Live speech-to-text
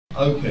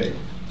Okay,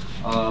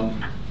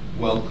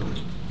 welcome.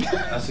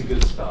 That's a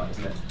good start,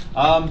 isn't it?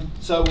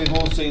 So we've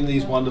all seen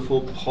these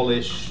wonderful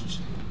polished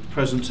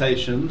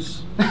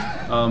presentations.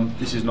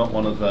 This is not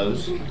one of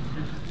those.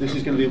 This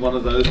is going to be one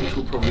of those which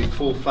will probably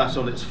fall flat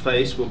on its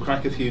face. We'll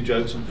crack a few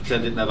jokes and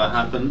pretend it never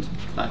happened,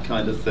 that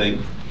kind of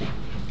thing.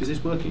 Is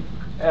this working?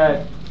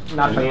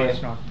 Not for you,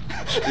 it's not.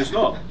 It's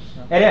not?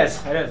 It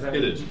is, it is.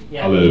 It is?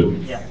 Yeah. Hello.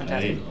 Yeah,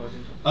 fantastic.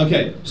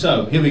 Okay,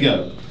 so here we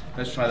go.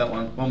 Let's try that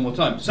one more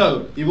time.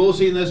 So, you've all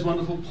seen those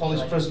wonderful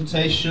polished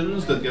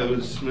presentations that go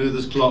as smooth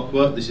as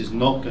clockwork. This is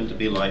not going to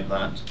be like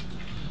that.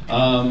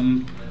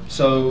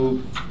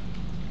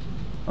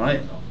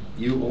 Right,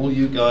 all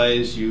you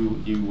guys,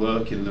 you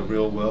work in the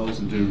real world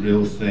and do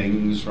real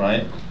things,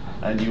 right?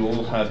 And you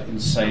all have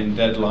insane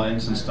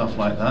deadlines and stuff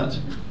like that.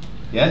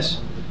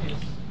 Yes?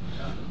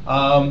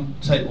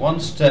 Take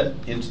one step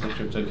into the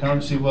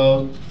cryptocurrency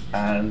world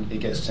and it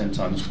gets 10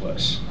 times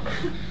worse.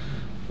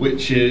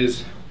 Which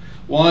is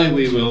why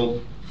we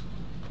will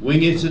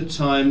wing it at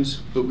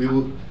times, but we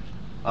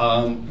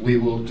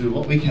will do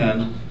what we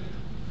can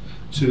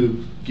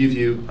to give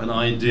you an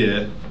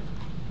idea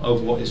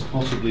of what is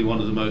possibly one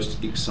of the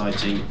most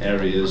exciting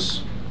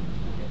areas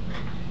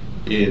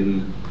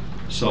in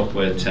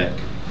software tech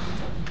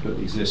that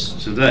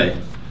exists today.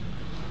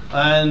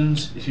 And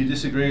if you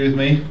disagree with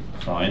me,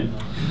 fine.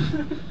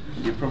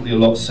 You're probably a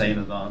lot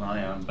saner than I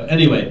am. But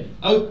anyway,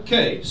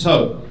 okay,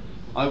 so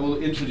I will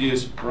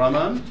introduce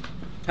Raman.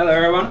 Hello,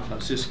 everyone.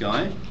 That's this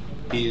guy.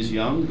 He is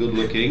young, good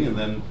looking, and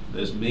then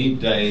there's me,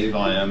 Dave.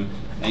 I am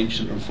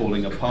ancient and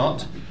falling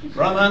apart.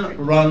 Raman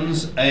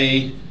runs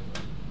a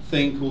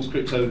thing called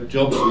Crypto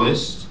Jobs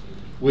List,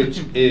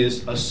 which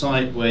is a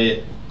site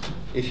where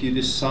if you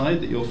decide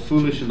that you're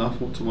foolish enough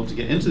to want to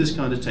get into this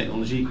kind of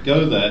technology,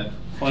 go there,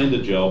 find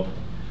a job,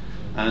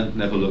 and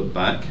never look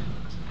back.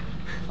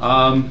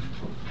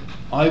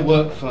 I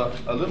work for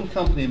a little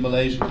company in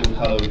Malaysia called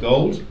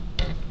HelloGold.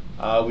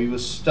 We were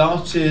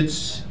started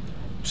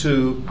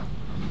to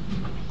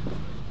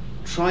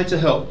try to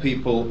help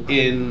people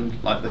in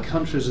like the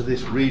countries of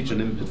this region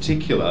in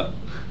particular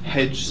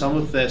hedge some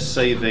of their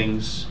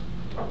savings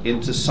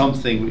into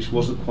something which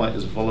wasn't quite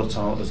as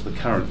volatile as the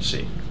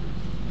currency.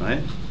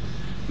 Right?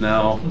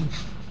 Now,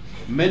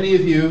 many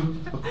of you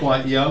are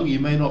quite young. You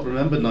may not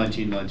remember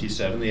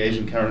 1997, the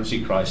Asian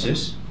currency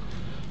crisis.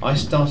 I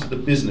started a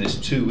business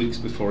 2 weeks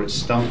before it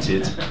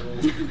started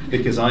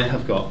because I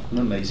have got an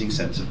amazing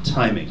sense of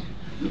timing.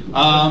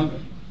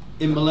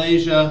 In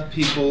Malaysia,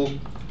 people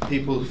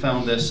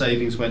found their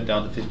savings went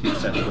down to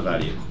 50% of the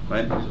value,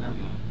 right?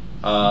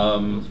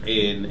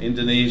 In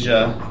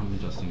Indonesia,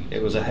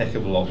 it was a heck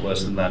of a lot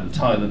worse than that. In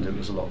Thailand, it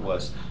was a lot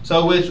worse.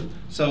 So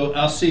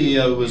our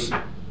CEO was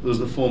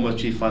the former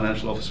chief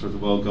financial officer of the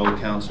World Gold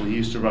Council. He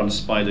used to run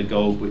Spider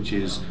Gold, which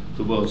is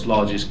the world's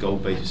largest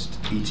gold-based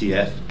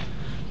ETF.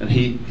 And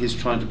he's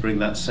trying to bring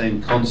that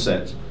same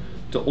concept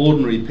to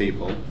ordinary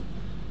people,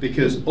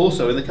 because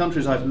also in the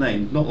countries I've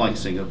named, not like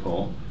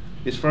Singapore,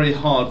 it's very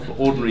hard for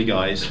ordinary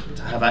guys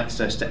to have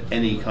access to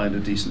any kind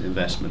of decent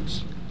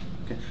investments.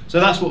 Okay?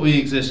 So that's what we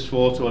exist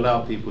for, to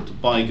allow people to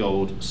buy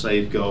gold,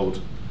 save gold.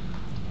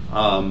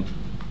 So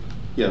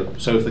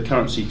if the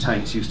currency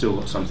tanks, you've still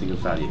got something of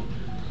value.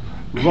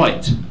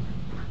 Right.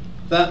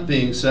 That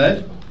being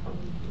said,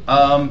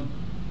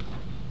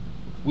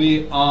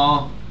 we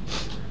are.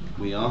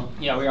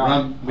 Yeah, we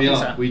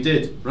are. We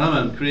did.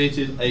 Raman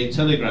created a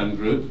Telegram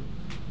group.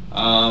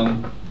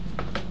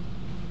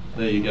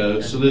 There you go.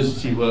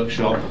 Solidity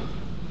workshop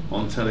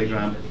on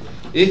Telegram.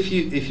 If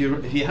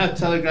you have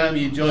Telegram,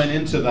 you join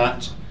into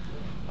that.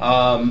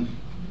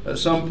 At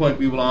some point,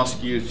 we will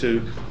ask you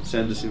to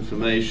send us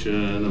information,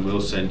 and we'll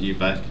send you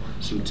back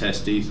some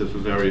test ether for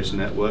various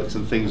networks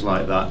and things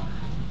like that.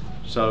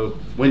 So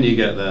when we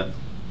get there,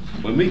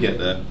 we'll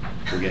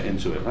get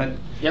into it, right?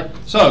 Yep.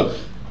 So.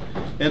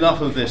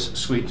 Enough of this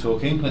sweet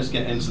talking, let's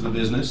get into the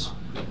business.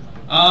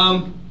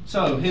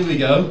 So here we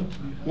go.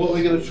 What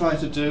we're going to try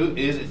to do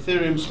is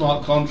Ethereum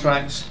smart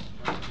contracts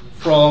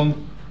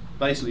from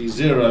basically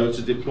zero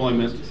to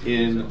deployment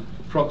in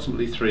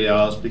approximately 3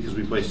 hours, because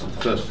we've wasted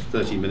the first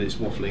 30 minutes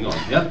waffling on,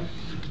 yeah?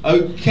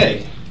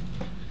 Okay,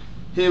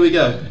 here we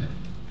go.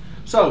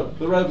 So,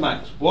 the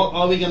roadmap, what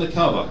are we going to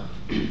cover?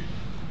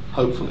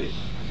 Hopefully,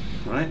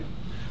 right?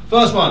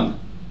 First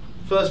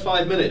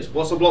 5 minutes,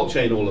 what's a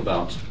blockchain all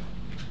about?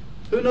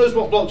 Who knows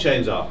what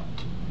blockchains are?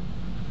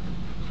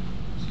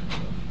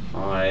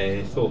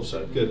 I thought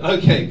so. Good.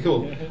 Okay,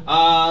 cool.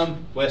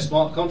 Where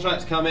smart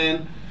contracts come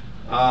in.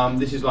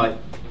 This is like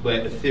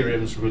where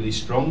Ethereum's really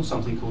strong,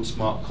 something called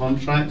smart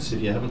contracts.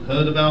 If you haven't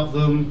heard about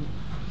them,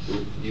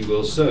 you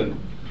will soon.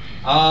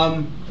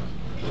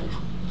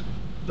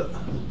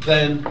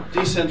 Then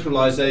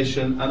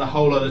decentralization and a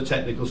whole lot of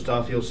technical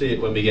stuff. You'll see it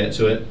when we get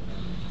to it.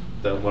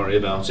 Don't worry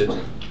about it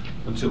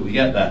until we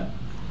get there.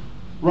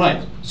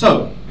 Right,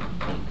 so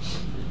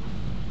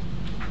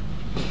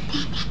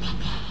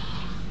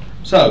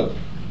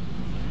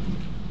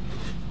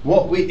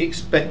what we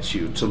expect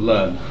you to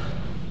learn,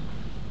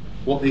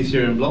 what the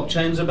Ethereum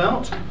blockchain's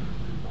about,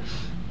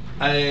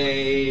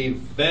 a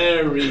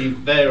very,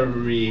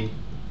 very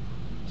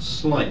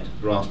slight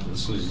grasp of the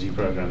Solidity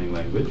programming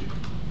language,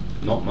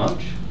 not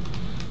much.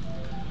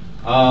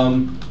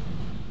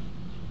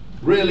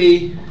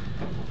 Really,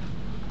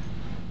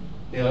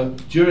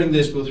 during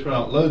this we'll throw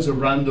out loads of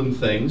random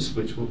things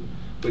which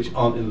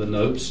aren't in the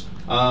notes.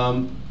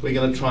 We're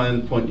going to try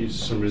and point you to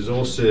some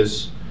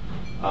resources,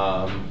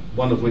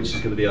 one of which is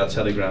going to be our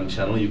Telegram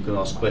channel. You can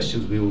ask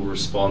questions, we will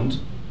respond.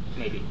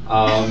 Maybe.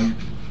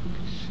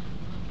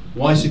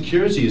 Why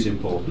security is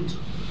important,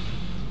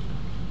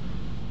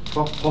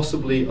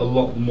 possibly a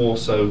lot more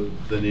so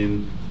than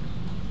in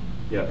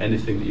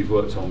anything that you've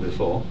worked on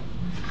before.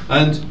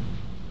 And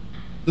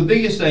the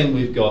biggest aim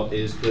we've got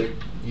is that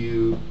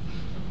you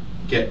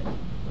get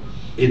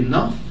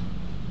enough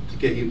to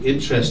get you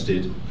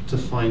interested to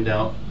find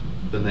out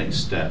the next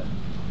step,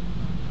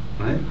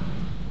 right?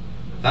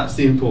 That's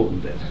the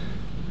important bit.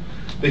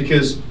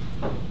 Because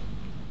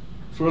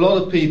for a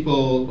lot of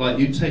people, like,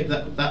 you take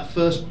that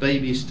first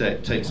baby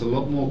step takes a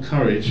lot more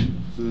courage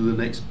than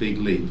the next big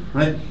leap,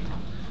 right?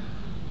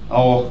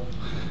 Or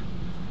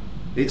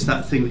it's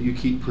that thing that you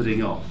keep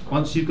putting off.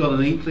 Once you've got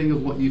an inkling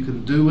of what you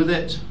can do with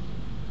it,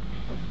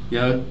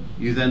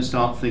 you then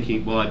start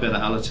thinking, well, I better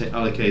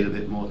allocate a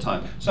bit more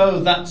time. So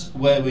that's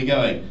where we're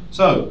going.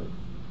 So,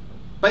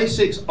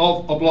 basics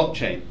of a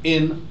blockchain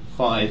in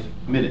 5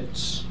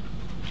 minutes.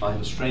 I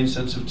have a strange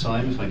sense of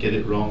time. If I get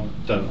it wrong,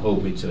 don't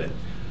hold me to it.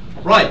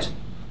 Right.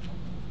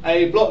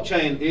 A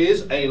blockchain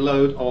is a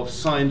load of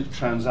signed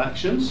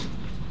transactions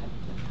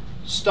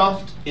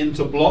stuffed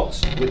into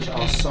blocks which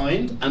are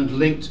signed and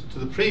linked to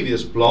the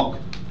previous block.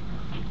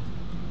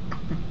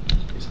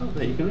 It's up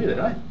there, you can read it,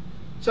 right?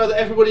 So that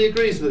everybody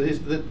agrees that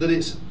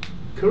it's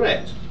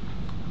correct.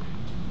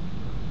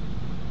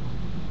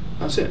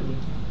 That's it.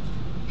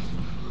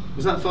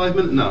 Was that 5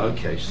 minutes? No,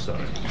 okay,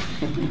 sorry.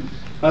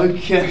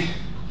 Okay.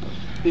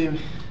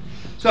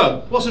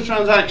 So, what's a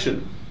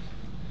transaction?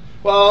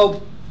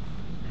 Well,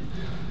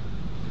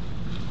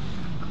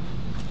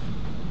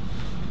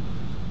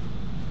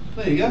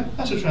 there you go.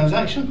 That's a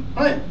transaction,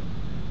 right?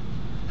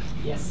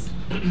 Yes.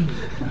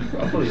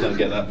 I probably don't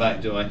get that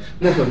back, do I?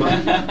 Never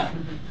mind.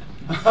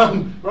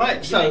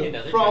 Right, so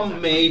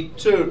from me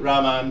to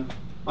Raman,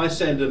 I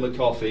send him a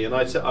coffee and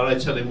I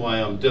tell him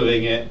why I'm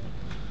doing it,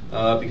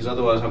 because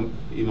otherwise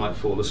he might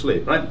fall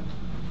asleep, right?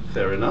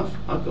 Fair enough,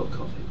 I've got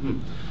coffee.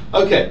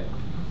 Okay,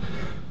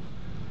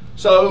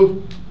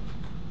 so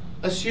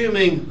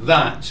assuming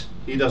that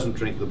he doesn't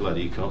drink the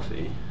bloody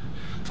coffee,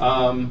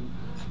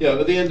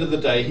 at the end of the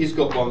day, he's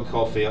got one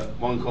coffee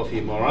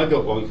more, I've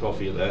got one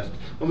coffee left,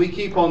 and we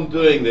keep on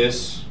doing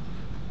this,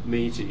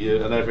 me to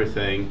you and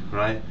everything,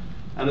 right?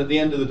 And at the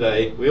end of the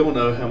day, we all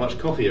know how much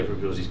coffee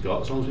everybody's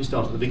got, as long as we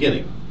start at the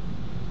beginning.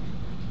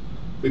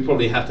 We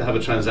probably have to have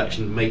a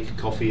transaction make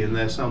coffee in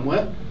there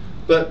somewhere,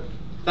 but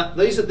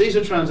these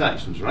are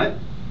transactions, right?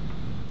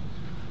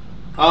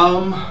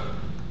 And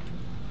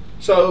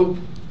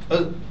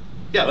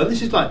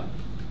this is like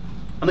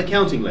an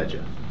accounting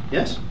ledger,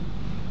 yes?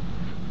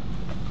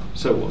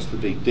 So what's the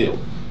big deal?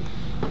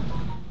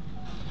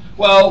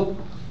 Well,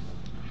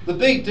 the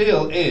big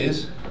deal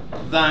is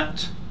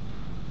that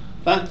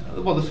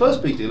the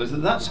first big deal is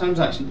that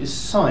transaction is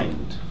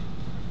signed.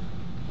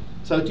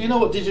 So do you know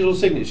what digital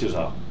signatures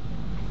are?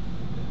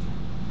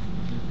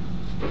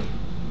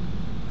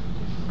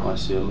 I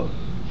see a lot.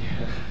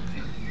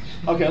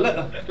 Okay,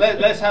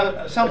 let's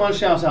have someone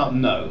shout out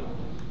no.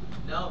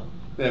 No.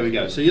 There we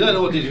go. So you don't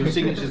know what digital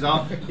signatures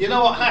are. You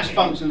know what hash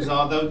functions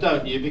are, though,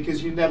 don't you?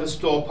 Because you never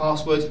store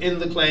passwords in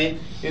the plane.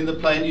 In the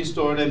plane, you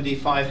store an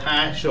MD5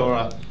 hash or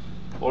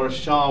a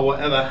SHA,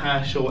 whatever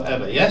hash or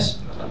whatever. Yes.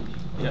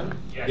 Yeah.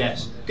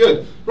 Yes.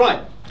 Good.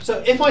 Right.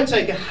 So if I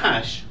take a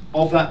hash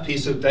of that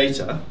piece of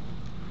data,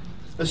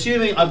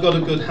 assuming I've got a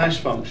good hash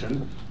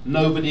function,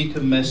 nobody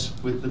can mess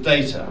with the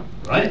data,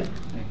 right?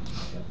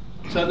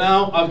 So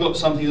now I've got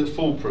something that's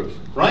foolproof,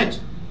 right?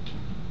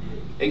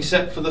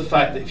 Except for the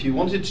fact that if you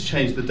wanted to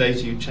change the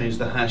data, you'd change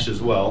the hash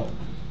as well,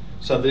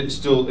 so that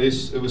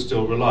it was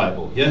still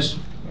reliable. Yes.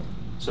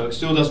 So it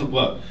still doesn't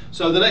work.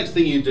 So the next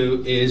thing you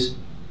do is,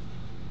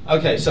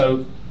 okay.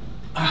 So,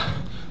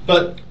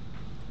 but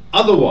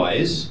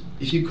otherwise,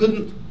 if you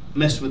couldn't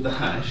mess with the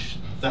hash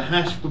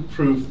would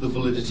prove the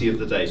validity of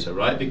the data,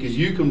 right? Because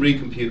you can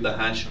recompute the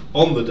hash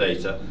on the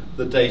data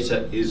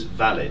is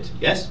valid,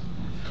 yes?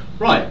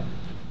 Right.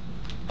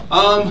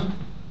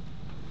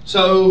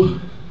 So,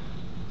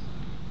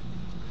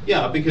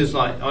 yeah, because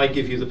like I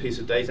give you the piece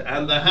of data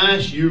and the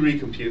hash, you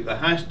recompute the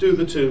hash, do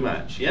the two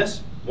match,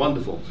 yes?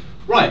 Wonderful.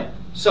 Right,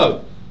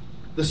 so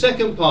the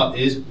second part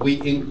is we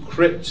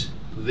encrypt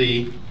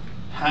the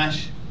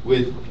hash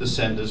with the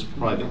sender's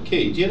private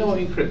key. Do you know what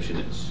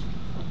encryption is?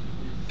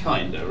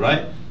 Kinda,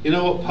 right? You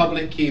know what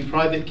public key,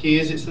 private key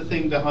is? It's the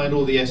thing behind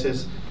all the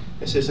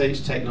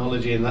SSH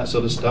technology and that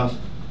sort of stuff.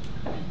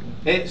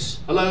 It's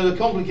a load of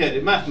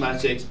complicated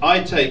mathematics.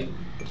 I take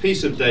a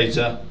piece of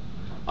data,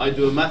 I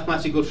do a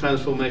mathematical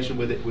transformation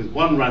with it with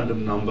one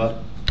random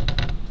number.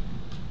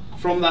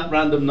 From that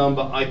random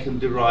number, I can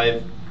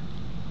derive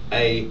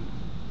a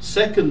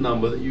second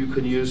number that you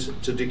can use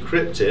to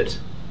decrypt it,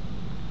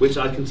 which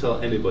I can tell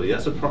anybody.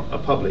 That's a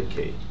public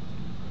key.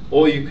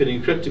 Or you can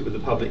encrypt it with the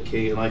public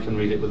key and I can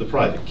read it with a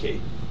private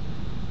key.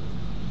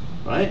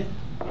 Right?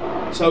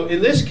 So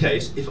in this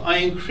case, if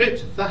I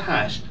encrypt the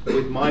hash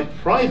with my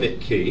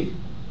private key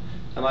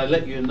and I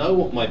let you know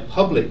what my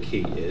public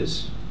key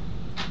is,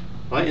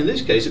 right? In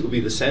this case, it would be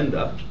the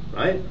sender,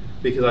 right?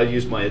 Because I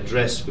use my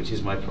address, which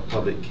is my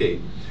public key.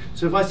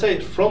 So if I say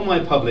it from my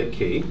public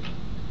key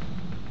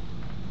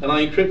and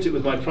I encrypt it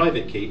with my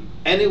private key,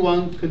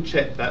 anyone can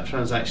check that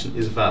transaction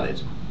is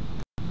valid.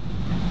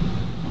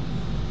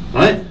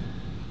 Right?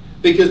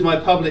 Because my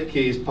public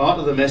key is part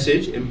of the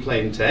message in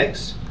plain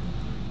text.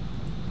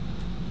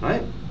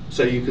 Right?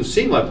 So you can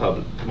see my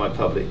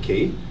public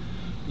key.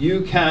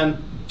 You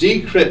can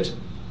decrypt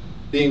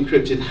the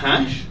encrypted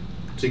hash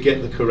to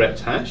get the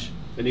correct hash,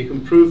 and you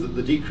can prove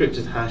that the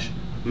decrypted hash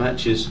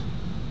matches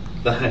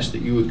the hash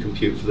that you would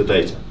compute for the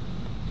data.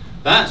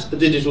 That's a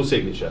digital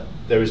signature.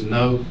 There is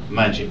no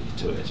magic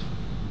to it.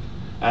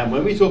 And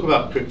when we talk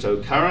about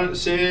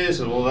cryptocurrencies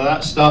and all of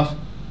that stuff,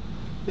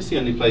 it's the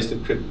only place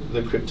that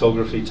the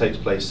cryptography takes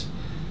place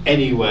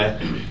anywhere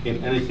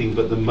in anything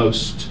but the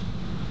most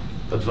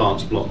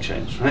advanced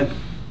blockchains, right?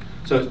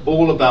 So it's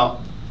all about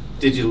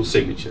digital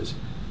signatures.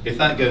 If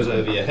that goes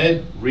over your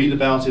head, read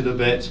about it a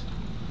bit.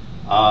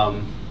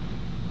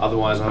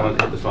 Otherwise, I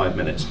won't hit the 5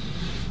 minutes.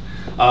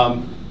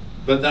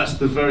 But that's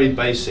the very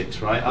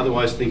basics, right?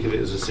 Otherwise, think of it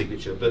as a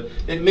signature. But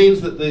it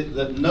means that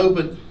that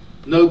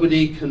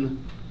nobody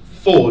can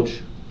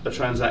forge a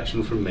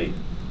transaction from me,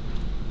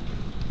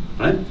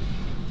 right?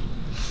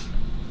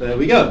 There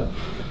we go.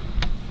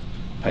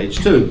 Page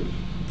 2.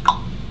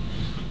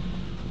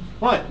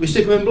 Right, we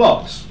stick them in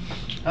blocks.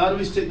 How do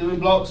we stick them in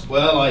blocks?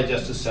 Well, I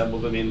just assemble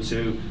them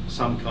into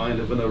some kind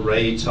of an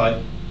array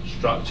type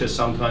structure,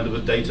 some kind of a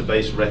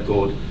database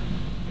record.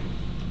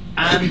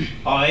 And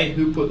I,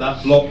 who put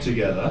that block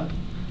together,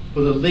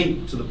 put a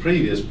link to the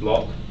previous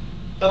block,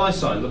 and I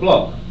sign the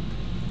block.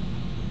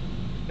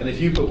 And if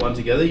you put one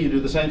together, you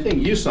do the same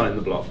thing. You sign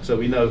the block, so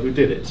we know who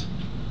did it.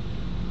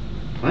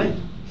 Right?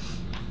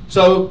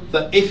 So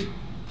that if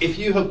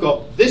you have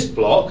got this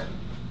block,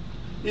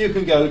 you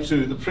can go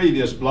to the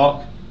previous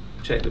block,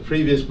 check the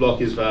previous block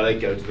is valid,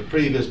 go to the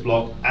previous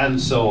block, and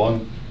so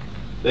on.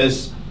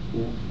 There's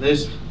a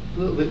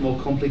little bit more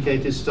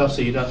complicated stuff,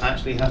 so you don't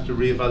actually have to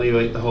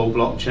reevaluate the whole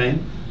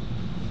blockchain,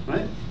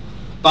 right?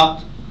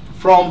 But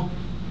from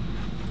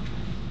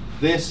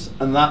this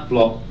and that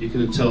block, you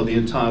can tell the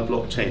entire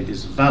blockchain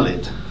is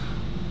valid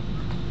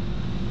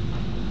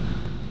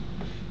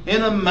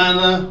in a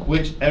manner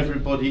which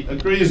everybody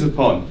agrees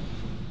upon.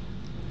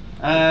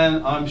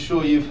 And I'm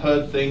sure you've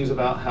heard things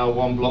about how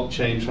one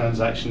blockchain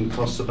transaction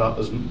costs about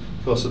as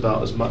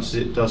much as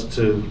it does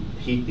to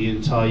heat the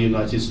entire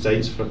United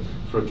States for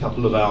a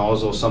couple of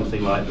hours or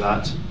something like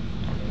that,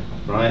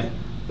 right?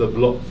 The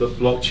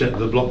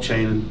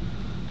blockchain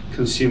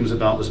consumes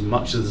about as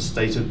much as the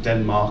state of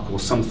Denmark or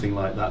something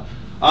like that.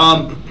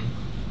 I'm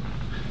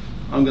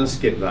going to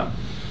skip that,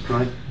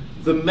 right?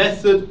 The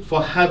method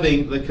for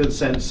having the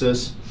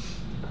consensus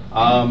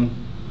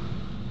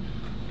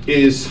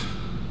is,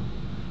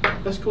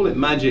 let's call it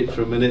magic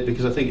for a minute,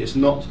 because I think it's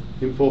not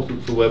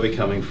important for where we're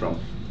coming from.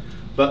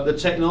 But the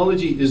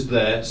technology is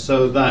there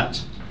so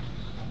that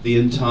the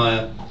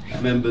entire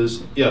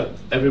members,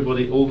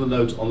 everybody, all the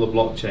nodes on the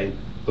blockchain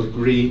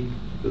agree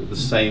that the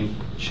same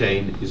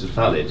chain is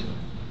valid.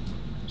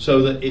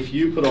 So that if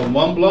you put on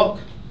one block,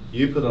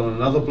 you put on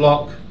another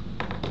block,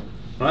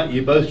 right?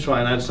 You both try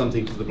and add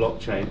something to the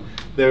blockchain.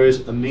 There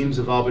is a means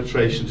of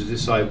arbitration to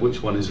decide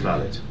which one is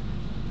valid.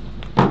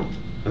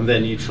 And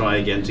then you try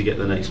again to get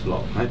the next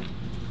block, right?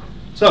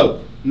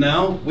 So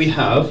now we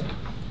have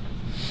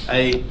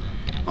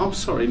I'm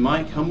sorry,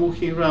 Mike, I'm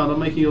walking around, I'm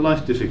making your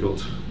life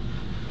difficult.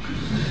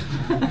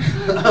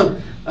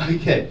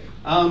 Okay,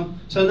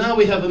 so now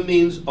we have a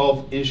means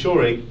of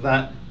ensuring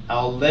that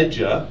our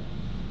ledger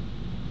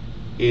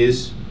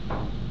is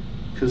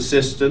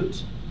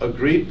consistent,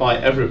 agreed by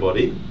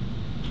everybody.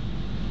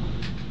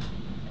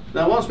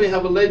 Now once we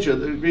have a ledger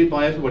that's agreed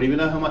by everybody, we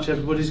know how much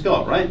everybody's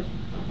got, right?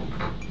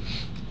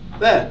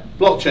 There,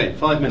 blockchain,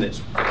 5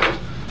 minutes.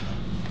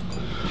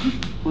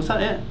 Was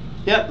that it?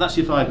 Yeah, that's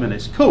your 5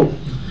 minutes. Cool.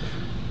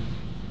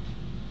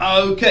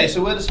 Okay,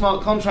 so where do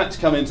smart contracts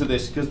come into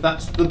this? Because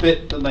that's the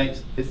bit that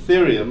makes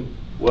Ethereum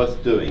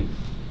worth doing,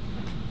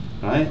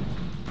 right?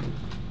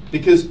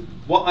 Because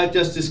what I've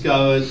just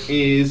discovered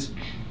is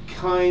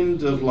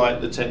kind of like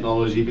the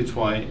technology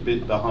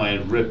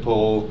behind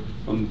Ripple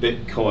and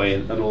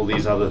Bitcoin and all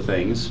these other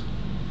things,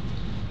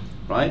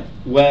 right?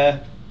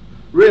 Where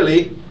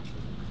really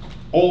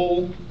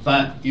all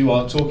that you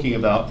are talking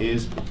about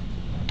is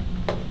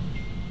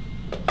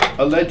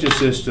a ledger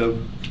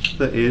system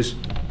that is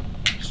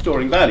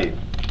storing value,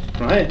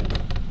 right?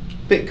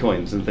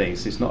 Bitcoins and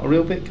things. It's not a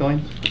real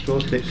Bitcoin. Of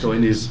course,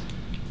 Bitcoin is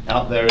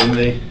out there in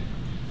the...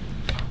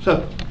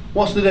 So,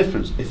 what's the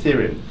difference?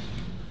 Ethereum.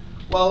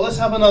 Well, let's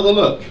have another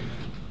look.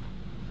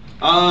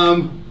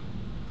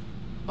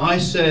 I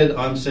said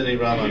I'm sending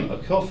Raman a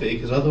coffee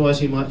because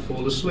otherwise he might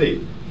fall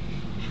asleep.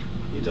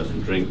 He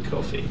doesn't drink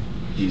coffee.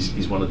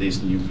 He's one of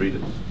these new breeder.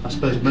 I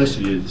suppose most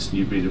of you in this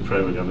new breeder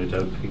program who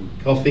don't drink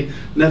coffee.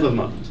 Never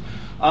mind.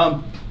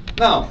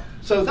 Now,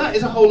 so that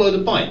is a whole load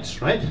of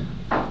bytes, right?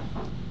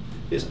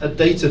 It's a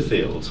data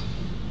field.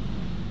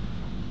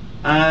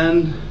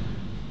 And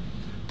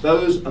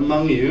those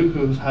among you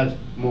who have had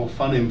more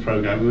fun in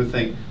programming would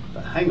think,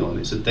 but hang on,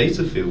 it's a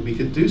data field. We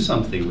could do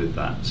something with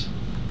that,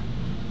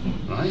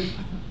 right?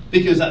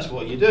 Because that's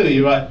what you do.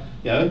 You write,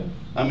 I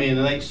mean,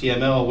 an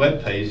HTML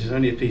web page is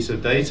only a piece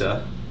of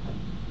data,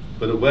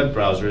 but a web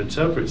browser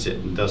interprets it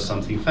and does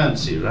something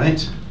fancy,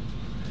 right?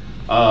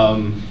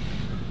 And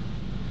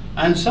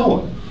so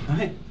on,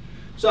 right?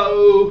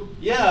 So,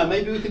 yeah,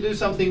 maybe we could do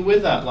something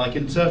with that, like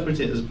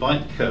interpret it as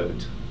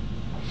bytecode.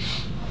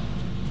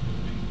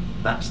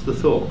 That's the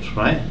thought,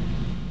 right?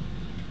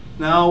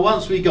 Now,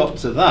 once we got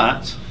to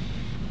that,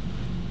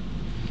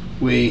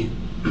 we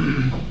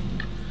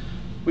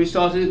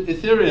started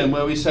Ethereum,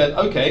 where we said,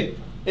 okay,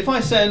 if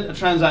I send a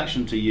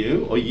transaction to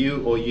you, or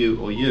you, or you,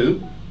 or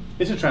you,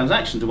 it's a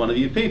transaction to one of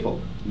you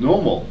people.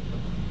 Normal.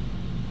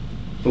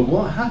 But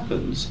what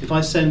happens if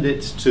I send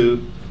it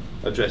to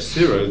address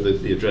 0,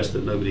 the address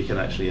that nobody can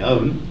actually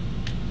own?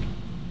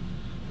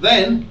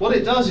 Then what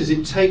it does is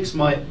it takes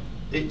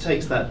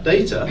that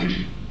data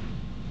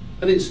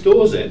and it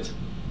stores it,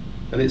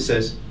 and it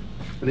says,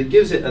 and it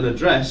gives it an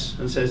address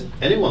and says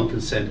anyone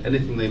can send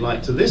anything they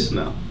like to this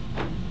now.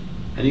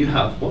 And you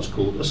have what's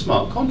called a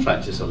smart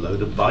contract. It's a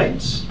load of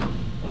bytes,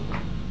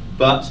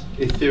 but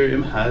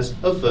Ethereum has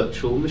a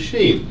virtual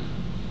machine,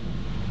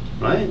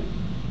 right?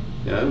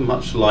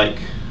 Much like,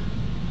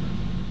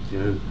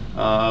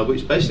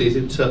 which basically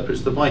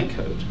interprets the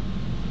bytecode,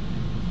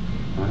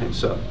 right?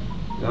 So,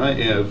 right,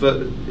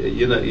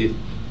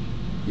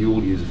 you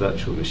all use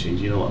virtual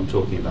machines. You know what I'm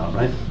talking about,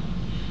 right?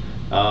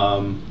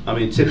 I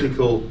mean,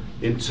 typical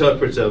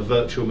interpreter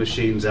virtual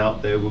machines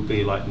out there would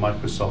be like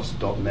Microsoft's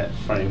 .NET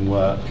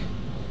framework.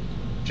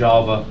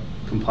 Java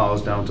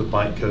compiles down to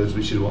bytecodes,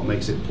 which is what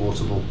makes it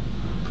portable,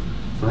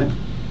 right?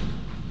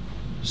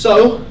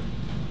 So,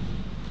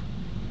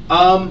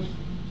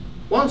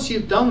 once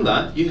you've done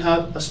that, you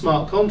have a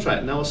smart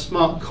contract. Now, a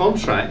smart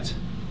contract,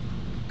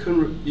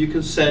 you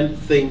can send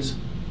things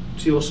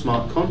to your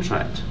smart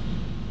contract.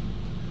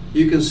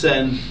 You can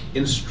send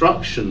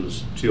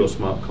instructions to your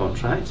smart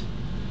contract.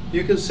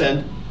 You can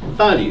send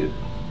value.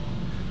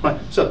 Right.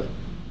 So,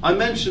 I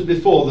mentioned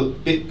before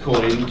that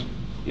Bitcoin,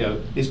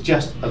 is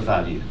just a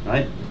value,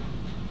 right?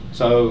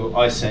 So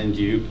I send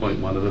you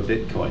 0.1 of a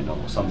Bitcoin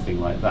or something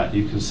like that.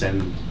 You can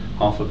send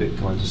half a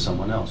Bitcoin to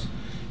someone else.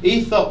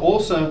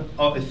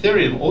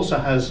 Ethereum also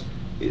has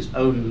its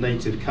own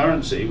native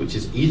currency, which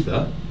is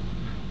Ether.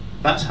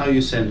 That's how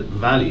you send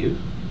value.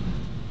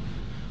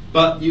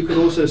 But you can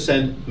also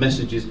send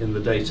messages in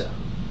the data,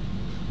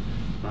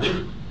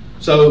 right?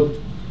 So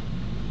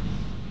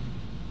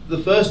the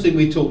first thing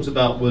we talked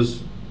about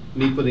was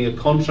me putting a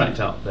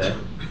contract out there,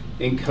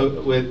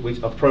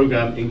 with a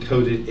program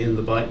encoded in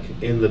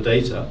the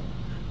data.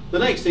 The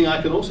next thing I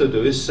can also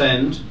do is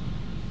send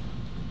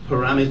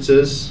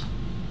parameters,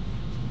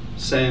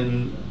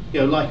 send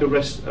like a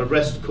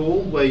REST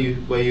call where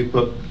you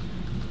put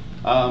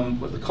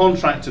the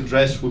contract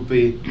address would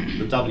be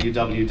the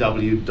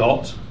www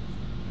dot,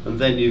 and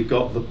then you've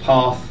got the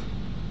path,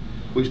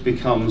 which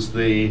becomes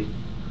the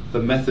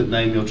method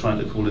name you're trying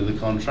to call in the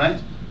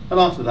contract, and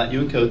after that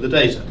you encode the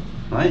data,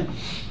 right?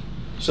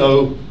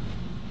 So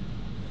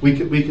we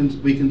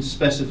can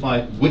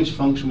specify which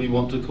function we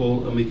want to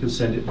call, and we can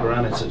send it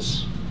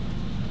parameters.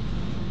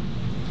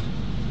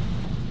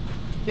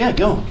 Yeah,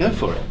 go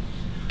for it.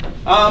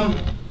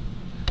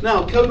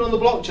 Now, code on the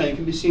blockchain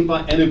can be seen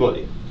by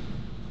anybody.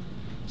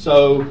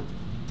 So,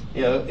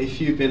 if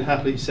you've been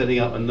happily setting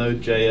up a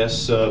Node.js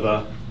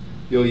server,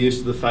 you're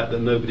used to the fact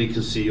that nobody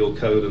can see your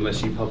code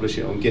unless you publish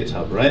it on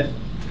GitHub, right?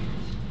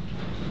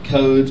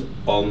 Code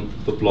on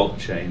the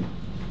blockchain.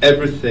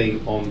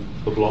 Everything on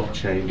the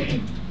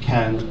blockchain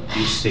can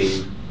be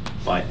seen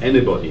by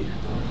anybody,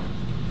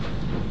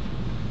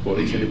 or at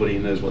least anybody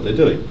who knows what they're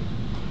doing,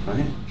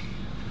 right?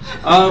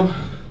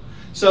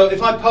 So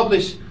if I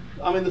publish,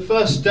 the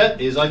first step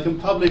is I can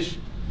publish,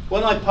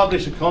 when I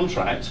publish a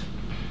contract,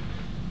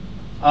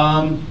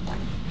 a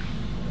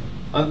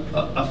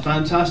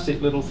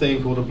fantastic little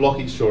thing called a block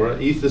explorer,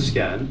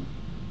 Etherscan,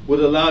 would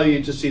allow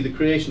you to see the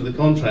creation of the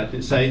contract.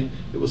 It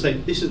will say,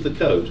 this is the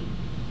code,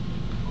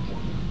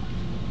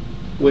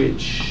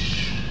 which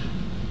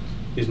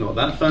is not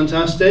that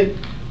fantastic,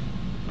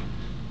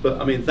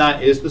 but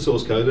that is the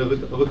source code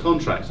of a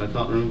contract. I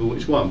can't remember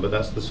which one, but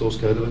that's the source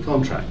code of a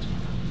contract,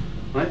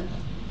 right?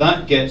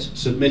 That gets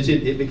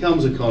submitted, it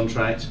becomes a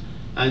contract,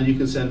 and you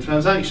can send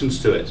transactions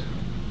to it.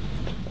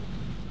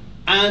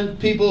 And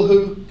people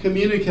who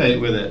communicate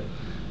with it.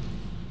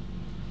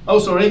 Oh,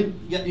 sorry,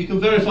 yeah, you can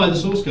verify the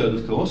source code,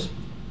 of course,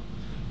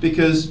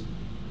 because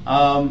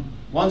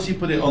once you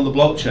put it on the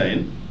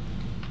blockchain,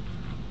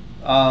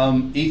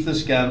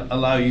 Etherscan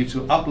allow you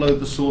to upload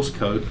the source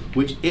code,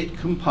 which it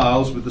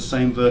compiles with the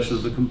same version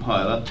of the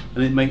compiler,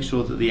 and it makes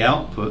sure that the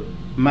output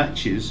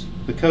matches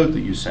the code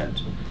that you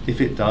sent. If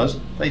it does,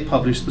 they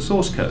publish the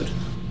source code.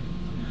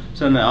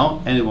 So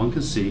now anyone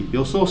can see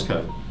your source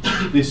code.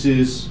 This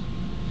is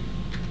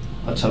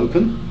a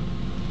token,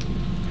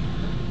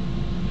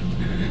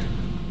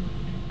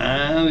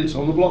 and it's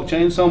on the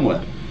blockchain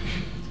somewhere.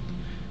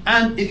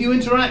 And if you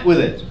interact with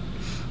it,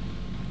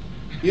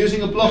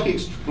 using a block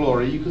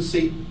explorer, you can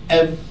see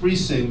every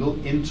single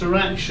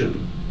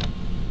interaction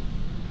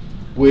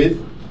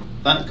with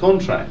that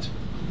contract.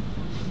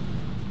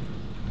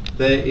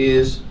 There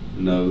is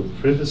no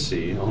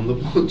privacy on the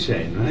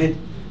blockchain, right?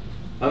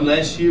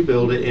 Unless you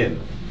build it in.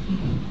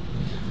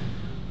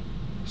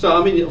 So,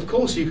 I mean, of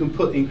course you can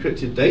put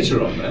encrypted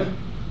data on there,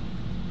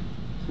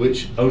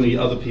 which only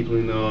other people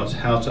who know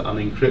how to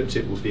unencrypt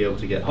it will be able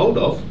to get hold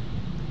of,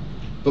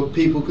 but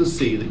people can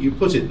see that you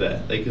put it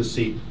there. They can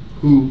see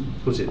who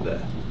put it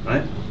there,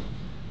 right?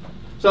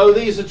 So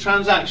these are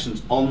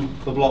transactions on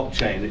the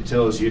blockchain. It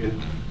tells you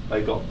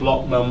they've got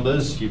block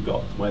numbers, you've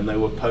got when they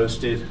were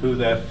posted, who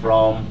they're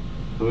from,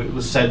 who it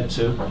was sent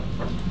to.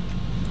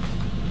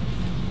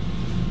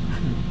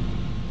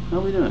 How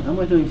are we doing? How am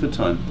I doing for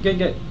time?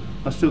 Good.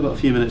 I've still got a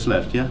few minutes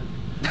left, yeah?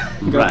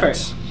 Go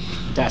first.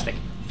 Fantastic.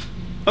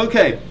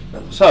 Okay,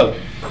 so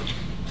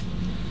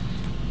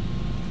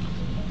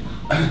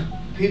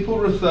people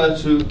refer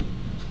to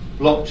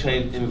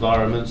blockchain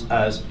environments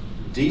as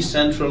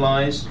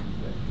decentralized,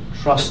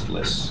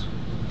 trustless,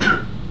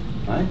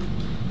 right?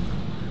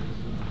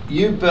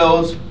 You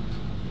build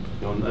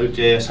your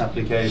Node.js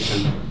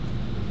application,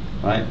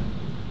 right?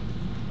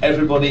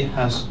 Everybody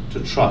has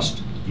to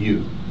trust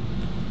you,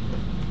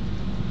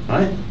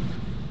 right?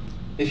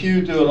 If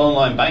you do an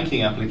online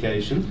banking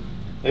application,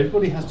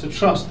 everybody has to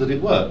trust that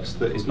it works,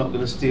 that it's not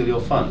going to steal your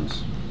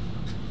funds.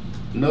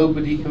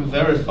 Nobody can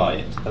verify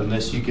it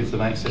unless you give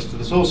them access to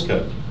the source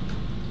code.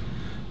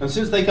 And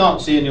since they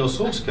can't see in your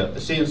source code,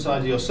 see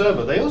inside your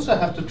server, they also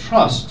have to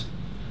trust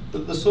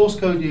that the source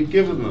code you've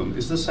given them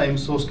is the same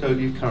source code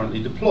you've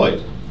currently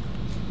deployed.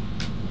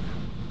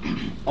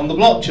 On the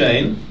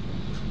blockchain,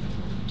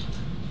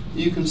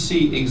 you can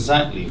see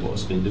exactly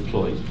what's been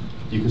deployed.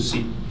 You can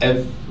see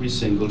every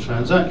single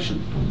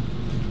transaction.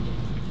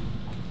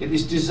 It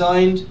is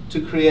designed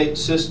to create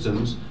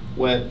systems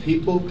where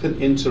people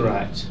can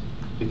interact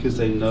because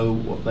they know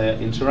what they are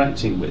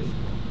interacting with.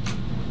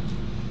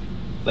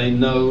 They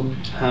know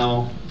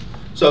how.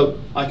 So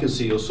I can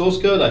see your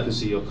source code, I can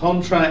see your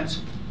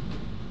contract.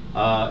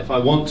 If I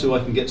want to,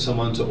 I can get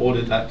someone to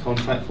audit that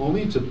contract for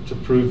me to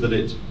prove that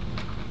it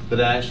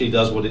actually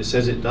does what it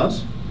says it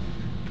does.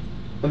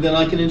 And then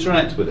I can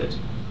interact with it.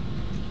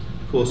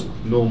 Of course,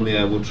 normally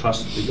I will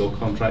trust that your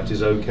contract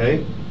is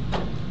okay.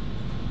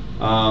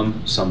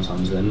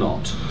 Sometimes they're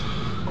not.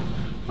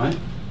 Right?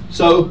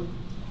 So,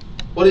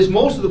 what is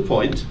more to the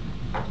point,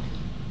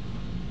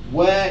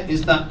 where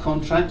is that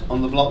contract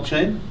on the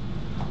blockchain?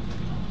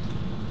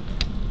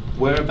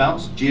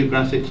 Whereabouts,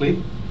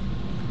 geographically?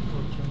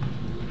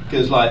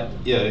 Because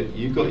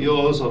you've got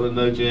yours on a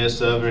Node.js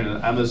server in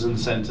an Amazon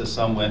center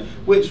somewhere,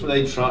 which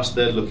they trust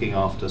they're looking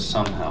after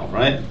somehow,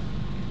 right?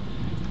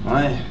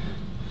 Right?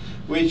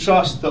 We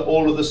trust that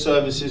all of the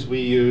services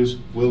we use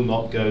will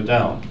not go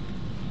down.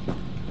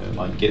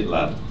 Like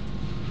GitLab.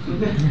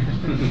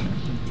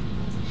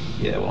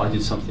 Yeah, well, I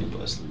did something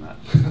worse than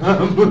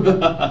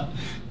that.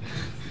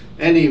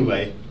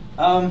 Anyway,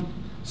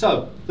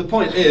 so the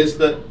point is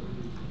that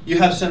you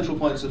have central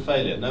points of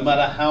failure. No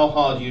matter how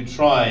hard you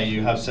try,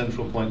 you have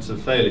central points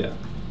of failure,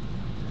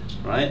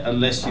 right?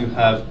 Unless you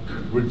have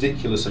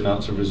ridiculous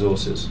amounts of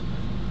resources.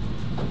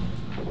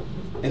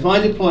 If I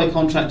deploy a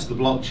contract to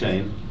the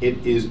blockchain,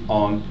 it is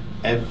on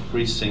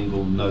every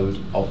single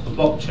node of the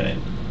blockchain.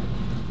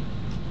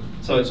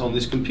 So it's on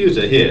this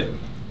computer here.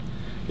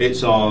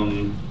 It's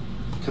on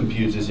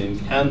computers in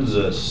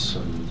Kansas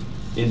and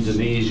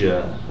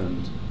Indonesia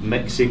and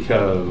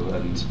Mexico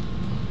and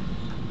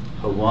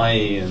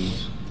Hawaii and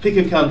pick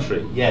a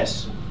country,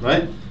 yes,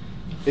 right?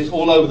 It's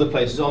all over the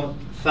place. It's on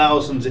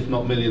thousands, if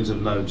not millions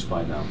of nodes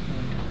by now.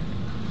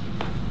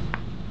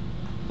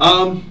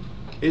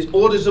 It's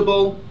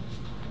auditable.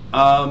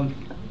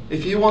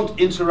 If you want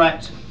to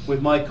interact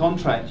with my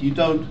contract, you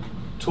don't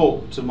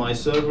talk to my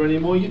server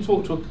anymore. You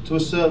talk to a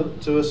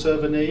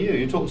server near you.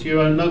 You talk to your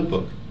own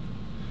notebook.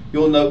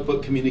 Your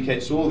notebook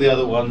communicates to all the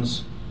other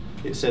ones.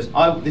 It says,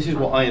 "This is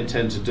what I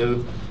intend to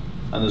do,"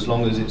 and as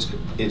long as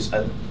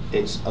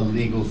it's a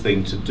legal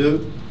thing to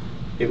do,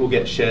 it will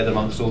get shared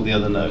amongst all the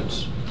other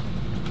nodes.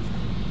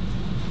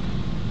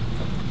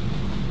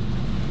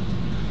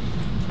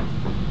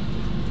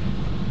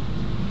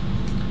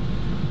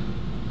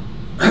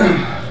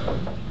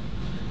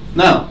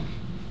 Now,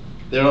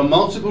 there are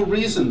multiple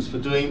reasons for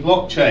doing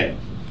blockchain.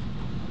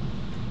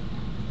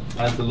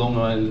 As the Long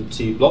Island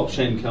Tea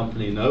Blockchain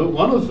Company know,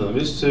 one of them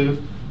is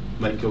to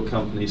make your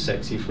company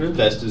sexy for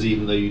investors,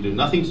 even though you do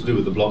nothing to do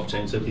with the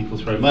blockchain, so people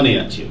throw money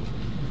at you.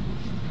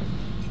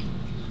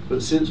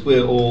 But since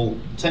we're all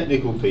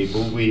technical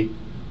people, we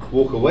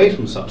walk away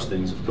from such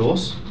things, of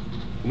course.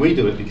 And we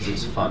do it because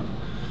it's fun.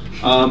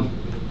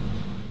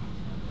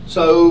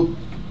 So,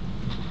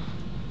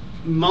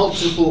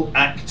 multiple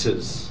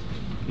actors,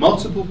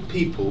 multiple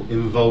people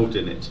involved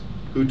in it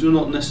who do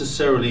not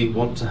necessarily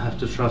want to have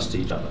to trust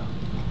each other.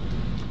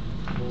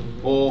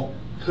 Or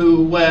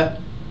where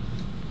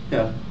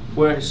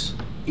it's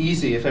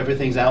easy if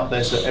everything's out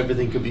there so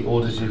everything can be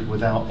audited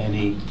without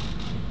any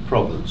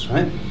problems,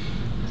 right?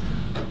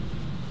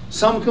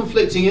 Some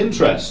conflicting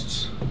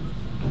interests,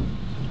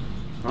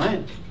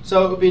 right?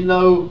 So it would be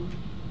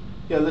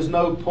there's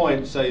no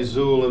point, say,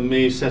 Zul and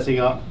me setting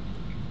up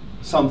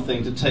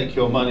something to take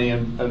your money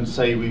and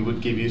say we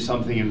would give you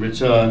something in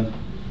return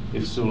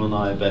if Zul and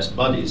I are best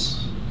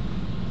buddies.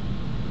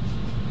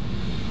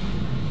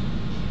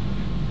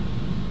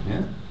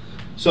 Yeah.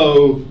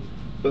 So,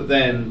 but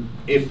then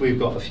if we've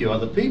got a few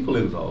other people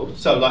involved,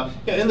 so like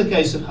in the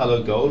case of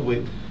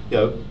HelloGold,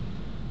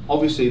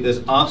 obviously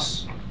there's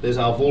us, there's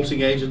our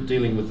vaulting agent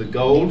dealing with the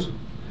gold.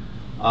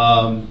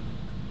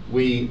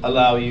 We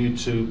allow you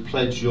to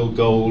pledge your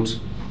gold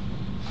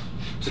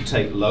to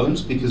take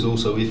loans, because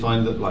also we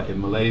find that, like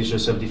in Malaysia,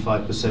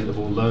 75% of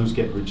all loans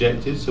get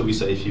rejected. So we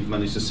say if you've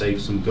managed to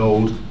save some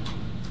gold,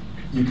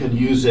 you can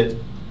use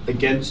it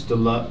against the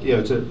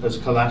as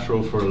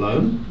collateral for a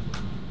loan,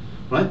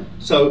 right?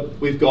 So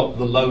we've got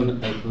the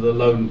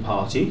loan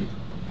party.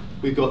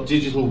 We've got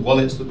digital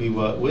wallets that we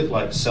work with,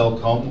 like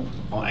Cellcom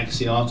or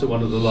Axiata,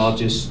 one of the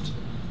largest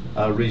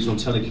regional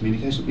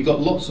telecommunications. We've got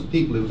lots of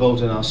people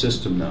involved in our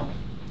system now.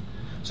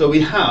 So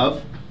we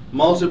have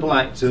multiple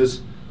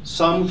actors,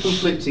 some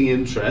conflicting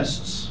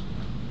interests,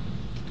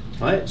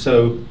 right?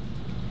 So,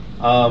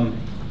 for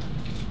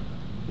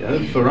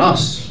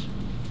us,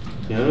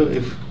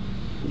 it's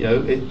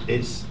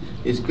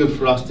good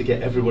for us to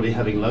get everybody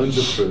having loans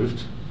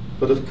approved,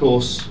 but of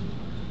course,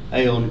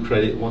 Aon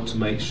Credit want to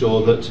make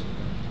sure that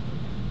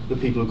the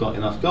people have got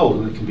enough gold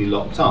and it can be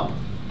locked up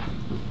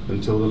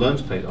until the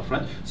loan's paid off,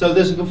 right? So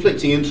there's a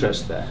conflicting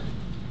interest there.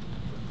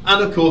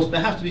 And of course,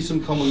 there have to be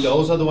some common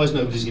goals, otherwise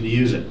nobody's going to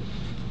use it.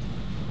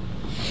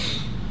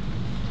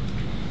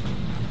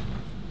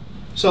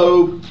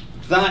 So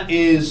that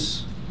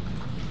is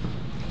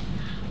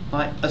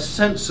like a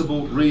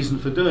sensible reason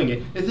for doing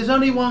it. If there's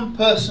only one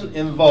person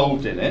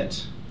involved in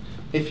it,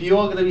 if you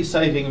are going to be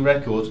saving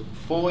records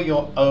for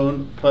your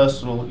own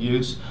personal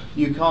use,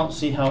 you can't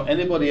see how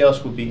anybody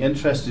else would be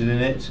interested in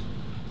it.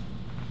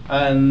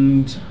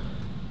 And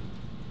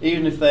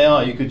even if they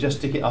are, you could just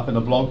stick it up in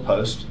a blog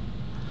post.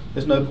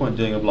 There's no point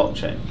doing a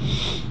blockchain,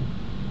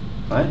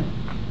 right?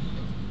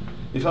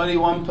 If only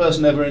one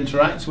person ever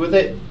interacts with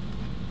it,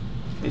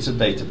 it's a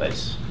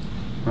database,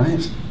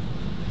 right?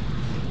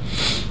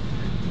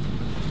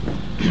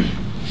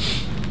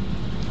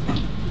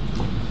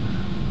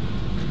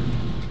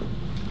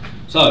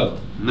 So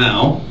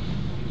now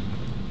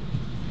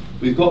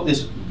we've got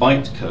this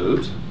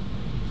bytecode,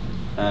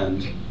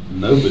 and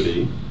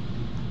nobody,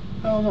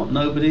 well, not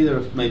nobody, there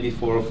are maybe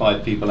 4 or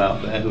 5 people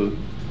out there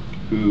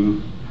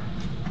who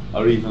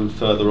are even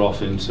further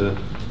off into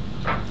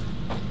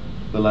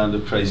the land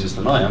of crazies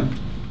than I am.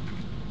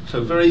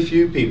 So very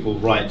few people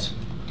write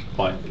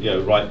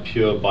pure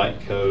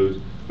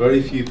bytecode.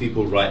 Very few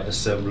people write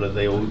assembler.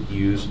 They all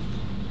use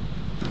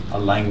a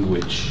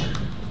language.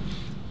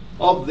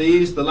 Of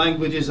these, the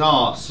languages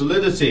are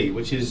Solidity,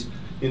 which is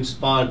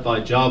inspired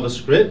by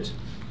JavaScript.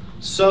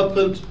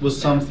 Serpent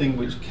was something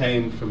which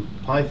came from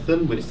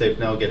Python, which they're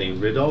now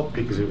getting rid of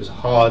because it was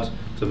hard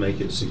to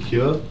make it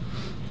secure.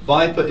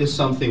 Viper is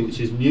something which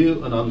is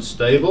new and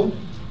unstable.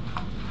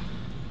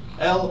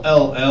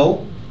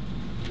 LLL,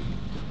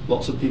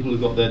 lots of people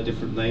have got their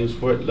different names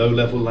for it.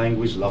 Low-level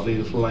language, lovely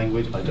little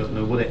language. I don't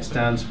know what it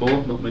stands for.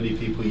 Not many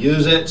people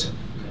use it.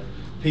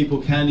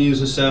 People can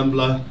use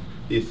assembler.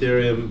 The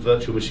Ethereum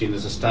virtual machine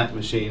is a stack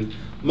machine.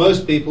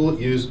 Most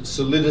people use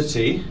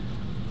Solidity,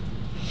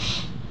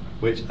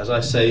 which, as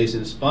I say, is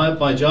inspired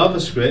by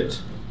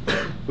JavaScript,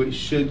 which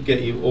should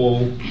get you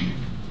all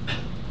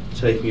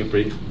taking a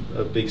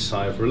big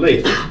sigh of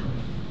relief,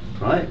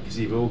 right? Because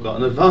you've all got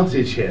an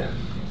advantage here.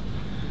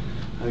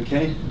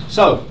 Okay,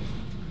 so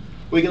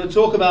we're going to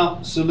talk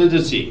about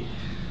Solidity.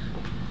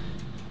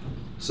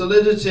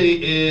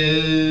 Solidity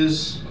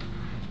is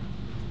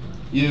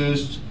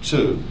used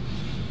to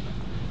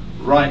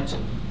write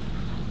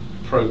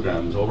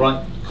programs or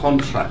write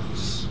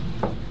contracts.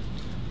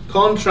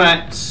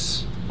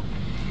 Contracts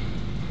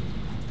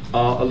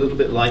are a little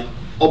bit like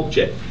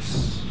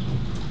objects,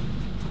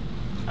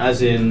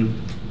 as in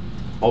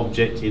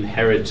object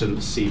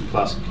inheritance, C++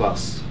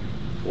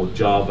 or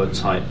Java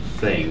type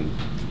thing,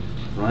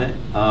 right?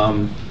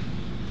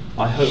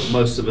 I hope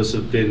most of us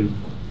have been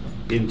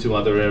into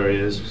other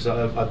areas, because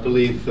I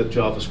believe that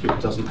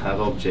JavaScript doesn't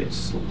have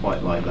objects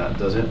quite like that,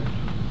 does it?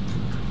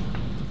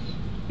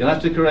 You'll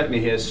have to correct me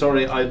here.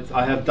 Sorry,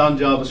 I have done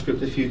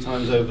JavaScript a few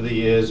times over the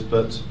years,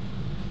 but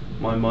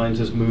my mind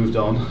has moved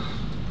on.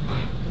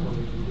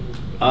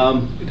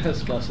 It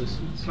has classes.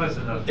 Close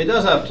enough. It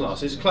does have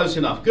classes, close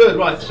enough. Good,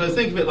 right, so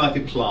think of it like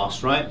a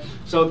class, right?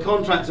 So a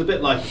contract's a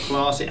bit like a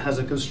class. It has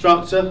a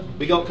constructor.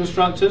 We got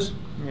constructors?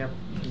 Yep.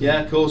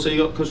 Yeah, cool. So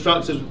you've got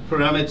constructors with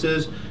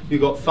parameters. You've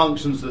got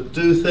functions that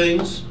do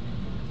things.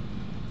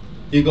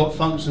 You've got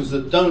functions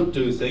that don't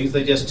do things.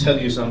 They just tell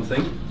you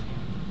something.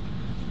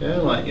 Yeah,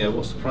 like, yeah,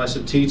 what's the price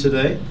of tea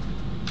today?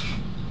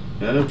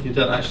 Yeah, you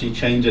don't actually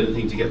change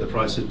anything to get the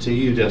price of tea.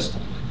 You just,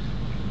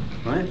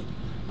 right?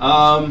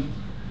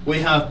 We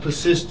have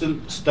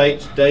persistent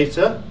state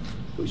data,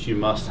 which you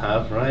must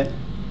have, right?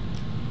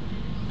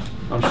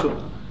 I'm sure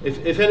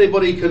if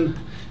anybody can,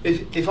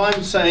 if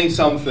I'm saying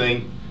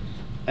something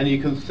and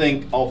you can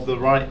think of the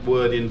right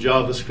word in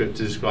JavaScript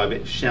to describe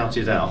it, shout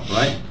it out,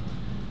 right?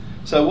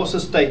 So what's the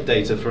state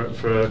data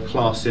for a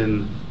class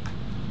in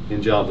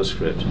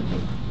JavaScript?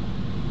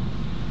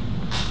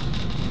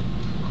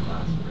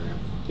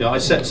 Yeah, I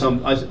set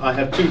some. I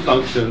have two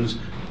functions.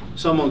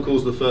 Someone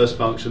calls the first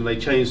function, they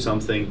change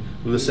something,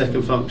 and the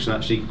second function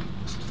actually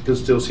can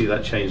still see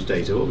that change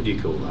data. What would you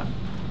call that?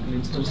 An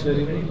instance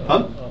variable?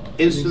 Huh?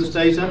 Instance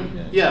data?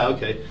 Yeah,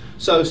 okay.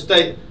 So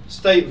state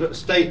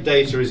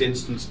data is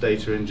instance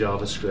data in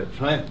JavaScript,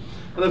 right?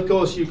 And of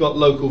course you've got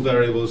local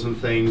variables and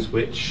things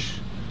which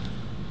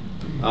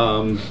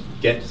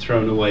get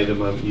thrown away the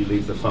moment you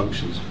leave the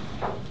functions.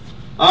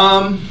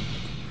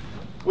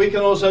 We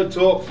can also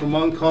talk from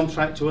one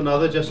contract to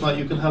another, just like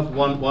you can have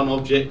one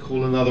object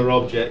call another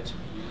object.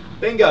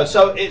 Bingo.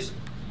 So it's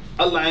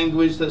a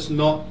language that's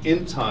not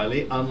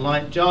entirely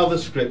unlike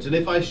JavaScript. And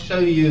if I show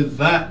you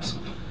that,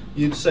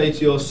 you'd say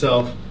to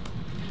yourself,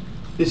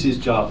 this is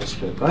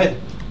JavaScript, right?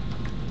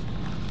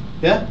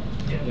 Yeah?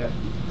 Yeah.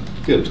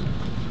 Good.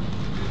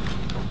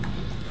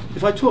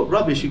 If I talk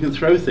rubbish, you can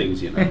throw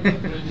things, you know.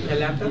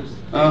 Laptops?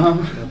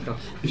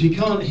 If you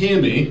can't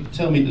hear me,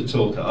 tell me to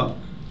talk up.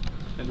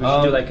 And we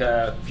should do like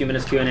a few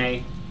minutes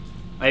Q&A.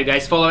 Are you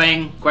guys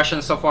following?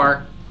 Questions so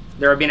far?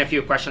 There have been a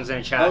few questions in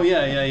the chat. Oh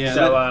yeah.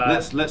 So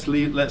let's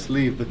leave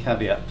the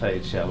caveat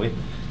page, shall we?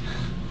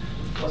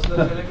 What's the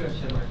Telegram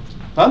channel?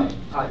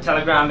 Huh?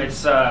 Telegram,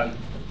 it's can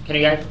you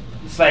get?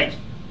 It's like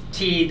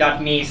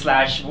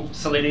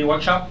t.me/Solidity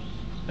Workshop.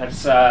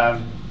 Let's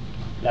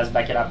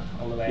back it up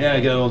all the way. Yeah,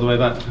 go all the way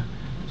back.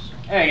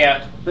 There you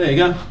go. There you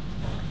go.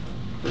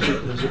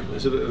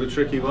 It's a bit of a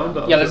tricky one,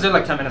 but Yeah, let's do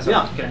like 10 minutes.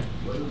 Yeah. Okay.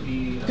 What would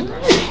be a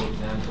practical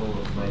example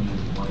of when you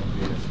want to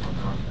create a smart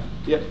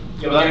contract? Yeah,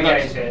 Yeah, we're gonna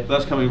get into it.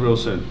 That's coming real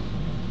soon.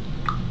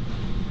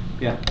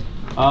 Yeah.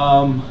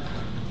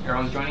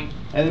 Everyone's joining?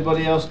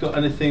 Anybody else got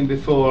anything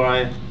before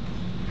I?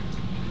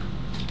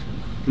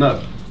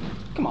 No.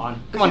 Come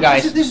on,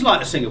 guys. This is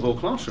like a Singapore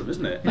classroom,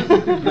 isn't it?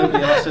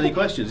 Nobody asked any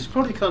questions. It's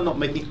probably kind of not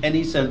making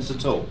any sense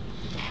at all.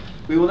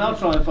 We will now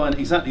try and find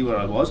exactly where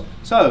I was.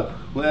 So,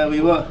 where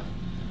were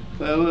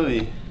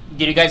we?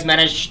 Did you guys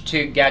manage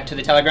to get to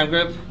the Telegram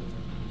group?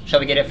 Shall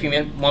we get a few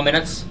more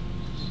minutes?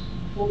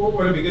 What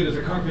would be good is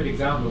a concrete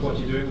example of what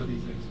you're doing with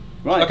these things.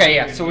 Right. Okay,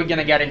 yeah. So we're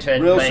gonna get into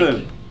it Real like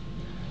soon.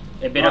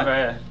 a bit of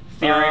a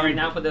theory right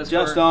now for this.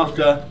 Just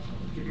after.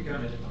 Keep it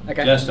going.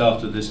 Okay. Just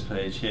after this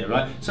page here,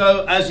 right?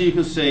 So as you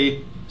can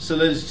see,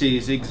 Solidity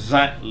is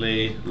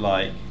exactly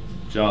like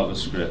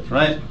JavaScript,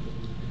 right?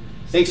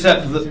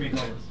 Except for the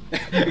Semicolons.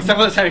 Except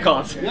for the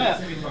semicolons.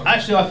 yeah.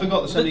 Actually, I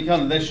forgot the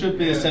semicolon. There should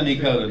be a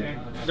semicolon.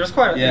 There's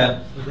quite a Yeah.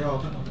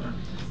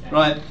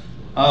 Right.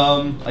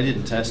 I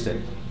didn't test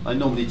it. I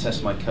normally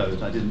test my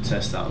code. I didn't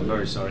test that. I'm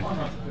very sorry.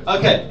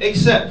 Okay.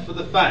 Except for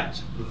the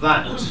fact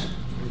that.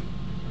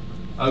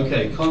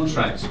 Okay,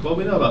 contracts. Well,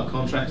 we know about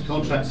contracts.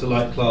 Contracts are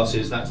like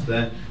classes. That's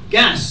there.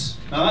 Gas.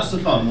 Now that's the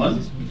fun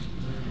one.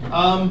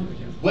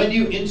 When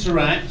you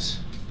interact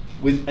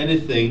with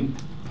anything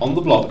on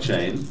the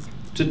blockchain,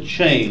 to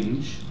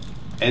change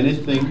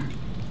anything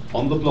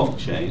on the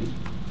blockchain,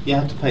 you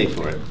have to pay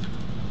for it.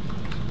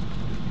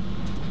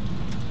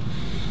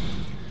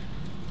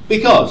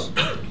 Because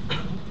the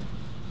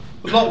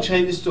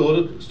blockchain is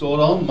stored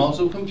on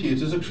multiple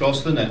computers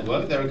across the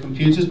network. There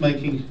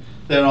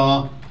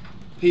are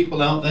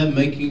people out there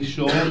making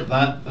sure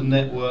that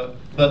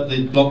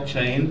the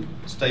blockchain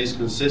stays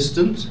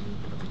consistent,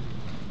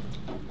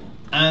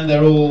 and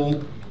they're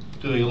all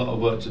doing a lot of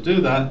work to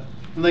do that,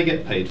 and they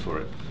get paid for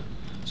it.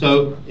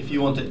 So if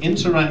you want to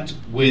interact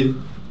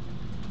with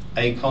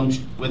a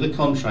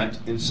contract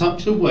in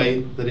such a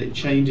way that it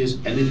changes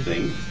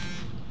anything,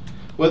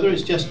 whether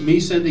it's just me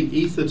sending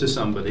ether to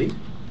somebody,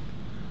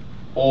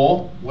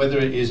 or whether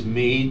it is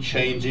me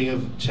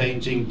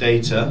changing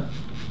data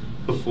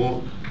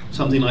before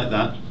something like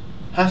that,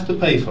 have to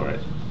pay for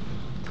it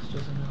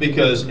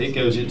because it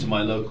goes into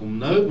my local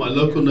node. My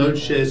local node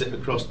shares it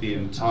across the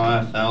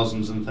entire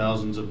thousands and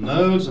thousands of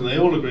nodes, and they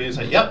all agree and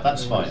say, yep,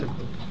 that's fine.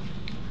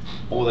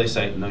 Or they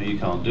say, no, you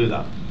can't do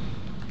that.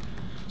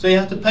 So you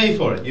have to pay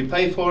for it. You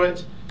pay for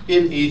it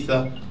in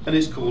ether, and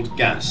it's called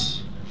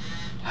gas.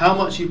 How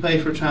much you pay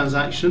for a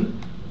transaction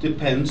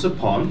depends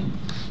upon,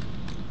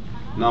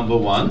 number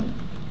one,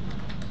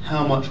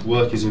 how much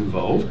work is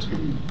involved.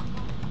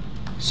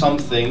 Some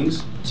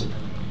things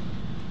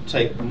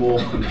take more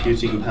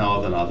computing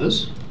power than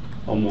others,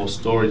 or more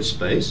storage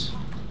space.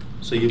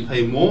 So you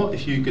pay more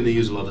if you're going to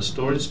use a lot of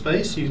storage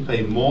space. You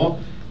pay more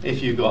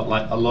if you've got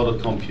like a lot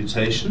of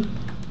computation.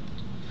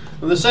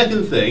 And the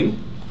second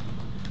thing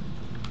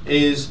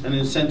is an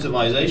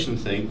incentivization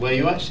thing where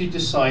you actually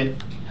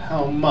decide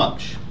how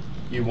much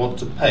you want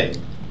to pay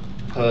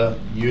per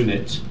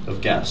unit of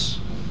gas.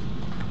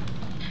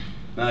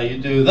 Now you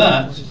do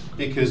that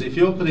because if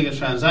you're putting a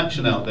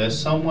transaction out there,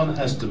 someone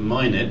has to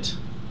mine it,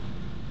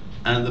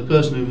 and the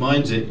person who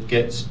mines it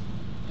gets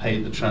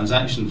paid the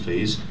transaction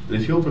fees, and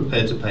if you're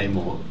prepared to pay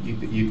more,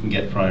 you can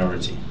get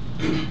priority.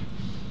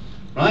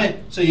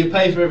 Right? So you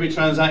pay for every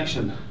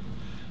transaction.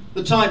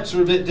 The types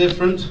are a bit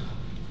different.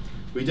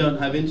 We don't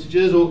have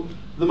integers, or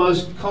the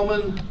most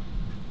common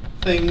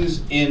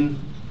things in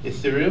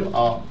Ethereum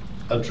are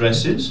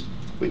addresses,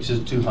 which is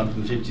a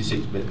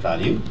 256-bit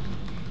value,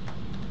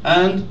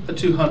 and a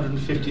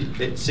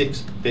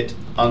 256-bit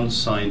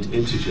unsigned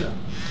integer.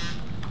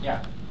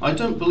 Yeah. I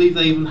don't believe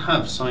they even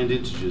have signed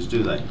integers,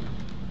 do they?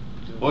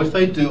 Or if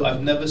they do,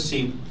 I've never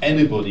seen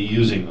anybody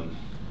using them.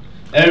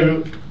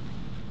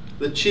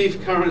 The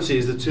chief currency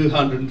is the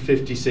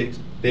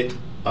 256-bit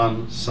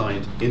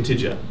unsigned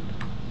integer.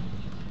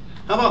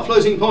 How about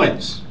floating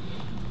points?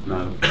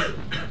 No.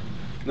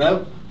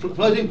 No.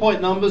 Floating point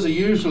numbers are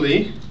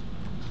usually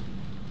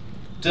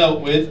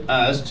dealt with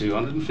as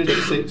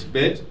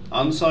 256-bit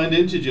unsigned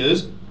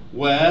integers,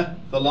 where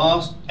the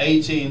last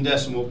 18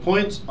 decimal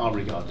points are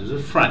regarded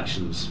as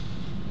fractions.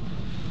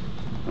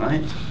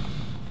 Right?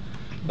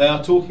 They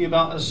are talking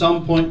about at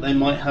some point they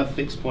might have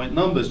fixed point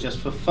numbers just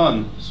for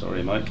fun.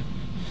 Sorry, Mike.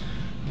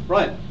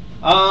 Right.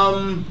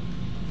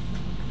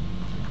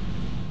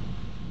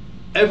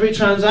 Every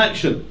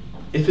transaction,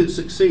 if it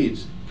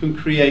succeeds, can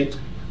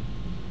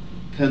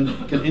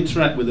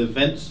interact with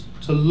events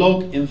to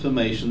log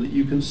information that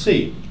you can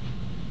see.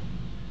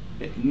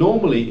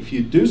 Normally, if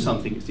you do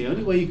something, it's the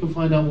only way you can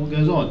find out what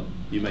goes on.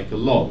 You make a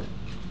log,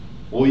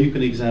 or you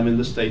can examine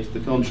the state of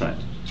the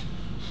contract.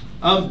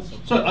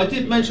 So I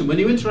did mention, when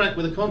you interact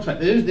with a contract,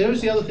 there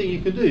is the other thing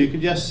you can do. You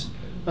can just,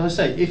 as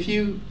I say, if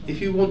you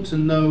want to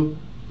know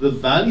the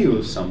value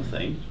of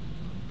something,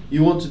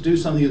 you want to do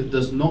something that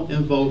does not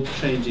involve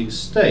changing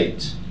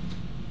state,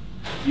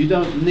 you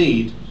don't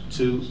need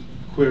to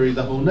query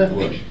the whole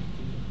network.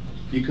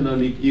 You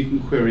can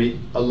query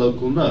a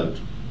local node.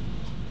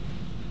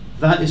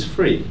 That is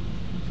free.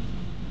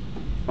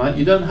 Right?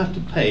 You don't have to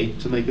pay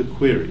to make a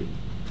query.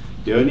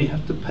 You only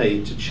have to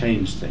pay to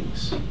change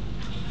things,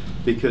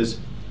 because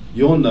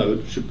your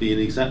node should be in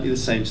exactly the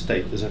same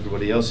state as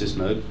everybody else's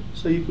node,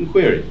 so you can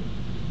query.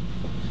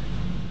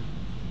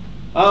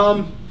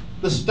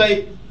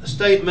 The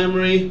state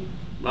memory,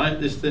 right?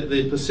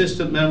 The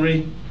persistent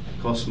memory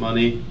costs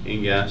money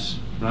in gas,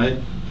 right?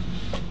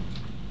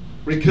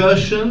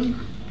 Recursion,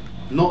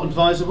 not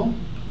advisable.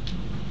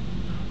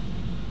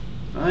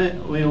 Right?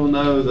 We all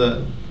know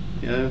that,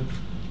 you know,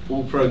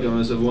 all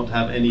programmers that want to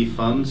have any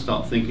fun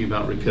start thinking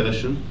about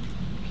recursion.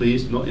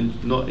 Please, not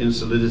in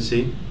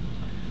Solidity.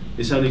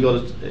 It's only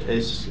got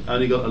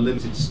a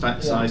limited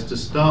stack size to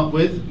start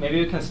with. Maybe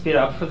we can speed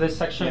up for this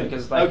section,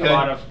 because like Okay. a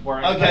lot of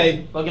work.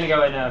 Okay. We're gonna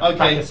go in a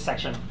practice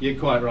section. You're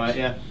quite right.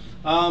 Yeah.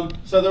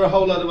 So there are a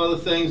whole lot of other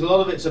things. A lot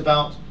of it's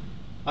about,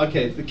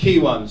 okay, the key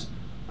ones.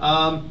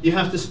 You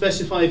have to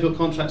specify if your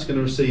contract's going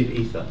to receive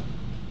ether.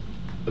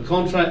 A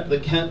contract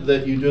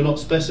that you do not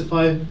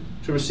specify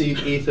to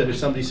receive ether, if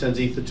somebody sends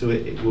ether to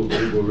it, it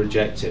will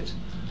reject it.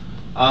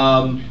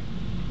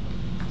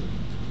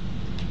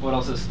 What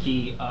else is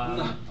key?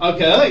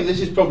 Okay, I think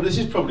this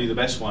is probably the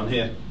best one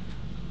here.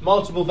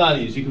 Multiple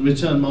values. You can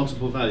return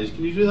multiple values.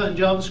 Can you do that in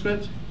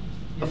JavaScript?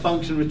 A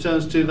function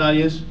returns two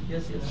values?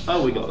 Yes, yes.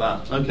 Oh, we got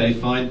that. Okay,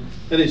 fine.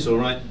 Then it's all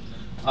right.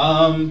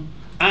 And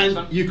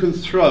you can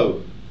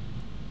throw.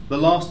 The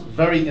last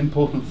very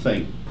important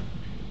thing.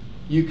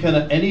 You can,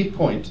 at any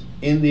point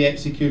in the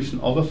execution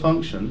of a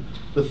function,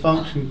 the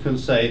function can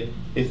say,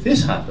 if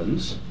this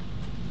happens,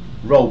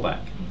 roll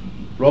back.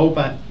 Roll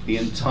back the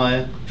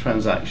entire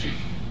transaction.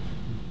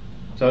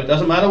 So it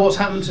doesn't matter what's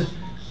happened to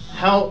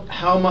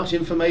how much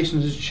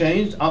information has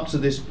changed up to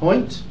this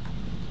point.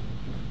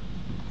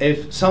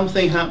 If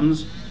something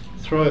happens,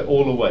 throw it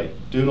all away.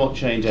 Do not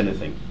change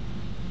anything.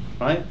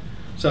 Right?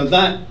 So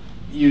that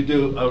you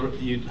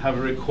have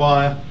a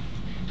require,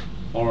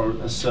 or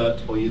an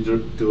assert, or you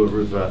do a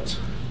revert.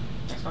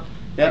 Next one.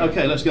 Yeah,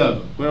 okay, let's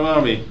go. Where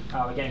are we?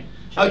 Beginning.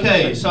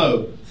 Okay,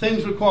 so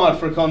things required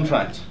for a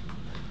contract.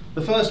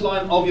 The first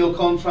line of your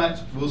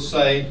contract will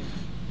say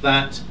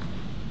that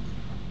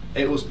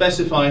it will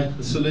specify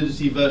the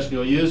Solidity version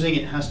you're using.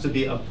 It has to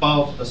be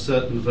above a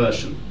certain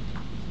version.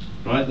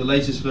 Right? The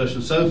latest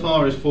version so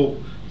far is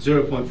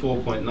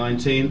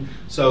 0.4.19.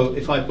 So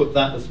if I put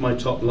that as my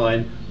top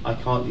line, I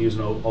can't use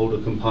an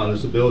older compiler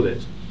to build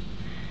it.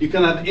 You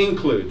can have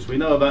includes. We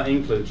know about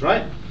includes,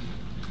 right?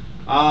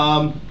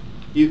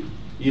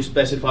 You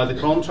specify the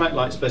contract,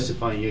 like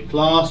specifying your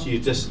class. You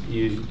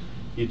do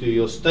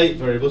your state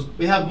variables.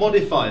 We have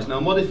modifiers. Now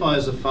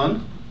modifiers are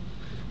fun.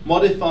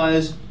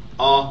 Modifiers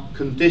are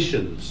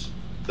conditions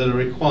that are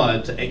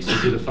required to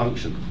execute a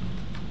function.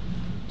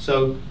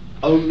 So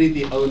only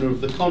the owner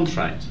of the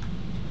contract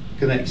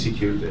can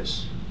execute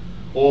this.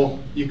 Or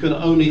you can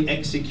only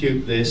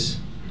execute this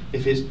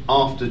if it's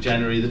after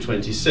January the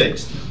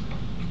 26th.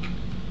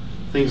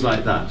 Things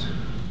like that.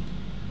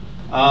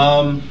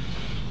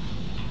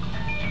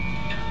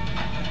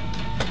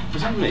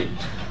 Is that me?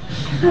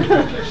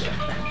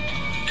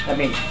 That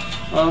means.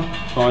 Oh,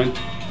 fine.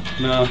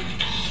 No,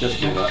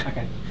 just do that.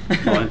 Okay.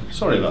 Fine.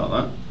 Sorry about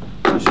that.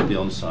 It should be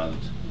on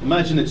silent.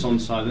 Imagine it's on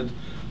silent.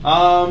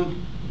 We'll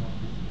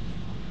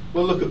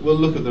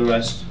look at the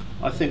rest.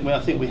 I think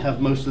we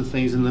have most of the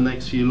things in the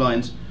next few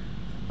lines.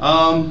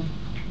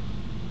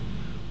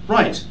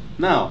 Right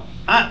now,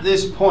 at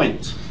this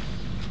point,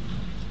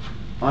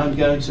 I'm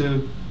going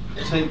to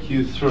take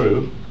you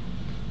through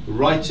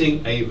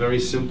writing a very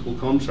simple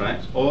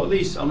contract, or at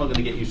least I'm not going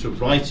to get you to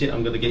write it.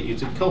 I'm going to get you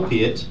to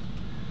copy it.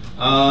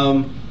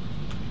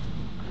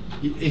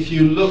 If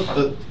you look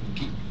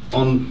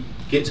on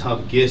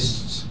GitHub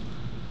Gists,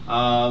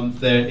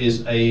 there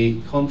is a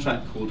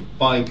contract called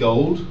Buy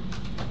Gold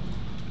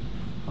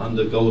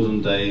under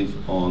Golden Dave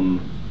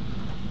on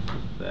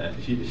there.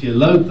 If you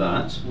load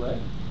that,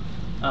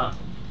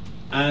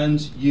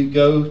 and you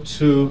go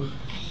to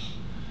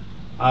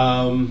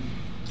and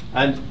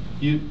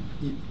you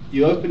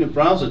open a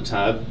browser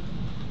tab,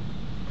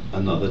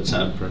 another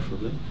tab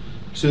preferably,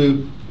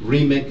 to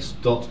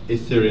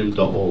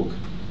remix.ethereum.org.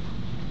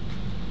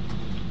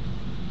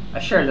 I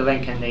shared the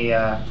link in the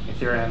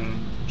Ethereum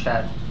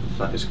chat.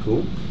 That is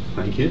cool.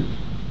 Thank you.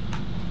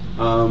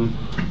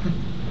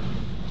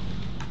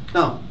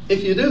 Now,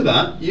 if you do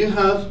that, you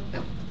have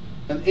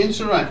an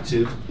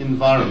interactive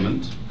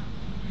environment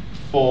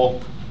for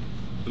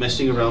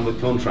messing around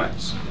with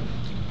contracts.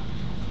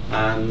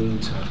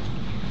 And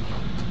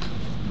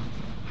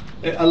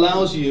it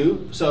allows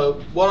you,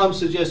 so what I'm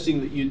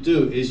suggesting that you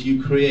do is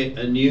you create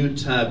a new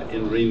tab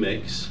in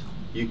Remix,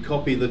 you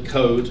copy the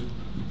code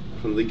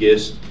from the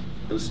gist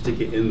and stick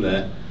it in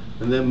there,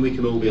 and then we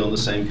can all be on the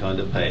same kind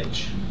of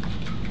page.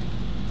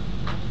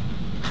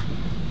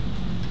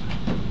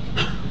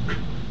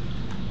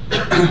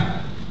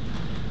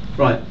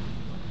 Right,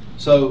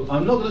 so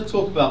I'm not going to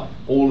talk about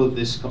all of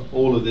this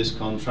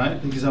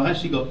contract because I've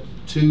actually got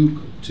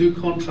two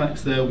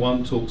contracts there.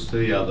 One talks to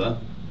the other.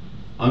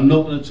 I'm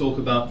not going to talk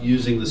about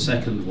using the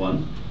second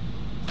one,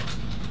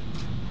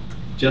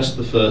 just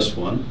the first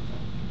one,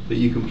 but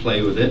you can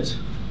play with it.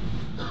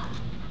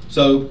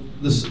 So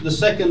the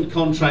second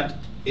contract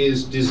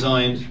is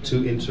designed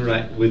to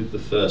interact with the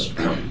first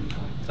one.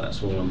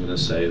 That's all I'm going to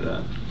say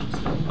there.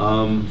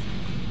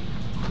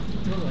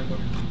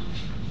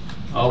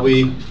 Are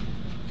we?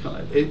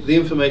 The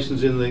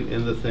information's in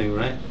the thing,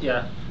 right?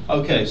 Yeah.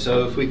 Okay,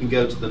 so if we can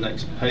go to the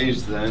next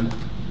page then.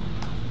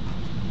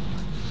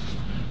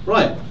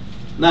 Right.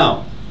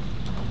 Now,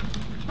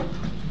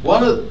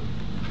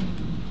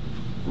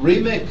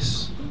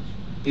 Remix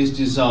is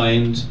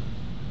designed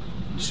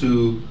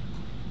to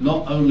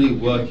not only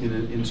work in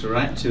an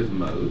interactive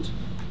mode,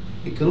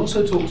 it can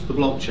also talk to the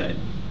blockchain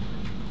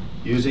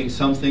using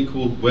something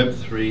called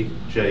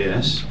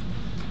Web3.js,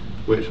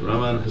 which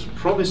Raman has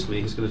promised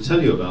me he's going to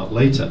tell you about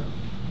later.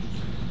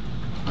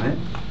 Right?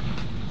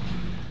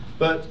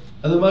 But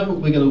at the moment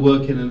we're going to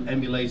work in an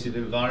emulated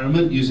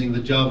environment using the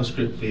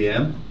JavaScript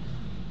VM.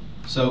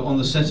 So on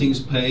the settings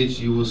page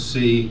you will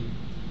see,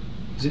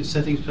 is it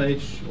settings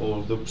page?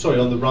 Or sorry,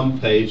 on the run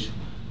page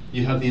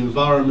you have the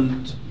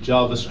environment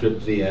JavaScript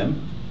VM.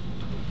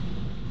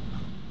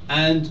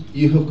 And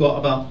you have got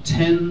about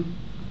 10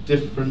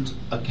 different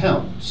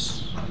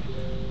accounts.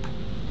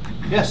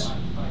 Yes?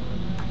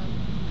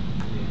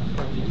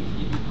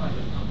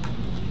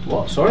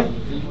 What, sorry?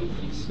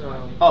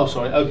 Oh,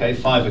 sorry, okay,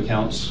 5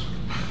 accounts.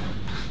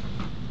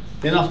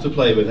 Enough to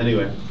play with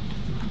anyway.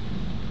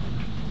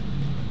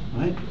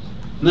 Right?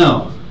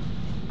 Now,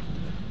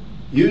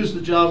 use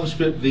the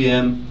JavaScript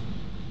VM,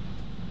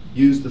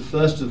 use the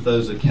first of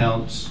those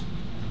accounts,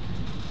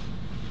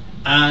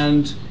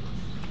 and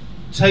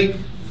take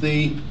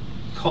the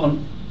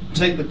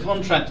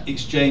contract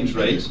exchange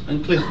rate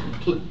and click.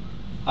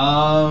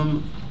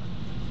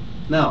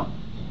 Now,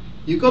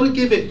 you've got to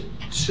give it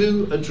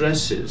 2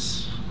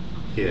 addresses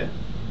here,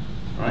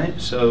 right?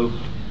 So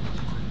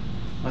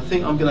I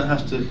think I'm going to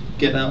have to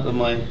get out of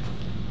my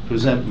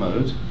present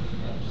mode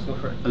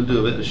and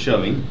do a bit of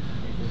showing.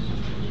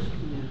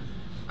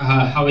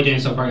 How are we doing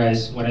so far,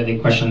 guys? What are the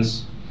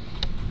questions?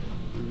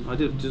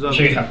 Did I'm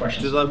sure you have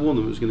questions. Did I warn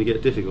them it was going to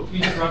get difficult? You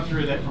just run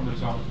through that from the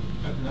top.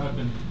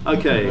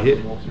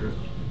 Okay.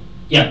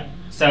 Yeah.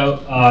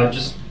 So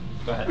just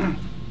go ahead.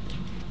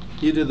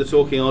 You do the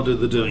talking, I'll do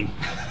the doing.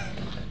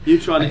 You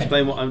try and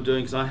explain what I'm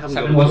doing because I haven't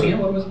got a once again,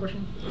 what was the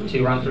question?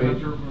 To run through.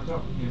 From the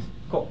top. Yes.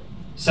 Cool.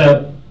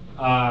 So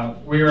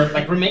we're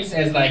like Remix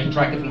is like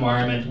interactive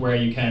environment where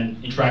you can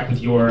interact with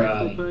your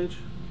page.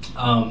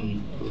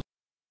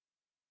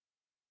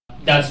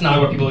 That's not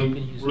what people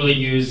really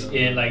use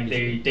in like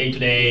the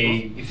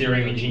day-to-day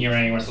Ethereum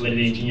engineering or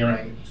Solidity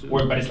engineering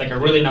work, but it's like a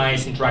really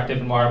nice interactive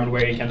environment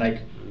where you can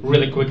like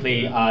really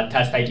quickly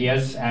test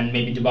ideas and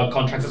maybe debug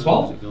contracts as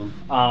well.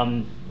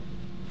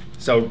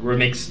 So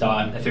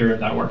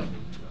remix.ethereum.org.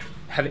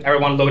 Have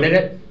everyone loaded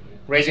it?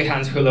 Raise your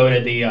hands who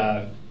loaded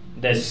the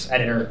this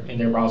editor in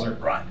their browser.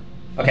 Right.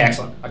 Okay,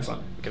 excellent,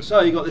 excellent.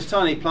 So you've got this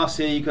tiny plus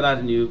here. You can add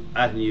a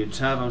new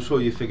tab. I'm sure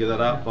you figured that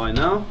out by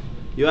now.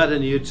 You add a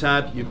new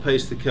tab. You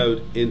paste the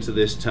code into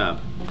this tab.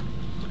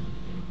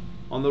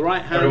 On the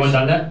right hand. Everyone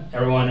done that?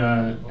 Everyone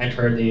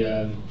entered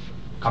the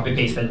copy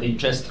paste that they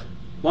just.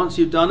 Once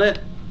you've done it,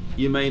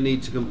 you may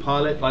need to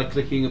compile it by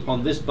clicking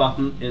upon this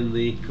button in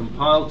the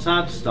Compile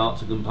tab, Start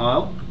to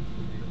Compile.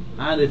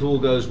 And if all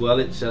goes well,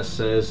 it just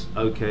says,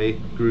 OK,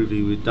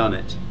 groovy, we've done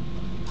it.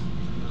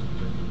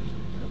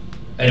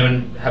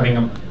 Anyone having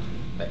a...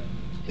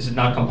 Is it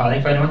not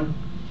compiling for anyone?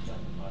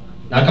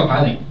 Not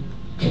compiling.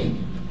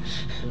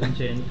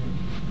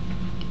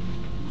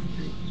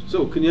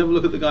 So, can you have a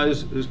look at the guy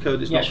whose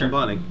code is not sure.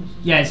 compiling?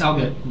 Yeah, it's all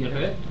good. Good for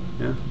it?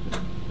 Yeah.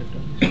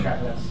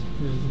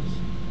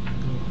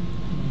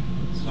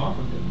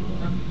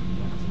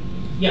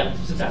 Yeah,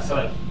 success. So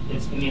like,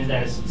 it means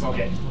that it's all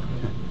good.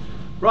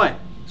 Right.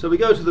 So we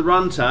go to the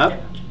Run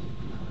tab.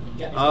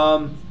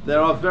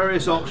 There are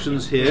various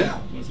options here.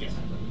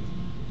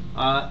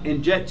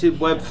 Injected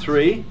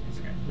Web3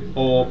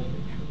 or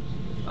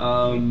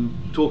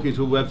talking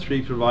to a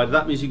Web3 provider.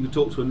 That means you can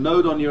talk to a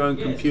node on your own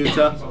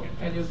computer.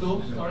 Can you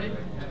zoom? Sorry.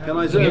 Can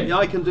I zoom? Yeah,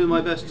 I can do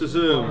my best to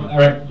zoom. All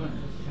right.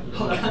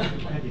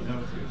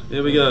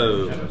 Here we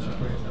go.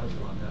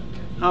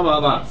 How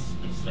about that?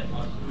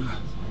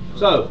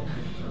 So,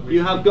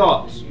 you have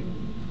got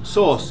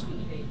source.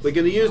 We're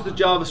going to use the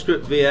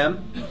JavaScript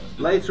VM.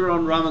 Later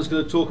on, Raman's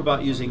going to talk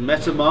about using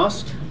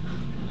metamask,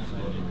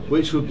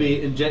 which would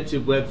be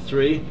injected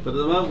Web3, but at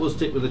the moment we'll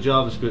stick with the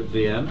JavaScript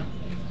VM.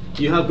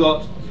 You have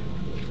got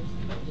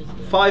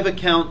 5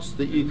 accounts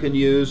that you can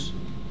use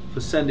for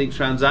sending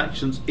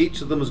transactions.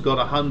 Each of them has got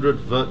 100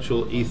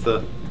 virtual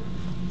ether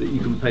that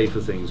you can pay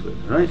for things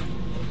with, right?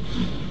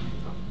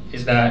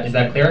 Is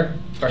that clear?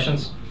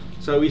 Questions?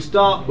 So we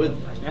start with,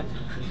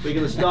 we're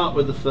going to start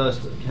with the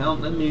first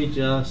account. Let me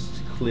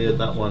just clear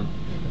that one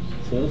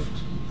off.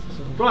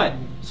 Right,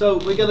 so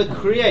we're going to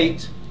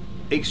create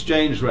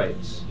exchange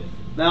rates.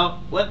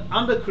 Now,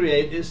 under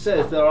create, it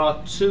says there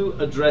are 2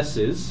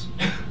 addresses,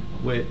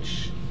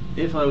 which,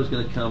 if I was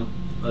going to come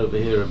over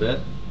here a bit,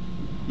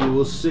 you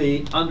will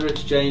see under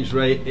exchange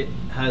rate it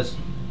has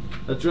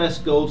address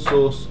gold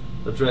source,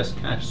 address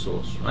cash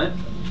source, right?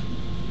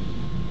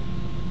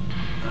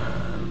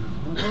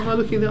 Why am I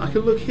looking there? I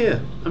can look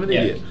here. I'm an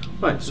idiot.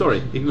 Right,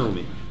 sorry, ignore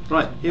me.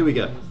 Right, here we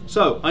go.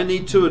 So I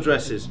need 2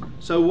 addresses.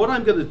 So what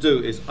I'm going to do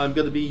is I'm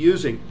going to be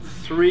using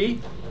 3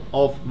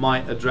 of my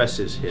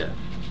addresses here.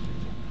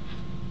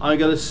 I'm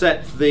going to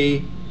set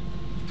the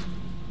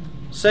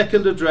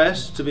second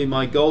address to be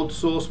my gold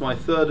source, my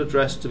third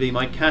address to be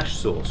my cash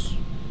source,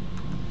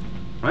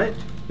 right?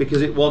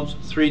 Because it wants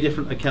 3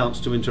 different accounts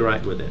to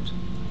interact with it.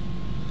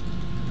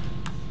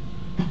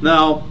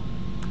 Now,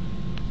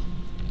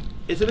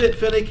 it's a bit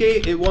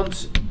finicky. It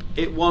wants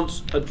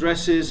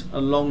addresses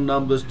and long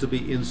numbers to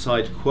be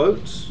inside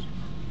quotes.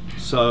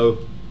 So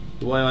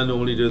the way I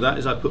normally do that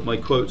is I put my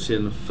quotes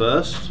in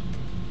first.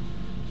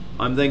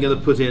 I'm then going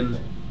to put in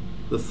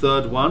the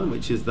third one,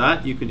 which is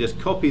that. You can just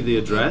copy the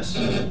address.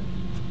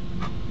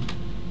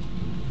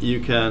 You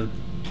can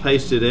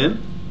paste it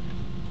in.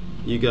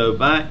 You go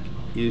back,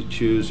 you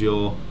choose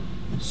your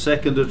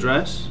second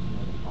address.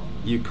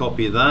 You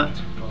copy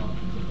that.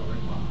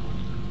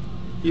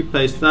 You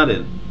paste that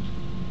in.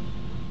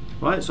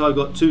 Right, so I've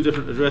got 2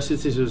 different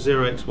addresses. This is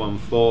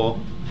 0x14,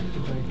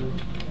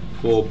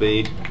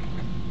 4b.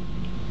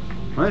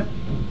 Right?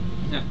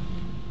 Yeah.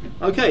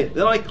 Okay,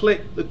 then I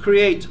click the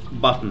create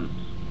button.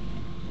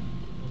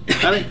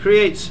 And it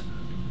creates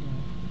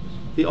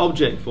the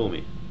object for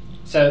me.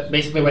 So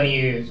basically, when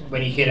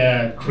you hit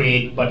a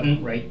create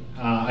button, right?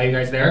 Are you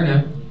guys there?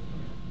 No.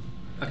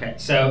 Okay.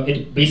 So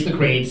it basically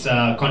creates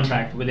a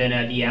contract within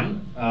a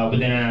VM,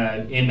 within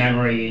a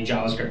in-memory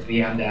JavaScript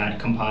VM that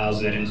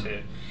compiles it into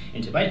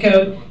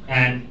bytecode.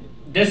 And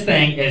this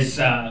thing is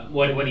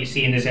what you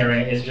see in this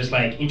area is just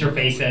like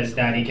interfaces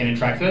that you can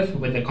interact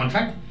with the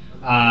contract.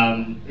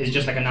 It's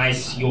just like a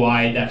nice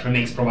UI that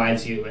Remix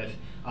provides you with.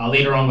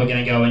 Later on, we're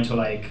going to go into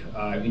like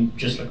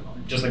just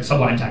like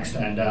Sublime text,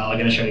 and I'm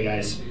going to show you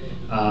guys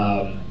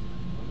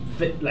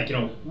like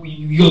you'll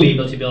be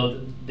able to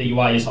build the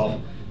UI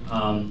yourself,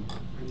 and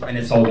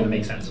it's all going to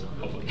make sense,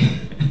 hopefully.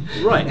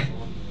 Right.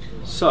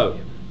 So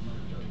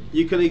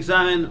you can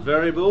examine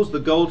variables. The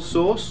gold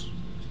source.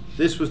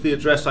 This was the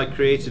address I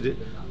created it.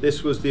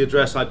 This was the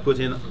address I put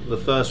in the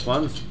first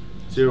one,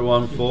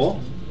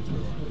 014.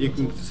 You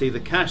can see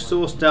the cache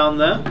source down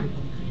there.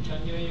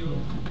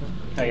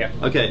 Oh yeah.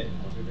 Okay.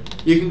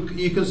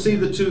 You can see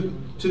the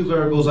two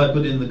variables I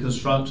put in the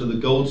constructor, the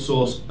gold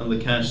source and the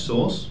cache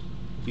source.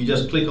 You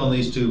just click on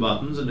these 2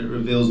 buttons and it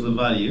reveals the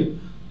value.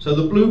 So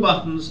the blue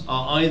buttons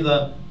are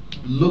either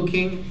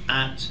looking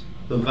at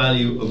the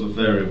value of a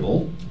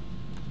variable,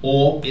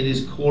 or it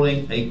is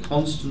calling a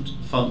constant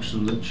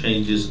function that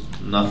changes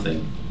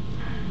nothing.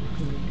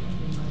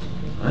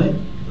 Right?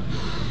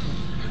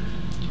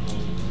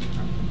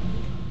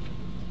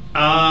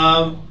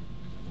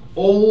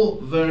 all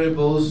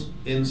variables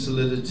in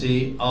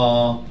Solidity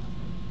are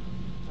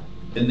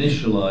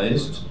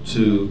initialized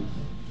to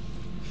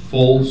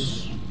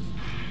false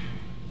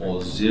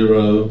or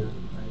 0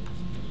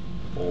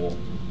 or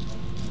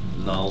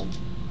null,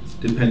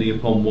 depending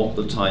upon what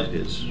the type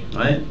is,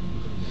 right?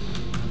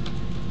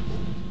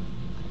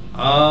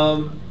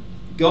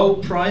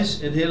 Gold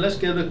price in here.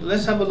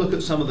 Let's have a look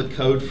at some of the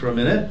code for a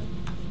minute.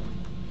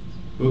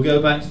 We'll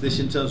go back to this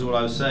in terms of what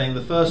I was saying.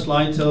 The first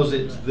line tells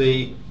it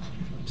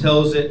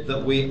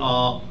that we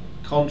are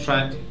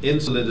contract in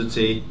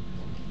Solidity,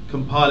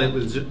 compile it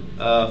with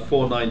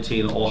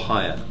 419 or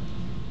higher.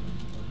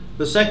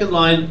 The second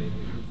line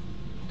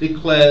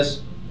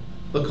declares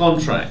the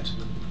contract.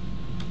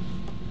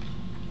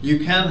 You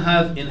can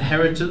have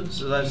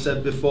inheritance, as I've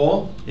said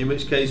before, in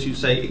which case you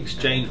say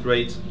exchange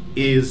rate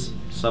is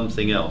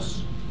something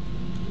else.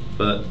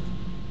 But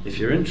if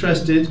you're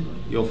interested,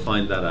 you'll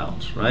find that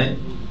out, right?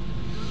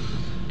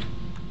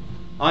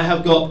 I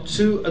have got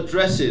two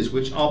addresses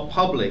which are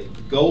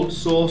public, gold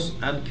source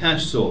and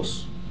cash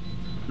source.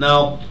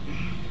 Now,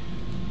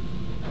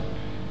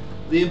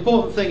 the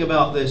important thing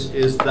about this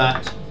is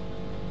that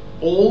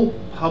all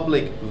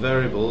public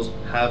variables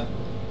have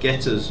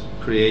getters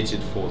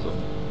created for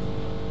them,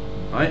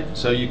 right?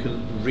 So you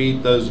can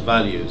read those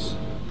values.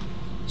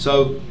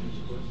 So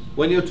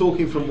when you're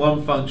talking from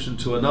one function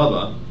to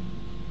another,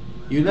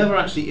 you never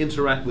actually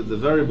interact with the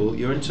variable,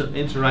 you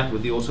interact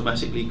with the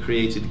automatically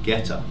created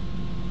getter,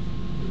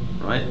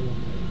 right?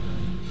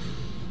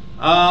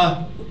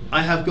 I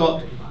have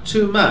got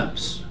two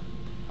maps.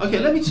 Okay,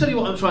 let me tell you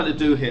what I'm trying to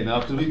do here now,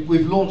 because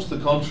we've launched the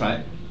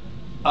contract.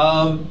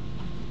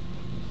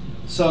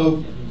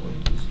 So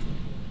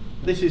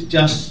this is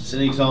just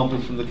an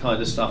example from the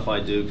kind of stuff I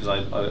do, because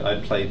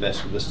I play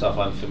best with the stuff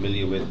I'm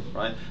familiar with,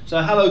 right? So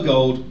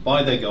HelloGold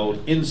buy their gold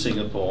in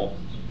Singapore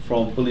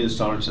from Bullion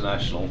Star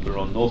International. We're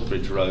on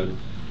Northbridge Road.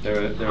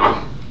 They're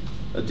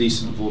a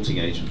decent vaulting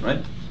agent,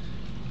 right?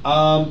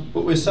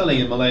 But we're selling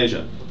in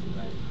Malaysia.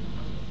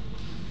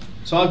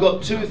 So I've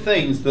got two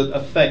things that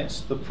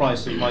affect the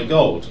price of my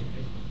gold.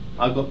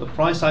 I've got the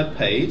price I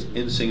paid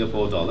in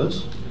Singapore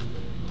dollars,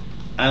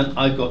 and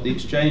I've got the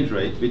exchange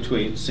rate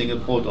between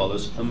Singapore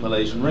dollars and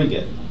Malaysian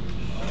ringgit.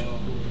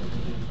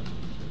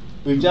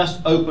 We've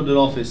just opened an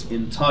office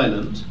in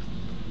Thailand,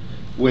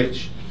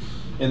 which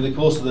in the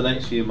course of the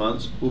next few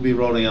months will be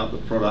rolling out the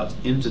product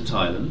into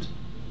Thailand.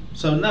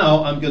 So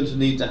now I'm going to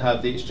need to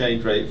have the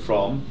exchange rate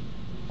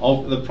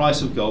of the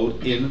price of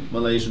gold in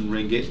Malaysian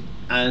ringgit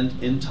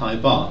and in Thai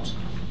baht.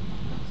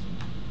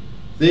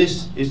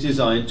 This is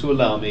designed to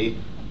allow me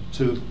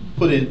to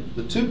put in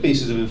the two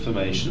pieces of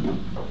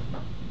information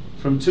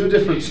from two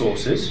different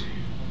sources,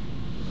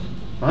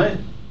 right?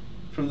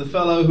 From the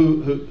fellow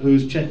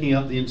who's checking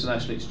out the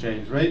international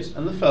exchange rates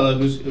and the fellow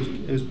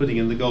who's putting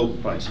in the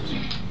gold prices,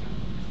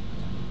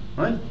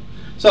 right?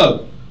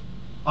 So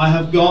I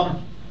have got,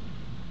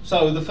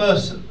 so the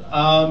first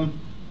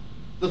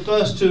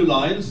two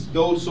lines,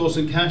 gold source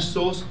and cash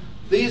source,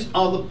 these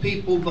are the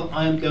people that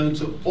I am going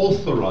to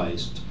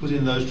authorize to put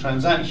in those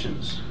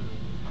transactions,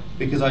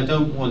 because I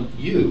don't want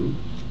you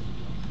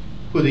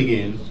putting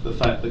in the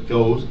fact that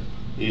gold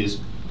is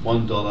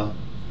 $1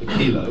 a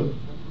kilo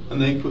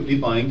and then quickly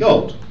buying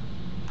gold,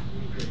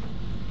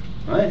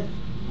 right?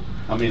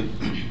 I mean,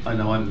 I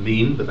know I'm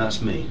mean, but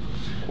that's me,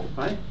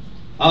 right?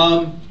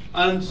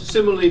 And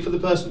similarly for the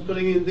person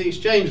putting in the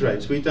exchange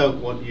rates, we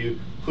don't want you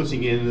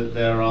putting in that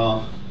there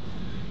are,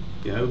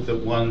 you know,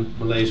 that one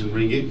Malaysian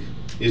ringgit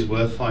is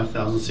worth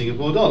 5,000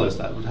 Singapore dollars.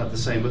 That would have the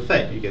same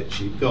effect. You get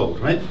cheap gold,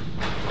 right?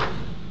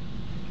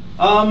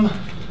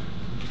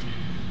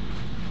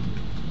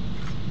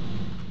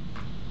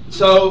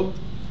 So,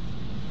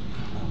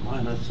 why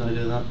did I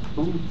do that?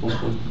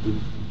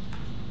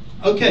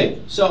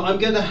 Okay, so I'm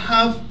going to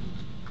have,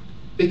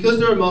 because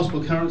there are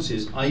multiple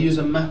currencies, I use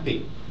a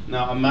mapping.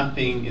 Now, a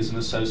mapping is an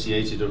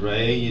associated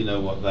array. You know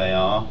what they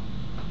are,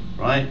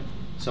 right?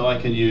 So I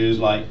can use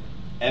like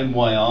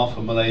MYR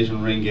for Malaysian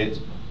ringgit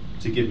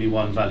to give me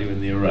one value in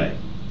the array,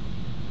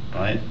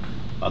 right?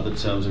 Other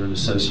terms are an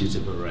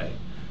associative array.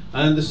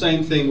 And the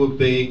same thing would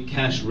be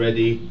cash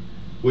ready,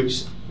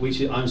 which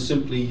I'm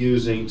simply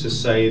using to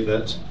say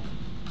that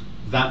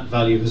that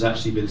value has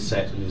actually been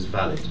set and is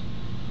valid.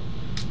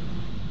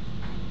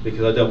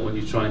 Because I don't want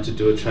you trying to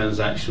do a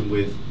transaction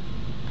with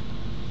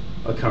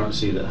a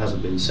currency that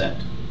hasn't been set,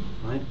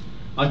 right?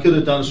 I could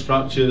have done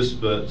structures,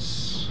 but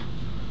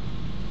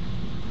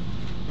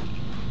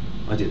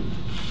I didn't.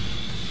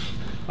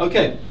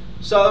 Okay,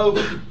 so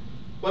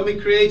when we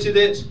created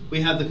it, we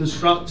had the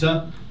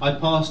constructor. I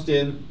passed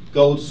in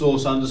gold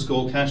source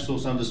underscore, cash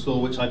source underscore,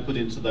 which I put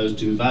into those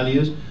two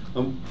values.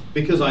 And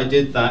because I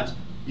did that,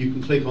 you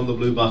can click on the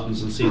blue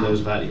buttons and see those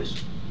values.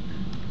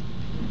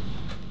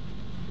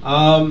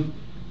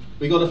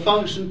 We got a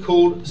function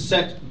called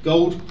set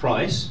gold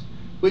price,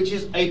 which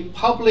is a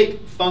public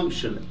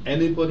function.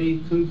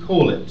 Anybody can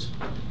call it.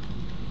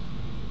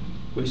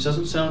 Which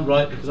doesn't sound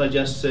right because I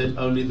just said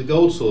only the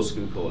gold source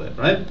can call it,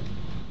 right?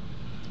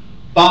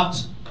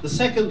 But the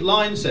second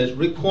line says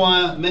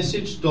require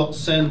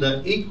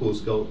message.sender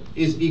equals gold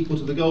is equal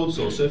to the gold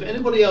source. So if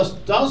anybody else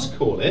does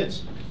call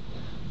it,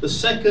 the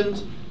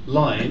second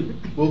line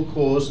will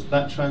cause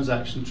that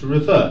transaction to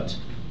revert,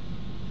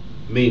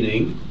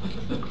 meaning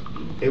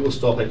it will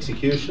stop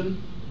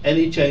execution.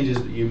 Any changes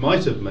that you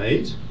might have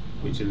made,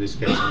 which in this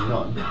case are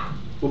none,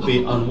 will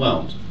be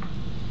unwound.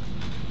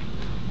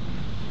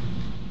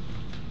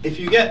 If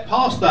you get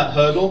past that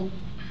hurdle,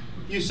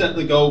 you set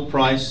the gold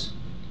price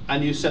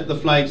and you set the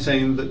flag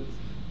saying that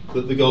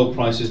the gold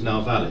price is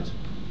now valid.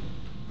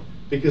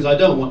 Because I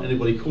don't want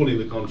anybody calling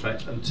the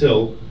contract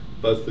until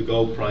both the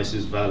gold price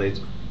is valid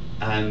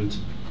and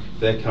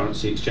their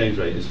currency exchange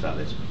rate is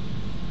valid.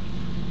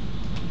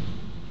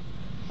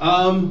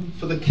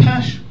 For the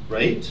cash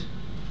rate,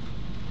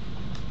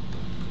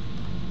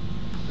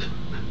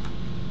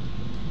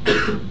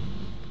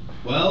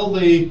 well,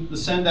 the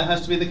sender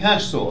has to be the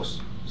cash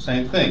source.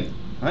 Same thing,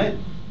 right?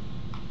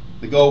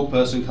 The gold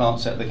person can't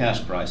set the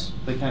cash price,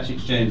 the cash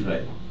exchange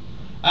rate.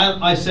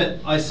 And I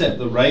set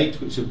the rate,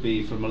 which would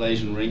be for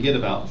Malaysian ringgit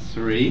about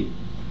 3,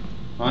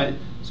 right?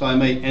 So I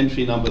make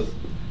entry number,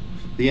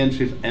 the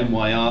entry for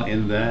MYR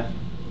in there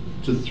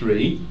to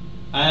 3,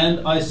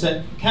 and I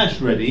set cash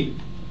ready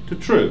to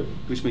true,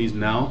 which means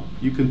now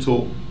you can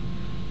talk,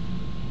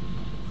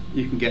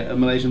 you can get a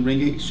Malaysian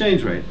ringgit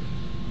exchange rate.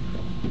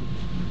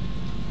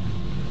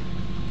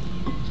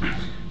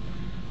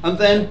 And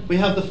then we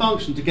have the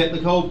function to get the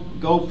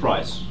gold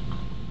price.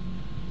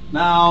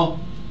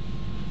 Now,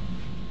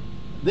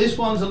 this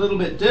one's a little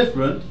bit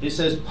different. It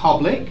says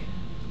public.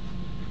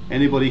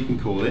 Anybody can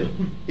call it.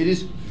 It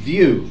is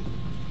view.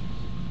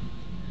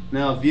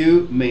 Now,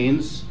 view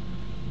means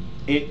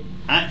it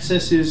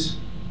accesses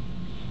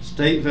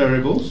state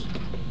variables,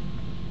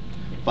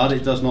 but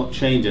it does not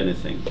change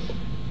anything.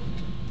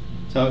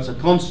 So it's a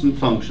constant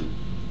function.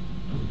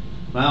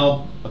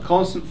 Now, a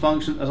constant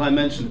function, as I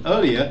mentioned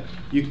earlier,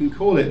 you can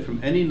call it from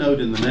any node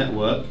in the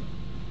network.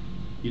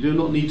 You do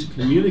not need to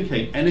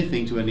communicate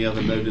anything to any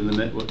other node in the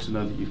network to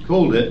know that you've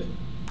called it.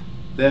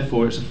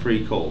 Therefore, it's a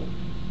free call.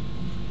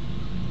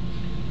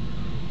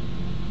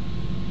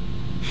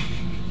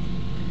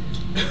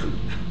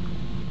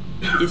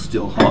 It's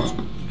still hot.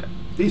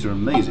 These are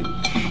amazing.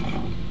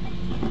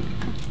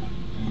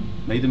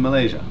 Made in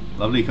Malaysia.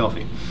 Lovely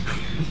coffee.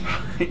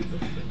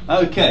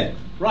 Okay,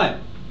 right.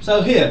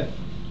 So here,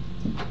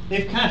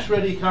 if cash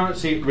ready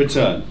currency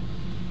return,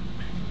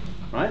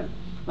 right?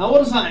 Now what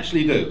does that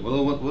actually do?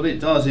 Well, what it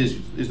does is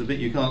the bit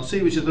you can't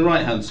see, which is the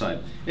right hand side.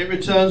 It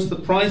returns the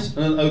price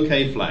and an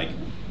OK flag.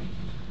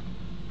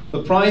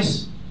 The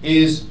price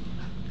is,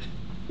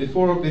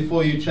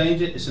 before you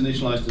change it, it's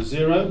initialized to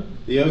 0.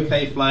 The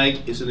OK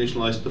flag is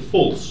initialized to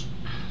false.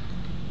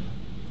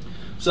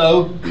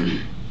 So,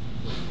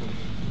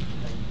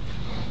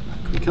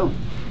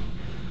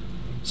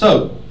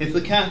 so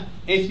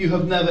if you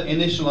have never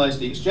initialized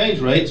the exchange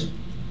rate,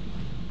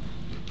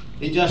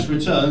 it just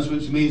returns,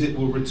 which means it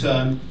will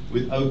return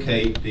with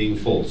OK being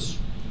false.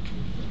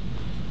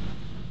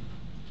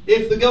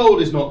 If the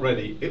gold is not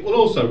ready, it will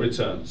also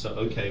return, so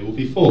OK will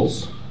be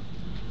false.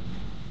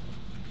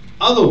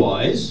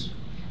 Otherwise,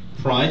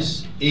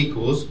 price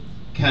equals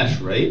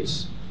cash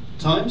rates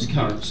times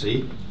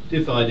currency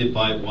divided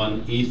by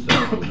 1 ether.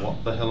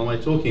 What the hell am I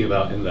talking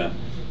about in there?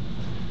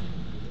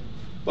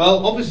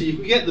 Well, obviously you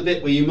can get the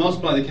bit where you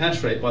multiply the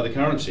cash rate by the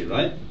currency,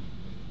 right?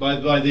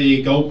 By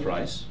the gold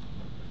price.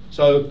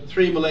 So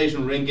 3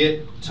 Malaysian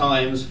ringgit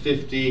times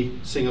 50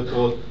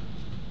 Singapore,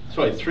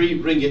 sorry, 3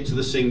 ringgit to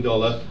the Sing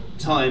dollar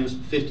times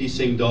 50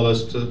 Sing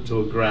dollars to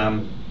a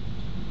gram,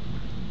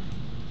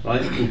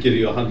 right? Will give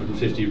you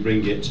 150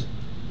 ringgit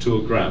to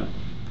a gram.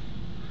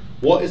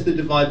 What is the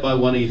divide by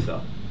 1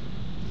 ether?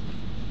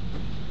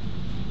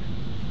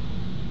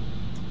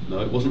 No,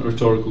 it wasn't a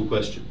rhetorical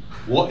question.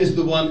 What is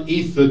the 1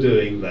 ether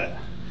doing there?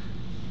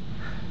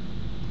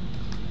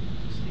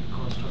 It's the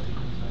cost of the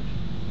transaction.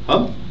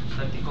 Huh? It's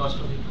like the cost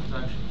of the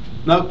transaction.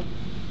 No.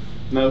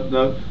 No,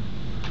 no.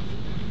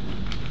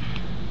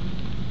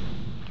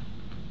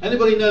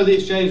 Anybody know the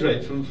exchange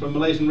rate from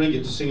Malaysian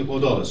ringgit to Singapore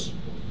dollars?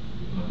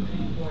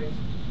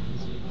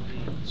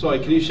 Sorry,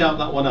 can you shout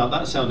that one out?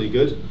 That sounded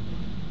good.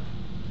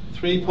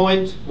 3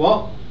 point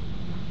what?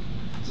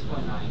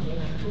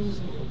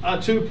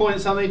 2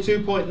 point something,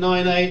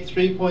 2.98,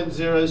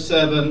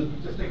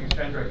 3.07. Just take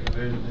exchange rate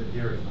conversion to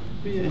Ethereum.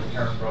 Yeah.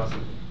 Current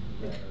pricing.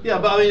 Yeah,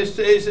 but I mean,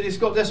 it's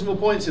got decimal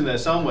points in there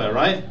somewhere,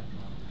 right?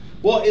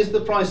 What is the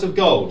price of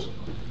gold?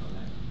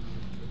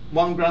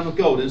 1 gram of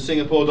gold in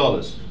Singapore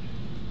dollars.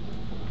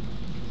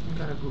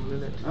 Gotta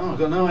Google it. Oh, I've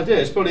got no idea.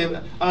 It's probably,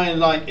 I mean,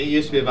 like, it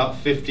used to be about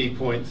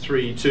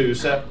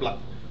 50.32.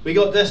 We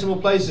got decimal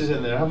places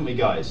in there, haven't we,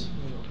 guys?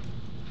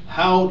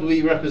 How do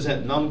we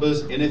represent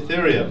numbers in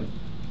Ethereum?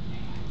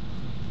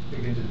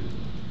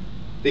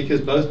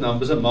 Because both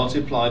numbers are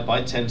multiplied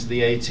by 10 to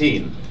the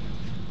 18.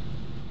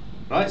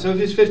 Right, so if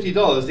it's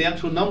 $50, the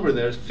actual number in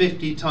there is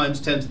 50 times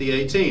 10 to the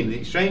 18. The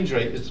exchange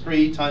rate is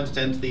 3 times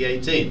 10 to the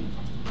 18.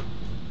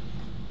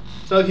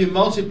 So if you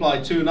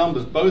multiply two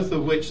numbers, both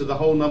of which are the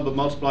whole number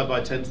multiplied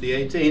by 10 to the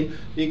 18,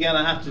 you're going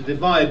to have to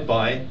divide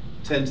by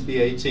 10 to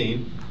the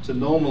 18 to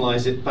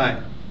normalize it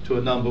back to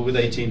a number with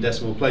 18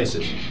 decimal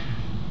places.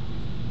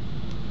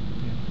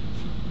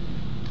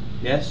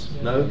 Yes?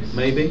 No?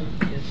 Maybe?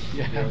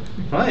 Yeah.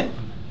 Right?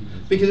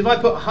 Because if I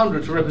put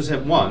 100 to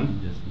represent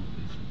 1,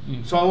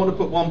 so I want to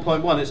put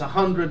 1.1, it's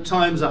 100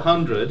 times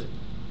 100,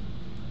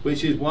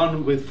 which is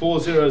 1 with 4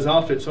 zeros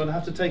after it, so I'd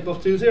have to take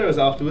off 2 zeros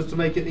afterwards to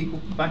make it equal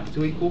back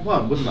to equal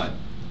 1, wouldn't I?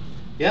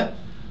 Yeah?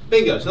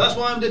 Bingo. So that's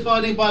why I'm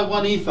dividing by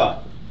 1 ether.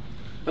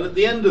 And at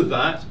the end of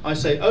that, I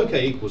say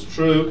OK equals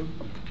true,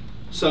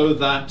 so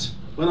that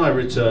when I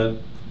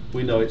return,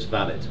 we know it's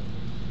valid.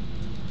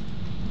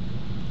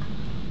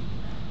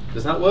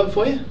 Does that work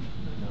for you? No.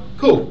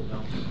 Cool.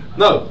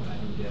 No. I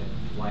don't get it.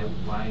 What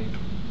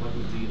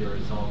would be the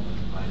result of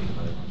dividing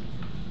by 1?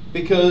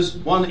 Because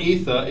 1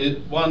 ether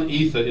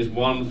is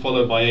 1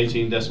 followed by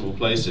 18 decimal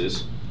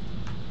places.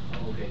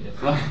 Oh, okay,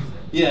 that's Right?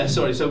 Yeah,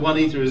 sorry. So 1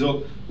 ether is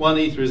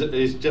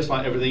just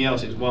like everything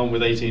else. It's 1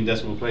 with 18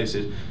 decimal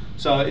places.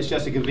 So it's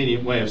just a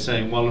convenient way of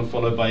saying 1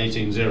 followed by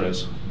 18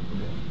 zeros.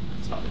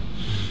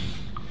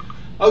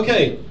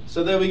 Okay,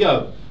 so there we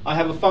go. I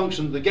have a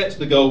function that gets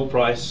the gold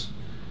price,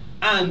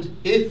 and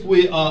if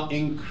we are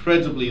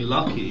incredibly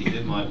lucky,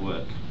 it might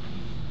work.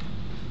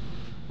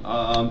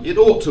 It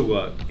ought to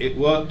work. It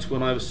worked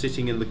when I was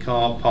sitting in the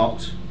car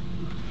parked,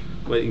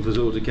 waiting for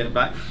Zul to get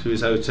back to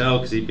his hotel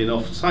because he'd been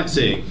off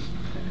sightseeing.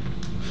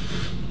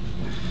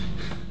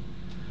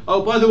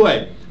 Oh, by the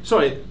way,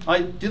 sorry,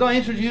 did I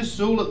introduce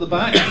Zul at the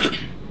back?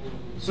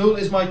 Zul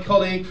is my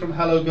colleague from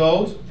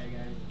HelloGold.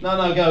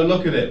 No, go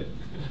look at it.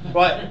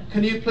 Right,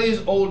 can you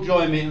please all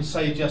join me and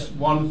say just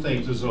one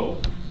thing to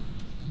Zul?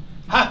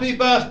 Happy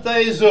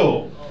birthday,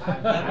 Zul!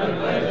 Happy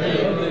birthday,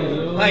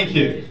 Zul. Thank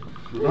you.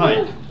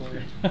 Right.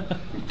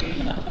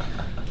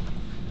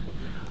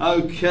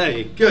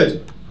 Okay,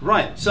 good.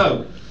 Right,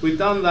 so we've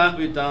done that.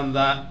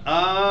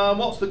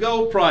 What's the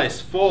gold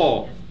price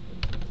for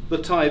the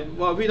Thai?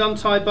 Well, have we done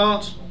Thai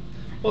baht?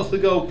 What's the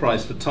gold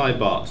price for Thai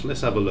baht?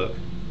 Let's have a look.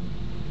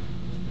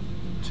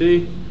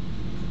 T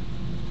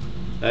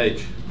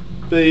H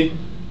B.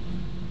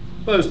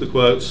 Close the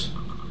quotes.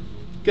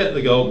 Get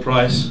the gold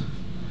price.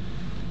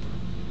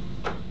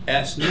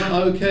 It's not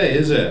okay,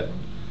 is it?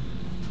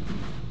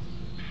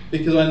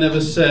 Because I never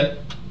set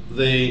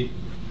the.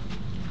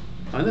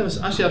 I've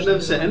never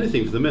set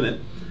anything for the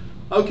minute.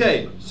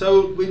 Okay,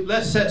 so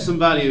let's set some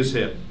values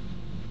here,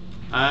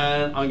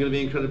 and I'm going to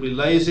be incredibly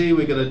lazy.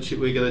 We're going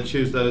to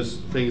choose those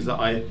things that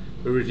I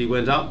originally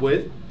went up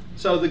with.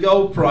 So the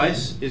gold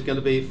price is going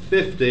to be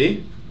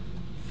 50,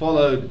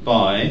 followed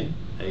by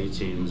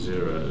 18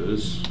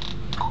 zeros,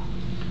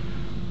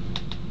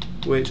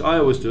 which I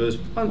always do as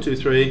 1, 2,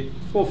 3,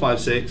 4, 5,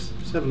 6,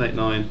 7, 8,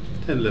 9,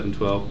 10, 11,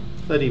 12,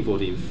 13,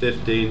 14,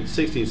 15,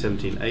 16,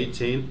 17,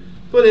 18.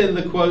 Put in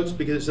the quotes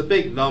because it's a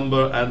big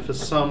number, and for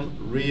some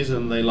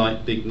reason they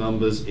like big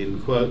numbers in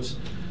quotes.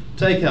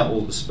 Take out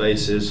all the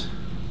spaces.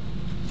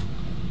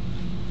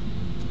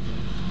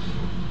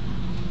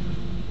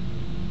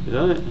 You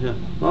got it? Yeah.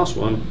 Last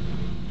one.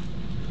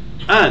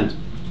 And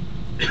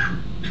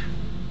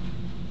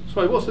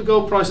sorry, what's the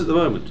gold price at the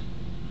moment?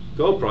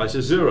 Gold price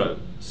is 0.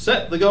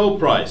 Set the gold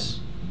price.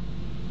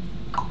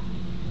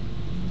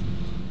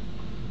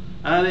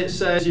 And it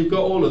says you've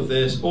got all of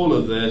this.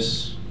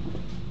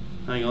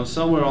 Hang on,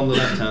 somewhere on the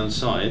left-hand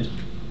side.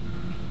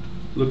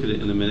 Look at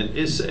it in a minute.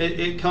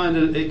 It kind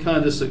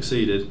of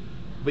succeeded,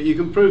 but you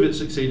can prove it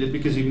succeeded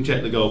because you can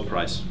check the gold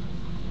price.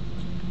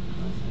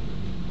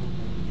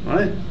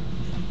 Right?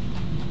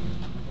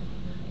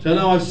 So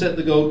now I've set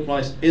the gold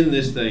price in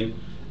this thing,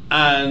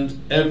 and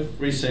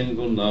every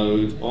single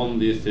node on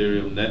the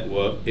Ethereum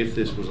network, if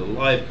this was a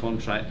live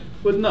contract,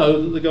 would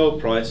know that the gold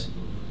price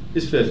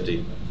is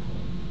 50.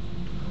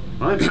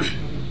 Right?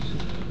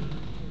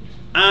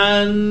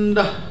 And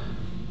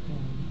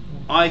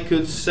I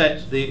could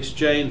set the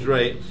exchange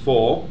rate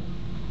for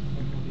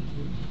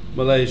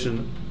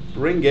Malaysian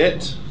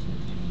ringgit,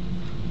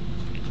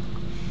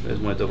 there's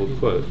my double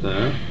quote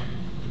there,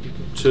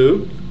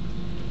 2,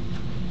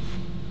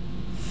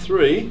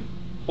 3,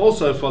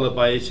 also followed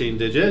by 18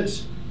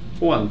 digits,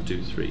 1,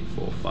 2, 3,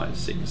 4, 5,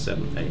 6,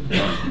 7, 8,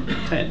 9,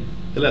 10,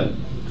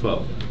 11,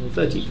 12,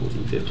 13,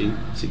 14, 15,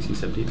 16,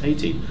 17,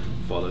 18,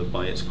 followed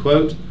by its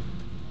quote.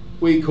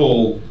 We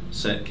call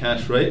set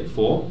cash rate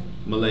for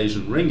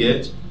Malaysian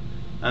ringgit,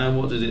 and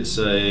what did it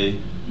say?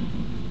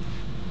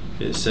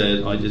 It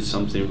said I did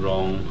something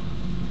wrong.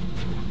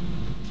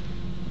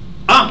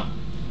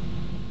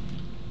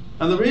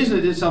 And the reason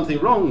it did something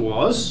wrong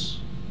was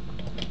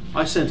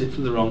I sent it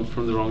from the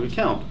wrong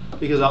account,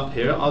 because up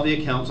here are the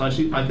accounts I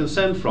can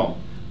send from.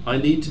 I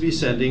need to be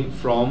sending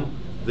from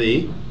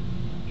the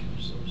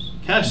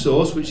cash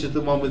source, which is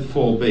the one with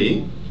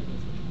 4B,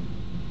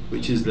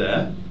 which is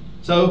there.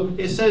 So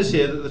it says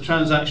here that the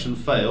transaction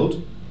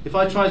failed. If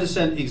I try to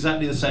send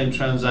exactly the same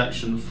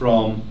transaction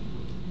from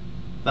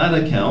that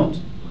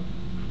account,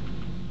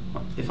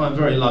 if I'm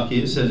very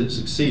lucky, it says it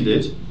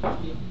succeeded.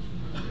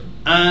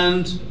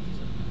 And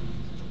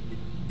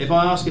If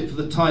I ask it for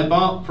the Thai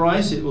baht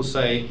price, it will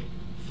say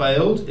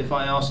failed. If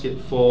I ask it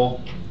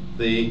for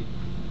the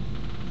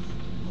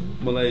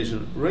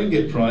Malaysian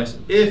ringgit price,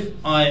 if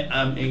I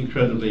am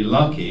incredibly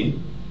lucky,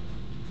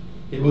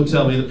 it will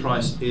tell me the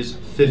price is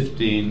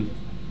 15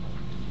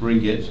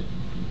 ringgit.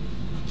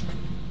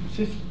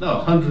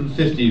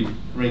 150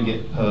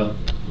 ringgit per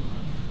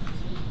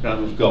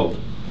gram of gold.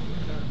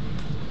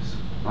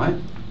 Right?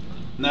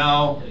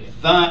 Now,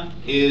 that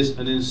is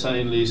an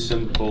insanely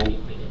simple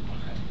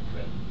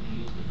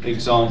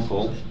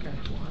example,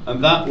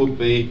 and that would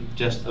be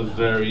just a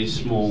very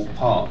small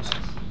part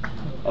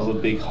of a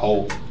big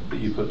whole that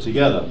you put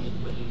together.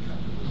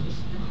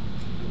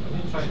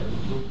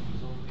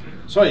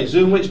 Sorry,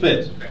 zoom which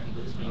bit?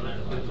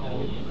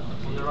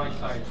 On the right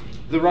side.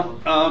 The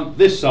right,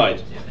 this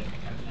side.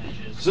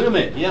 Zoom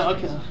it. Yeah.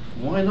 Okay.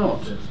 Why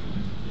not?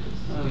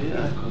 Oh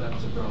yeah.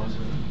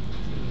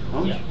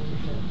 Huh?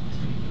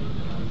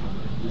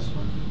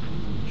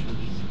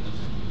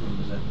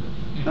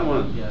 That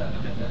one.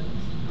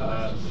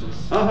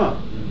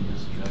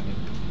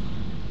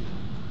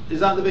 Is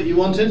that the bit you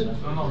wanted?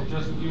 No,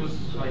 just use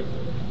like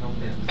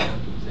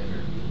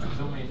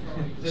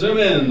Zoom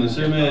in,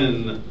 zoom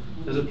in.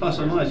 There's a plus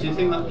and minus. Do you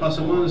think that plus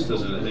and minus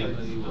does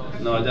anything?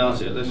 No, I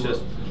doubt it. Let's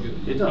just.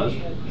 It does.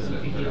 Okay,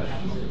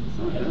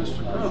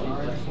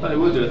 oh, it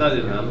would do it. That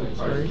didn't happen.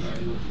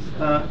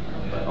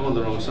 I'm on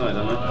the wrong side,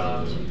 am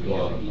I?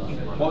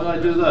 What did I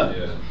do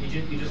there?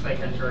 You just like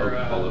enter.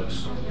 Oh,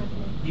 bollocks.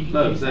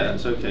 No, there.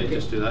 It's okay.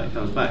 Just do that. It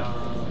comes back.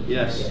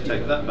 Yes.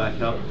 Take that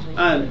back up.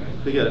 And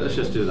forget it. Let's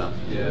just do that.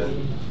 Yeah.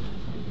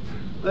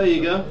 There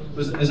you go.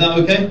 Is that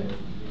okay?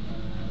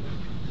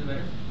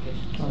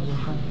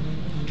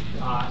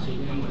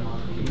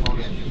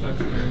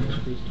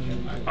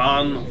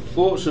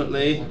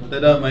 Unfortunately, they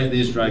don't make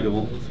these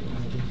draggable.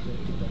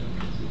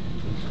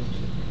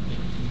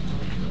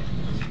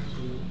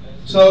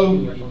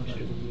 So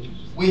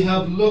we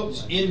have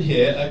looked in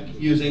here at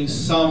using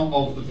some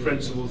of the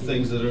principal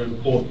things that are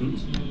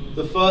important.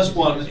 The first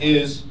one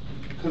is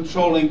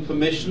controlling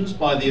permissions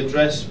by the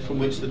address from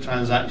which the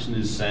transaction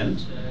is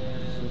sent.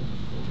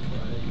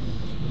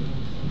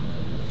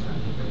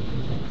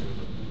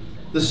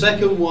 The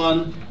second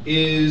one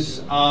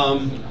is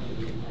the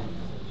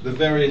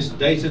various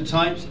data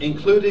types,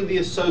 including the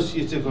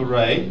associative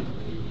array.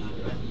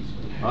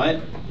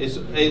 Right? It's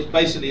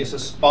basically a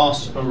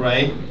sparse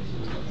array.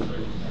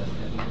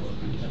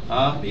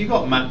 You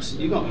got maps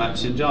in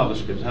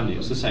JavaScript, haven't you?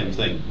 It's the same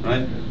thing,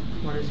 right?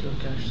 What is your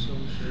cache source?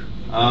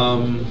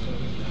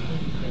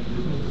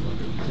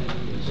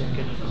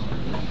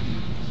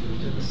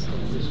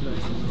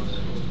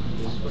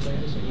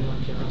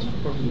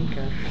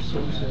 Cache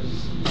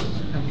sources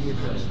and the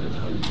address.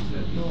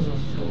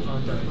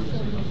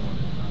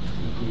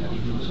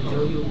 So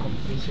here you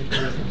basically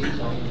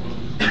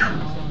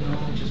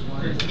just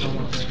one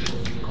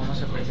comma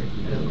separated.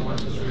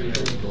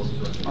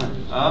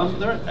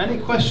 There are any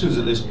questions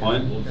at this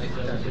point?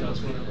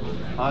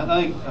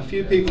 I think a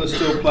few people are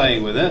still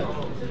playing with it.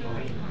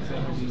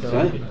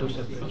 Okay.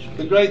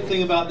 The great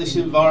thing about this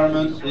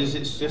environment is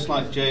it's just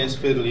like JS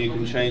Fiddle. You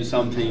can change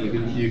something,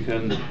 you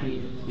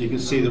can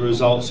see the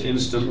results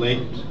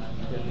instantly.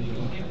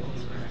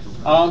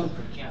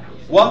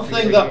 One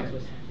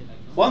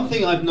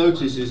thing I've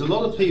noticed is a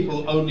lot of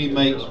people only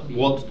make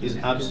what is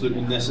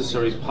absolutely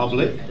necessary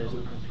public.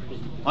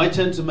 I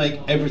tend to make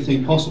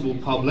everything possible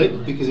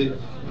public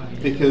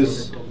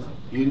because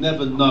you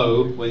never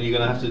know when you're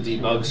going to have to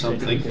debug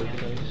something.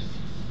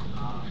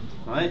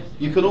 Right?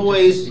 You can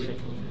always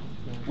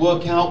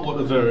work out what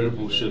a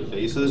variable should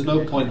be, so there's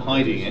no point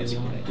hiding it.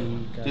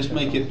 Just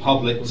make it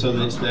public so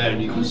that it's there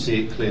and you can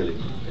see it clearly.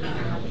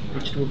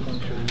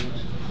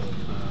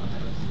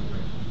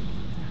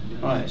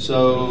 Right,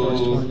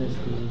 so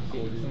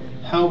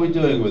how are we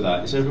doing with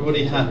that? Is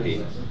everybody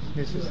happy?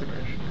 This is the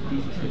question.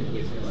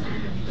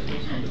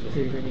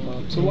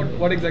 So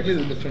what exactly is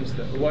the difference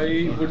there?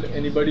 Why would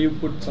anybody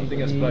put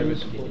something as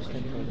private?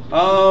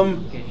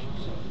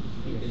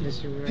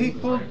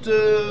 People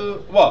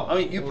do, well, I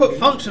mean, you put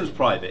functions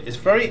private. It's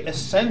very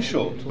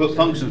essential to put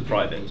functions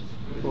private.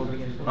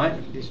 Right?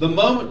 The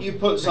moment you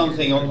put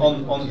something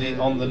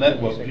on the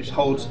network which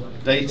holds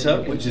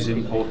data, which is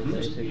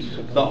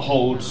important, that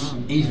holds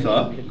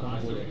ether,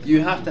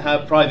 you have to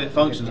have private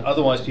functions.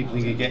 Otherwise, people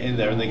can get in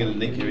there and they're going to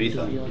nick your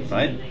ether,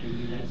 right?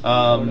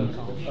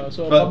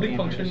 So a public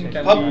function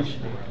can be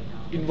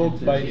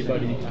invoked by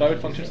anybody. Private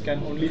functions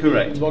can only be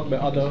invoked by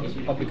other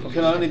public functions.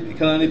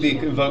 Can only be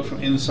invoked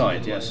from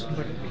inside. Yes.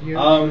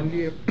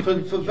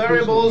 For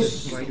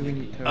variables,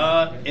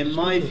 in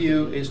my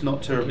view, it's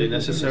not terribly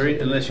necessary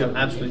unless you're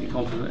absolutely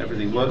confident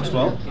everything works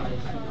well.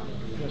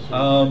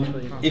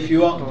 If you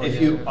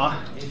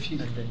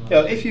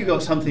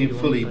got something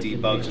fully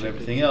debugged and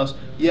everything else,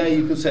 yeah,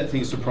 you can set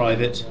things to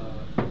private,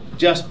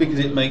 just because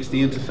it makes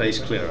the interface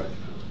clearer.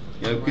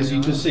 Because you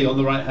can see on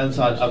the right-hand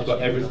side, I've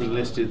got everything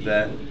listed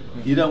there.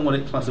 You don't want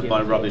it cluttered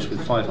by rubbish with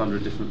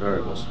 500 different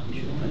variables.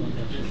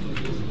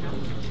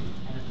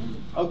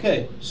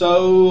 Okay,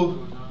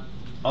 so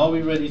are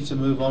we ready to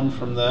move on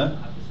from there?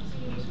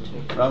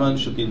 Raman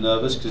should be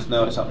nervous because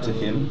now it's up to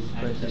him.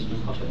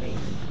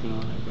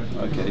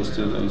 Okay, he's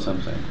still doing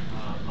something.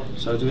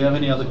 So do we have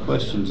any other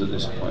questions at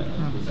this point?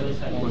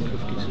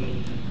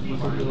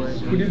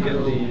 Could you get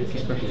the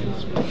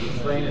specials?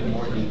 Explain in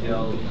more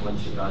detail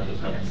once you got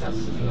access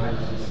to the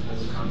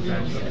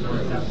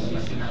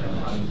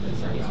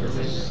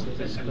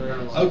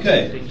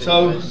Okay,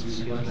 so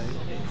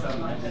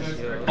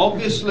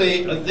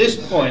obviously at this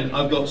point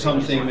I've got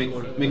something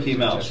Mickey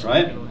Mouse,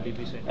 right?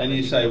 And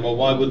you say, well,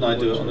 why wouldn't I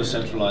do it on a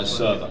centralized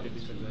server?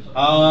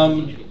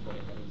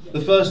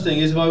 The first thing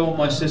is if I want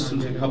my system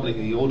to be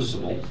publicly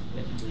auditable,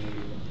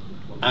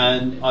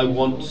 and I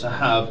want to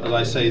have, as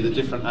I say, the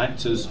different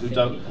actors who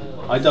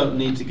I don't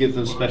need to give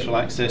them special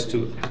access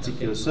to a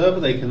particular server.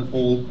 They can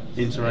all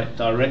interact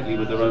directly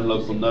with their own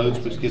local nodes,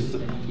 which gives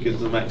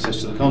them access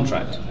to the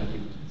contract.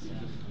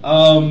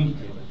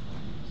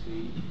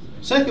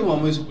 Second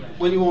one was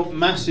when you want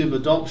massive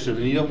adoption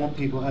and you don't want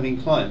people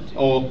having clients,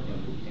 or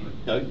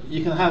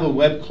you can have a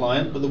web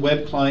client, but the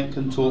web client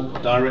can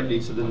talk directly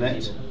to the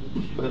net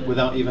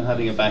without even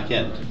having a back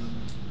end,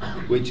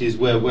 which is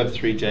where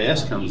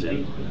Web3.js comes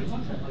in.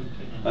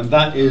 And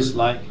that is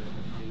like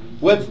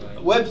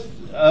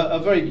a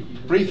very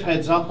brief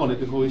heads up on it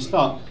before we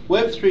start.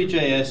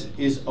 Web3.js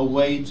is a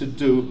way to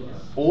do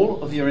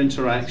all of your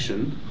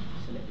interaction,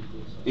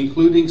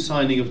 including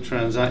signing of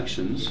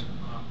transactions,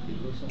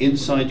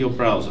 inside your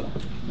browser,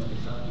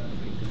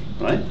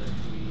 right?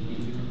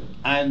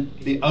 And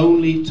the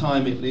only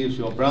time it leaves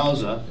your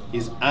browser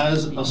is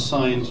as a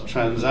signed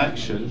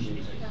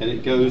transaction, and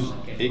it goes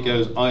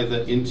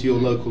either into your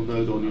local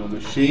node on your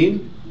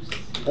machine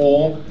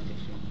or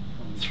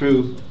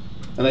through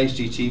an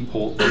HTTP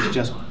port, which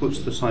just puts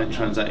the signed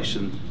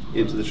transaction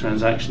into the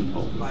transaction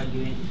port.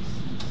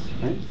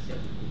 Okay.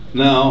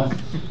 Now,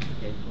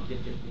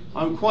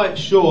 I'm quite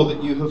sure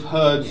that you have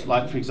heard,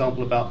 like for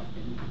example, about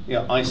the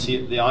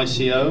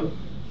ICO,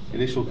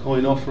 initial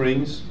coin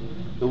offerings,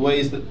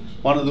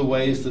 one of the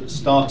ways that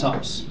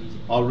startups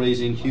are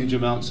raising huge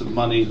amounts of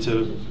money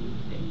to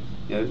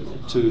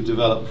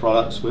develop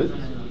products with.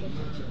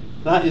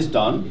 That is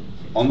done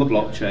on the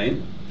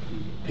blockchain.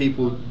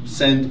 People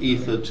send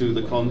Ether to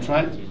the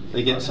contract.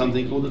 They get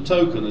something called a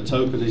token. A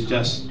token is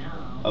just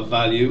a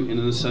value in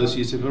an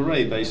associative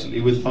array,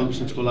 basically, with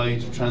functions to allow you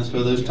to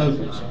transfer those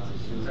tokens.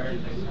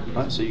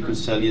 Right, so you can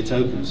sell your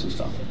tokens and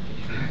stuff.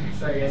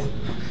 Sorry, guys.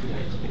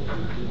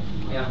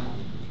 Yeah.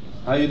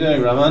 How are you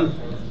doing, Raman?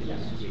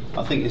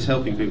 I think it's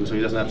helping people so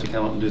he doesn't have to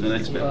come up and do the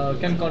next bit.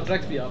 Can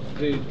contracts be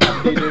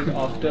updated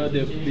after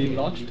they've been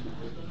launched?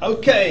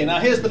 Okay, now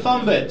here's the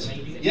fun bit.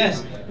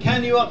 Yes,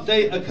 can you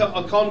update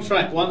a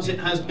contract once it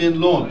has been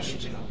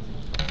launched?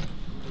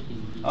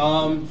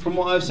 From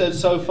what I've said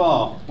so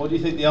far, what do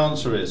you think the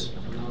answer is?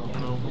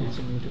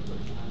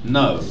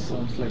 No.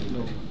 Sounds like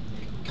no.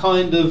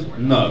 Kind of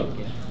no.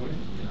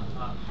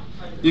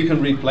 You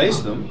can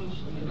replace them.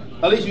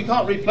 At least you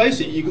can't replace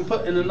it, you can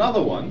put in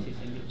another one.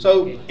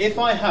 So if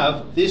I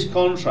have this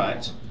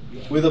contract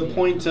with a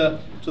pointer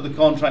to the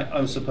contract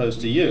I'm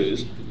supposed to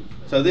use,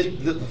 so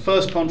the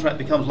first contract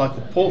becomes like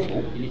a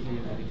portal,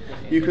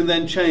 you can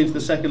then change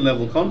the second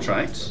level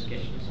contracts.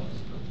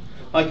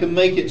 I can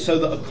make it so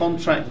that a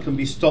contract can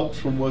be stopped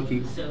from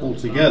working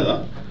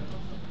altogether.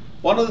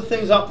 One of the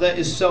things up there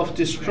is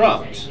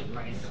self-destruct.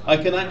 I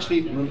can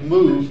actually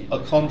remove a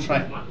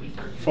contract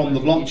from the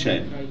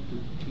blockchain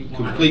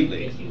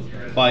completely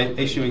by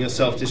issuing a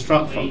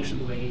self-destruct function.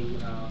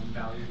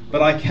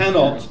 But I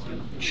cannot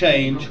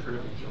change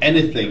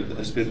anything that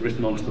has been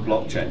written onto the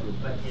blockchain,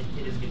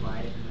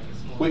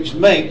 which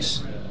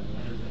makes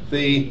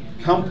the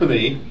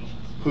company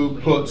who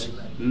put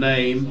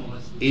name,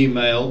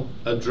 email,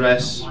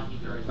 address,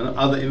 and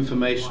other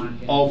information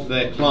of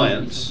their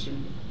clients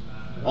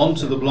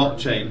onto the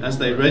blockchain as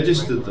they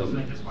registered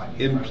them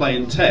in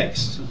plain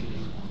text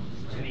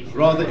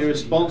rather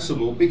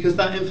irresponsible, because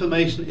that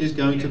information is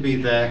going to be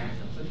there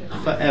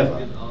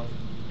forever.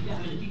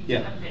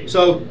 Yeah.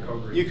 So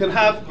you can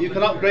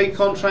upgrade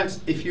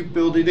contracts if you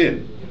build it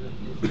in,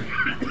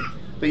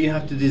 but you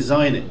have to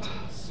design it,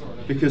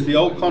 because the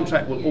old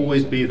contract will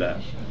always be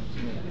there.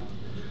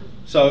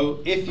 So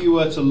if you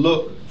were to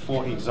look,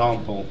 for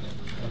example,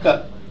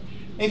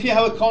 if you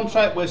have a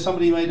contract where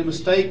somebody made a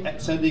mistake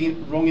at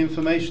sending wrong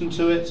information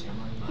to it,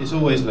 it's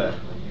always there.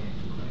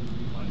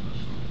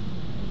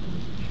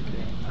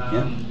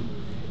 Yeah.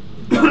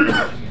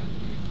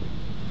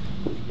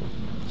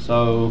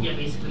 So. Yeah,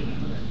 basically,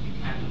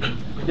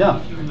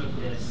 Yeah.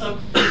 So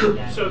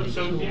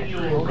in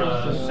your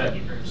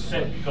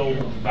set gold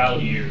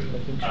value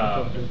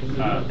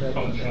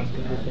function,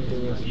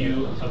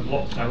 you have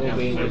locked that down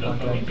so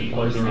that only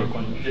people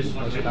with this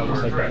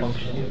particular address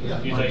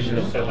is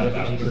able to set that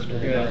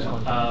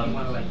out.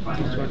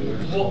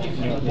 What if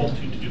you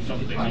wanted to do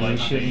something like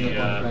the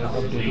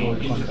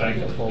interbank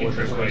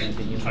interest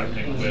rate type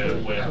thing,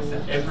 where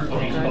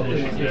everybody's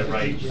publishing their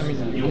rates,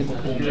 you're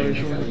performing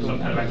some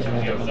kind of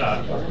activity over that?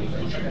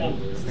 Would you want,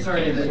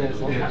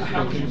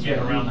 how could you get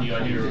around the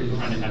idea you're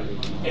trying to have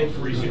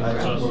every single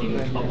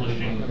person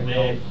publishing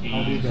their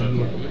keys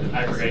and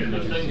aggregating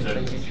those things,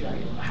 and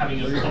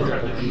having a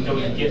contract that can go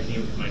and get the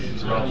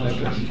information rather than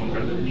having a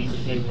contract that needs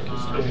to take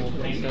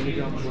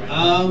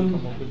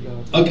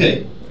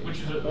okay.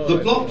 The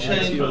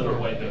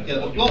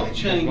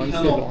blockchain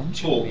cannot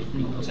talk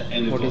to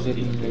anybody.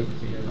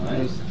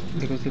 Right?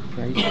 Because the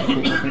price is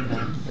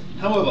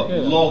However,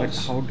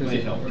 logs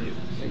may help you.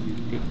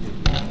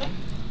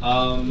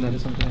 that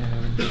is something I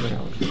haven't figured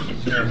out.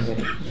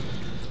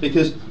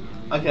 Because,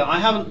 okay, I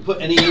haven't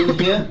put any in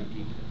here,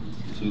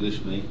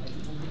 foolish me,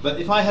 but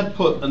if I had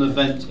put an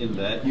event in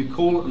there, you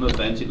call it an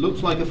event, it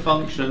looks like a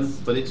function,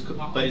 but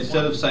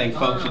instead of saying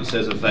function, it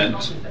says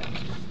event.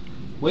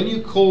 When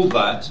you call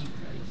that,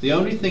 the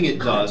only thing it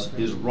does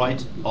is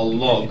write a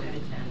log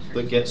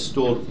that gets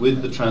stored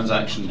with the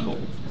transaction call,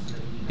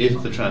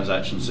 if the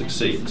transaction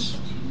succeeds.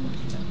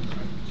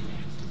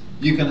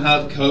 You can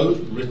have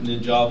code written in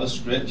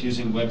JavaScript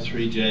using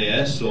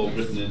Web3.js or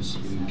written in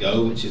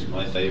Go, which is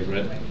my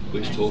favorite,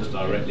 which talks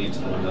directly into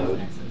the node,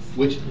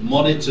 which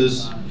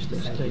monitors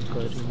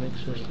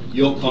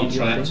your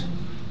contract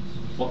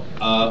for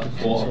a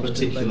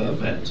particular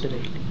event.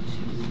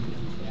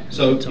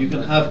 So you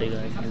can have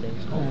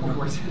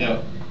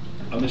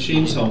a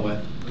machine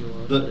somewhere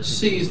that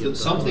sees that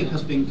something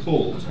has been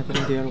called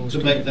to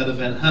make that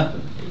event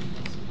happen.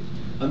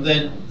 And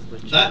then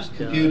that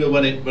computer,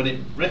 when it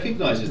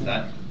recognizes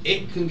that,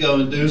 it can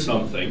go and do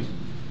something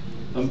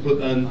and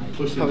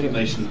push the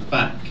information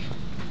back.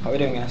 How are we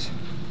doing, guys?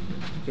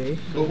 Okay.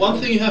 But one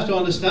thing you have to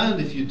understand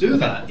if you do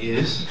that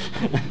is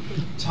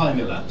time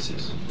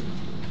elapses.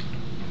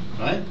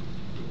 Right?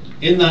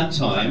 In that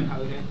time,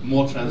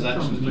 more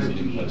transactions are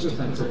being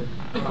posted.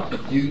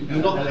 You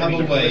do not have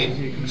a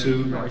way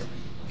to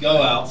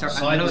go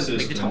outside the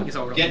system,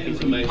 get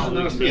information,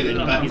 get it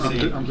back so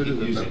you can keep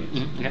using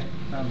it.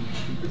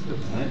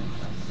 Right?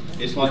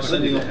 It's like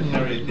sending off a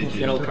carrier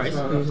pigeon.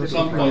 At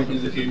some point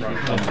in the future, it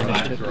comes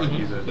back, but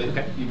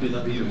you've been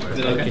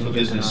open for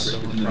business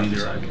in the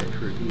meantime.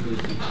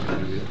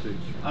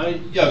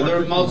 There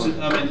are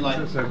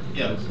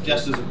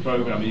just as a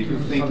programmer, you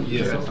can think,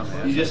 you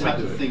just have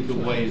to think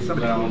of ways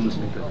around,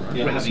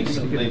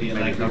 having maybe an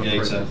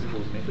aggregator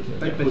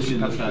pushing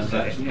the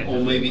transaction,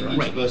 or maybe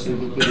each person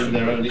will put in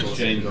their own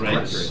exchange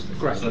rates,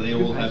 so they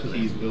all have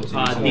keys built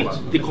in.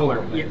 The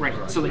caller, yeah,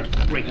 right. So like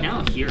right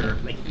now here,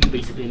 like you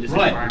basically in this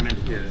environment,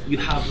 you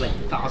have like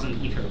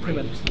 1,000 ether.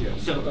 Right?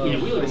 So in a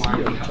real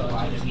environment, you have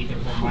 1,000 ether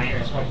for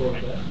miners.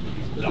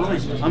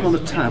 I'm on a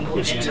tab.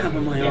 Which tab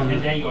am I on?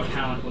 And then your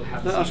account will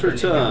have. Let us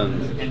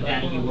return. And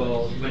then you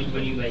will,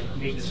 when you like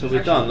make this. So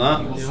we've done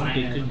that.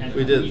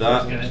 We did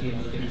that.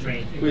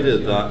 We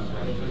did that.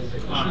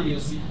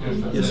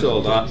 You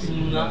saw that.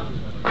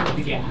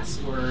 The gas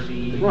or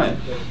the right.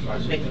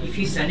 Like if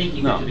you're sending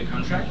ether to the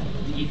contract,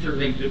 the ether,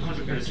 like the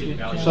contract going to see the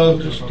value. So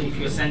if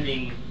you're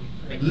sending.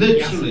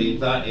 Literally,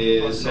 that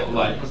is sort of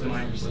like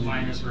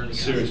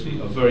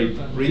seriously a very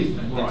brief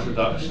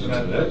introduction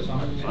to it.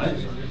 Right?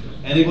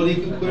 Anybody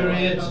can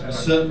query it.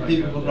 Certain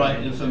people can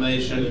write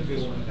information.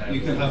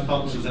 You can have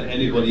functions that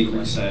anybody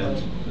can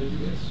send,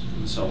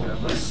 and so on.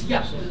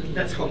 Yeah,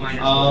 that's how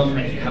miners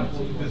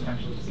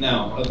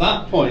now, at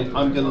that point,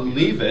 I'm going to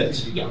leave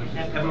it. Yeah,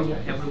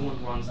 everyone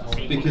runs the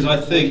same. Because I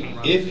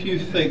think if you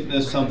think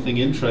there's something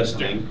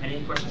interesting,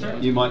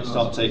 you might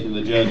start taking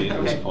the journey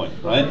at this point,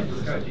 right?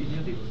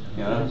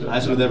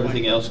 As with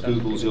everything else,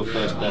 Google's your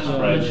first best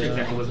friend.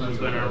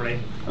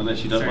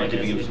 Unless you don't like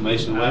giving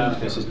information away, in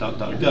case it's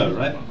DuckDuckGo,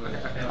 right?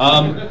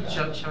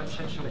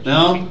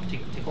 Now,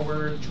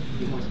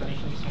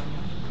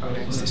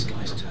 it's this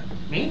guy's turn.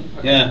 Me?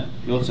 Yeah,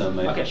 your turn,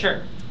 mate. Okay,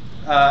 sure.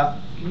 Can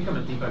you come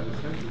and debug this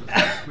code?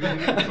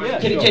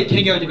 Can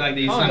you go debug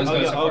these? How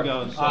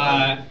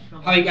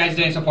are you guys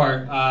doing so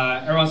far?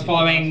 Everyone's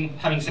following,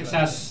 having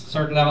success,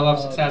 certain level of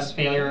success,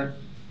 failure.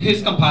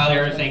 Who's compiled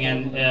everything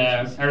and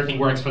everything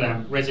works for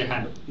them? Raise your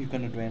hand. You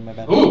can drain my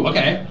battery. Ooh,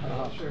 okay.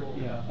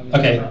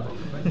 Okay.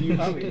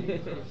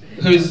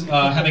 Who's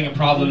having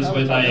problems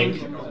with like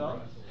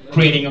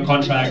creating a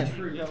contract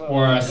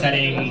or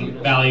setting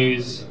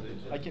values,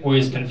 or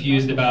is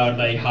confused about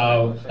like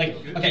how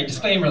okay,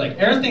 disclaimer, like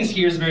everything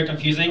here is very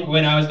confusing.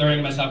 When I was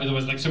learning myself, it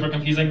was like super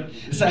confusing.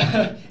 So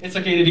it's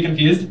okay to be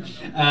confused.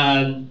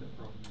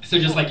 So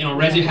just like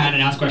raise your hand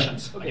and ask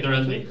questions. Like,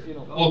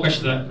 all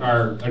questions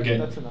are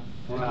good.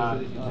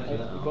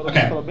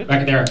 Okay,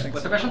 back there.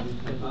 What's the question?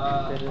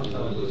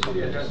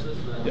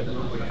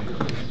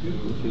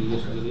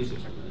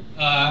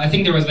 I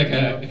think there was like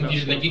a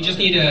confusion. Like you just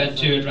need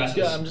to address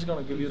this. Yeah, I'm just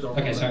gonna give you the.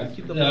 Okay, sorry.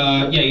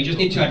 Yeah, you just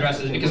need to address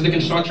this because the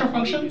constructor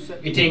function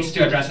it takes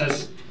two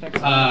addresses. The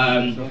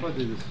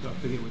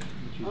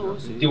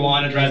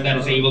one address that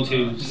is able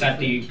to set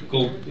the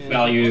gold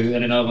value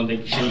and another one the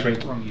exchange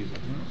rate.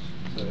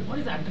 What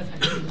does address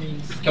actually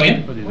mean? Go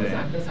in. What does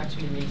address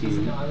actually mean? Is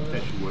the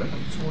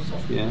source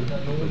of the node?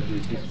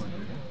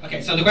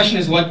 Okay, so the question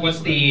is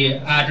what's the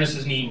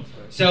addresses mean?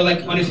 So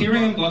like on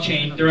Ethereum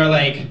blockchain, there are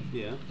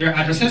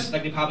addresses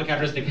like the public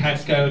address, the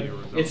hex code.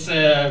 It's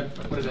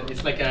what is it?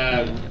 It's like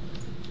a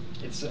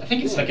I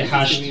think it's like a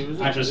hashed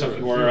address of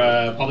your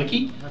public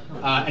key,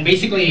 and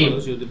basically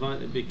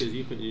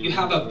you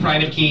have a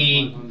private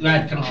key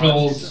that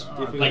controls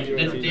like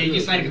you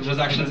sign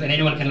transactions, and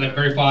anyone can like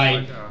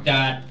verify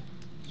that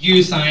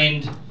you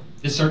signed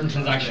this certain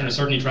transaction or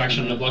certain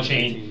interaction on the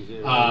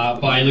blockchain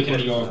by looking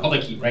at your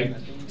public key, right?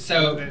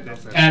 So,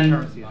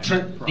 and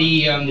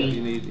the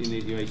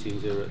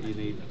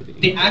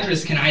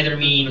address can either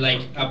mean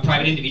like a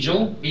private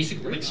individual,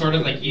 basically, like sort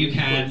of like you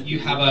have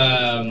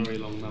a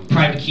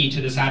private key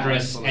to this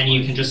address, and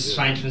you can just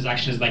sign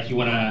transactions like you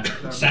want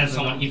to send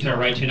someone Ether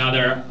right to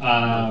another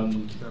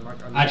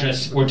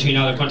address or to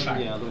another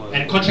contract.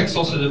 And contracts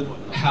also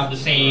have the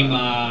same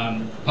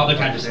public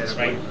addresses,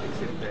 right?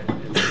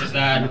 Is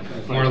that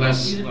more or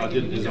less? I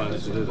didn't design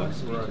it to do that.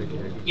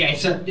 Yeah,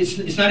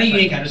 it's not a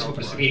unique address for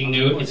participating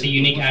node. It's a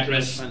unique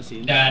address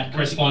that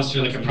corresponds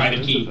to like a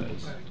private key.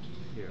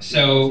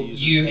 So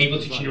you're able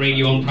to generate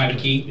your own private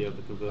key,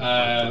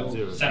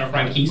 set of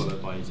private keys.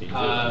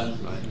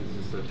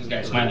 This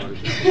guy's smiling.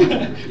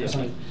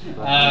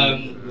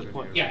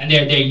 Yeah, and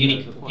they're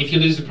unique. If you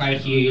lose the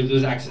private key, you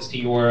lose access to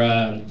your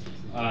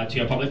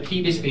public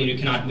key. Basically, you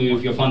cannot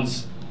move your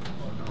funds.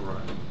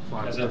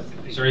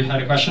 Sorry, you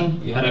had a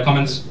question? You had a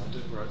comment?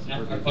 Yeah?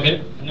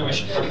 Okay, no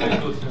wish.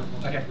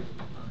 Okay.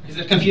 Is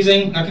it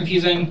confusing? Not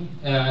confusing?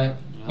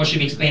 What should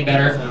be explained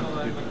better?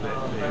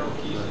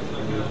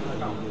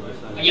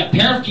 Yeah,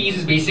 pair of keys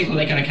is basically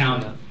like an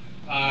account.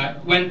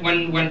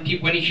 When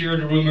you hear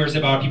the rumors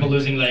about people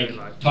losing like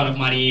a ton of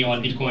money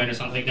on Bitcoin or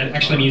something, that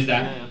actually means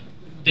that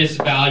this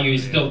value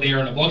is still there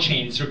on the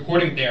blockchain. It's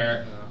recorded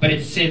there, but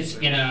it sits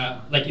in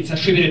it's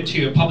attributed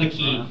to a public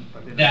key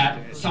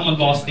that someone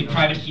lost the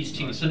private keys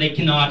to, so they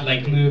cannot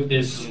like move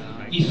this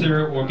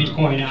Ether or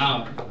Bitcoin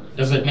out.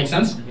 Does it make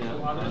sense?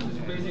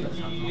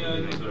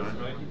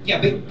 Yeah,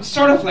 but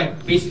sort of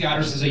like basic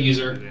address as a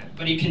user,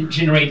 but you can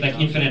generate like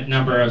infinite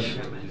number of,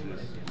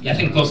 I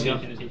think close to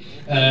infinity,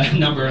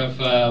 number of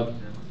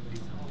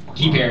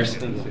key pairs.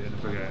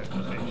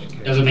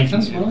 Does it make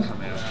sense?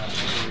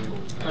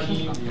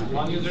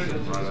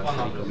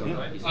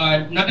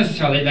 Not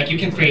necessarily. Like you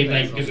can create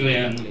like a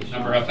gazillion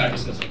number of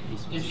addresses.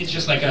 It's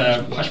just like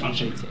a hash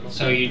function.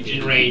 So you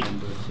generate.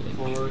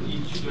 For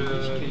each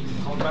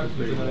contract,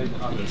 you generate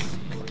address.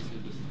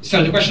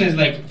 So the question is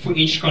like for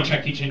each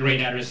contract you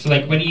generate address. So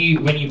like when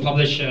you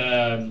publish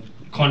a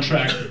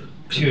contract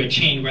to a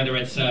chain, whether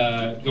it's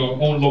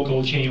your own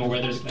local chain or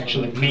whether it's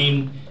actually like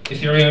main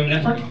Ethereum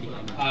network,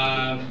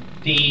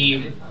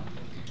 the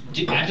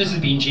address is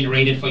being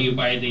generated for you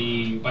by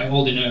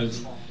all the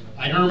nodes.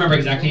 I don't remember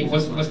exactly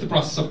what's the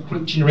process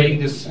of generating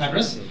this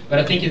address, but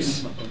I think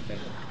it's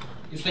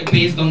like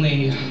based on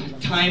the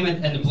time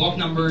and the block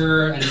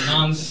number and the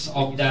nonce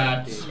of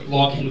that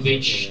block in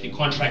which the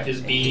contract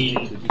is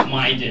being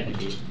mined in.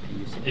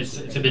 It's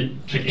a bit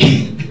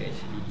tricky,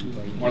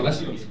 more or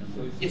less.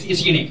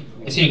 It's unique.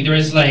 It's unique. There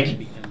is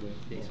like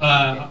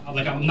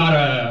I'm not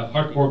a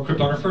hardcore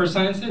cryptographer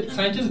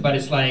scientist, but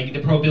it's like the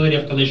probability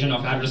of collision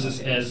of addresses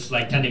is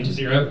like tending to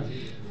 0.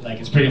 Like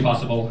it's pretty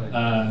impossible.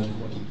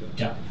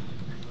 Yeah.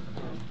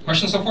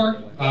 Questions so far?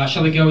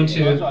 Shall we go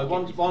into... Sorry,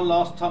 one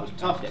last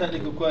tough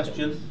technical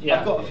question. Yeah.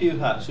 I've got a few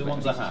hats. Who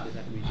wants a hat?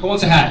 Who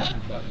wants a hat?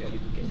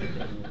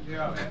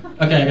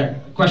 Okay.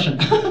 Question.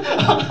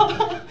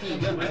 That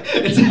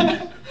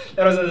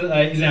was an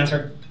easy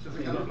answer.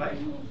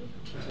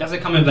 Does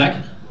it come in black?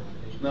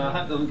 No, a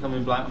hat doesn't come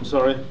in black. I'm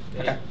sorry.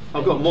 Okay.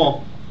 I've got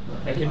more.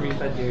 I can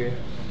refund you.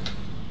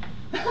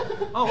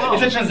 Oh wow!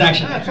 It's a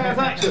transaction. Yeah,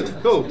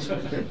 transaction. Cool.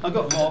 I've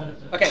got more.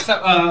 Okay, so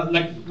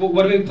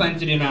what we plan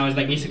to do now is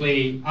like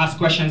basically ask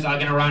questions. I'm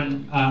gonna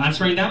run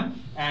answering them,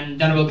 and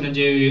then we're gonna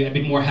do a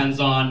bit more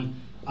hands-on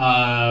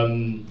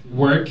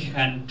work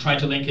and try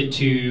to link it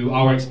to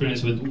our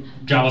experience with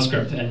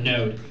JavaScript and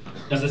Node.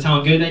 Does that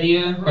sound a good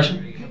idea?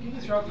 Question? Can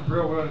you throw out the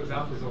real-world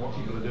examples of what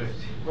people are doing?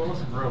 What was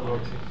some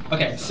real-world?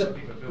 Okay, so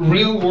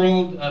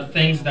real-world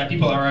things that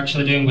people are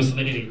actually doing with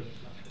Solidity.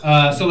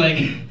 So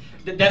like.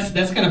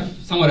 That's kind of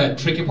somewhat a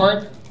tricky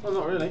part. Well,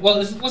 not really. Well,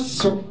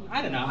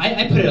 I don't know.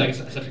 I put it like as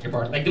a tricky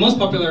part. Like the most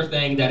popular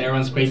thing that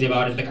everyone's crazy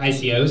about is like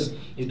ICOs.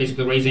 Is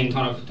basically raising a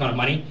ton of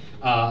money.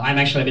 I'm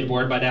actually a bit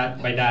bored by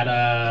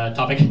that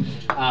topic.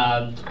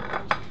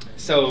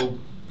 So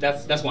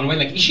that's one way.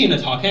 Like issuing a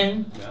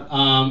token.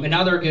 Yeah.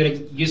 Another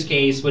good use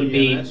case would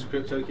be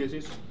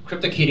CryptoKitties.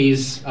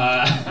 CryptoKitties.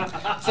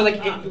 So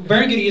like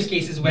very good use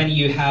cases when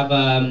you have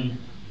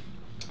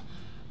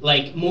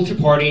like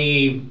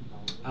multi-party.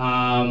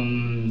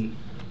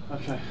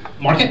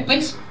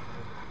 Marketplace,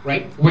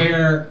 right?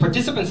 Where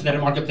participants in that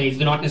marketplace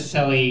do not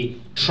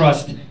necessarily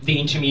trust the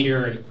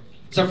intermediary.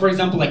 So, for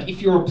example, like if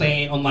you were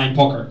playing online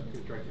poker,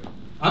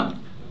 huh?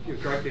 You're a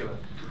drug dealer.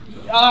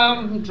 I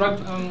don't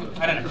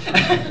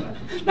know.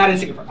 Not in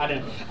Singapore. I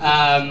don't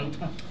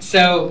know.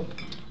 So,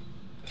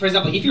 for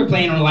example, if you're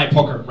playing online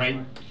poker, right?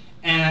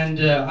 And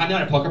I'm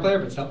not a poker player,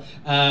 but still,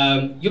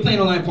 you're playing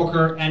online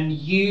poker, and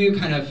you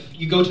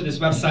go to this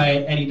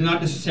website, and you do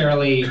not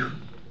necessarily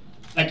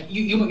like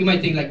you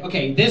might think like,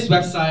 okay, this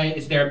website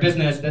is their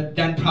business, that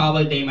then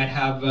probably they might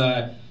have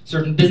a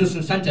certain business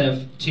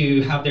incentive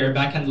to have their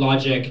backend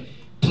logic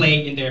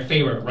play in their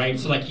favor, right?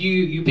 So like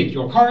you pick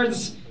your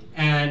cards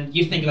and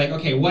you think like,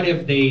 okay, what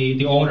if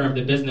the owner of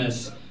the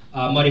business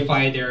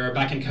modify their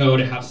backend code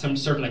and have some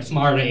certain like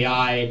smart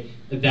AI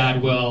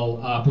that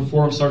will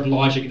perform certain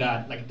logic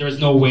that like there's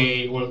no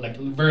way or like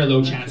very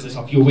low chances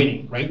of you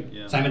winning, right?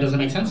 Yeah. Simon, does that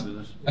make sense?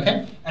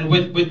 Okay. And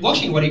with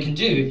blockchain, what you can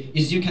do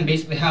is you can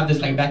basically have this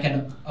like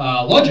backend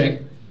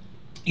logic,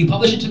 you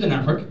publish it to the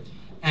network,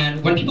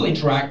 and when people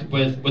interact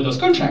with those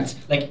contracts,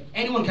 like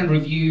anyone can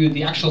review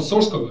the actual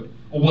source code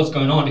or what's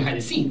going on behind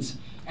the scenes.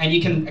 And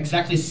you can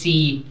exactly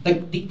see,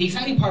 like the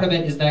exciting part of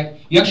it is that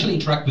you actually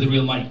interact with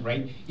real money,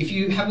 right? If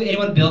you have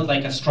anyone built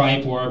like a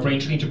Stripe or a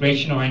Braintree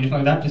integration or anything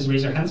like that, please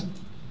raise your hands.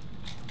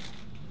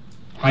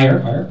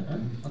 Higher.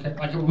 Okay,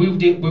 like we've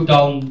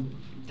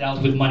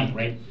dealt with money,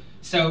 right?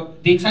 So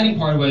the exciting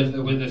part with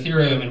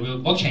Ethereum and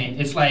with blockchain,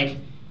 it's like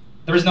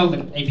there's no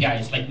like, API.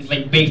 It's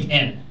like baked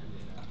in.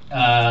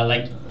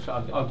 So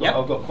I've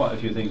got quite a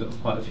few things,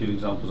 quite a few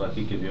examples I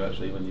could give you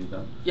actually when you've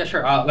done. Yeah,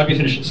 sure. Let me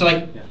finish. So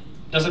like,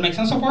 does it make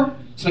sense so far?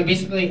 So like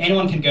basically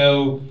anyone can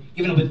go,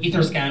 even with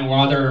Etherscan or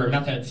other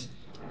methods,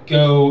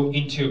 go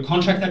into a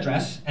contract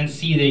address and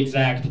see the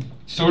exact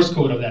source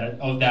code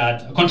of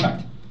that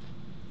contract.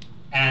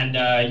 And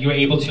you're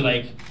able to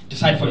like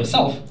decide for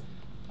yourself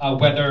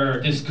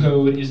whether this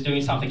code is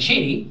doing something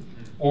shady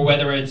or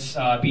whether it's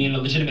being a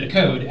legitimate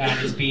code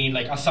and is being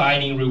like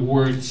assigning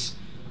rewards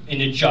in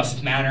a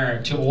just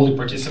manner to all the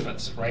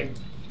participants, right?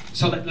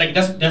 So like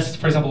that's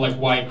for example like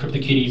why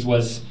CryptoKitties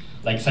was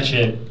like such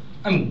a,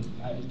 I mean,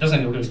 it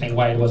doesn't really explain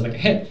why it was like a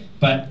hit,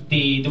 but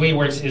the way it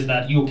works is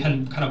that you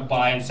can kind of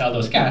buy and sell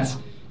those cats,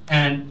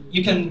 and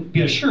you can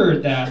be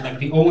assured that like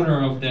the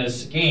owner of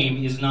this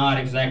game is not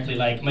exactly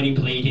like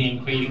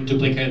manipulating, creating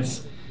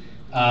duplicates.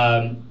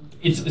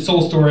 It's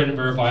all stored and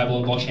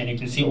verifiable in blockchain. You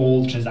can see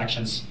all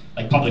transactions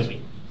like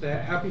publicly. So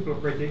how people are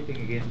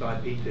protecting against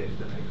IP theft in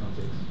that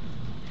context?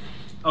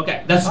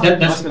 Okay, that's.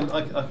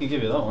 I can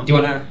give you that one. Do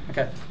you wanna?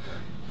 Okay.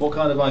 What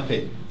kind of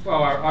IP?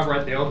 Well, I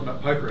wrote the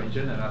ultimate poker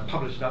engine and I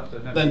published it up. So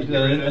then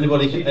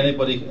anybody can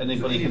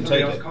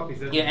take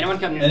it. Yeah, anyone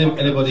can.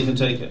 Anybody can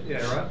take it.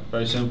 Yeah, right.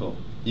 Very simple.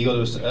 You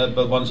got to,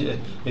 but once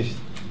if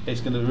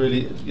it's going to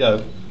really,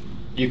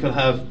 you can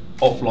have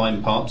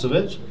offline parts of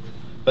it,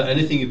 but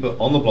anything you put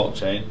on the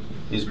blockchain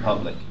is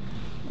public.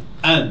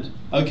 And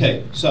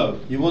okay, so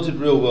you wanted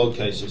real world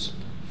cases.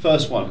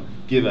 First one,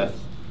 Giveth.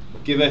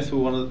 Giveth were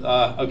one of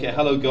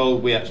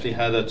HelloGold. We actually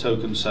had a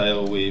token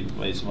sale. We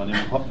raised some money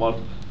on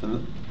one,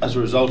 and as a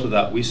result of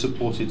that, we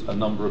supported a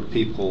number of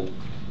people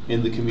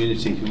in the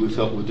community who we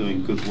felt were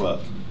doing good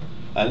work.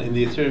 And in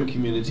the Ethereum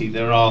community,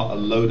 there are a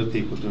load of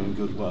people doing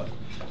good work.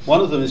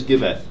 One of them is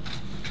Giveth.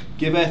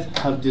 Giveth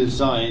have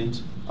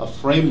designed a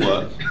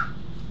framework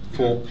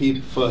for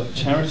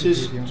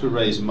charities to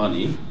raise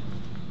money,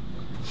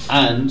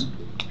 and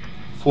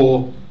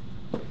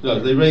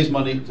they raise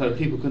money so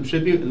people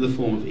contribute in the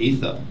form of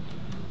Ether,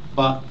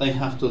 but they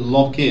have to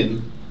lock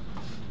in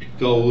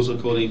goals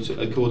according to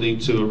a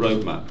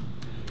roadmap.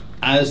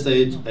 As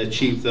they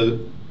achieve the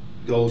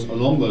goals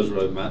along those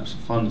roadmaps,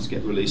 funds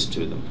get released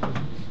to them.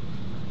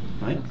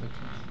 Right?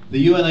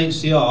 The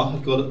UNHCR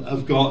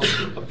have got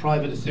a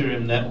private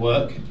Ethereum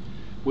network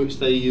which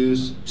they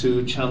use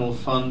to channel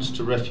funds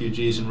to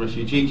refugees and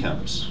refugee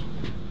camps.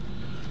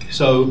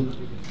 So,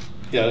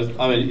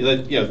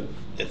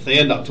 if they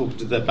end up talking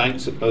to their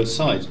banks at both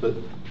sides, but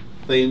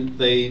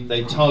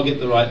they target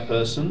the right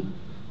person.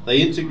 They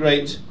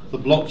integrate the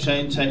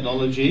blockchain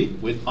technology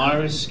with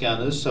iris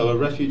scanners, so a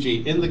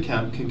refugee in the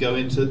camp can go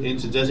into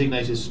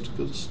designated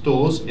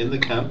stores in the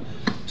camp,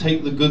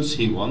 take the goods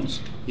he wants,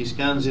 he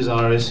scans his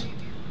iris,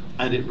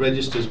 and it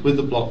registers with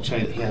the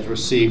blockchain that he has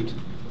received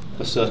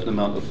a certain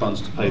amount of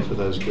funds to pay for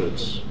those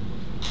goods.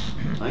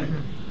 Right?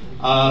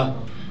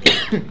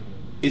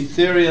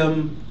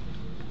 Ethereum,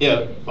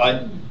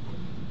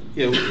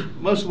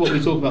 most of what we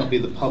talk about will be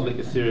the public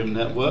Ethereum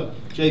network.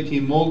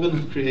 JP Morgan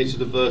have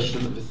created a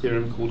version of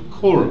Ethereum called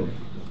Quorum,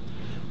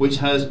 which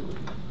has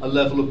a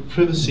level of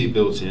privacy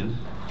built in,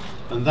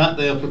 and that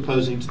they are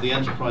proposing to the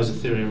Enterprise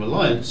Ethereum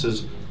Alliance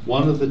as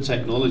one of the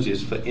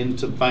technologies for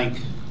interbank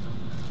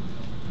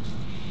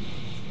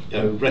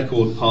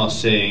record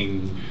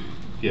passing,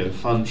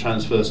 fund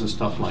transfers and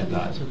stuff like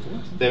that.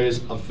 There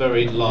is a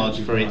very large,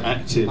 very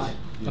active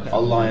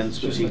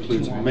alliance which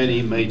includes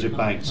many major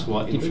banks who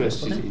are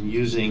interested in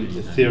using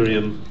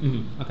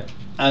Ethereum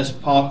as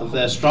part of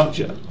their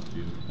structure.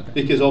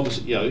 Because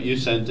obviously, you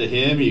send to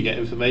him, you get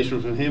information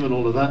from him and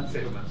all of that.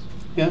 Settlements.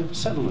 Yeah,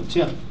 settlements,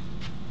 yeah.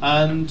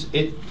 And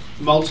it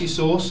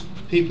multi-source,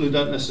 people who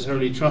don't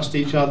necessarily trust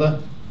each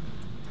other,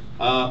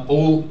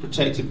 all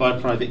protected by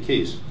private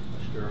keys.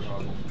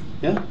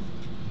 Yeah.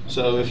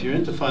 So if you're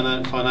into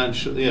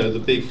financial,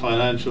 the big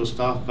financial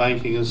stuff,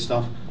 banking and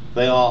stuff,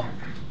 they are,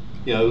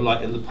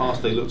 like in the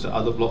past they looked at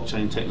other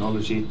blockchain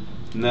technology.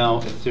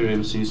 Now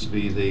Ethereum seems to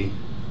be the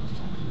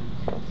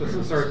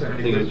So sorry to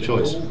thing of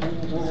choice.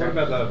 What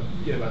about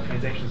the like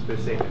transactions per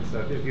second? So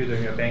if you're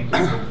doing a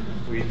banking,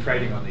 were you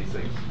trading on these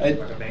things? Like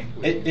a bank?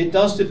 It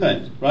does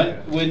depend, right?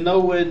 Yeah. We're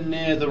nowhere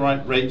near the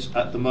right rates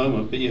at the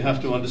moment, but you have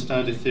to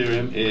understand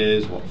Ethereum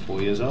is, what,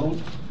 4 years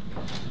old?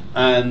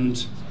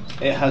 And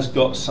it has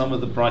got some of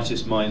the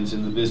brightest minds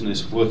in the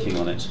business working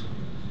on it.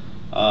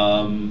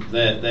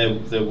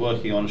 They're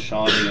working on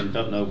sharding and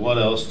don't know what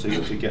else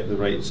to get the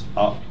rates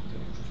up.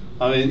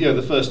 I mean,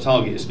 the first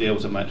target is to be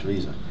able to match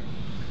Visa.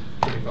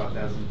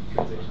 25,000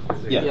 transactions per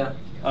second. Yeah.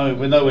 I mean,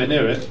 we're nowhere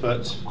near it,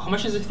 but How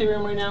much is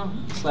Ethereum right now?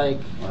 It's like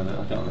I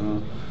can't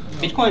remember.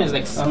 Bitcoin is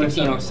like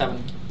 15 or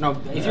 7. No,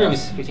 Ethereum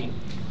is 15.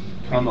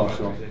 I'm not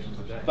sure.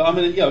 But I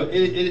mean, it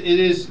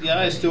is.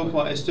 Yeah, it's still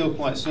quite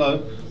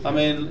slow. I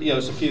mean,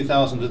 it's a few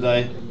thousand a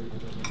day.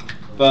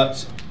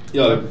 But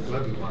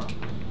Globally, wow.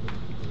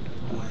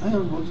 hang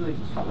on, what did they?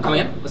 Come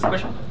again? What's the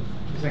question?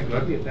 You're saying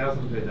globally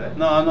 1,000 per day?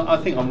 No, I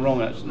think I'm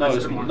wrong. Actually,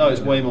 no,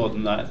 it's way more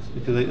than that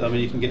because I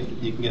mean, you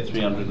can get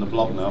 300 in a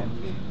block now.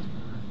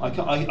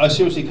 I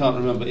seriously can't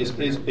remember.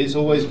 It's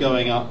always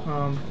going up.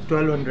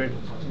 1,200.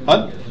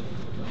 Huh?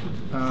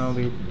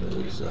 Wait.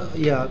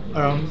 Yeah,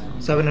 around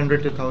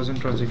 700 to 1,000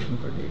 transactions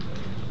per day.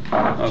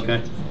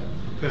 Okay.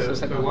 So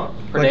it's like what?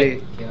 Per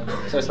day?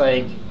 Yeah. So it's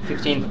like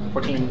 15,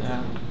 14.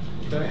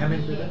 So how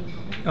many per day?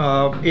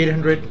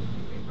 800.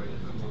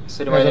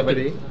 So divided by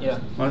today. yeah.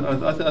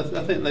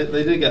 I think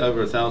they did get over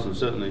 1,000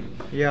 certainly.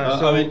 Yeah.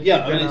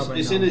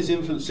 It's in its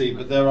infancy,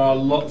 but there are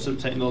lots of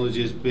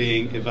technologies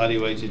being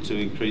evaluated to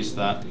increase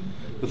that.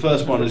 The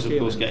first one is, of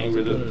course, getting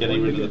rid of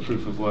the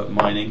proof of work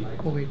mining,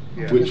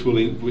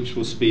 which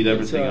will speed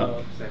everything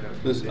up,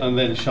 and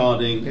then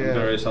sharding and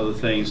various other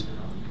things.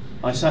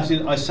 I sat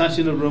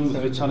in a room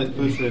with Vitalik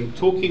Buterin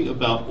talking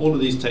about all of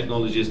these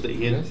technologies that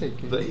he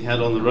had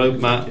on the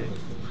roadmap.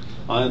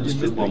 I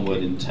understood one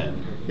word in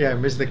 10. Yeah, I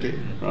missed the key.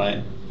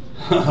 Right.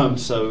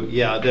 So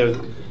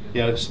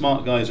yeah,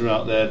 smart guys are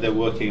out there. They're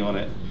working on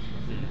it,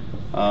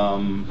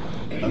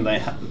 and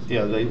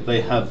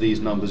they have these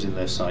numbers in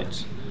their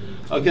sights.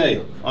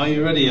 Okay, are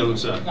you ready, young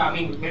sir? Yeah, I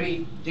mean,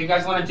 maybe do you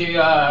guys want to do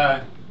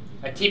a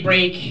tea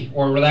break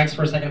or relax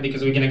for a second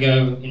because we're gonna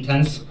go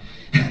intense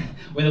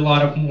with a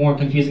lot of more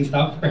confusing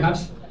stuff,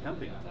 perhaps?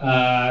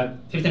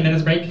 15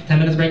 minutes break, 10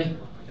 minutes break.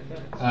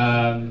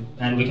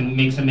 And we can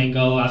mix and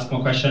mingle, ask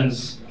more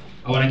questions.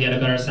 I want to get a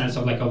better sense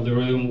of the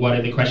room. What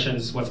are the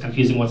questions? What's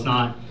confusing? What's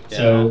not? Yeah.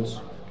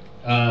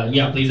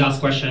 So, please ask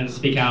questions.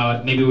 Speak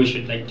out. Maybe we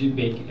should do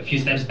a few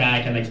steps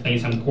back and explain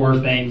some core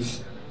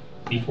things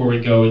before we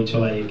go into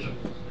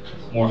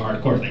more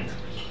hardcore things.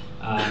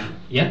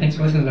 Yeah, thanks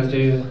for listening. Let's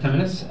do 10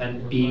 minutes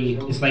and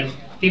it's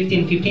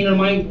 15 on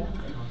my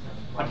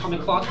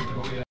atomic clock.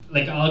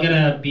 I'm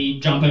gonna be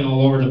jumping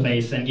all over the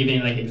place and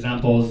giving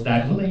examples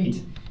that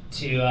relate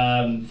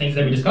to things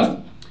that we discussed,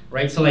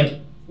 right? So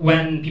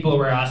when people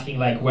were asking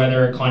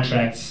whether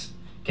contracts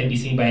can be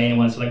seen by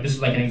anyone, so this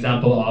is an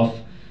example of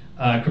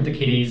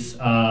CryptoKitties,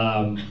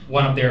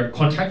 one of their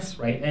contracts,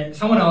 right? And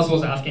someone else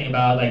was asking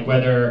about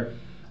whether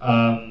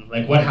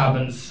what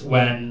happens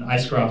when I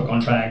screw up a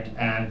contract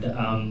and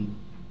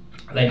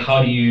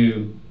how do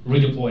you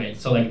redeploy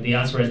it? So the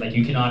answer is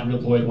you cannot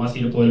redeploy it once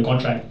you deploy the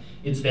contract.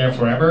 It's there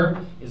forever.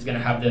 It's gonna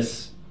have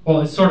this.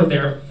 Well, it's sort of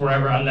there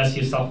forever unless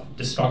you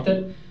self-destruct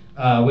it.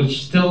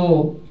 Which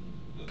still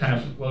kind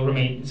of will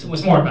remain,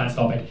 it's more advanced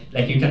topic.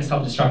 You can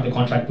self-destruct the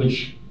contract,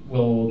 which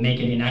will make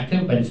it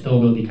inactive, but it still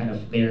will be kind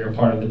of there,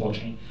 part of the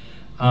blockchain.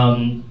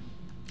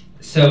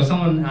 So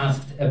someone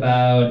asked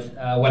about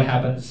what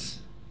happens,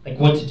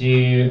 what to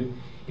do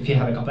if you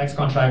have a complex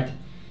contract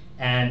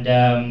and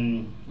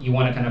you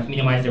want to kind of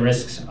minimize the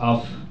risks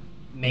of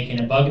making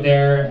a bug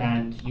there,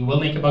 and you will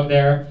make a bug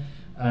there,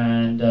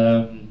 and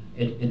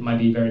it might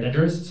be very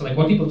dangerous. So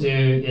what people do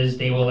is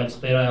they will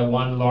split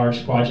one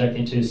large project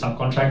into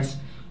subcontracts,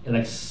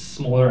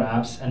 smaller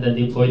apps, and then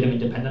deploy them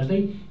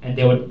independently. And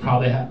they would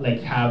probably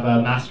have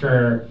a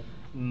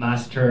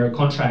master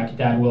contract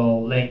that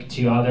will link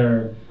to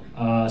other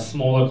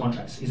smaller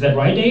contracts. Is that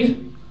right,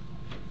 Dave?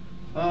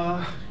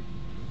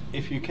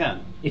 If you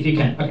can. If you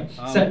can, okay.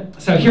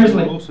 So here's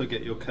you'll also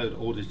get your code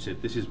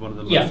audited. This is one of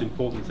the most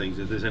important things,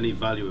 if there's any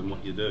value in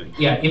what you're doing.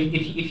 Yeah,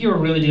 if you're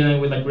really dealing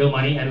with real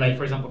money, and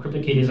for example,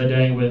 CryptoKitties are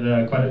dealing with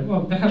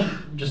they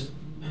have just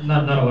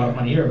not a lot of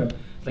money here, but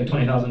it's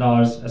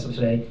 $20,000 as of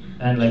today,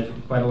 and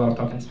quite a lot of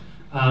tokens.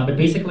 But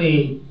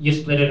basically, you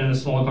split it into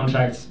smaller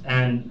contracts,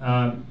 and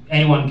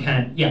anyone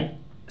can. Yeah,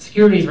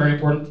 security is very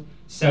important.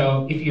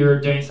 So if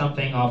you're doing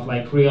something of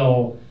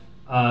real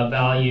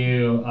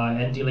value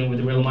and dealing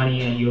with real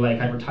money, and you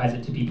advertise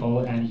it to people,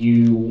 and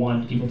you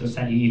want people to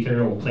send you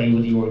Ether or play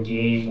with your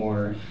game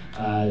or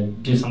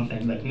do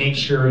something, make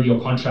sure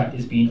your contract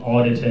is being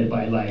audited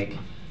by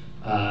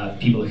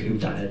people who've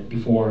done it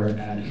before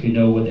and who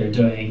know what they're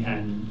doing,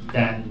 and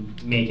then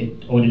make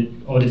it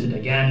audited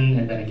again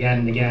and then again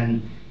and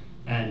again,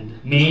 and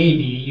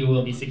maybe you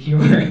will be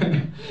secure.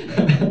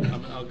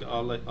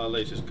 Our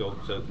latest gold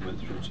token went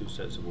through 2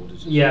 sets of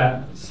audits.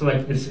 Yeah, so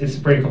it's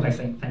a pretty complex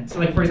thing.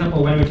 So for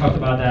example, when we talked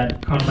about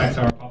that contracts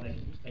are public,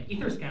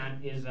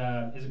 Etherscan is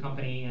a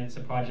company, and it's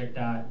a project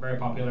that very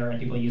popular, and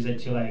people use it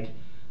to like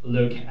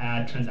look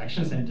at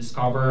transactions and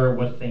discover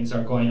what things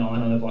are going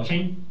on the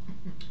blockchain,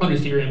 on the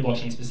Ethereum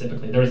blockchain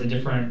specifically. There is a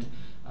different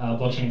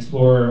blockchain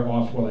explorer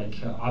for like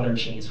other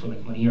chains, for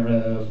like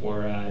Monero,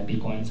 for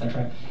Bitcoin,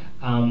 etc.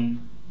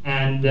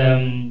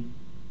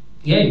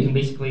 Yeah, you can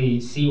basically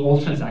see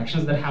all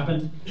transactions that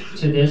happened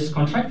to this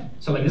contract.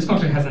 So like this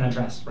contract has an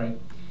address, right?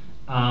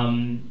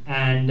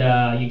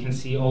 You can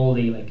see all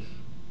the like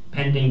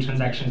pending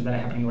transactions that are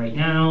happening right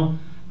now,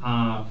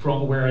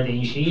 from where they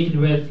initiated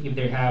with, if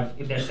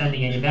they're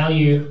sending any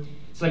value.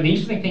 So like the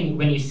interesting thing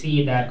when you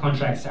see that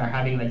contracts are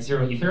having like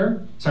 0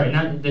 ether, sorry,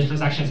 not the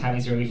transactions having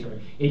 0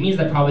 ether, it means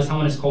that probably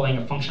someone is calling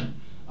a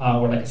function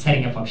or like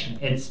setting a function.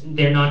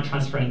 They're not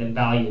transferring the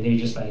value. They're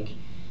just like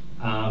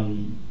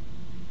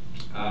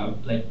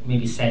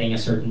maybe setting a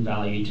certain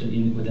value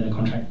within a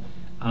contract.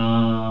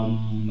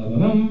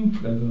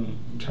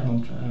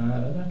 Internal.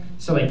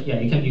 So like yeah,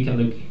 you can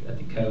look at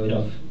the code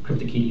of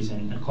CryptoKitties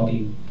and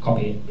copy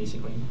it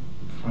basically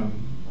from.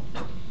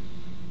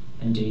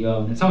 And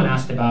someone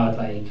asked about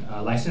like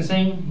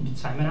licensing. Did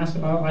Simon ask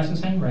about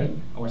licensing, right?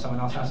 Or someone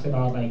else asked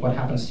about like what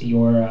happens to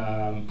your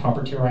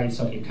property rights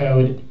of your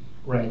code,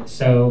 right?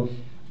 So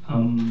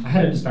I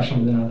had a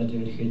discussion with another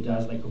dude who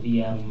does like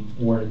VM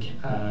work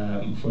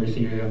for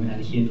Ethereum,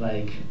 and he'd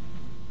like,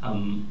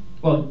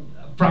 well,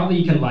 probably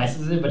you can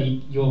license it, but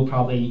you'll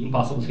probably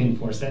impossible to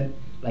enforce it.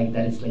 Like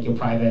that, it's like your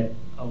private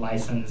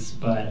license,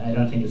 but I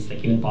don't think it's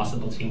like even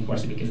possible to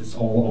enforce it because it's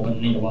all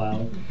open in the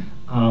wild.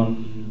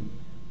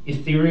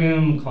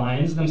 Ethereum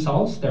clients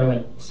themselves, there are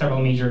like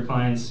several major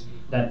clients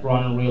that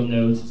run on real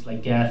nodes. It's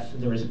like Geth,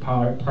 there is a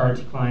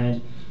parity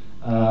client.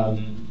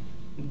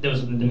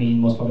 Those are the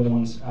most popular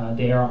ones.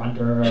 They are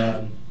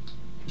under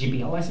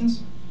GPL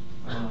license,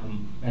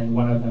 and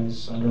one of them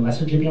is under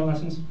lesser GPL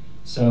license.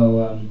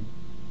 So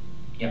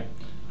yeah,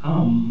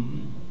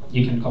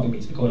 you can copy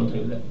paste the code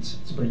onto that.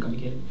 It's pretty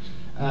complicated.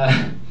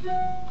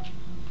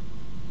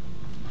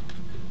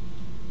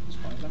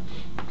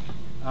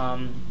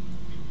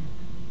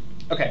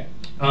 Okay.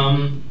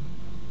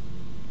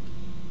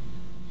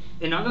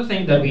 Another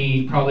thing that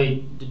we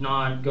probably did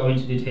not go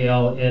into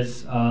detail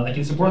is like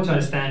it's important to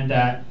understand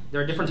that there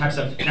are different types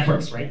of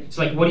networks, right?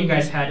 So like what you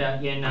guys had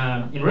in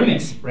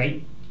Remix,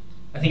 right?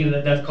 I think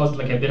that caused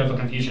like a bit of a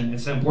confusion.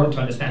 It's important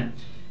to understand.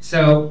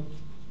 So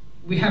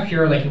we have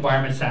here like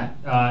environment set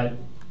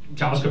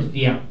JavaScript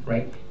VM,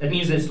 right? That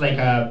means it's like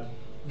a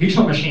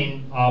virtual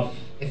machine of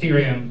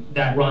Ethereum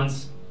that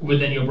runs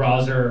within your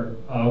browser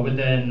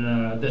within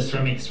this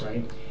Remix,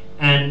 right?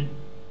 And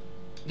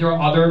there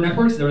are other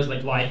networks. There is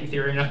like live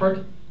Ethereum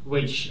network,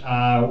 which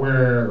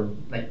where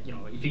like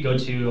if you go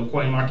to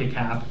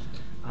CoinMarketCap,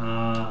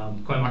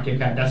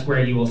 that's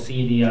where you will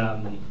see the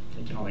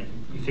like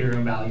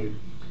Ethereum value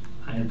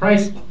and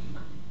price.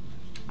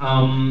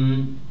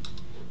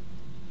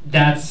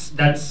 That's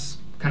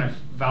kind of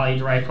value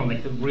derived from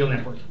like the real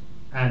network,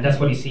 and that's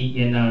what you see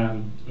in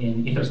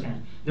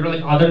Etherscan. There are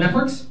like other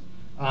networks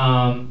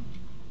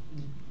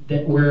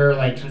that where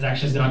like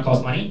transactions do not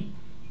cost money.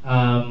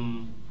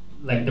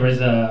 Like there is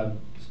a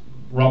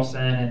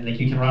Robson, and like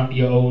you can run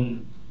your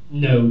own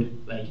node.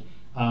 Like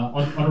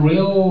on a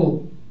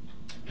real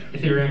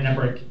Ethereum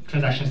network,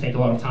 transactions take a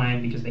lot of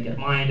time because they get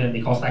mined and they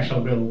cost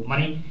actual real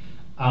money.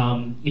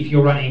 If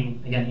you're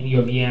running again in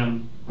your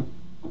VM,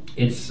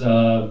 it's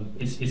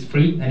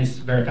free and it's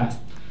very fast.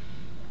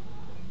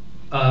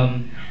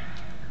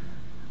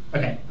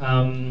 Okay,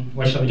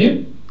 what shall we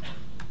do?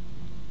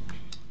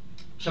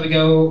 Shall we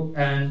go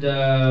and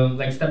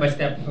like step by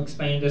step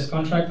explain this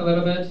contract a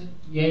little bit?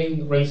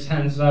 Yay, raise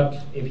hands up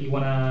if you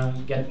want to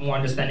get more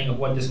understanding of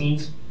what this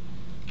means.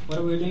 What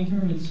are we doing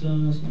here? It's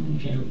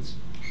change rates.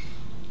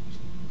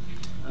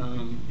 The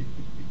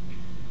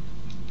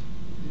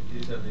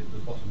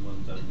bottom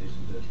one doesn't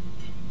listen to it.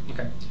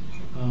 Okay.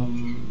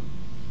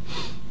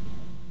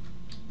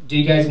 Do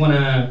you guys want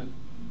to?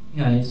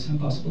 Yeah, it's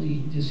impossible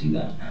to see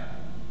that.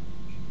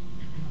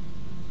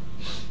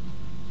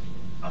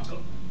 I've got.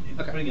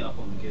 Okay. Bring it up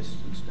on the guest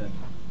instead.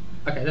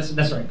 Okay,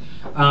 that's right.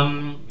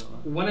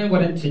 What I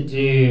wanted to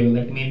do,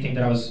 like the main thing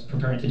that I was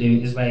preparing to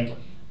do, is like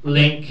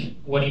link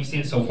what you've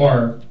seen so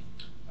far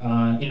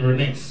in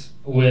Remix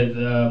with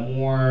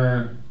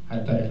more, how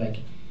to put it, like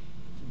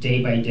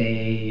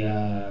day-by-day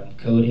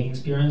coding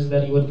experience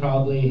that you would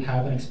probably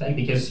have and expect,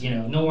 because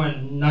none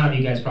of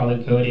you guys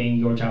probably coding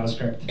your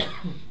JavaScript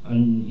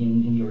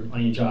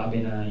on your job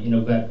in a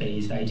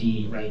web-based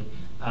IDE, right?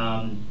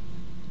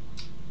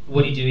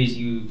 What you do is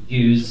you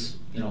use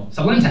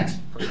Sublime Text,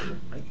 for example,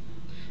 right?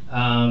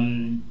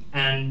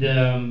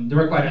 There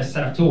are quite a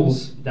set of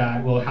tools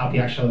that will help you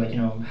actually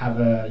have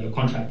your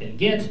contract in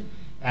Git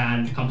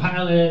and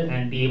compile it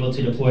and be able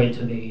to deploy it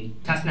to the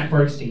test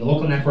networks, to your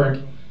local network,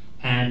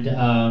 and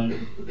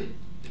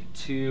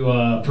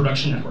to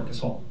production network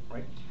as well,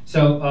 right?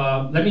 So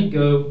let me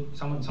go.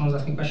 Someone's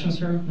asking questions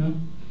here. No,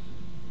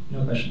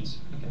 no questions.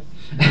 Okay.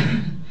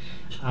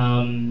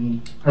 All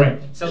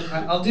right. So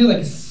I'll do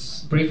like a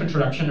brief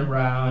introduction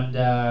around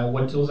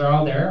what tools are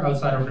out there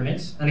outside of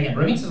Remix. And again,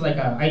 Remix is like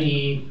an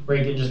IDE where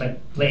you can just like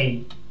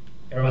play.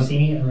 Everyone see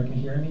me? Everyone can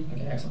hear me?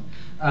 Okay, excellent.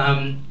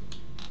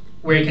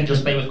 Where you can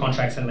just play with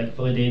contracts and like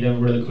validate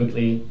them really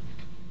quickly,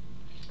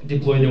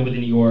 deploy them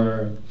within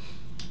your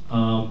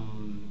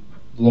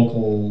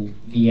local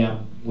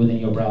VM within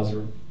your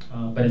browser.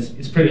 But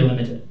it's pretty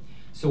limited.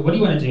 So what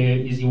you want to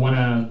do is you want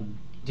to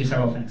do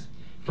several things.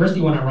 First,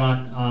 you want to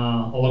run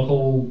a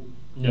local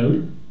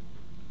node.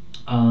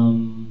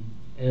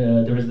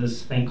 There is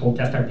this thing called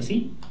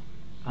test.rpc,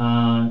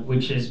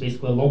 which is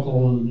basically a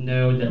local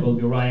node that will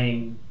be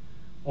running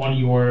on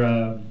your,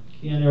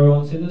 can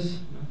everyone see this?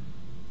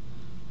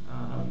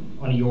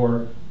 On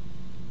your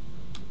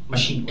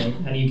machine, right?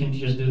 And you can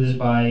just do this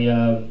by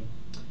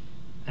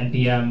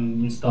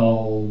npm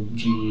install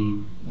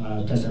g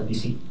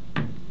test.rpc.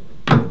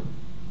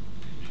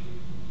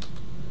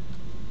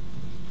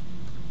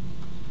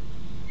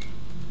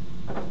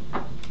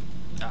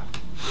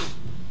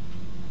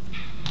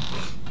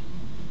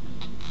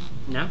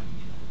 No?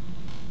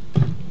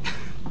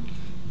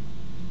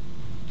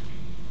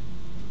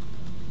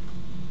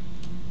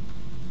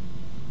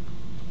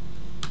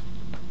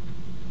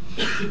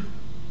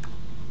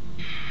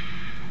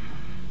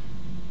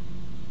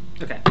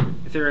 Okay,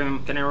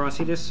 Ethereum, can everyone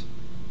see this?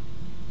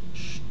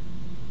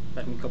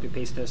 Let me copy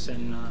paste this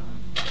in.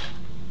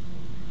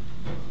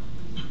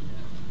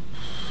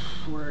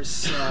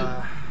 Where's.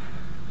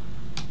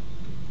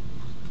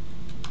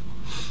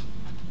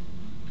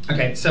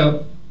 Okay,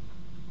 so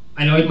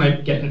I know it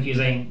might get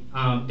confusing.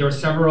 There are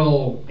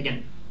several,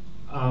 again,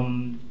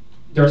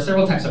 there are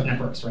several types of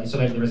networks, right? So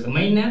like there's the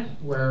main net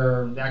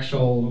where the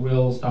actual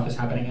real stuff is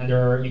happening, and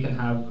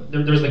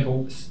there's like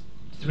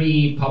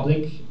 3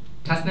 public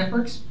test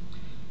networks,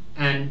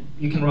 and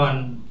you can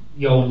run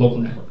your own local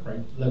network,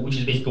 right? Which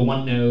is basically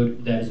one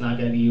node that is not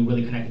going to be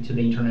really connected to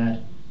the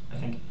internet, I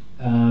think,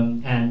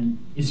 and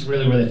it's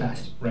really, really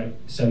fast, right?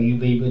 So you'll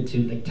be able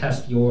to like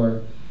test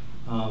your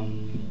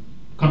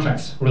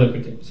contracts really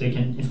quickly. So you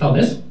can install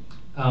this,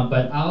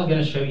 but I'm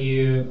going to show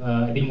you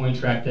a bit more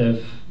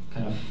interactive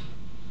kind of,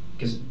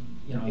 because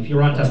if you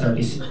run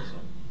test.rpc,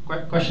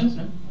 questions?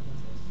 No?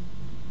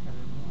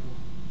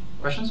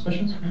 Questions?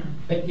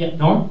 Yeah,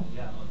 no?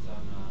 Yeah, it's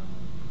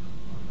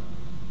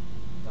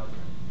on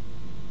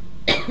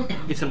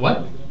Telegram. It's in what?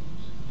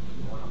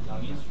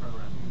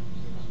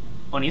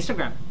 On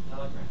Instagram.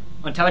 Telegram.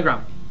 On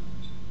Telegram.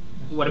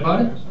 What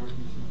about it?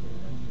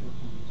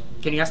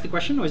 Can you ask the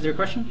question, or is there a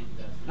question?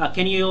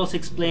 Can you also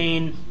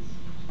explain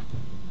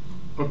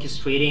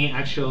orchestrating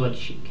actual,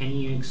 can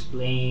you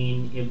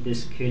explain if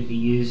this could be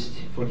used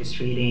for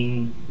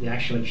orchestrating the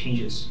actual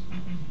exchanges?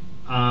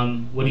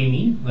 What do you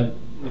mean? Like,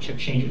 which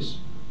exchanges?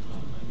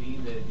 I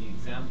mean the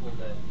example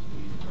that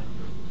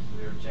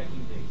we were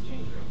checking the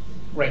exchange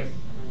rates. Right.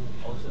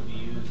 Also be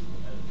used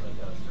as like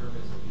a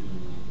service to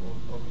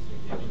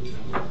orchestrate the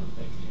exchange.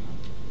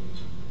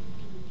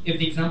 If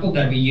the example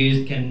that we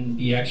used can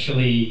be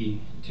actually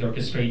to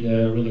orchestrate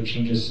the real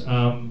exchanges,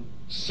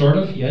 sort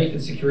of, yeah, if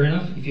it's secure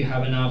enough,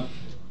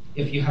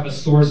 if you have a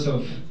source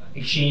of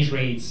exchange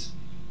rates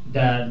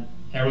that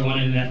everyone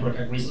in the network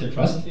agrees to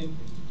trust,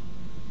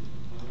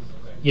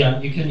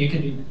 yeah, you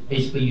can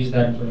basically use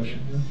that in production.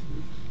 Yeah.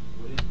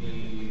 Would it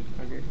be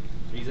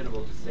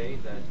reasonable to say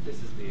that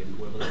this is the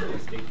equivalent of a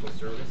stateful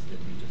service that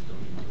you just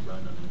don't need to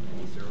run on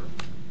any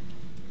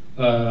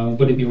server?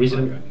 Would it be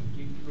reasonable?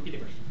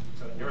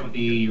 It would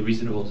be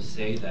reasonable to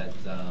say that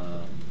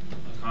a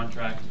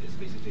contract is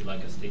basically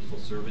like a stateful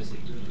service that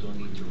you don't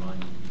need to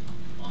run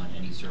on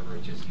any server.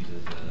 It just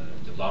uses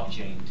the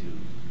blockchain to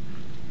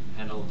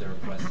handle the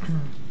requests,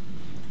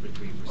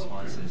 retrieve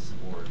responses,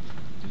 or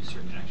do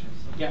certain actions.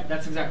 Yeah,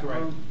 that's exactly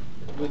right.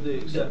 With the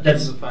exception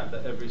of the fact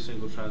that every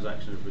single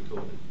transaction is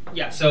recorded.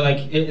 Yeah, so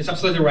like it's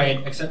absolutely right.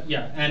 Except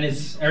and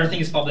everything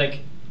is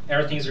public,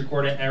 everything is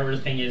recorded,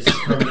 everything is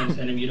permanent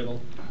and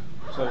immutable.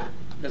 So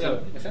does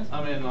that make sense?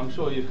 I mean, I'm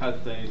sure you've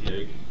had things.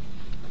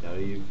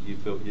 You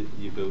built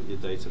your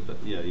data, but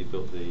you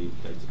built the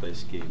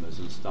database schemas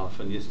and stuff,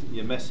 and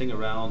you're messing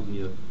around and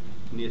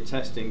you're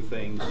testing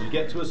things. You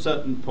get to a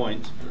certain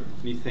point,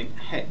 and you think,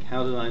 heck,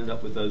 how did I end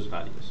up with those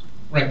values?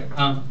 Right.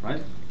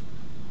 Right.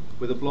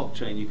 With a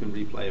blockchain, you can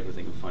replay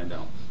everything and find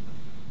out.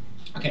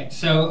 Okay,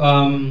 so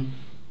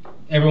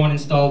everyone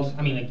installed.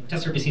 I mean, like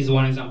test.rpc is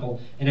one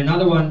example, and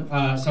another one.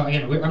 So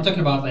again, I'm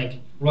talking about like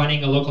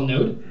running a local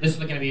node. This is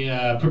going to be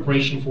a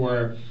preparation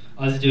for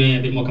us doing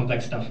a bit more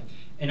complex stuff.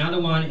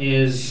 Another one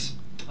is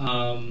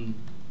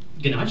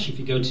Ganache. If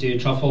you go to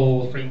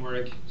truffle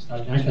framework,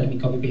 Ganache, let me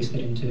copy paste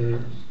it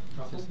into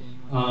truffle.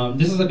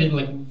 This is a bit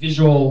like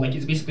visual, like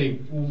it's basically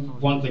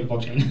one-click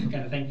blockchain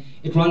kind of thing.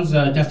 It runs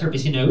a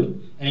test.rpc node,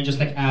 and it just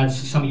like adds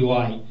some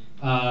UI.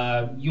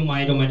 You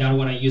might or might not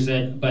want to use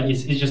it, but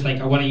it's just like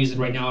I want to use it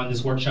right now in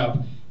this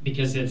workshop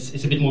because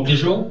it's a bit more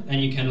visual,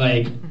 and you can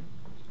like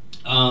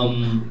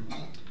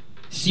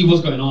see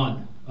what's going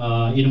on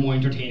in a more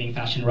entertaining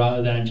fashion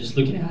rather than just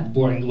looking at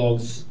boring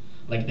logs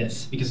like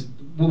this. Because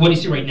what you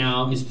see right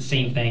now is the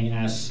same thing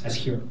as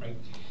here, right?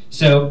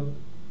 So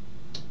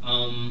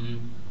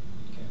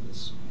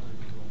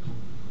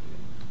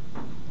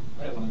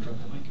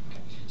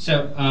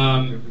So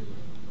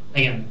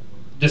again,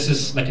 this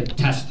is like a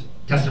test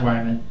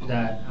environment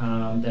that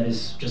that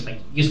is just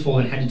like useful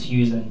and handy to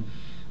use, and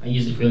I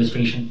use it for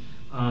illustration.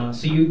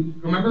 So you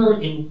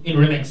remember in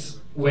Remix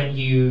when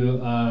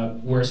you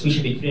were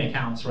switching between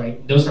accounts,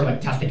 right? Those are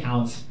like test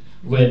accounts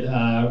with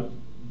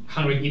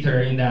 100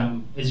 Ether in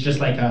them. It's just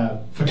like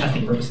for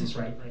testing purposes,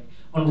 right?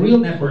 On real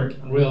network,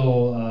 on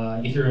real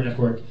Ethereum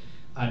network,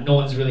 no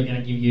one's really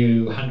gonna give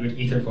you 100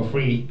 Ether for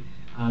free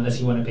unless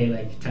you want to pay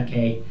like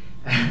 10K.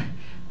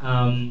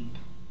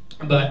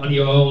 But on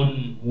your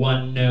own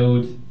one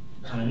node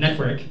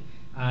network,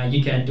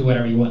 you can do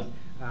whatever you want.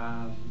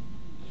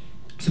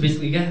 So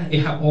basically, yeah,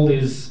 you have all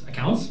these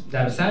accounts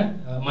that are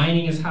set.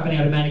 Mining is happening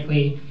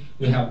automatically.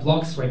 We have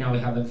blocks. Right now we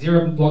have like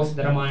 0 blocks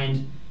that are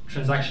mined,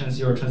 transactions,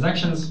 0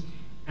 transactions.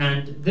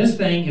 And this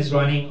thing is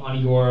running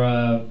on your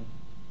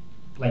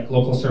like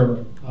local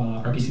server,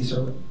 RPC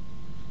server.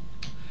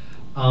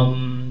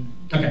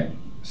 Okay,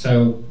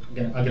 so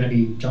I'm gonna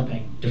be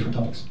jumping different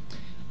topics.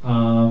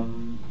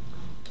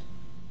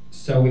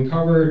 So we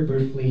covered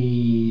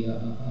briefly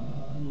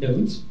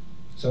nodes.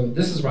 So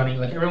this is running,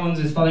 like everyone's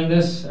installing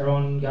this.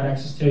 Everyone got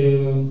access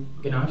to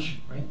Ganache,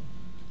 right?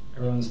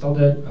 Everyone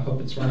installed it. I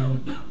hope it's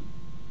running.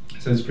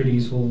 So it's pretty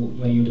useful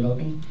when you're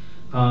developing.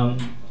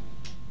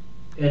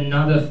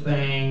 Another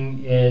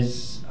thing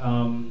is,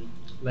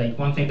 like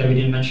one thing that we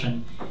didn't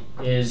mention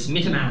is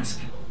metamask.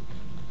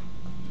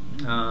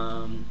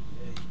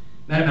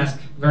 Metamask,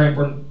 very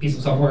important piece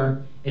of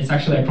software. It's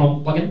actually a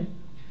Chrome plugin.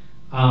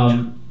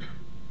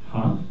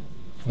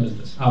 What is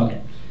this? Oh,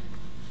 okay.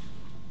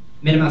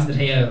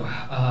 Metamask.io.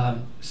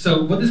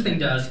 So what this thing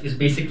does is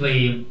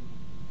basically,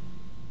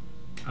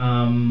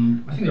 I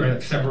think there are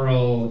like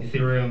several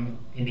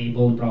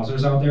Ethereum-enabled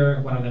browsers out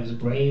there. One of them is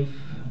Brave.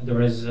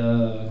 There is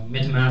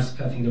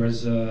MetaMask. I think there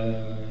is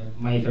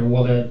MyEther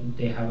Wallet.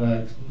 They have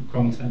a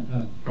Chrome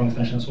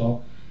extension as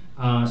well.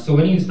 So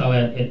when you install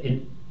it,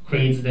 it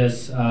creates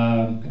this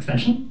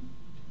extension,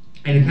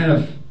 and it kind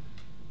of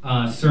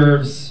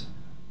serves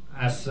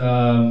as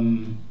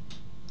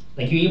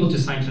like you're able to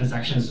sign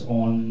transactions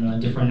on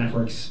different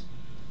networks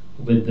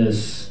with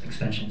this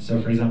extension.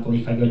 So for example,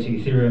 if I go to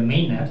Ethereum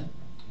mainnet,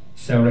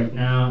 so right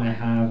now I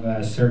have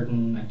a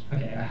certain,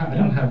 okay, I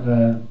don't have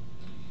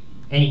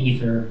any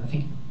Ether, I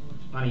think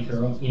not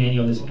Ether in any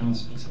of these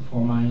accounts except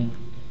for my,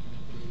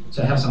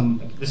 so I have some,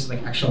 like, this is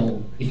like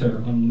actual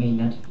Ether on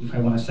mainnet. If I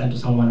want to send to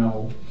someone,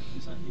 I'll,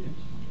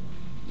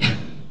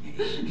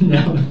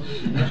 no.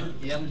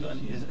 You haven't got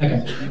any,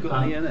 okay. You've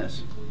got an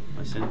ENS.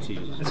 I sent to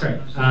you. That's right.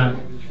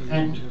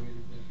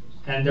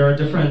 And there are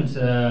different,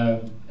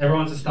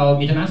 everyone's installed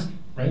MetaMask,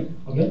 right?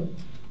 All good?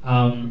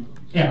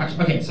 Yeah,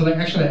 okay, so like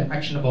actually an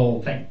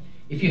actionable thing.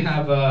 If you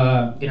have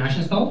Ganache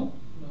installed,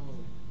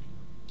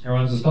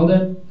 everyone's installed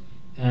it,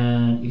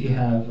 and if you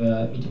have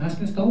MetaMask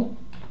installed,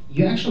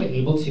 you're actually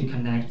able to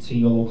connect to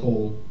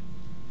your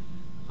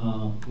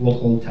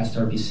local test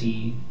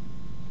RPC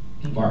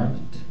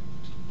environment.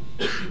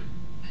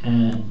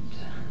 And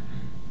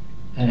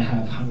I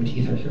have 100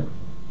 Ether here.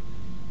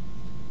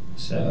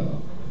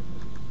 So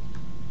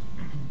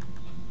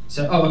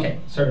oh, okay,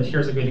 so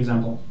here's a good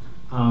example.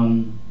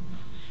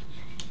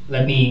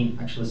 Let me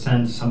actually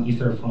send some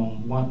Ether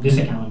from this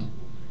account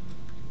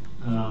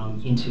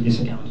into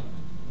this account.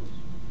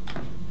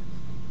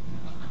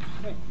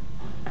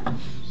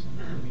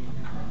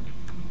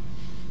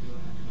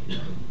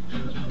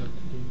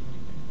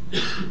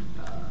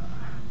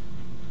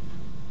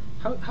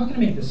 How can I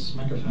make this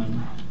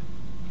microphone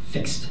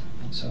fixed?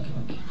 So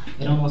like,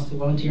 anyone wants to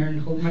volunteer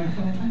and hold the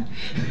microphone like that?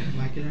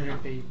 Why can I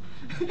pay?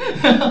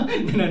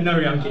 No,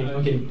 I'm kidding.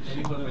 Okay.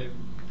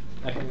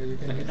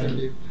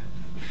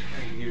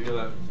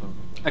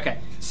 Okay.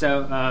 So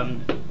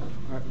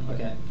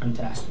okay,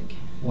 fantastic,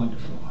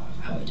 wonderful.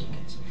 How are you doing,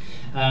 guys?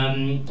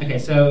 Okay,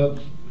 so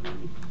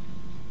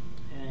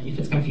if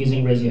it's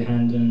confusing, raise your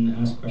hand and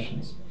ask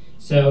questions.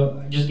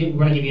 So we're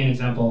gonna give you an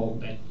example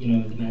that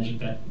the magic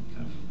that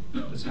kind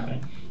of is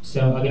happening.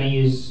 So I'm gonna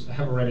I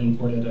have already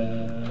imported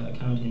an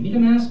account in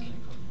MetaMask.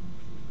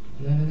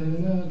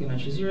 Gonna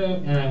choose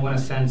 0, and I want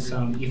to send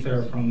some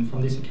Ether from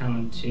this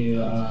account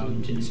to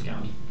this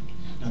account.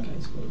 Okay,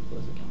 let's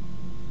close account.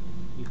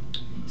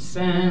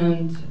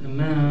 Send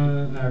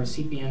amount,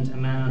 recipient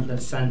amount.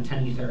 Let's send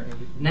 10 Ether.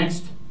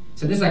 Next.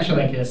 So this is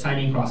actually like a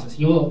signing process.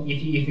 You will,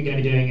 if you're going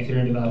to be doing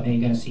Ethereum development,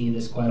 you're going to see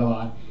this quite a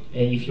lot.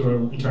 If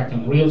you're interacting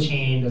on real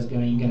chain, you're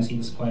going to see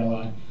this quite a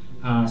lot.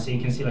 So you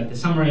can see like the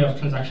summary of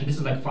transaction. This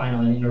is like final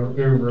and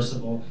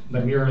irreversible,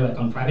 but we are like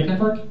on private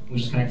network,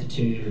 which is connected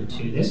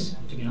to this,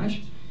 to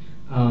Ganache.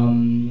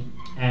 And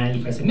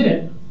if I submit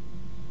it,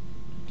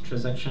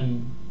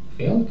 transaction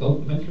failed. Go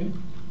went through.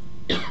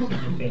 It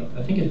failed.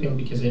 I think it failed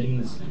because I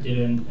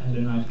didn't add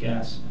enough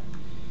gas.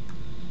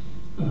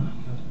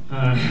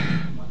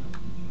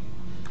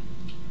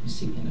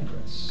 Recipient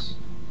address.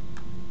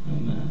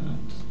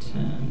 Amount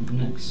 10.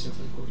 Next.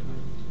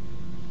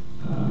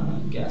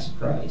 Gas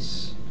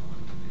price.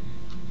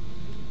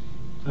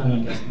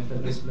 No, gas.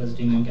 Let's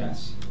do more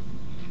gas.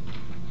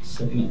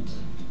 Submit.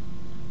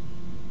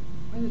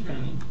 Why is it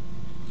failing?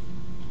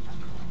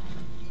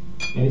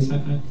 Maybe it's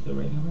not connected to the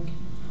right network.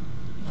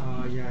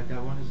 Yeah,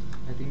 that one is.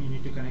 I think you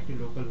need to connect to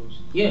localhost.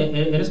 Yeah,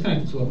 it is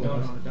connected to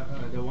localhost.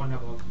 No, the one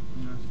above.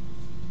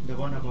 The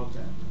one above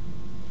that.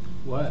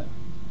 What?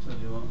 So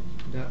do you want?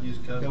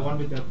 The one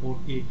with the port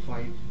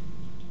 85.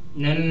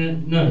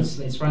 No,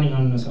 it's running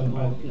on the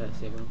 75. Yeah,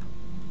 7.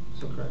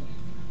 So correct.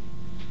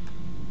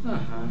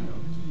 Uh-huh.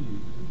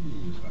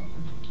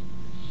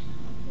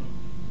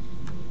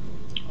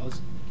 I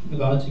was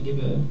about to give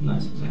a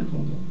nice example,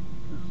 but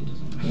it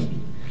doesn't. Do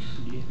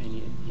you have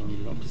any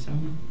link to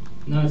sound?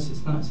 No,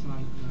 it's not saying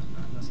anything.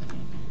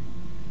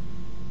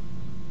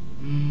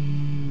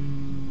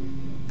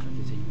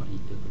 Is it 1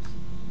 ether?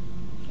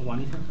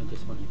 1 ether? Or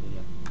just 1 ether,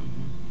 yeah.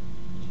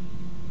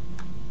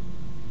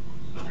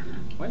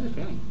 Why is it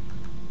failing?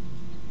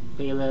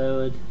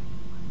 Payload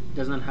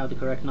does not have the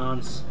correct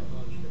nonce.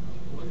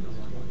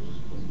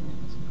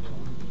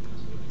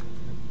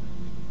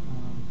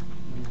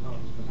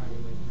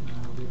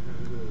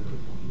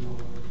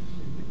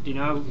 Do you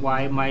know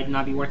why it might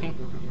not be working?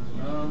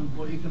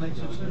 What are you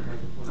connected to?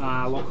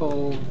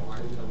 Local.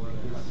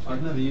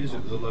 I've never used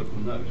it with a local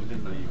node. I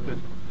didn't know you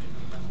could.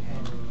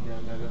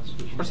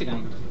 Of course you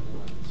can.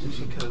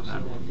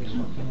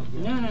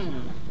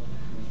 No.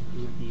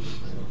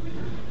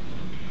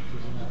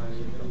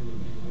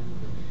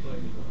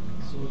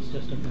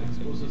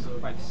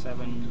 Like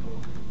 7.5.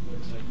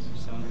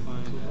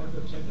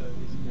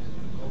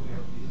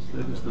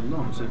 If it's the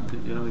nonce, you're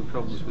having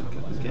problems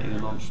with getting a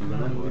nonce from the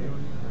network.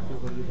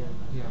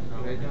 Yeah,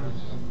 right now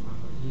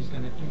he's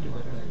connecting to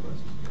that network.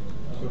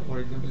 So for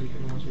example, if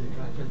you want to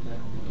interact with that,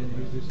 you can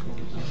use this code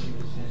to send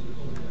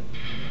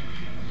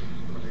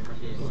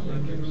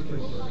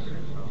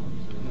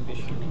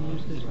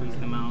Increase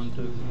the amount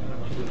of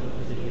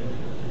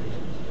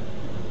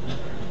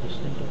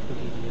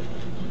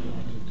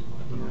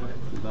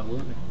Did that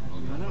work?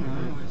 I don't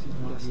know.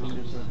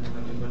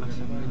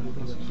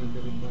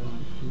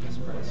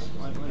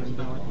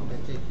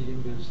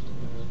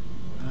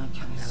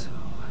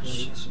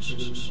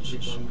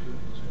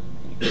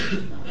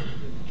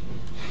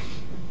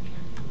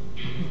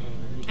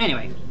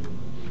 Anyway.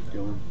 Go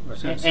on.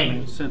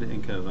 Anyway. Send it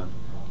in Cova.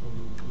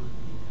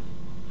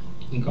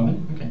 In comment?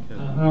 Okay.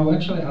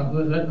 Actually,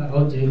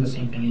 I'll do the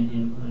same thing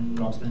in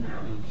Rob's then.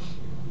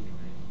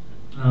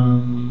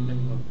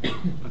 Okay.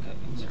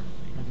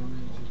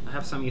 I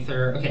have some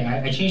ether. Okay,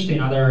 I changed to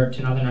another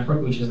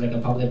network, which is like a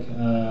public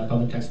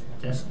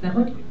test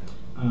network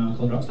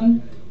called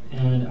Robston,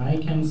 and I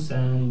can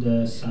send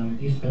some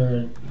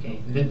ether.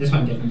 Okay, this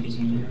might get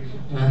confusing.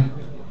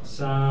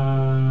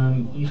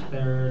 Some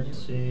ether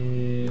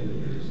to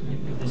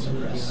this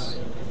address,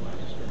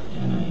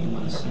 and I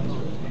want to send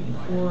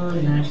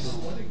 0.4 next.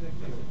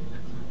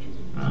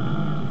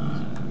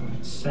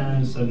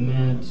 Send,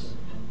 submit,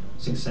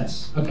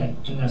 success. Okay,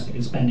 fantastic.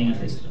 It's pending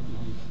at least.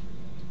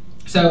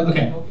 So,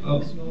 okay,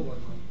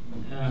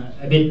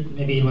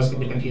 maybe it was a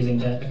bit confusing,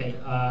 but okay,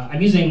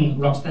 I'm using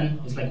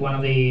Robston. It's like one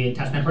of the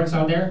test networks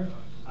out there.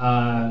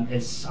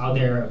 It's out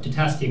there to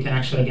test. You can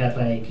actually get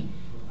like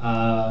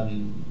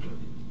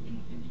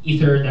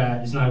ether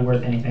that is not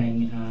worth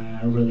anything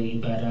really,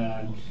 but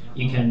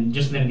you can,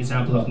 just an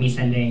example of me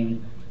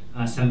sending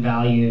some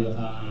value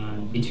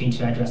between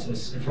two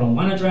addresses from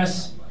one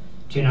address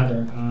to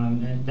another,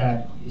 and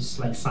that is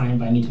like signed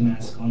by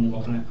metamask on the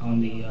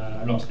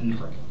Robston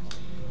network.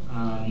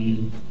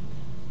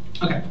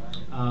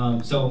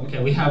 Okay,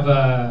 we have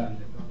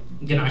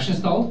Ganache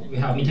installed, we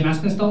have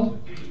metamask installed.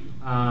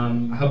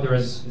 I hope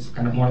it's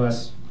kind of more or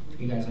less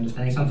you guys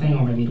understanding something,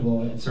 or maybe it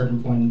will at a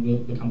certain point will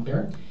become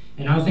clear.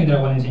 Another thing that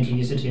I wanted to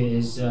introduce you to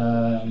is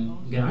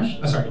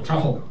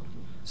Truffle.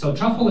 So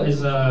Truffle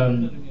is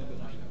a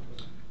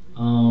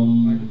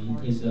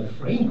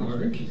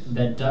framework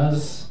that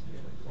does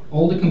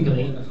all the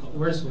compilation.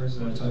 Where's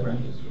the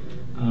Telegram?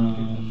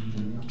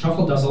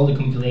 Truffle does all the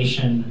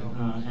compilation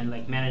and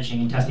like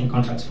managing and testing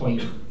contracts for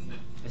you.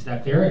 Is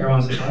that clear?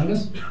 Everyone's following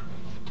this?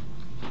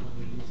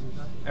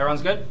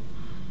 Everyone's good?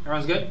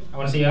 Everyone's good? I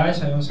want to see your eyes.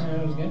 Everyone's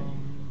good?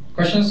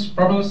 Questions?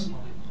 Problems?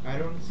 I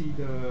don't see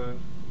the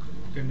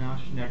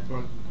Ganache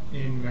network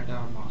in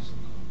metamask.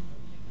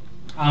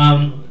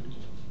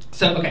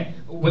 So okay,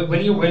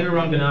 when you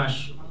run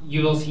Ganache,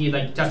 you will see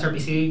like test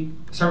RPC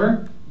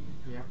server.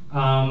 Yeah.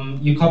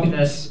 You copy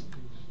this.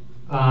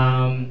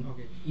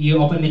 You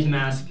open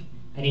MetaMask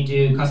and you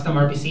do custom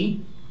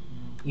RPC.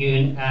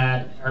 You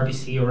add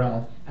RPC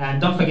URL,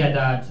 and don't forget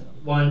that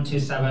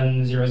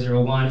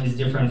 127.0.0.1 is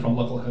different from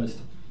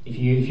localhost. If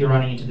you're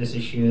running into this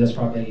issue, that's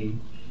probably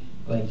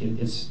like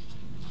it's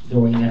the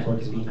way network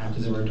is being mapped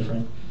is very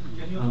different.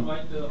 Can you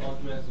provide the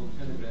address of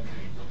Telegram?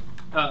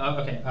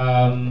 Okay.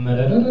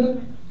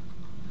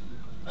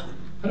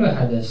 How do I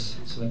hide this?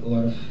 It's like a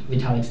lot of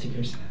Vitalik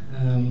stickers.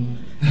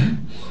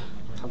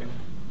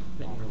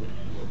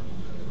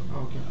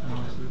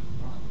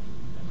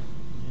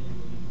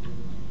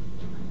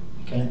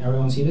 Can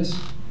everyone see this?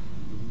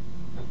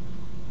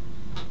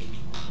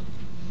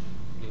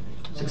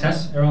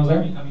 Success? Everyone's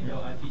there?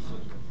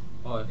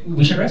 Oh,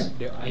 which address?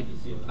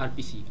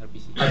 RPC.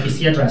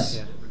 RPC address.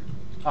 Yeah.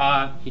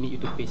 He need you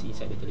to paste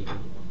inside the Telegram.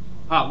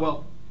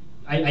 Well,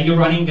 are you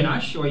running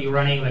Ganache or are you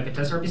running like a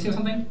test RPC or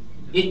something?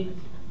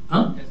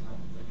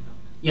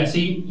 Yeah, so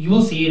you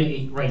will see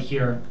it right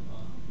here.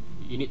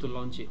 You need to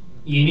launch it.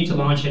 You need to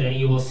launch it and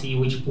you will see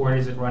which port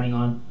is it running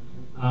on.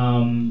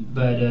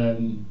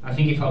 I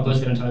think if I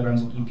post it on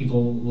Telegram,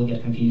 people will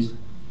get confused.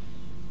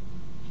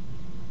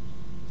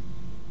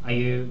 Are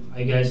you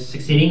guys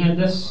succeeding at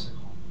this?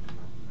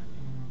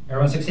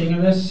 Everyone succeeding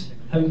at this?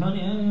 Having fun?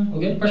 Yeah.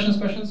 Okay.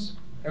 Questions?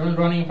 Everyone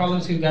running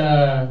problems?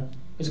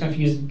 Who's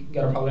confused?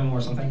 Got a problem or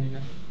something?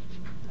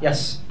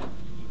 Yes.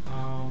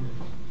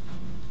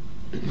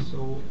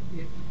 So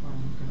if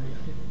I'm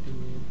connected to,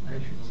 I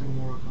should send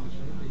more accounts,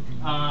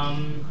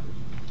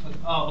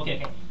 right?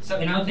 Okay. So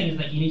another thing is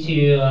like you need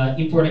to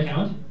import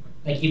account.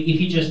 Like if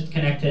you just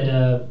connected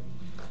a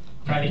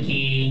private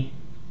key,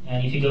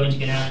 and if you go into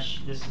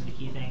Ganache, this is the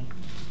key thing.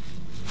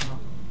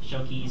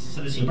 Show keys.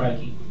 So this is your private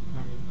key.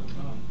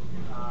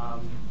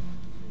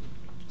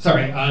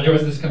 Sorry, there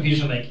was this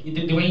confusion. Like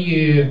the way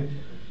you,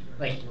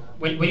 like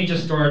when you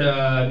just stored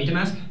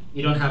metamask,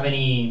 you don't have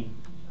any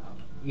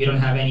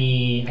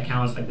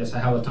accounts like this. I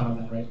have a ton of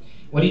them, right?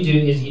 What you do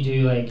is you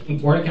do like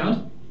import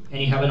account,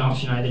 and you have an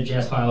option either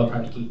JS file or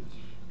private key.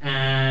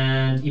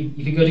 And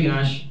if you go to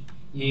Ganache,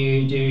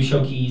 you do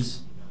show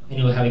keys, and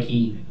you will have a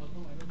key.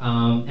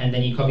 And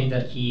then you copy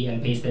that key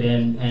and paste it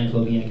in, and it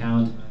will be an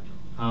account.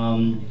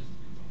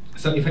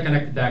 So if I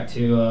connect it back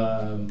to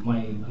my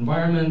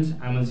environment,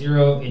 I'm on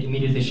 0. It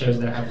immediately shows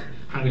that I have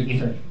 100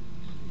 Ether.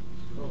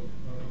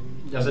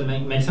 Does it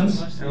make sense?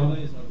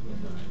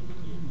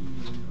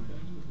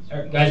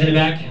 Guys in the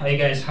back, how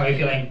are you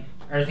feeling?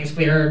 Everything's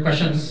clear?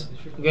 Questions?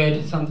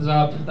 Good. Thumbs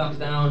up. Thumbs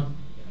down.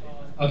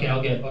 Okay,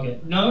 all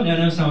good. No.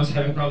 Someone's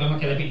having a problem.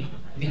 Okay, let me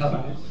help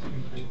out.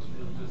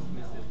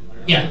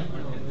 Yeah.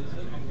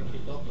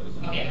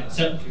 Okay.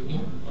 So.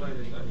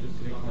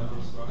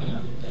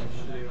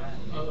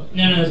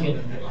 No, that's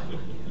good.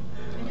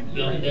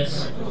 We'll do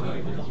this.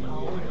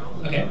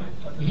 Okay.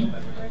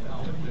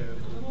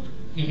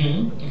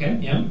 Okay.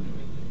 Yeah.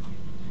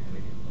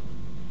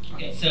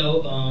 Okay. So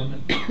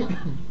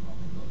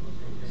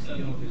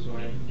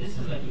this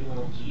is like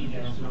your key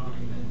there.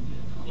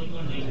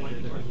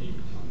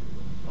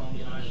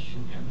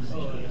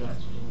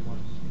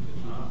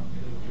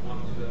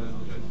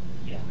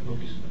 Yeah.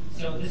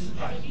 So this is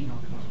private key.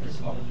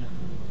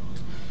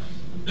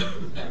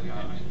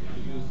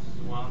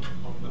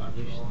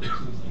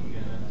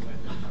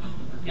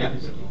 Yeah.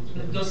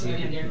 Those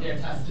again, they're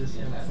tests.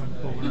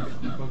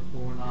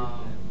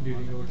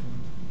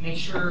 Make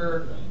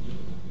sure.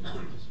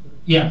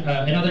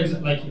 Yeah, another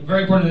like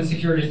very important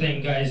security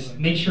thing, guys.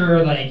 Make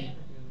sure like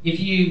if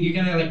you're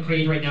gonna like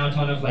create right now a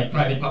ton of like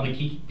private public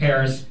key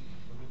pairs,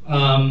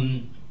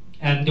 and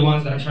the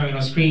ones that I'm showing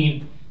on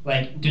screen,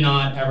 like do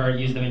not ever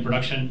use them in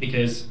production,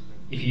 because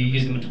if you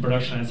use them into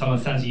production and someone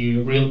sends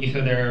you real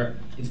Ether there,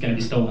 it's gonna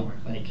be stolen.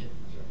 Like,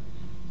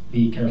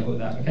 be careful with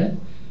that. Okay.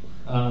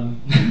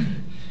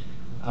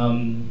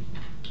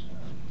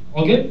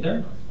 All good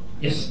there?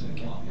 Yes.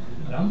 Okay.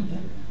 Madam? Yeah.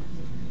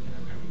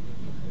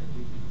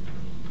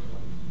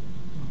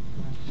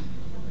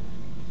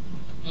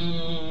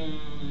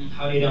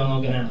 How do you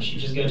download Ganache? You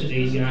just go to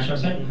the Ganache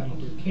website.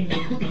 Okay. I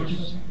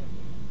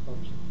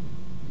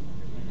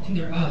think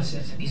there are. It's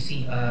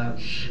BC.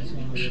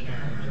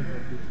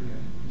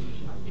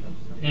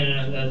 No.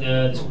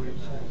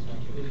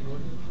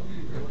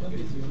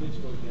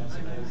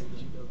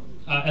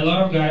 A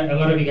lot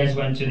of you guys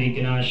went to the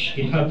Ganache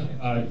GitHub.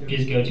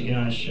 Please go to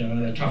Ganache,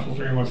 truffle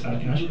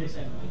frameworks.ganache.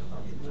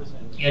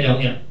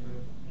 Yeah.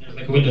 There's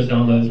like a Windows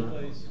download.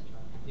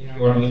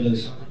 You're on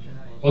Windows.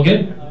 All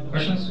good?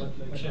 Questions?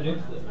 What should I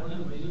do?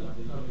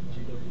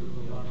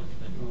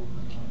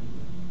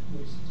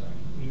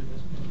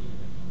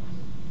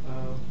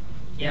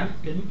 Yeah.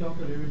 Can you talk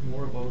a little bit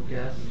more about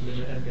gas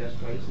limit and gas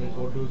price? Like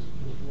what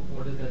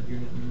does that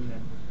unit mean?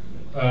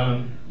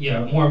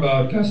 Yeah, more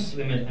about gas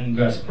limit and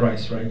gas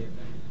price, right?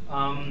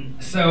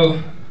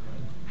 So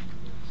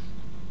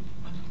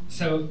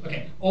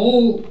okay,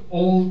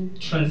 all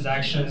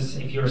transactions,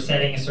 if you're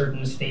setting a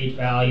certain state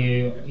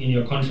value in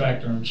your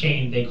contract or on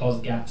chain, they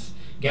cost gas.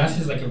 Gas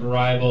is like a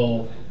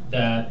variable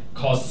that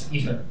costs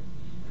Ether.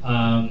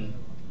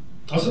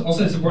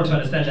 Also, it's important to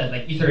understand that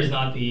like Ether is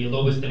not the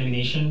lowest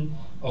denomination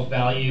of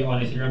value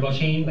on Ethereum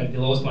blockchain. Like the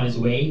lowest one is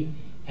Wei,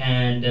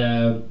 and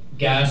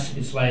gas,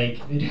 it's like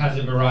it has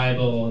a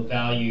variable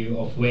value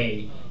of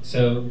Wei.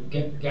 So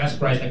gas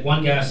price, like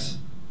one gas,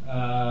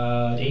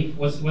 Dave,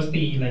 what's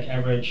the like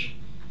average?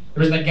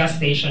 There's like gas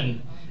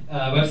station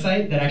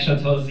website that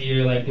actually tells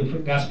you like the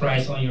gas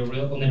price on the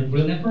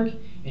real network,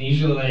 and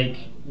usually like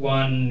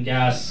one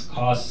gas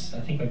costs I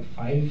think like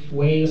 5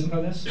 Wei or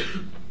something like this.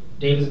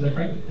 Dave, is that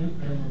right? Yeah,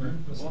 I don't remember.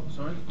 What?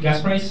 Sorry.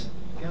 Gas price?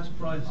 Gas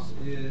price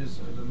is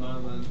at the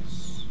moment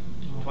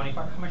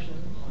 25. How much is it?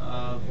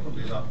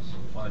 Probably about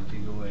 5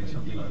 gigaway,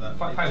 something like that.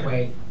 5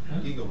 Wei.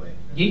 Gigaway.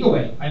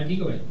 Gigaway. I have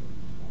gigaway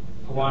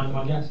for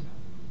one gas.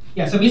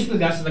 Yeah. So basically,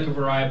 gas is like a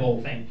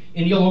variable thing.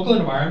 In your local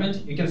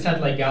environment, you can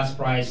set like gas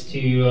price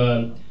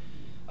to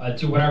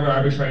to whatever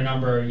arbitrary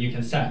number you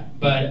can set.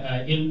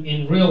 But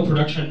in real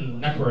production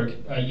network,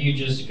 you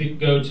just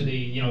go to the,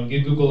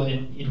 you Google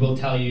and it will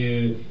tell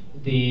you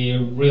the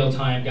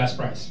real-time gas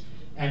price.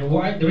 And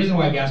the reason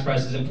why gas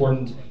price is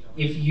important,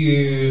 if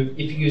you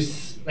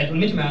like on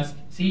metamask,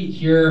 see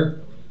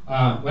here,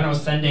 when I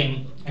was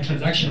sending a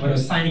transaction, when I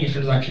was signing a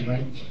transaction,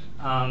 right?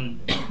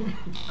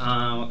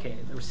 Okay,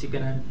 the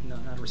recipient, no,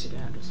 not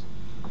recipient address.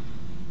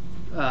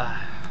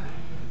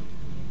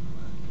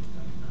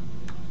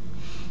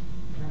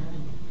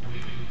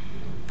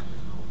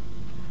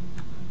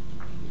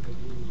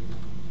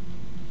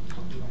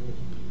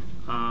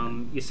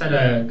 You set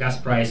a gas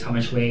price, how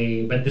much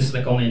way, but this is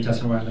like only in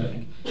test environment, I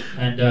think.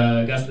 And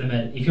gas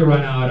limit, if you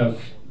run out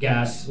of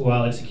gas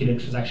while executing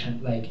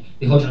transaction, like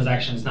the whole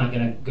transaction is not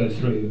gonna go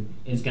through,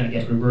 it's gonna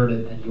get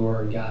reverted and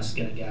your gas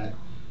gonna get,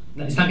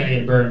 it's not gonna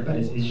get burned, but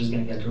it's just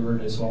gonna get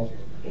reverted as well.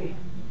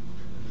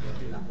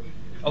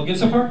 All good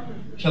so far?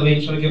 Shall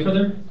we go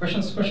further?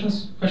 Questions?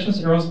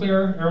 Everyone's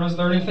clear? Everyone's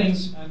learning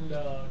things? And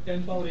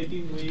 10 power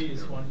 18 way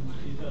is one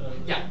Ether.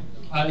 Yeah.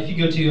 If you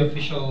go to your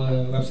official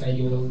website,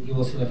 you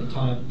will see like a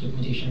ton of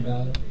documentation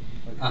about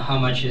how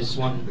much is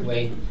one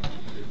way.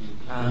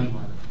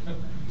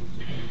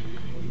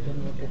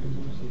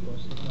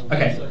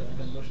 Okay.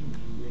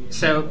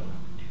 So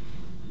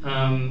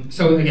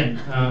again,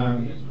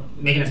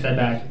 making a step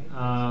back,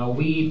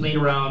 we played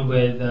around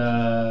with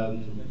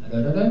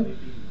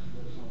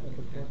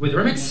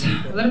Remix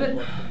a little bit,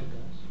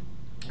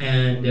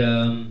 and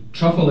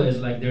Truffle is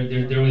like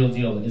the real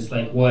deal. It's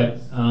like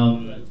what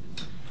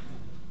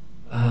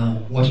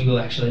you will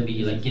actually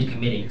be like git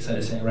committing, so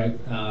to say, right?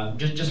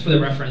 Just for the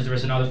reference, there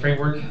is another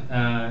framework,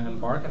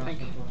 Embark, I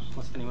think.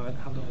 What's the name of it?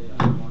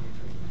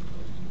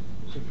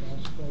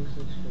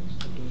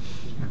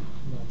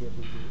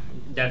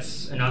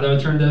 That's another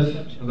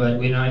alternative, but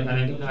I'm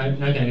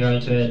not going to go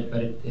into it.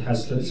 But it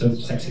has some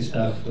sexy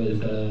stuff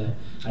with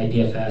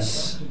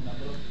IPFS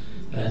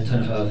and a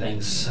ton of other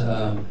things.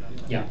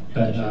 Yeah,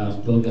 but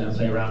we're going to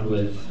play around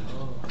with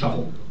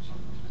Truffle.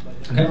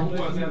 Okay.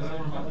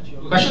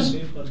 Questions?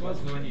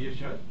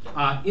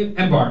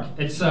 Embark.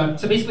 It's so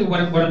basically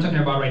what I'm talking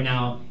about right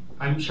now.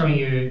 I'm showing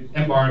you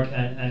Embark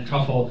and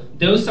Truffle.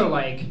 Those are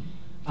like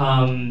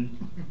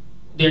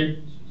they're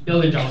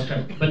built in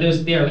JavaScript, but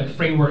they are like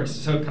frameworks.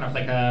 So kind of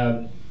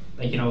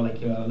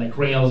like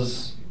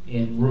Rails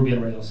in Ruby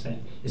on Rails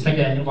thing. It's like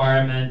an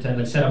environment and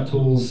a set of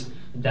tools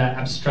that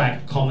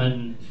abstract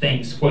common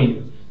things for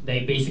you.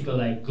 They basically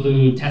like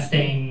glue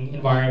testing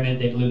environment,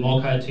 they glue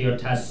Mocha to your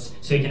tests,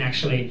 so you can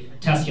actually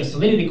test your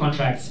Solidity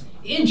contracts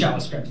in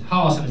JavaScript.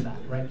 How awesome is that,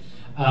 right?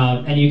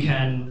 And you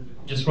can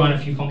just run a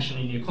few functions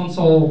in your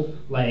console,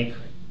 like,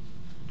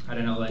 I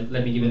don't know, like,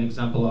 let me give you an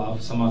example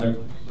of some other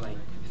like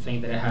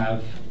thing that I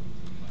have.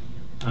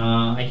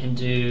 I can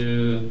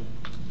do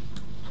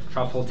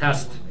Truffle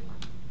test,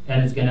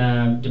 and it's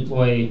gonna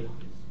deploy.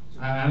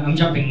 I'm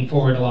jumping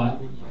forward a lot.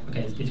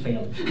 Okay, it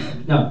failed.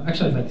 No,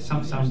 actually, like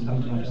some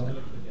failed.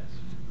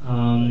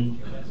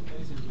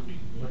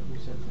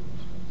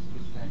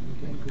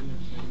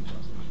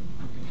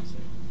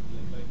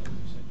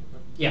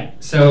 Yeah,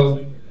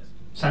 so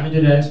Simon,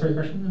 did I answer your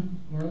question,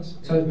 more or less?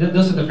 So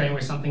those are the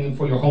frameworks, something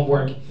for your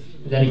homework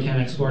that you can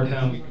explore at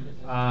home.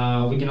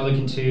 We can look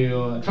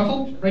into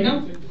Truffle right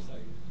now.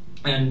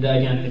 And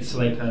again, it's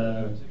like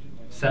a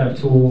set of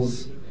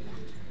tools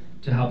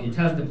to help you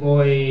test,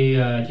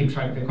 deploy, keep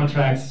track of your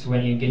contracts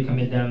when you git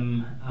commit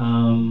them,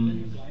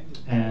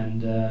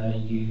 and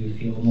you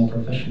feel more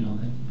professional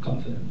and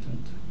confident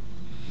and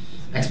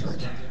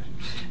expert.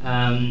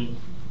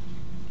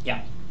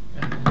 Yeah.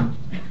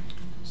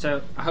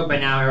 So I hope by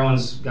now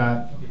everyone's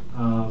got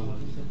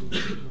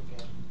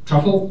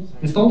Truffle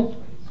installed.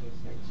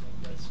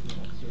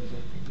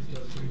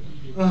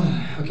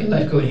 Okay,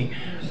 live coding.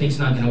 I think it's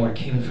not going to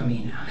work, even for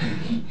me now.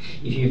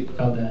 If you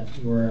felt that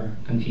you were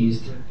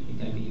confused, you're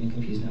going to be even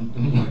confused now.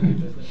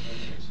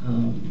 How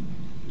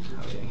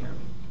are we doing here?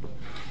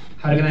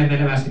 How can I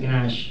metamask to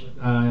Ganache?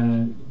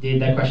 Did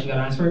that question get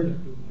answered?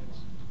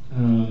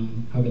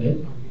 Hope it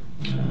did.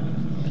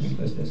 Let me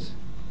close this.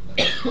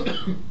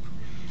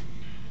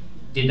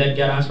 Did that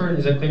get answered?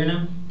 Is that clear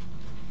now?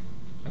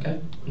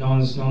 Okay. No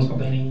one's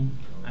complaining.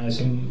 I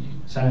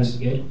assume silence is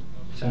good.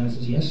 Silence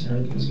is yes.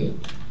 Everything is good.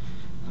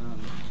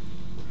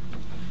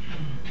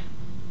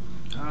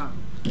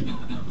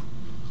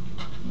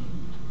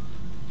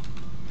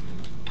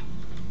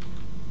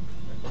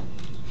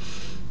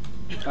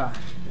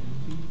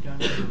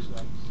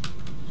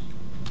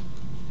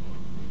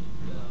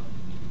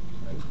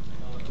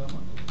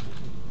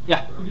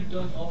 Yeah. Could you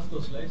turn off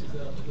those lights?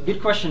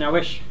 Good question. I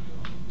wish.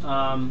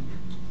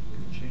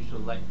 Change the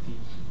light feed.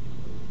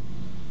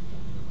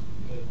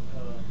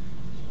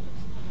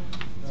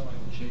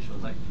 Change the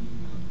light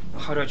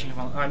feed. How do I change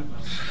my?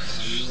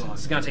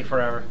 It's gonna take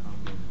forever.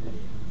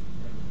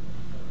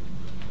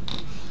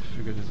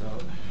 Figure this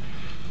out.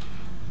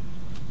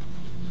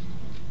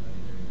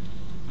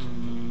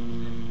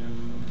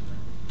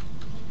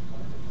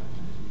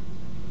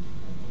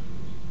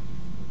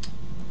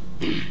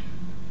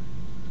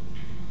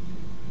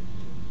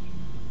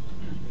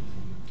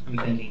 I'm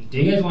thinking, do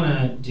you guys want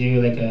to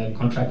do like a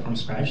contract from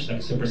scratch, like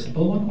a super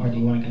simple one, or do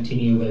you want to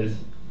continue with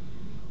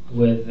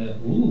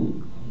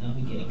ooh, now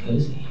we're getting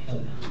cozy.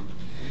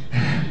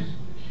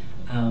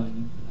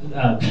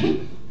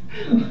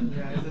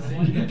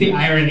 The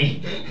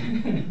irony.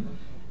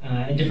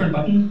 A different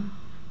button.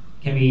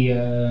 Can we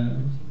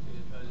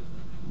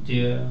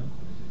do?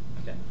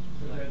 Okay.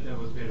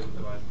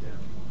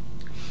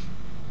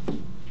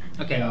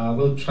 Okay.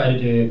 We'll try to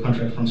do a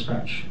contract from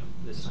scratch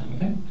this time.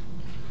 Okay.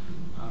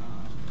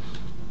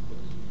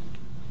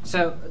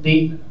 So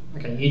you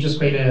just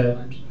create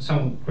a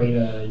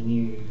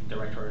new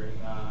directory.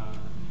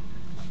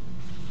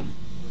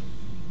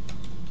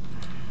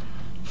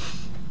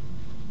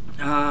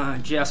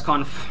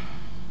 JSConf.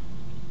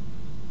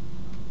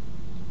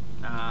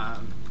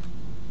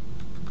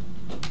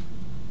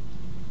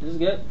 This is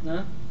good,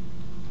 no?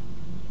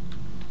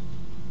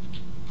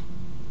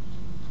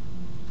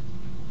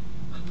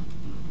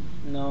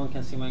 No one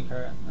can see my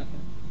current. Okay.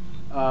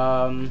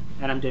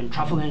 And I'm doing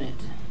truffle in it.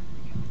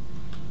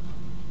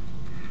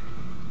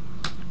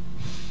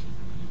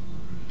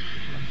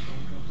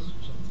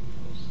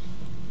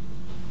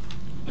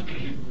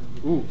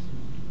 Ooh.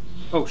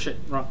 Oh shit.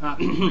 Wrong.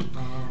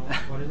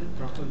 What is it?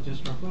 Truffle?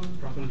 Just truffle?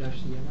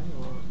 Truffle-CLI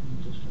or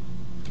just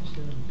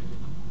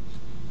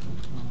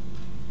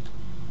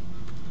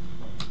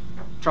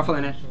truffle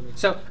in it.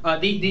 So oh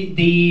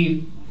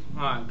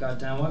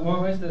goddamn,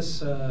 why is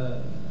this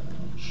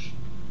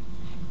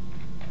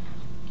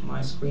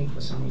my screen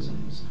for some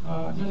reason?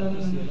 No.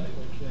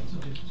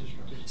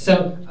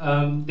 So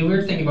the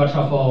weird thing about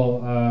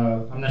truffle,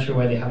 I'm not sure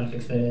why they haven't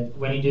fixed it.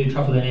 When you do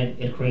truffle in it,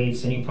 it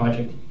creates a new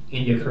project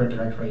in your current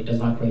directory. It does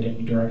not create a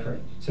new directory.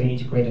 So you need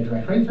to create a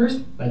directory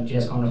first, like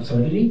JSConf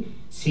Solidity,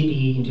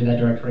 cd into that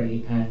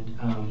directory, and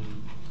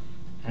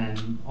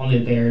only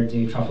there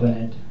do truffle in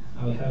it.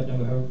 Do we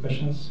have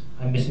questions?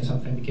 I'm missing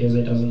something because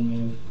it doesn't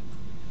move.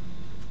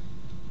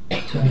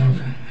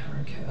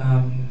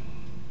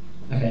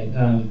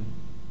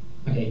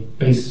 Okay,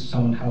 please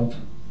someone help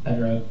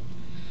Pedro.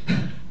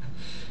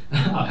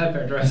 I'll help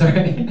Pedro,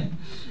 sorry.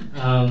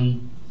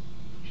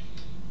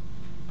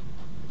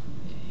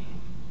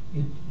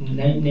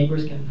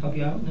 Neighbors can help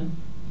you out, no?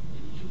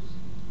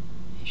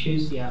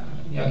 Issues? Yeah,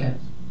 okay.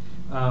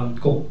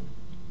 Cool.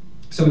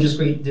 So we just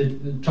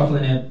did truffle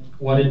in it,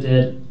 what it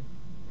did.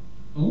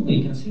 Oh,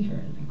 you can see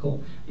here,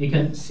 cool. You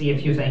can see a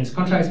few things: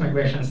 contracts,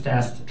 migrations,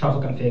 test,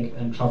 truffle config,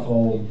 and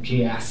truffle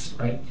JS,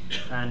 right?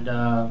 And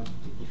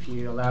if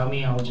you allow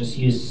me, I'll just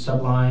use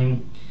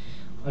Sublime.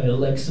 I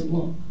like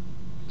Sublime,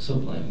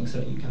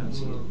 except you cannot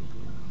see it.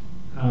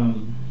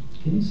 Can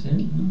you see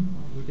it? No?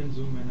 We can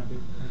zoom in a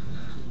bit.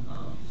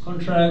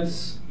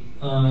 Contracts,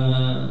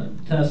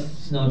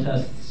 tests, no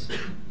tests.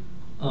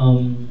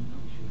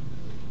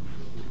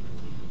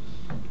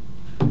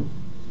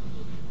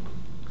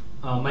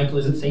 Michael,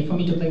 is it safe for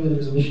me to play with the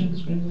resolution?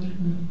 Screen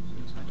resolution?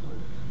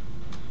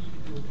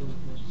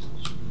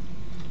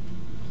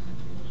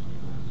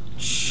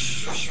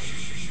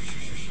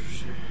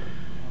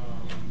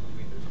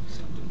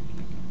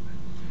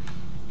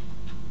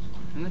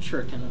 I'm not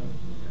sure. Can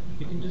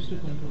you can just do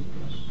Control+.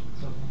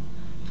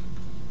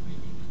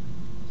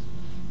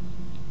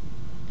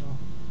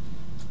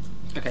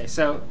 Okay,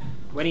 so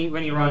when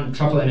you run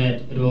truffle in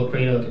it, it will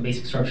create a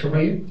basic structure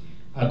for you.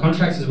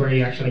 Contracts is where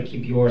you actually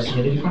keep your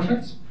Solidity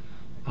contracts.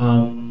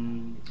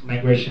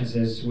 Migrations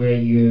is where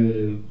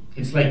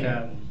it's like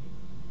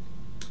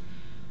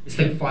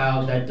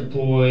files that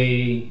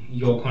deploy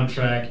your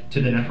contract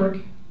to the network.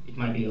 It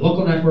might be a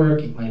local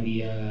network, it might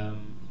be a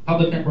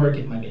public network,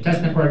 it might be a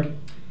test network.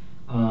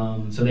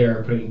 So they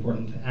are pretty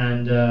important.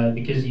 And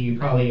because your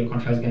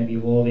contract is going to be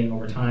evolving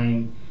over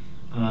time,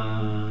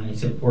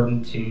 it's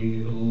important to.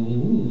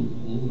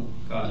 Ooh,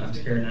 God, I'm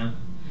scared now.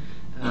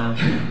 I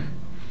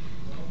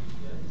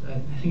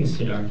think it's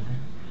too dark.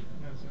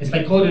 It's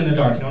like code in the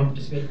dark. You don't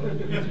participate.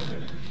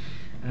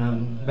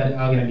 But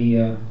I'm gonna be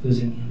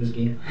losing this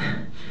game.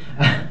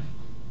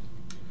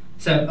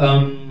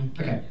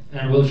 Okay,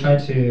 and we'll try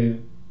to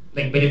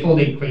by default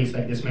it creates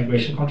like this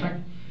migration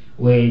contract,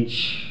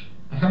 which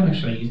I haven't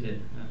actually used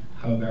it.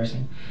 How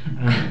embarrassing.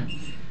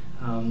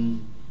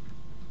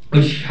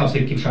 Which helps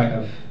you keep track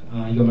of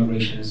your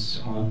migrations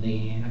on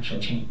the actual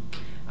chain.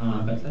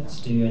 But let's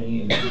do a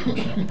new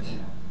contract,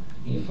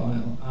 new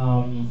file.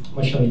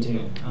 What shall we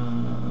do?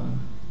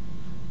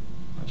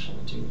 What shall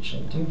we do?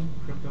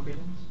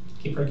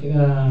 Keep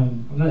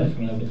I'm not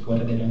familiar with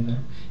what are they doing there.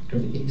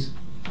 CryptoKitties.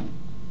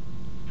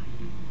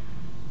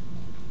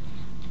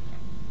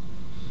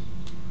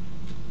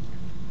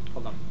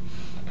 Hold on.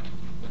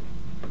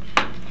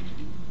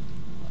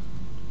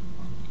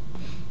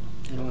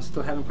 Anyone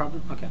still having a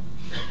problem? Okay.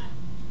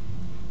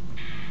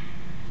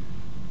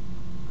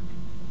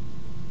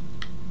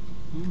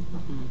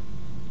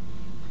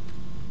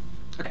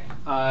 Okay.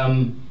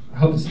 I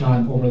hope it's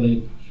not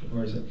overly,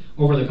 or is it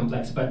overly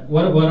complex? But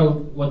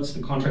what's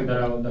the contract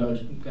that I'm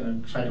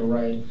gonna try to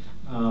write?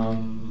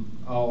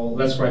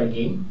 Let's write a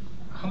game.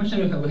 How much time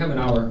do we have? We have an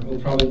hour.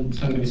 It's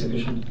not gonna be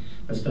sufficient.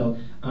 but still,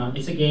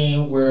 it's a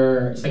game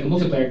where it's like a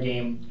multiplayer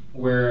game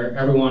where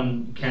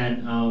everyone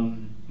can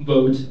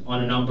vote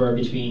on a number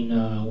between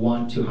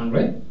 1 to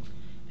 100,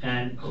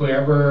 and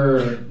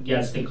whoever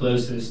gets the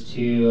closest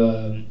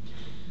to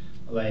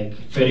like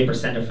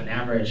 30% of an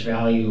average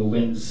value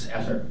wins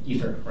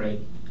ether, right?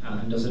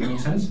 Does it make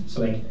sense?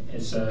 So like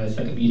it's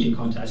like a beauty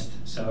contest.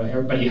 So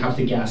everybody have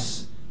to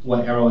guess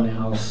what everyone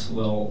else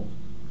will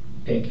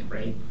pick,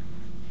 right?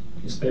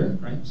 It's clear,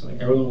 right? So like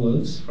everyone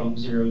votes from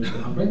 0 to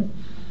 100,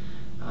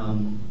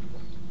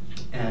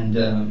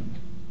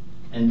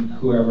 and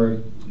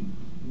whoever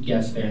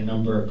gets their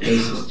number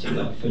closest to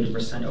like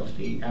 30% of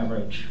the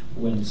average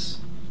wins.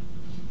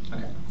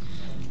 Okay.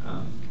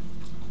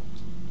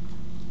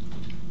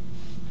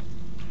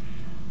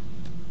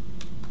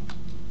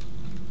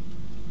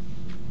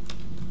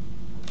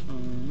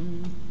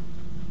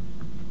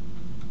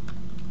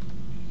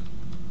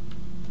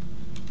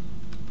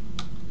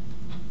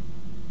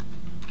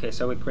 Okay,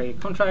 so we create a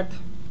contract,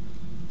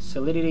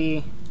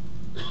 Solidity,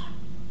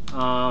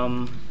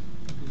 oh,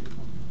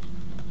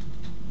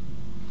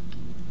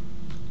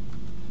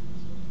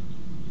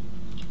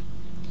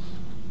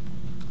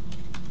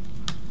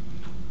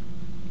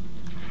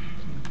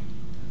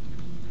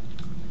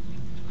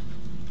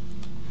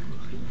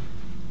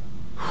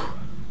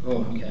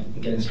 okay,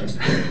 I'm getting stressed.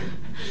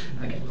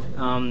 Okay.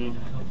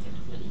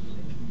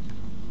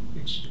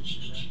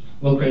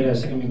 We'll create a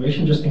second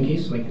migration just in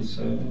case, like it's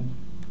safe.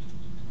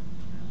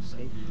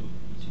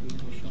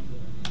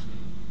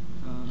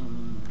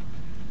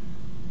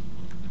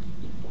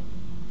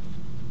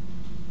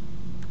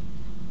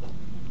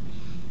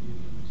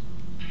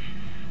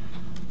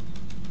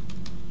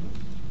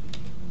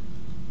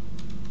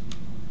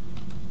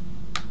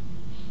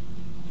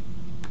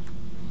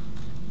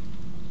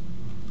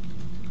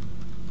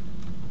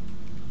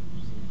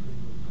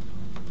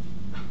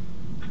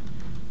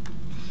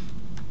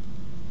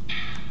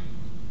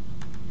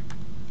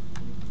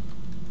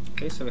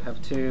 Okay, so we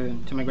have two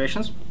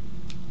migrations.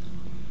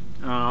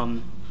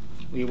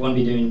 We won't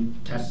be doing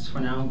tests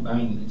for now. I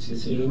mean, it's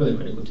really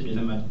critical to do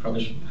them. I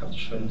probably should have to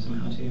show them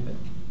somehow too, but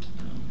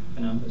for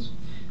now, this.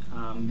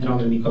 And I'm going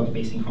to be copy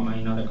pasting from my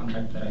another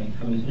contract that I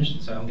haven't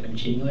finished, so I'm going to be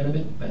cheating a little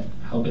bit, but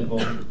I hope it will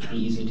be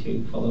easy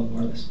to follow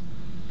more or less.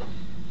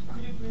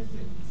 Could you please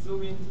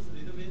zoom in just a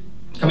little bit?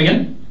 Come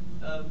again?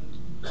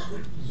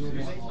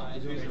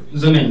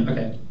 Zoom in.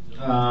 Okay.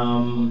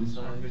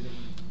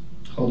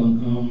 Hold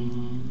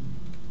on.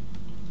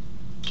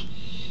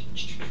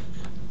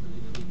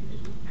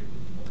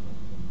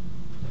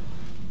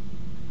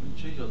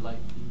 Change your light.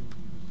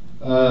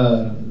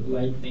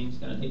 Light thing's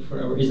gonna take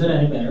forever. Is that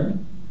any better?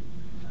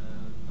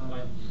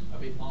 A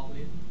bit more,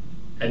 please.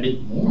 A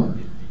bit more.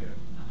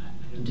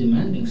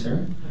 Demanding,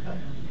 sir.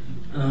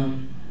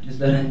 Is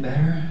that any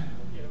better?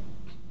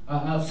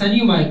 I'll send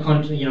you my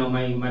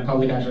my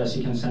public address.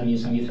 You can send me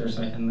some ether,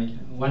 so I can like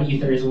 1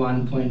 ether is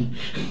 1 point.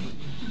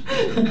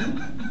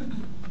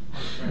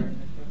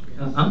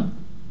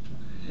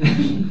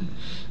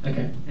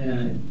 Okay.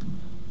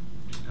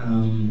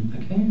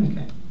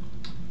 Okay.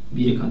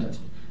 Beauty contest.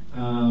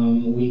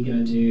 We're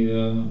gonna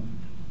do.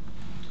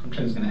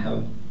 Contract is gonna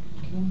have.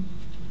 Okay.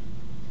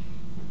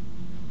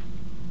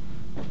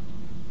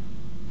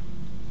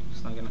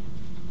 It's not gonna.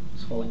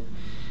 It's falling.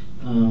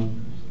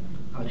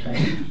 I'll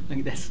try.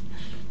 Like this.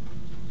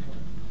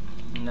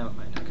 Never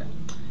mind. Okay.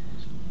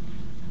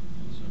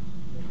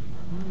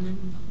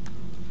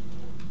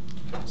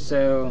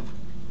 So.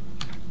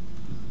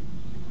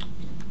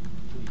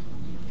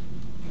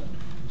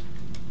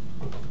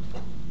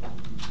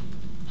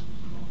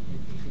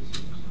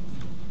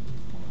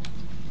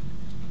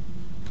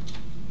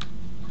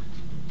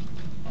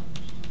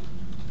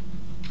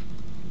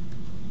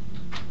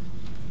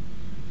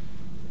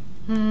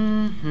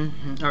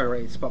 All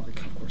right, it's public,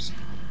 of course.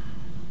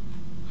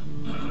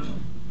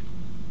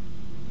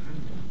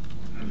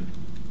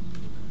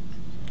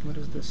 What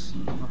is this?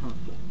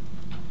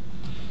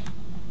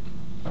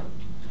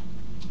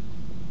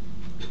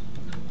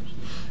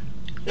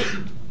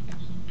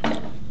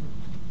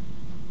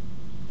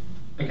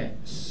 Okay,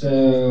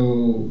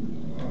 so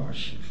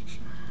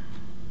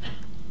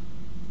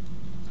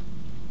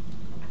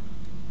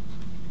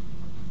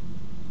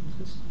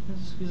is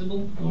this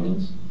feasible? More or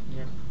less?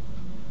 Yeah.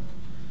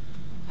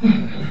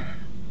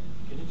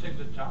 Can you check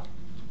the top?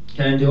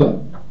 Can I do it?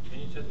 Can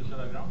you check the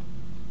Telegram?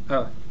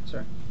 Oh,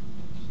 sorry.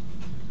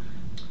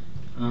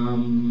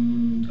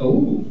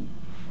 Oh.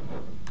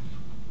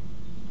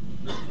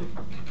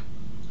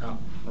 Oh,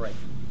 right.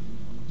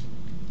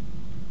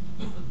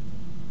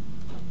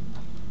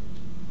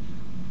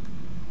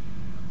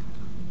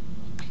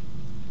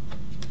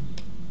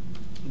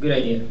 Good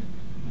idea.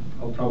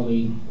 I'll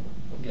probably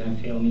gonna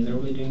fail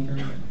miserably doing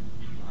that.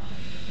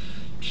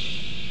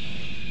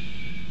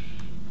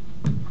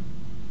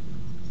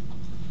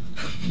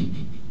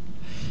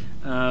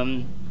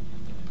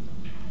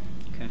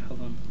 Okay,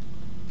 hold on.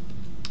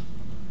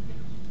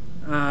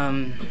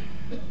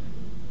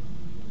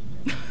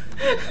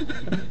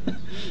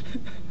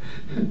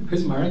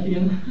 Who's Marek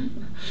again?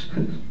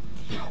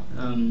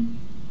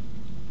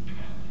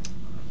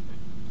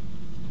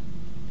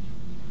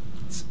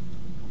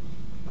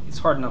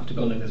 hard enough to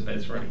go like this, but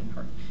it's really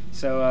hard.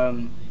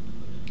 So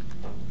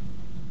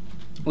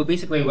we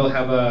basically will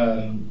have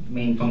a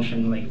main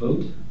function like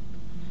vote.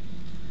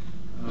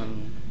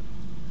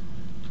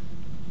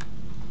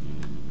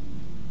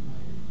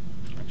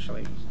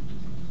 Actually,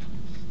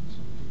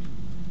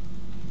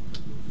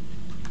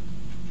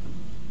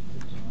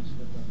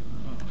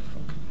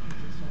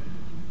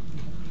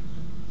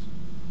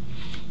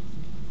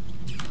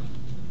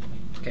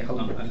 okay,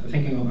 hold on. I'm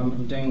thinking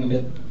I'm doing a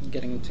bit,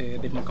 getting into a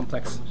bit more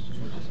complex.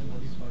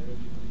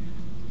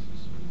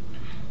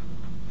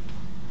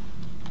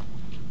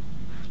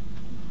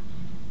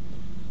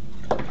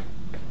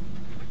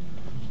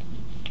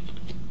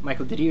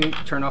 Michael, did you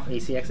turn off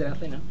AC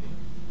accidentally? No.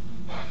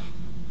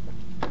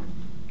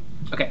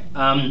 Okay.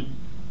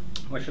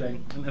 What should I?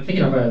 I'm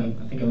thinking of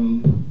I think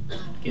I'm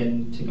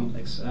getting too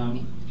complex.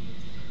 I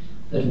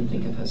didn't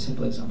think of a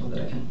simple example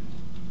that I can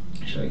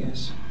show you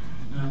guys.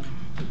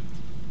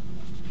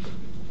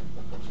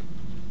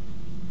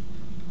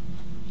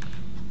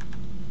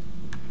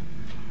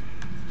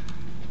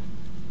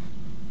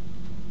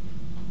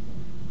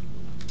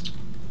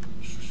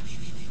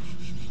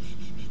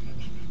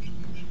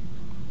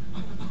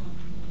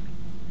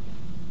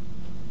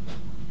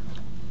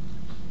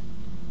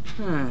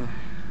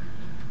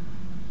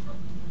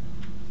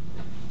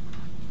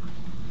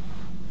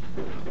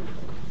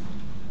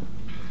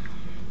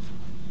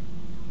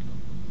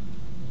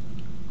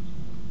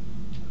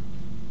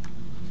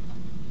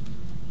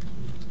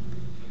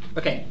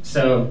 Okay,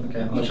 so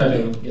I'll try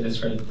to get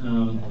this right.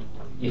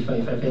 If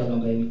I fail, don't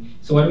blame me.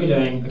 So what are we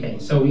doing? Okay,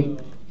 so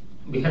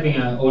we're having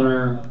an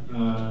owner,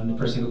 the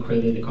person who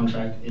created the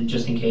contract,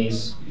 just in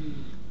case,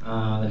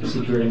 like a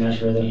security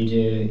measure that you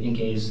do in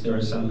case there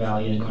is some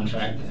value in the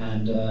contract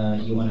and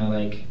you want to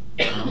like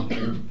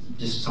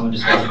just someone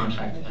destroy the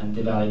contract and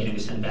the value can be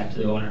sent back to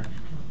the owner.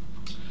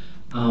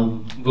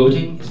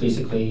 Voting is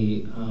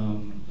basically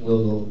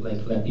will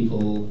like let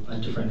people on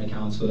different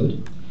accounts vote.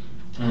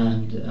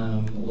 And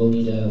we'll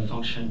need a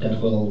function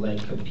that will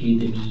like compute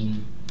the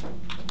mean.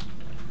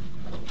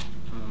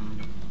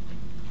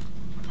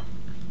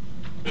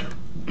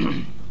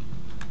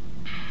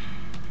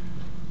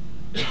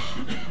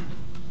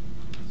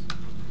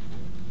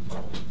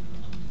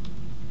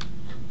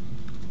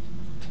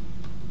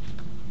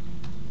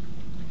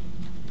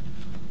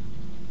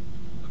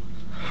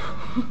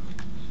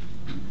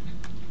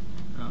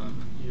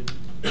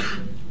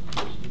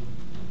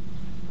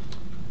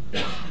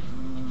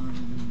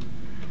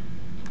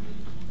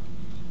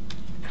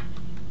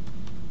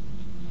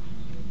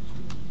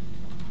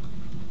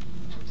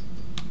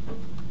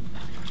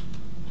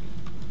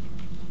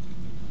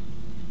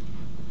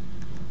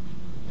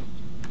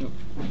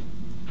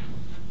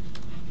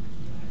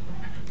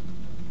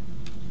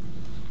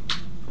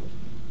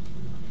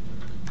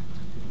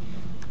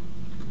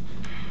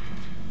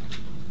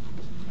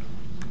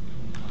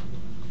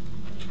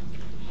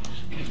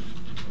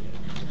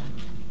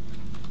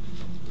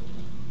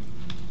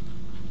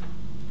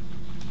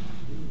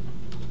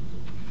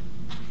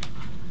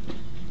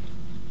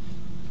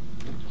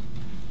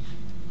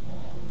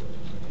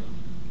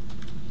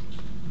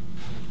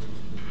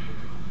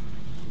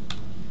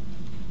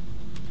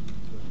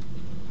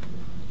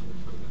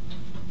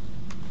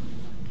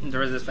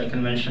 There is this like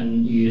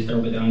convention you use there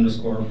with the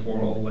underscore for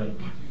all like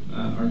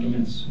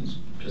arguments. It's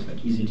just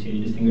like easy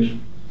to distinguish.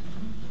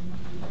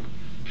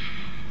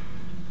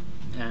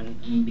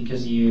 And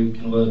because you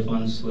can vote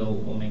once,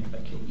 we'll make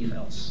like if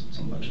else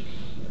some logic.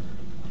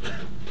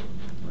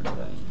 Where did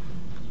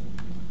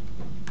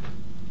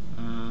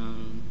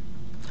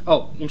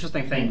oh,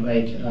 interesting thing.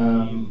 Like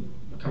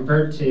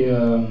compared to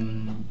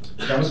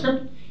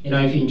JavaScript, you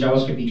know, if in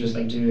JavaScript you just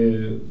like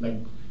do like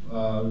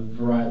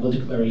variable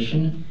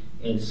declaration,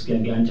 it's going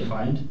to be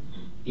undefined.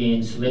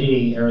 In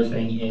Solidity,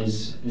 everything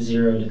is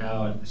zeroed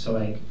out. So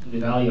like the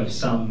value of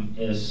sum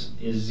is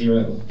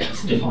 0.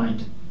 It's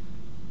defined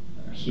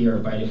here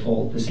by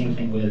default. The same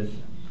thing with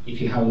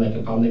if you have like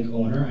a public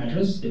owner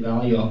address, the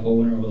value of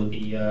owner will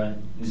be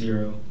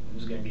 0.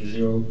 It's going to be a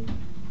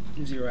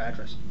zero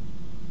address.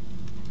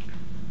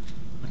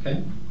 Okay.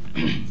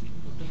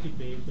 What does the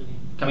payable?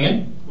 Come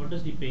again? What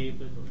does the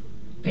payable?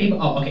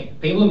 Payable. Oh, okay.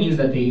 Payable means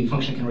that the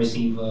function can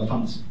receive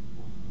funds.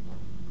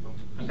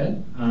 Okay,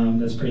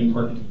 that's pretty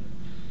important.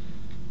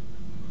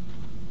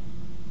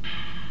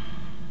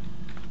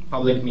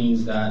 Public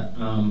means that,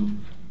 I'm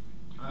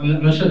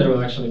not sure that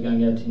we're actually going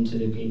to get into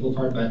the payable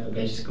part, but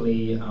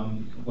basically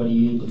what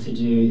you're able to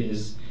do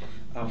is,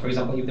 for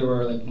example, if there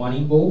were like money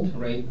involved,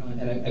 right,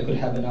 and I could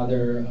have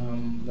another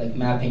like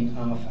mapping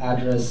of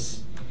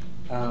address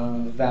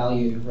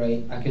value,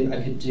 right, I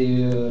could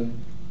do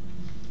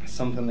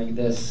something like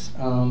this,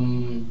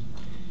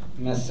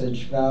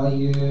 message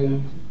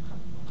value,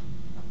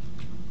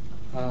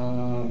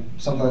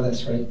 something like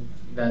this, right?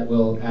 That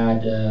will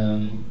add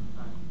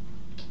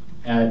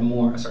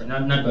more. Sorry,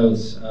 not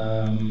both.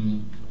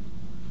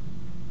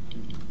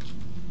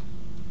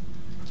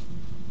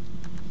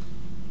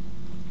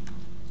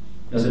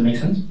 Does it make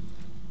sense?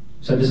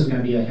 So this is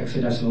going to be a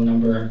hexadecimal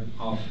number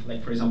of,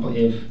 like, for example,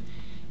 if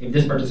if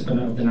this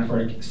participant of the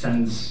network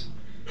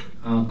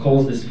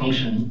calls this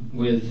function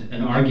with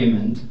an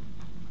argument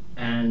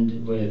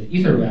and with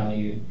ether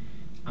value,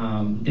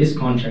 this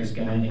contract is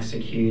going to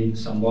execute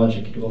some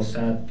logic. It will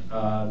set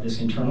this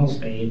internal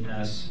state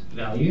as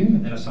value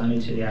and assign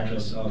it to the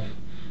address of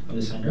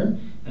the sender,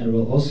 and it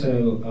will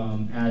also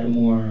add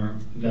more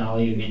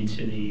value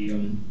into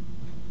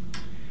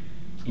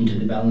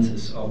the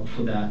balances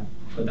for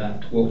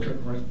that voter,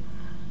 right?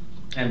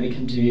 And we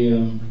can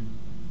do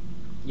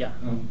yeah.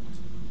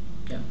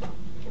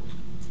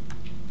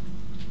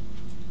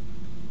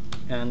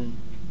 And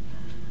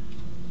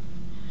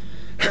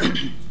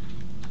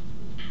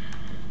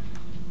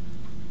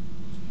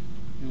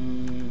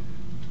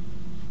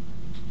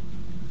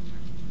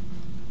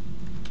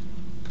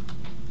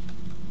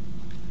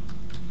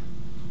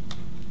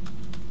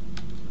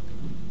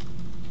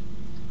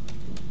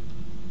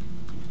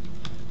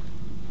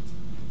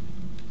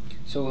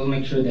so we'll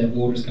make sure that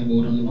voters can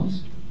vote only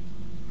once.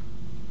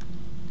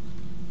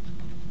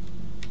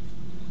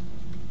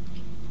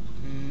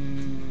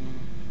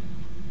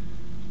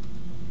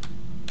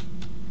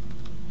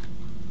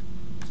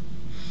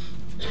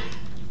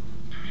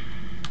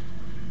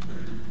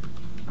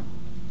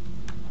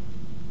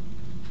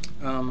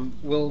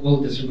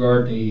 We'll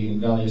disregard the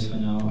values for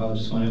now. I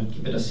just want to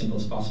keep it as simple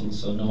as possible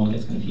so no one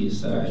gets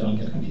confused. I don't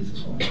get confused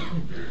as well.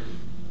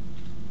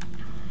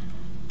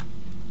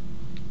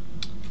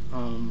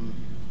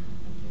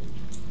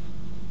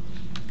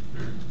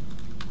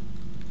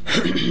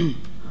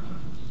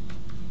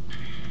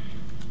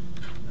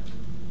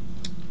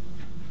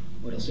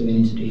 What else do we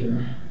need to do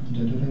here?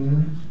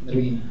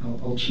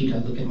 I'll cheat.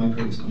 I'll look at my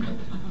previous contract.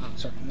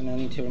 Sorry, and I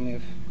need to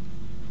remove.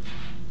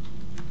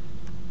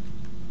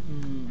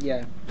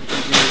 Yeah.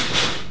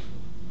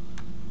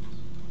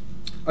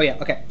 Oh yeah.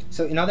 Okay.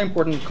 So another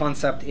important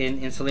concept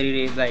in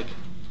Solidity, like,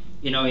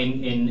 in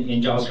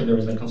JavaScript there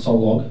is a console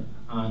log.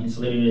 In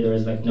Solidity there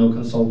is like no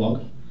console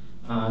log.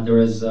 There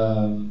is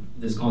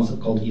this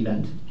concept called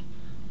event,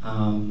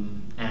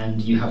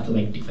 and you have to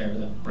like declare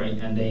them, right?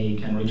 And they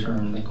can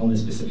return like only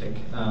specific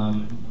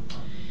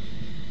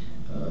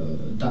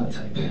data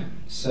type.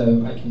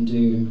 So I can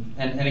do,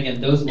 and again,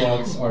 those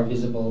logs are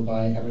visible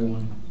by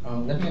everyone.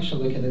 Let me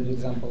actually look at an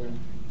example.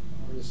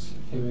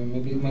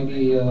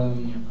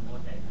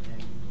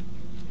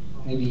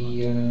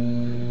 Maybe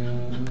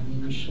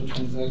initial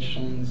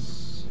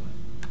transactions.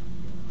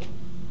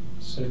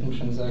 Certain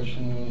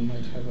transaction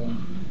might have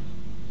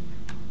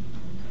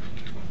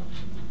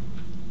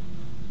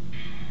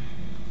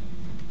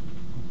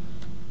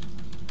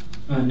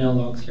no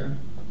logs here.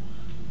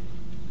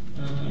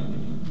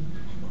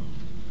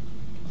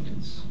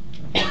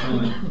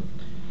 Anyway.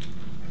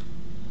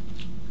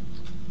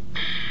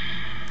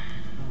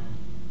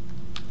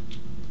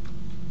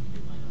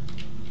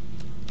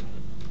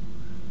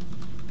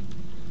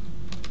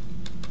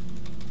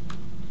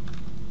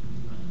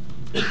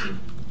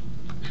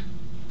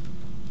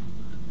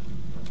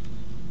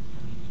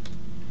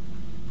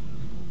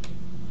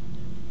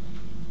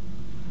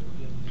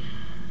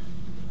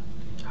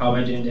 How am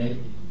I doing, Dave?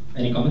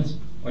 Any comments?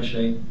 What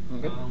should I?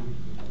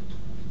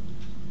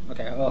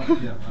 Okay. Well.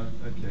 Yeah.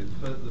 Okay.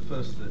 The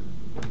first that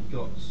we've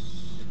got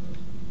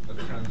a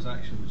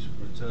transaction which is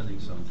returning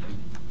something.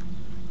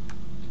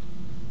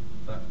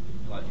 That,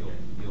 like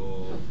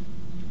your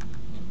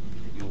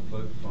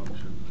vote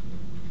function.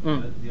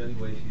 The only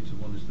way for you to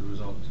monitor the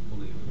result is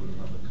pulling it from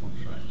another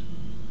contract.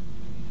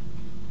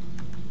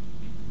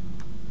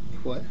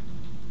 What?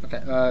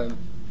 Okay.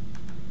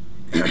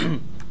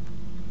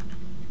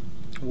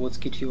 What's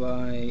Kit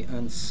UI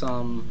and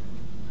some.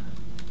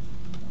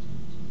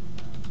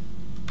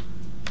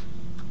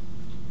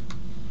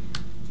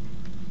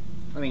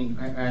 I mean,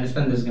 I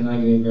understand this is going to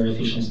be very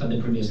efficient. It's not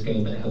the previous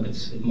code, but I hope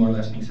it more or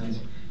less makes sense.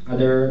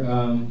 Other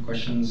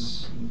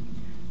questions?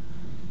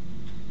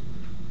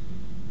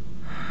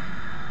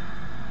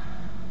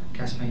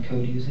 Cast my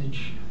code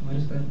usage. What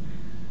is that?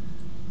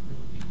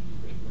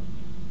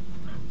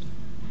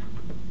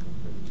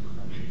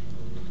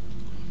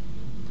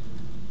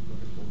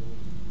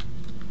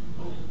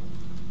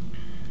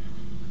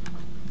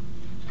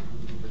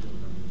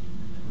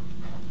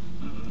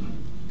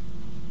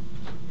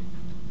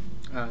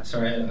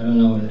 Sorry, I don't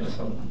know what it is.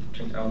 I'll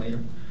check it out later.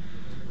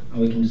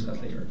 We can discuss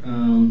later.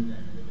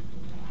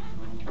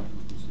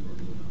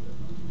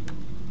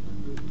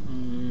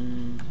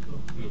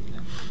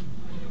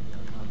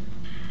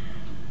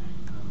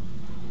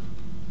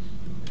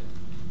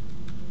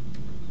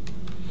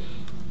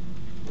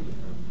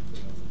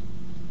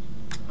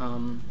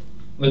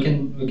 We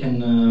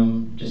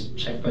can just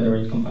check whether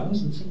it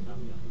compiles and see.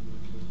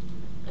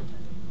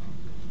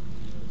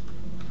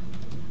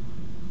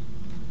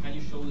 Can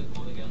you show the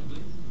code again,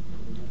 please?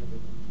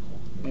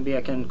 Maybe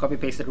I can copy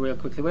paste it real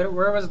quickly.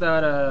 Where was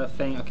that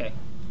thing? Okay.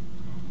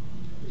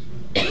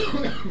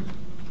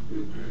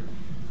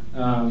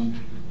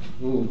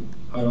 Ooh,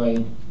 how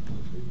do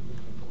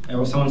I?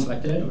 Was someone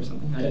selected it or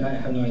something? I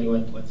have no idea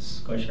what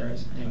code share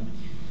is. Anyway.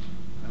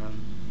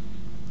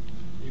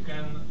 You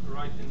can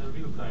write in the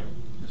real time.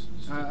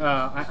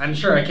 I'm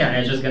sure I can.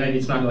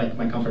 It's not like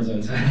my comfort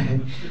zone. So.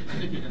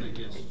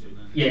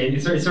 Yeah,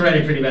 it's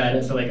already pretty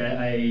bad. So like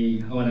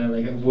I want to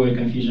like avoid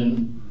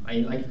confusion.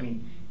 I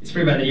mean, it's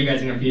pretty bad that you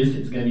guys are confused.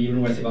 It's gonna be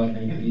even worse if I'm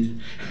confused.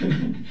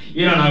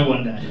 You don't know I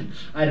want that.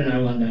 I don't know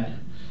I want that.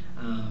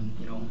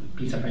 You know,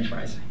 pizza, French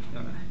fries. You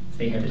know,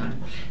 stay here every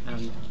time.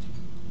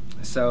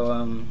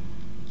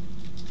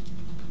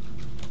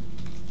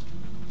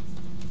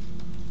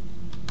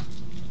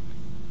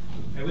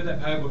 And with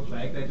that payable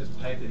flag, they just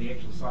pay for the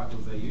actual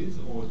cycles they use,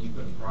 or do you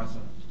put a price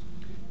on it?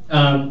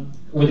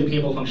 With the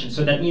payable function.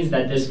 So that means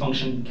that this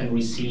function can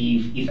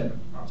receive Ether.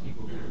 Oh,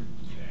 people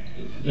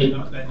they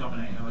nominate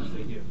how much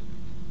they give.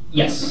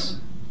 Yes.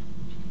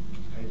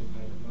 Pay the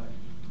flag.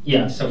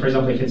 Yeah. So for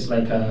example, if it's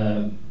like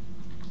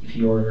if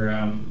you're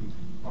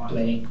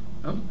playing,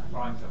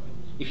 buying something.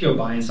 If you're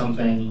buying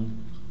something,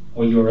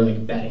 or you're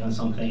like betting on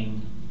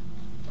something.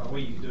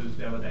 What you can do is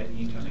validate the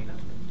incoming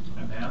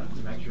amount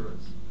to make sure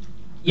it's.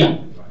 Yeah,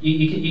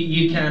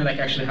 you can like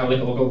actually have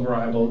like a local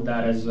variable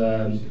that is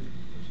like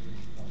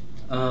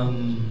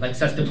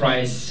sets the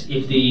price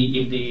if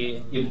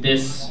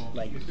this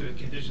like. Just do a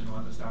conditional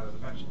at the start of the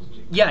function.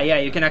 Yeah,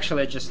 you can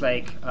actually just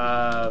like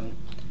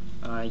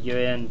you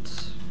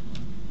int.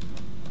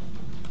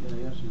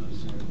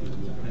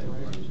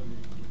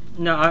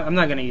 No, I'm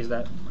not gonna use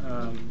that.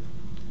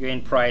 You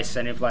int price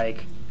and if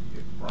like.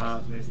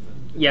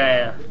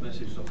 Yeah.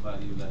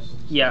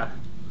 Yeah.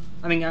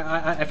 I mean,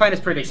 I find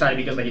it's pretty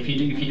exciting because like if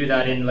you do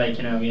that in like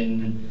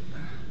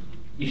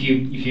if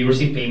you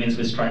receive payments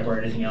with Stripe or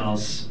anything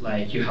else,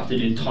 like you have to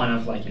do a ton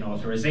of like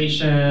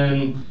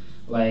authorization,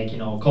 like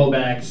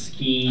callbacks,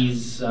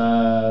 keys,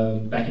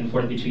 back and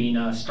forth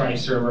between Stripe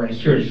server, and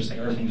here it's just like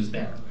everything is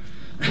there.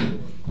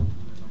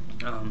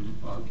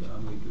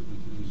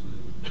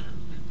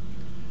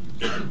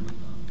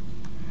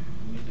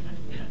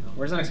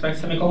 Where's unexpected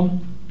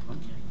semicolon?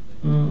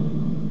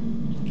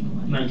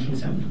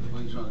 1970.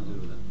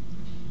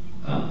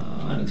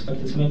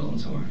 Unexpected semicolon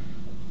somewhere.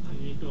 You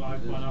need to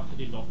add one after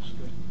the doc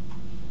string.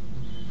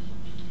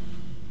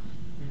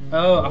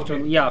 Oh, after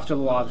the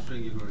log.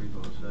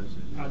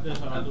 There's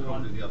another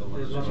one.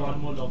 There's just one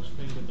more doc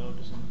string without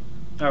a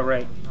semicolon. Oh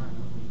right.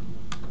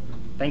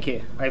 Thank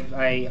you.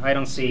 I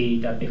don't see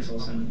that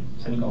pixels and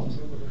semicolons.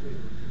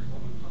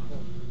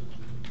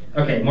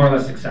 Okay, more or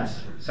less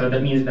success. So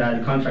that means that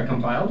the contract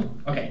compiled.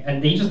 Okay,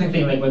 and the interesting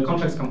thing, like when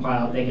contracts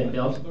compile, they get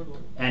built,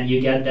 and you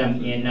get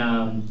them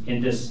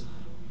in this.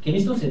 Can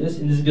you still see this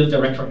in this build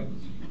directory?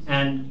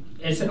 And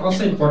it's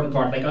also an important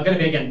part. Like I'm going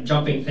to be again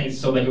jumping things,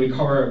 so like we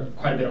cover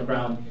quite a bit of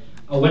ground.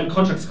 When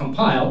contracts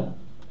compile,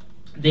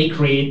 they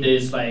create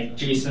this like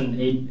JSON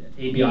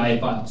API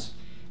files,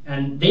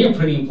 and they are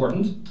pretty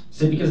important.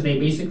 So because they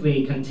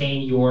basically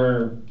contain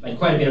your like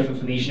quite a bit of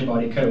information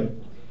about your code.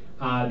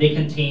 They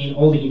contain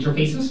all the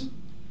interfaces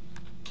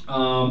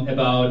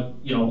about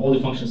all the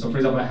functions. So for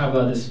example, I have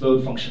this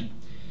load function,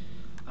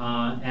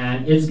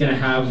 and it's gonna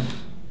have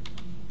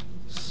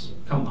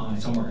come on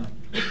somewhere.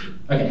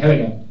 Okay, here we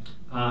go.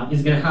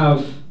 It's gonna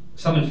have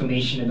some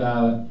information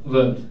about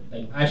load,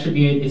 like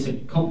attribute. It's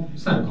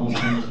not a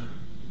constant.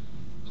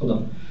 Hold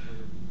on.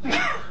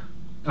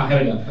 Oh, here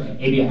we go. Okay,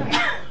 ABI.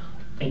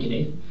 Thank you,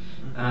 Dave.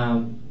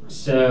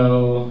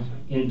 So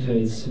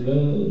inputs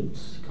load.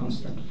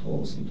 Constant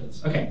false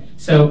inputs. Okay,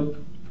 so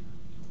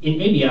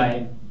in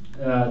ABI,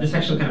 this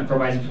actually kind of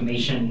provides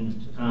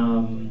information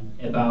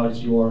about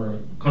your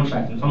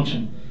contract and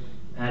function.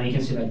 And you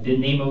can see like the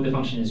name of the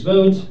function is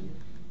vote,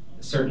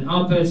 certain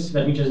outputs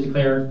that we just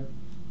declared.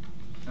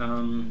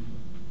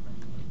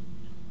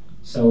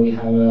 So we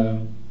have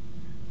a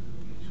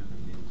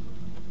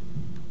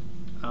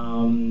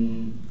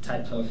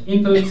type of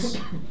inputs,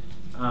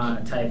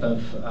 type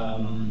of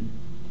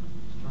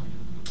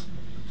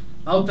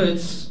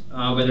outputs,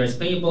 whether it's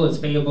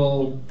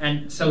payable,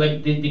 and so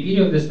like the beauty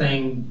of this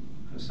thing,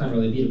 it's not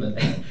really beauty, but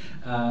the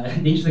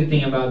interesting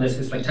thing about this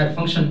is like type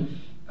function.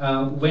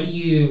 When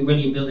you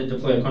build and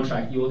deploy a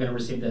contract, you're gonna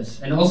receive this,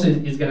 and also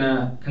it's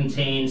gonna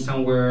contain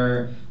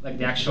somewhere like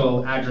the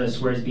actual address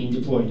where it's being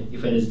deployed,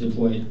 if it is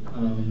deployed.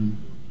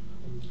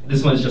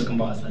 This one is just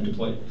compiled, it's not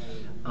deployed,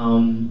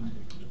 and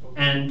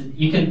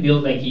you can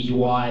build like a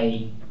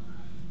UI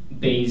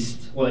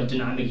based, or a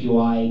dynamic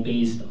UI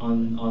based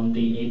on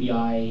the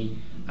ABI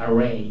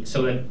array.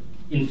 So like,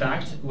 in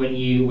fact, when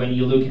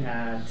we looked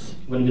at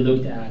where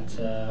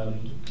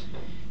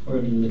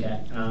did we look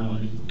at?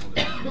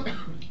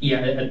 Yeah,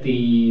 at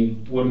the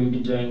what we've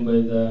been doing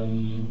with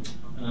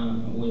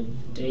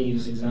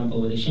Dave's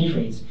example with exchange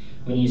rates.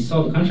 When you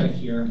saw the contract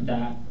here,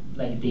 that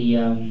like the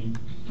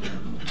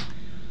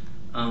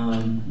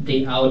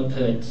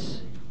output,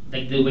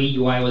 like the way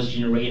UI was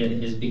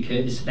generated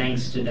is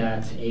thanks to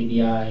that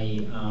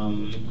ABI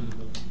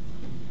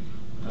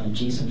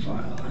JSON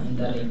file and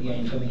that API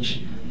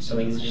information. So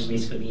like it's just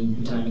basically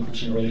being dynamically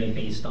generated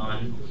based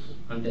on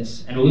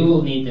this. And we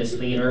will need this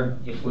later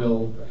if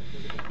you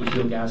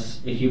guys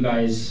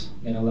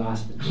gonna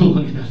last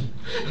long enough.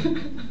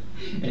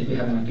 And if we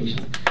have enough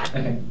patience.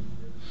 Okay.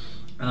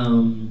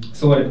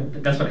 So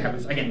that's what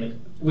happens. Again, like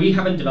we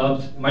haven't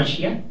developed much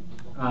yet.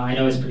 I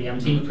know it's pretty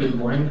empty, pretty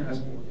boring.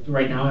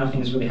 Right now,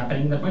 nothing is really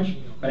happening that much,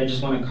 but I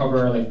just want to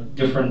cover like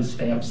different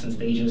steps and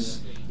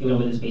stages, even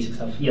with this basic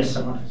stuff. Yes,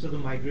 someone. So the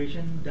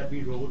migration that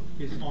we wrote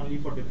is only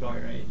for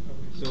deploy, right?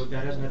 So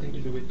that has nothing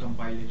to do with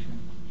compilation.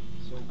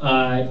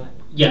 So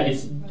yeah,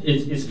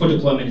 it's for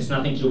deployment. It's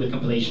nothing to do with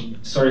compilation.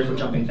 Sorry for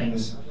jumping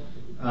things.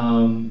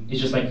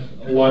 It's just like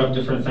a lot of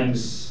different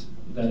things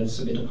that it's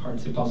a bit hard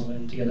to puzzle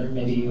them together.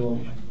 Maybe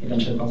you'll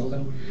eventually puzzle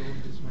them.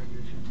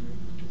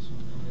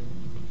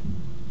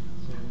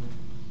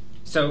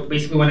 So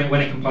basically, when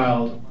I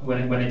compiled,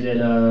 when I did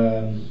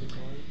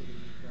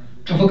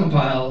truffle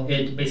compile,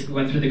 it basically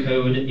went through the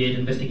code. It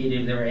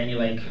investigated if there were any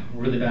like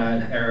really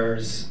bad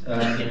errors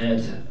in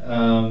it.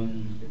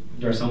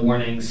 There are some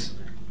warnings,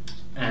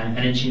 and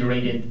it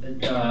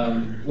generated.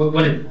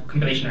 What a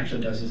compilation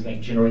actually does is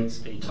like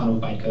generates a ton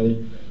of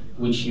bytecode,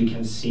 which you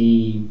can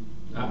see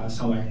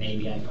somewhere in an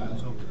API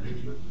file.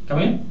 Come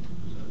in.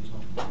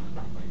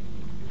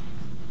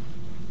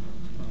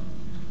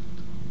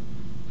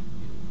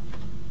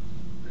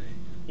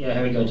 Yeah,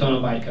 here we go, ton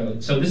of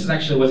bytecode. So this is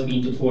actually what's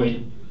being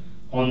deployed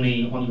on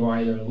your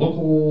either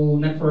local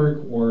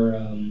network or.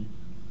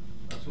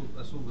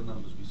 That's all the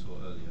numbers we saw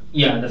earlier.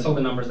 Yeah, that's all the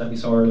numbers that we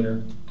saw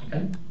earlier.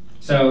 Okay.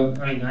 So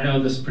I mean, I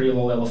know this is pretty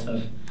low level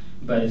stuff,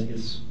 but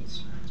it's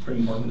pretty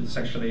important. It's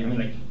actually, I mean,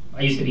 like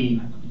I used to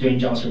be doing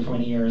JavaScript for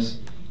many years,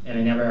 and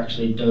I never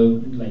actually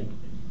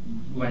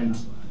went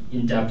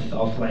in depth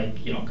of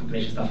like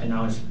compilation stuff, and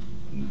now it's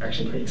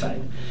actually pretty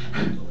exciting.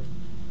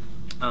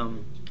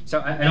 So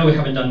I know we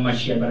haven't done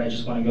much yet, but I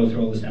just want to go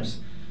through all the steps.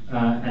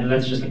 And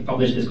let's just like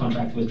publish this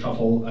contract with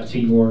Truffle to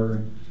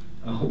your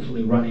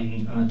hopefully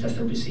running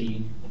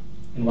TestRPC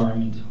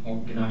environment, or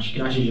Ganache.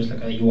 Ganache is just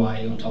like a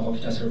UI on top of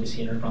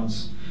TestRPC, and it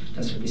runs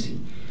TestRPC.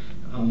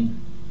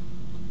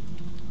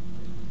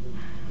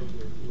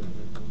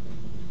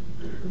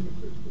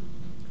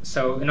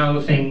 So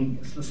another thing,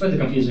 slightly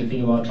confusing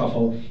thing about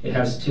Truffle, it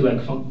has two,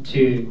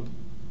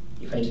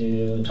 if I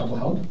do Truffle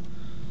help,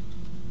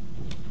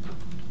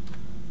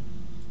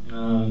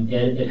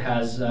 it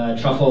has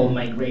Truffle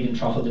migrate and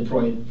Truffle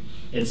deploy.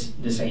 It's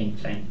the same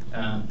thing.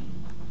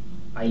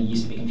 I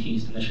used to be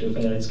confused. I'm not sure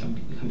whether it's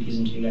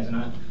confusing to you guys or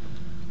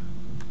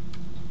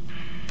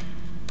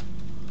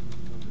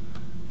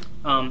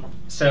not.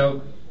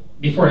 So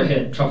before I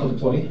hit Truffle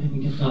deploy,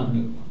 we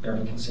can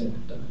barely can see it.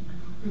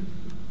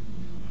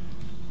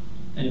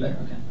 Any better?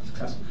 Okay,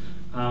 success.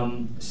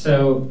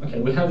 So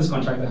okay, we have this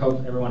contract. I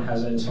hope everyone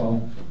has it as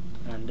well.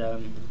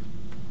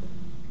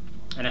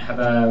 And I have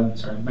a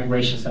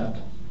migration step.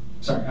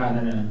 Sorry,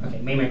 no. Okay,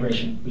 main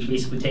migration, which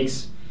basically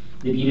takes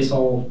the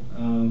BDSL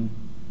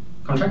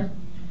contract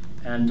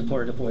and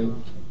deploy.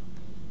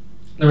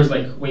 There was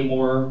like way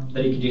more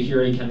that you can do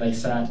here. You can like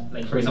set,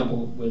 like for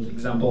example, with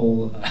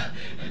example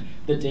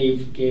that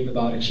Dave gave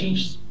about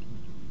Exchange,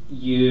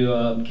 you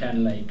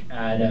can like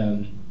add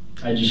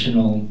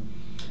additional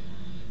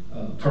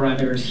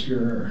parameters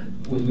here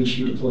with which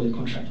you deploy the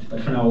contract.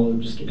 But for now, we'll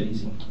just keep it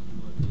easy.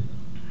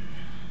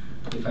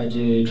 If I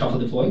do Truffle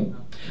deploy,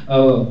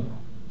 oh,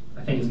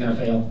 I think it's gonna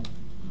fail.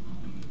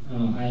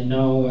 I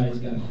know it's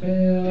gonna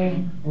fail.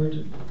 What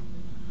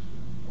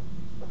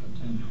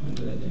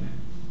did I do?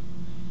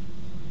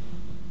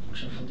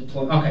 Truffle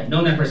deploy. Okay,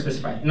 no network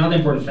specified. Another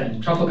important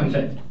thing, Truffle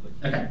config.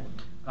 Okay,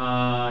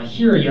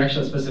 here you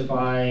actually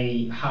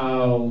specify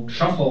how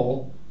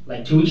Truffle,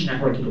 like to which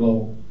network it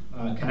will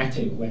connect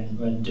to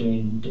when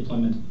doing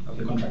deployment of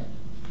your contract.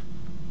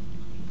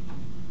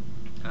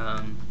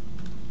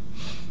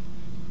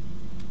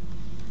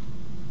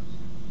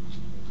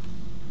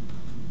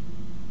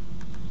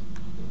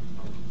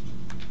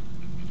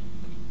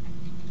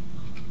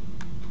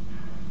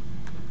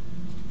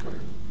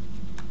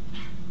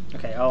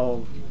 Okay,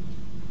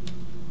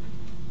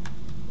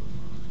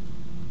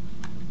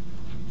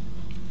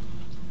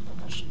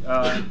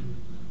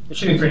 it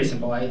should be pretty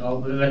simple. I'll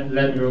let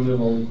me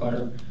remove all the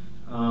clutter.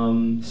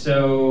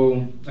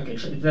 So, okay,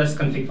 that's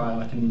config file.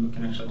 I can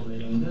actually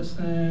delete in this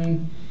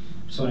thing.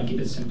 Just want to keep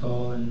it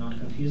simple and not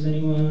confuse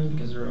anyone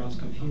because everyone's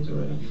confused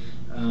already.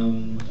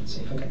 Let's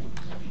see. Okay.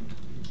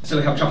 So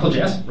we have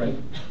Truffle.js, right?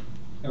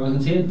 Everyone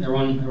can see it.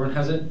 Everyone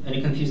has it.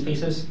 Any confused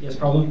faces? Yes,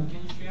 problem.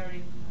 Can you share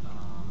it?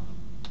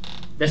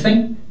 This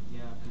thing?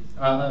 Yeah,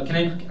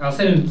 please. I'll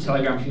send it in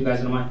Telegram for you guys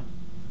in a moment.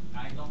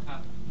 I don't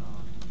have.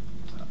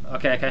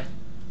 Okay.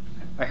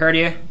 I heard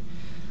you.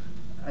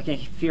 I can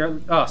hear.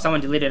 Oh,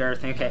 someone deleted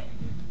everything. Okay.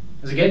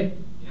 Is it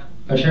good? Yeah.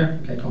 Oh, sure.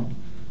 Okay, cool.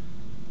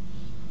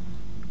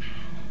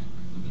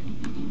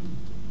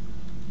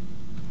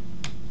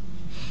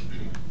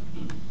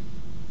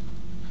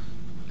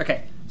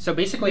 Okay. So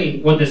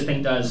basically, what this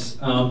thing does,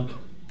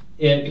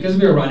 because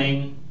we are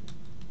running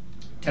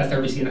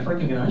TestRPC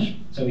network in Ganache,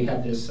 so we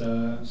have this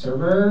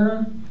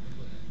server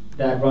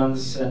that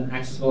runs and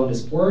accessible on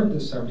this port,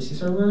 this RPC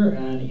server,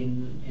 and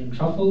in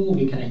Truffle we'll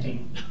be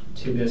connecting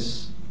to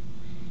this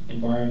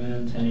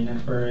environment and a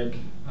network.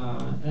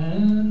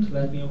 And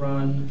let me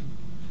run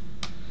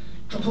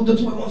Truffle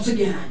deploy once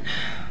again.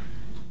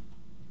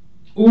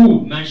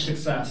 Ooh, match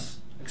success.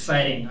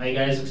 Exciting. Are you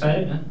guys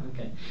excited? Huh?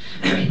 Okay.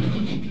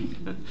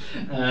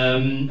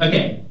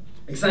 Okay,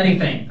 exciting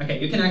thing. Okay,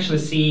 you can actually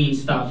see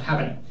stuff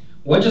happening.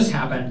 What just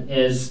happened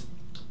is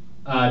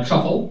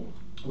Truffle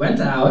went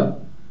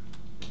out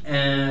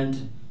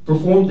and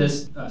performed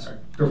this.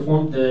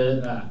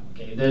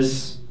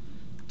 This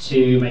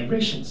to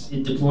migrations.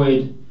 It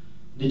deployed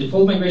the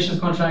default migrations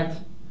contract.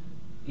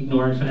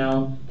 Ignore it for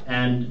now.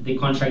 And the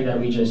contract that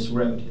we just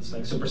wrote. It's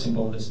like super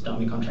simple. This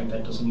dummy contract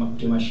that doesn't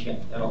do much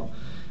yet at all.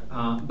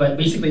 But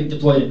basically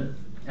deployed it,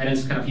 and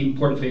it's kind of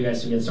important for you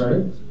guys to get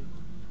started.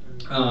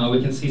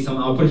 We can see some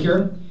output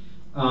here.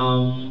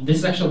 This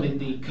is actually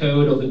the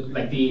code of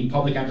the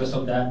public address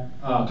of that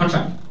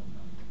contract.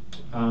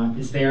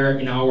 It's there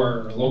in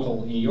your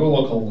local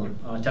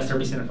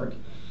TestRPC network,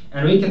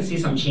 and we can see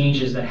some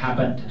changes that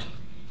happened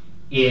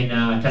in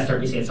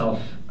TestRPC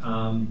itself.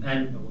 And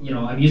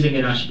I'm using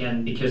Ganache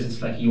again because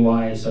it's like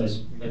UI, so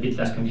it's a bit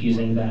less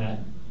confusing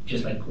than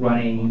just like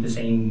running the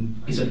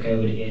same piece of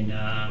code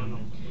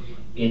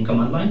in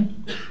command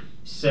line.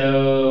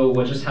 So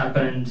what just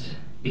happened,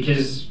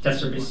 because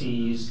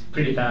TestRPC is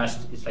pretty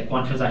fast, it's like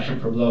one transaction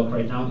per block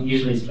right now.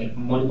 Usually it's like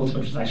multiple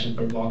transactions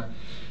per block.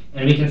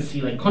 And we can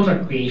see like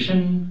contract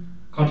creation,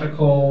 contract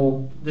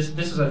call. This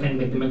is I think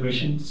like the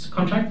migrations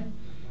contract.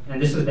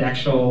 And this is the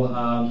actual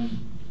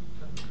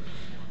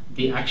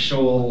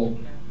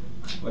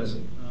what is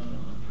it?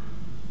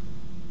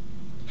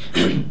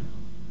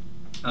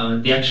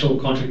 The actual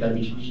contract that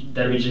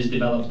we just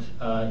developed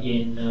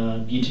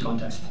in beauty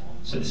contest.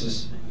 So this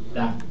is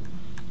that.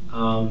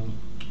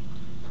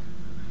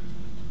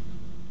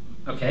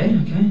 Okay.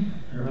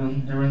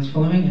 Everyone's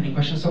following. Any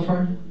questions so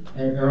far?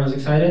 Everyone's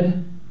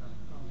excited?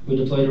 We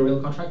deployed a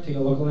real contract to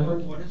your local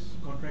network. What is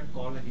contract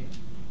call again?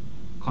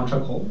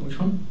 Contract call? Which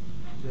one?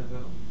 Yeah.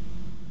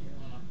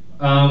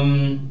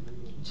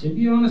 To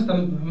be honest,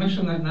 I'm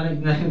actually not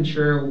even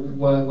sure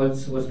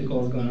what's the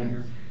calls going on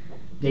here.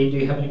 Dave, do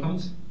you have any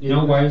comments? You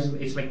know why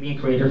it's like being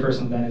created first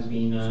and then it's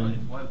being.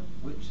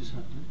 Which is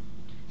happening?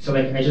 So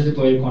like I just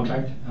deployed a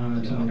contract to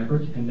my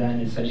network, and then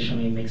it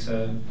additionally makes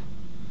a.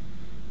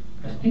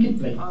 I think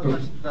it's like.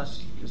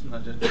 Isn't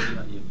that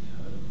you?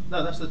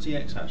 No, that's the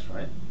TX hash,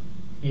 right?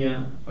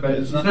 Yeah, but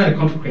it's not a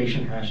contract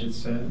creation hash.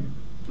 It's.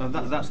 No,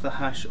 that's the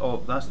hash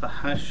of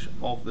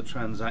the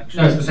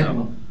transaction. No, it's the second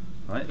one.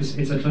 Right. This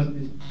is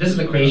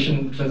the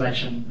creation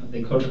transaction,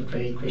 the contract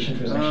creation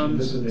transaction.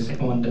 This is the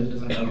second one that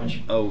doesn't have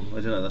much. Oh, I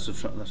don't know. That's a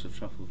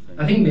truffle thing.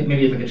 I think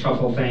maybe it's like a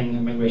truffle thing,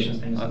 a migrations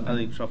thing. I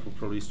think truffle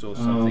probably stores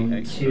something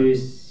extra. To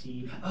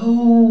see.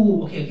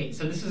 Oh, okay.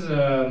 So this is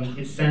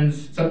it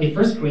sends. So it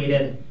first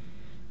created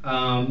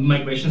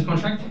migrations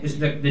contract. It's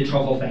like the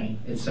truffle thing.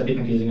 It's a bit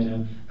confusing, I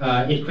know.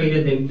 It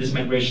created this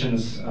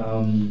migrations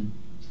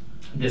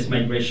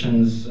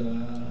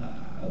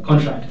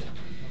contract,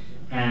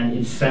 and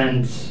it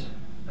sent.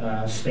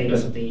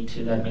 Status update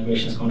to that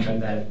migrations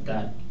contract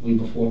that we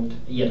performed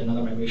yet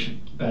another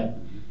migration. But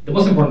the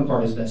most important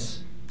part is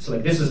this. So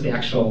like this is the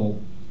actual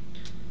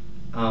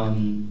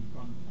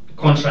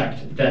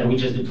contract that we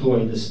just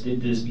deployed, this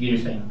beauty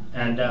thing.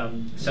 And I'll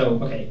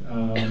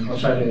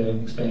try to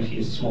explain a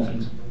few small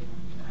things.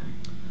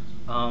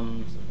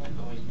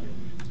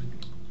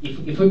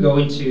 If we go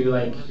into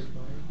like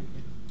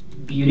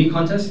beauty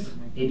contest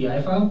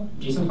API file,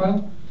 JSON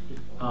file,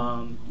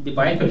 the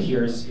bytecode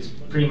here is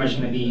pretty much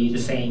going to be the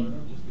same.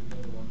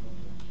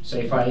 So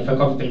if I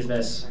copy paste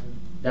this,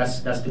 that's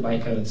the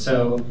bytecode.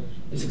 So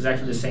it's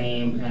exactly the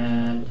same,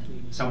 and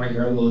somewhere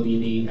here will be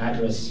the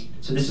address.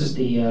 So this is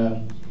the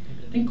I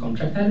think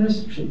contract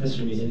address. This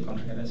should be the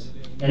contract address,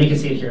 and you can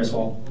see it here as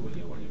well.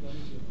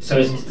 So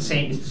it's the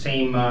same.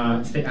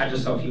 It's the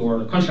address of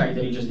your contract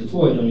that you just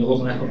deployed on your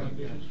local network,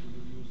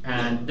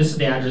 and this is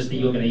the address that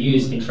you're going to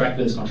use to interact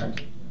with this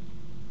contract.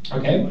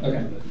 Okay.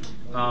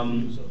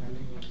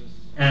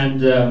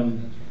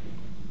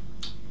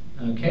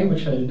 Okay, what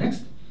should I do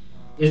next?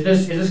 Is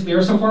this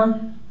clear so far?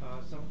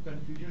 Some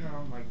confusion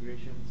around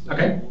migrations.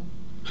 Okay.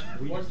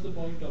 What's the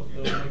point of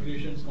the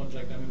migrations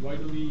contract? I mean, why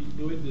do we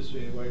do it this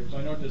way?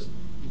 Why not just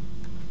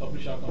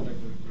publish our contract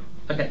directly?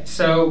 Okay,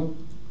 so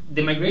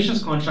the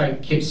migrations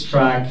contract keeps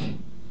track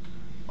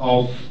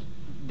of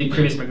the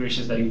previous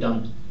migrations that you've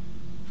done.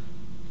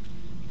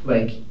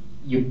 Like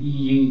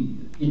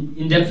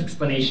in-depth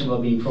explanation will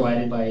be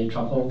provided by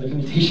Truffle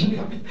documentation.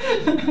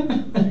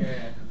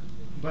 Yeah.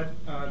 But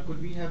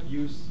could we have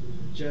used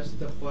just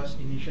the first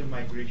initial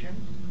migration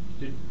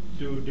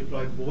to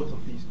deploy both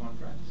of these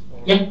contracts?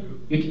 Or yeah,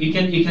 you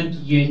can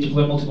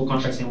deploy multiple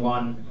contracts in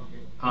one,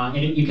 and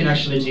you can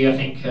actually do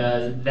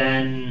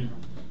then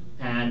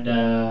and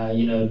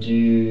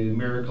do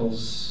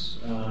miracles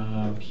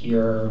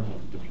here.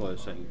 Deploy a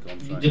second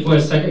contract. Deploy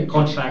a second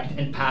contract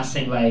and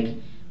passing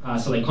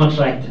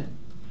contract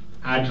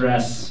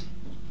address,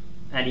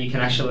 and you can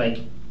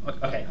actually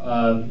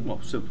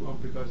simple.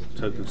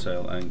 Token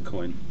sale and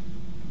coin.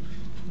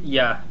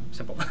 Yeah,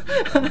 simple.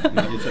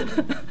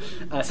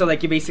 So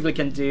you basically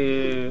can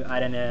do, I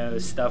don't know,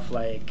 stuff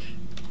like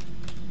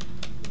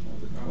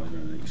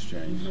coin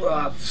exchange.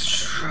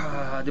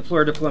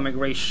 Deploy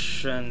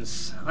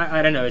migrations.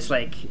 I don't know. It's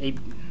like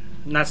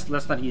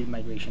let's not use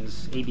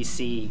migrations.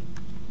 ABC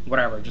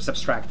whatever, just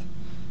abstract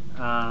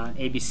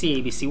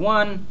ABC,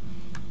 ABC1,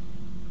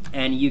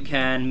 and you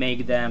can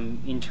make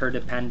them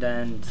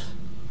interdependent.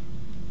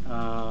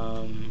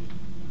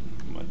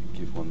 Might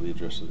give one the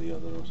address of the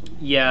other or something.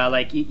 Yeah,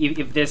 like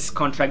if this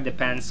contract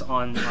depends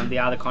on the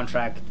other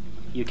contract,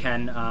 you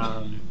can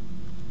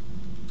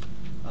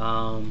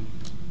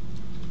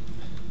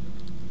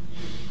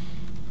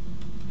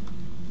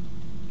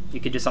you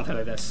could do something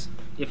like this.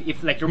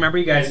 If like, remember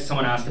you guys,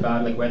 someone asked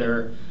about like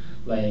whether,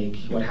 like,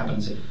 what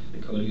happens if the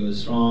code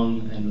goes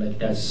wrong, and like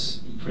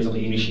that's, for example,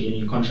 you initiate a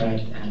new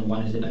contract and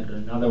one is dependent on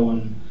another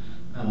one.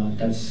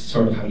 That's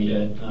sort of how you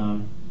do it.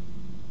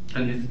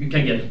 And it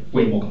can get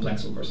way more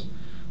complex, of course.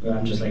 But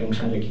I'm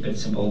trying to keep it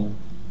simple.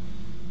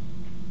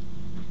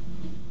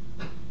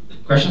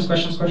 Questions?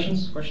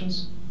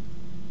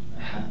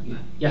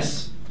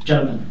 Yes,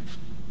 gentlemen.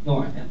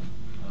 No, yeah.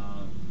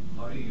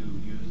 How do you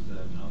use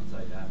an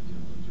outside app to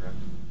interact?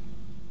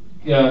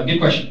 Yeah, good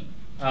question.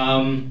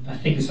 I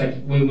think it's like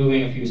we're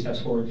moving a few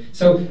steps forward.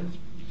 So,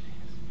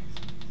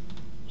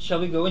 shall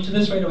we go into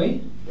this right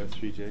away?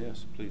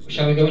 Web3.js, please.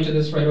 Shall we go into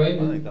this right away?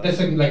 I think that's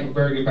a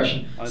very good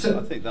question. I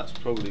think that's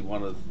probably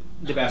one of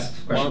the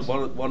best questions.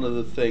 One of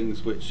the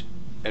things which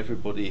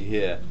everybody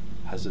here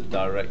has a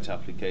direct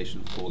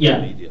application for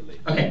immediately.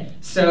 Okay,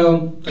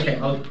 so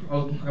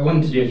I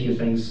wanted to do a few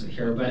things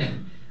here, but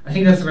I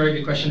think that's a very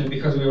good question, and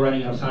because we're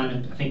running out of time,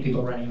 and I think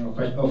people are running out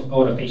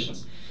of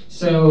patience.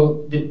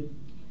 So the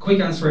quick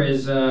answer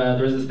is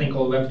there is this thing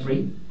called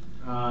Web3.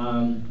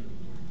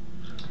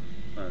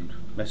 And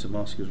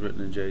metamask is written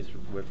in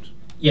Web.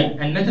 Yeah,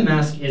 and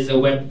metamask is a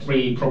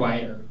Web3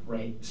 provider,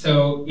 right?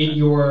 So in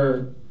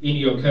your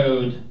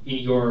code, in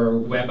your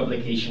web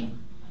application,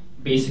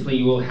 basically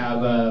you will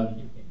have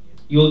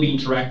you'll be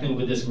interacting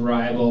with this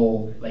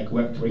variable, like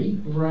Web3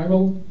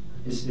 variable.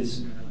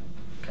 Is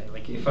okay.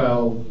 Like if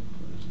I'll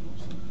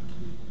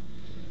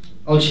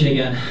cheat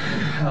again.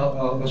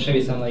 I'll show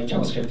you some like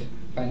JavaScript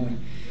finally.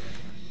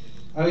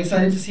 I'm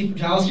excited to see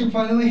JavaScript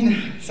finally.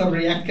 Some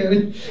React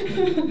code.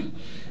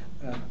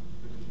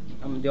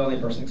 I'm the only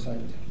person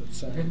excited.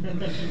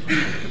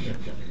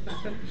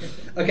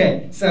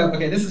 Okay,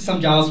 this is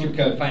some JavaScript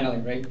code finally,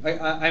 right?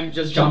 I'm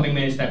just jumping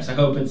many steps. I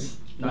hope it's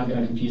not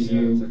going to confuse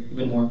you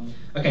even more.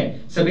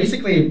 Okay, so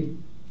basically,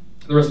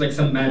 there was like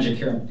some magic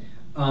here.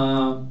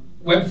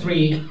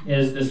 Web3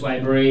 is this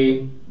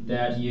library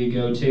that you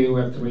go to.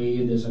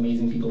 Web3, there's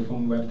amazing people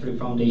from Web3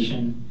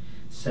 Foundation.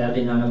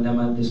 Sadly, none of them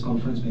at this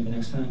conference. Maybe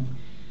next time.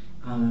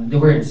 They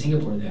were in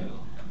Singapore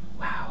though.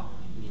 Wow,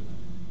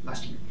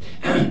 last year.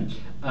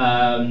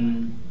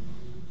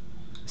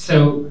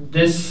 So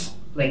this,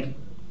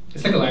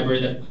 it's like a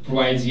library that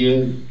provides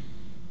you,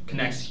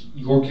 connects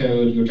your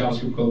code, your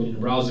JavaScript code in the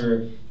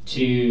browser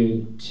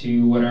to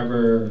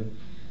whatever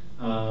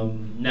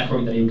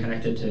network that you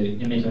connected to in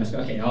metamask.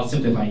 Okay, I'll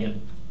simplify it.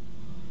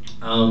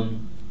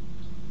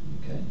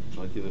 Okay.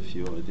 Shall I give a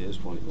few ideas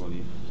while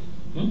you?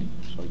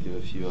 Shall I give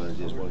a few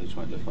ideas while you're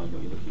trying to find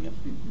what you're looking at?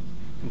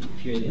 A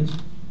few ideas.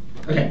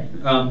 Okay.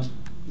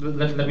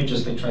 Let me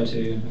just try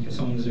to. Okay,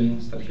 someone's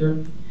doing stuff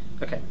here.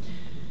 Okay.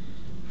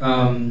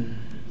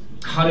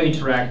 How to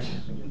interact?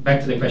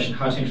 Back to the question: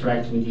 how to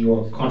interact with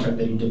your contract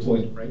that you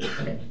deployed, right?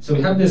 Okay. So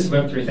we have this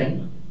Web3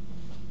 thing,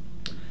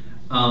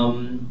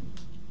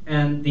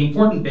 and the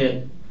important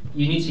bit,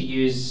 you need to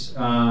use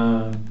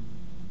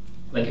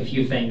like a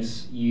few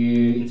things.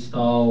 You do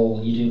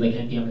like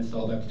npm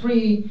install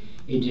Web3.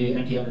 You do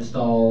npm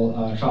install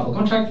truffle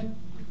contract,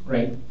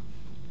 right?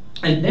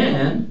 And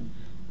then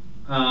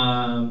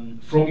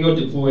from your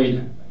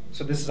deployed,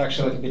 so this is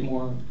actually like a bit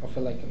more of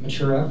a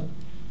mature app.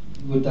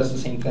 It does the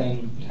same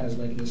thing. It has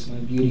like this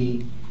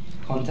beauty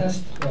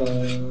contest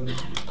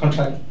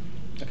contract.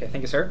 Okay,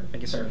 thank you, sir.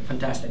 Thank you, sir.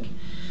 Fantastic.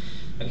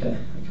 Okay.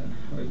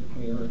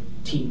 We are a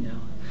team now.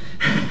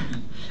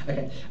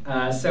 Okay.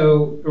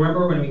 So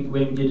remember when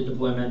we did the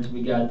deployment,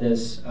 we got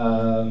this.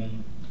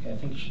 Okay, I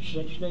think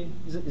should I?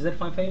 Is that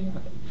fine for you?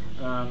 Okay.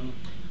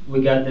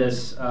 We got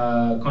this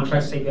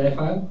contract API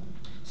file.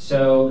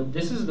 So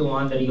this is the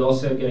one that you're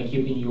also going to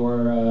keep in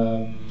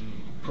your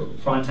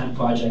front-end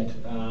project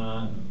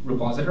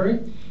repository,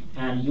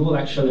 and you will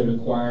actually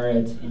require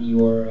it in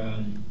your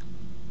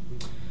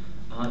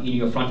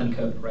front-end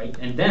code, right?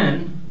 And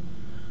then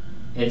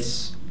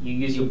you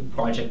use your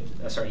project,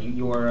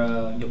 your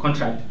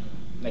contract,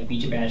 like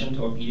BGP agent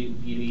or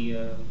beauty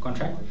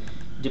contract,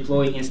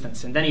 deploy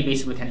instance, and then you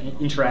basically can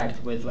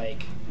interact with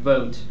like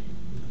vote,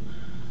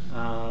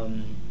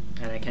 and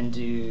I can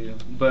do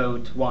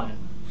vote one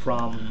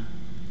from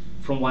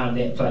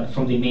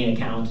the main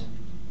account.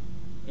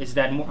 Is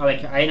that more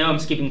like, I know I'm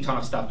skipping a ton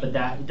of stuff, but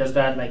does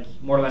that like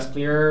more or less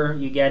clear?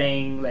 You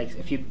getting like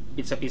a few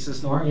bits and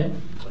pieces more? Yeah.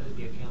 What is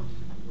the account?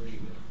 Where do you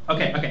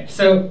get? Okay.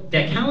 So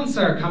the accounts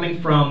are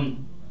coming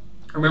from.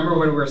 Remember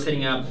when we were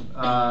setting up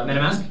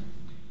MetaMask?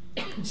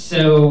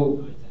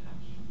 So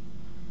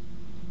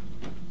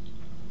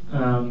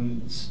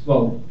it's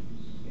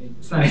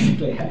not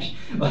exactly a hash.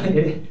 Well,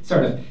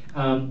 sort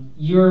of.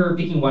 You're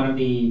picking one of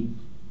the.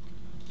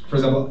 For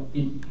example,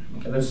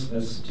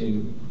 let's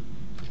do.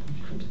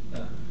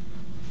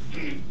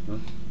 No?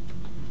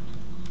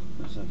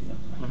 That's okay.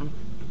 Mm-hmm.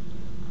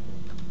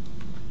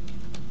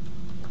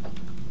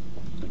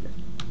 Okay.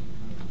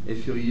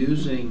 If you're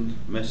using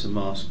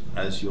MetaMask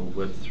as your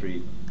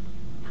Web3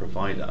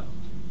 provider,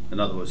 in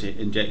other words, it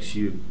injects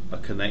you a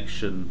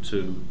connection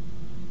to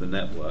the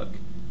network,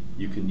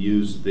 you can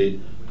use the,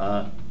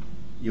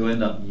 you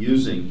end up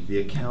using the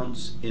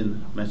accounts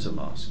in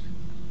MetaMask.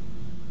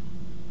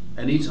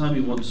 Anytime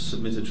you want to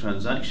submit a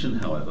transaction,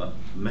 however,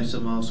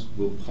 MetaMask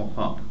will pop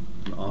up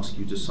and ask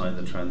you to sign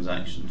the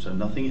transaction. So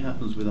nothing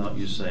happens without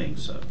you saying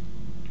so.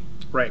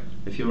 Right.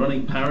 If you're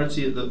running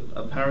parity at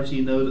a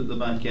parity node at the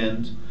back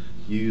end,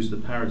 you use the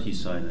parity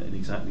signer in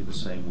exactly the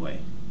same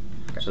way.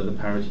 Okay. So the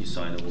parity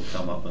signer will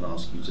come up and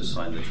ask you to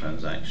sign the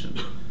transaction.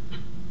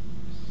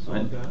 So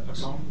right? the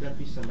account that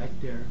we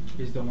select there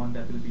is the one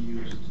that will be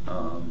used.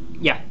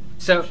 Yeah.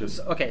 So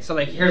okay. So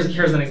like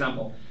here's an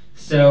example.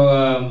 So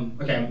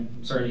okay,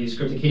 I'm sorry to use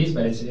CryptoKitties,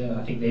 but it's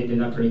I think they did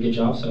a pretty good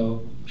job.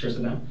 So cheers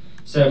to them.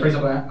 So for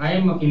example, I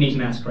am in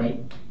metamask,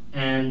 right?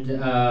 And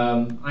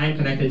I am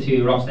connected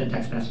to Robston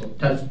test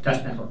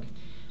network.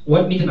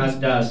 What metamask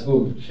does?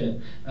 Oh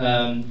shit.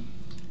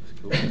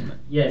 Cool.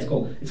 Yeah, it's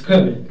cool. It's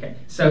code. Okay.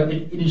 So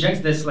it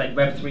injects this like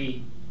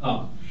Web3.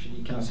 Oh shit,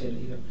 you cannot say it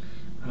either.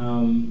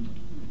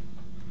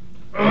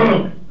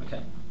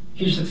 Okay.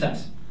 Huge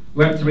success.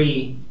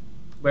 Web3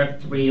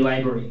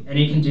 library, and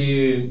you can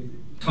do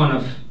a ton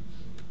of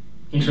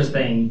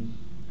interesting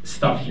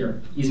stuff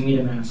here. Use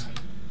MetaMask.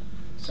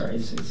 Sorry,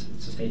 it's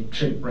just a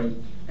trick, right?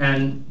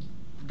 And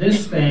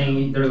this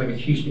thing, there's like a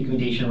huge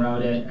documentation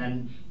around it,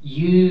 and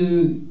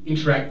you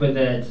interact with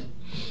it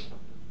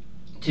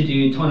to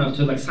do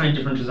to like sign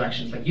different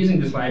transactions. Like using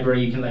this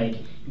library, you can like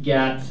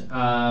get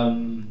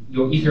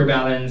your Ether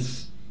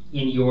balance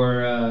in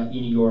your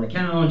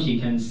account. You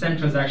can send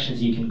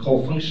transactions. You can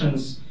call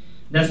functions.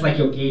 That's like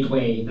your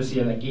gateway. This is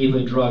your like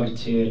gateway drug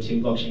to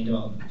blockchain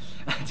development,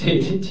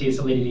 to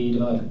Solidity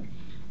development.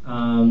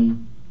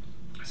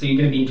 So you're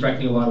going to be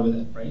interacting a lot with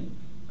it, right?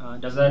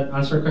 Does that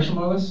answer your question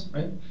more or less,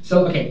 right?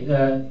 So okay,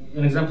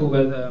 an example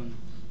with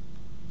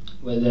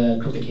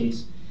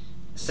CryptoKitties.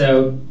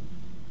 So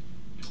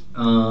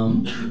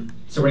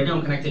so right now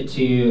I'm connected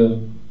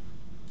to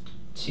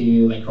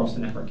like Robston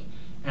network,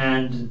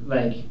 and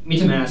like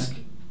MetaMask,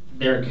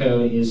 their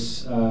code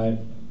is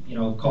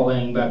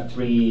calling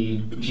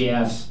Web3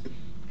 JS,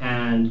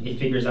 and it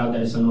figures out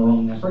that it's a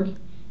normal network.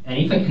 And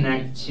if I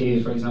connect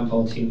to, for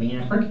example, to main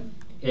network,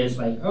 it's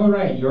like, oh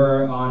right,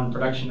 you're on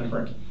production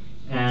network,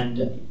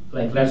 and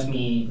like lets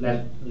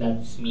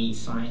me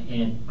sign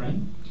in, right?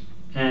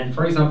 And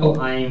for example,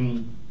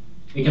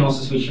 you can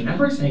also switch your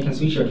networks, and you can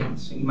switch your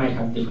accounts. So you might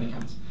have different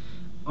accounts.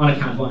 On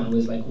account one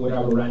was like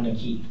whatever random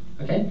key,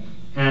 okay?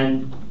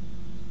 And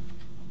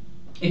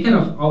it kind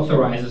of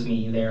authorizes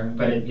me there,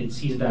 but it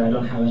sees that I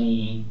don't have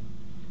any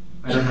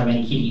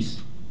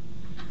keys,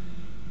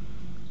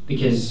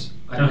 because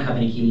I don't have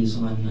any keys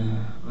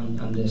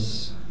on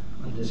this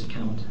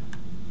account.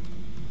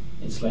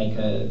 It's like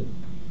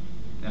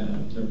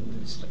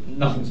it's like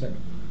nothing's there.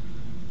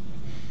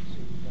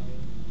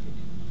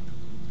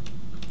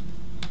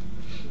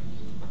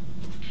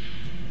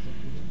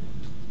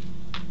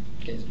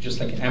 Okay, it's just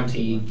like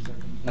empty,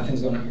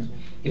 nothing's going on here.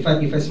 If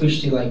I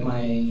switch to like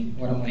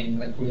one of my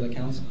like real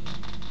accounts,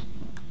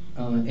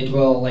 it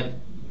will like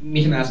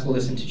MetaMask will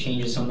listen to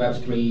changes on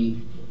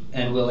Web3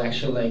 and will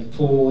actually like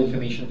pull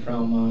information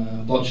from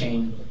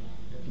blockchain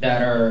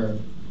that are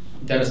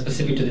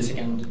specific to this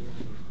account.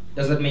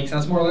 Does that make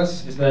sense more or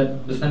less? Is that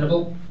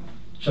understandable?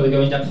 Shall we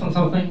go in depth on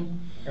something?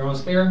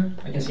 Everyone's clear?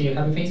 I can see you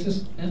happy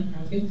faces. Yeah,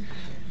 everyone's good.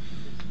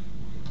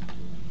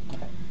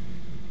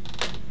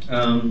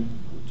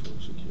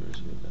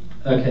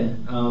 Okay.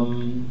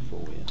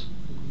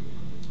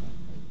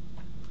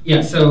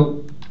 Yeah.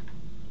 So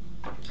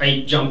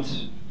I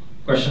jumped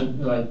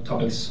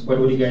topics. What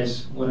would you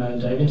guys want to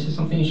dive into?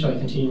 Something? Shall I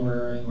continue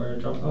where I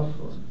dropped off?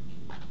 Or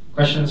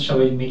questions? Shall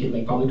we make it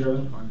like public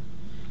driven? Or?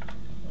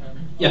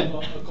 Yeah.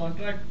 A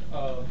contract,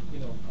 a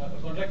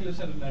contract lives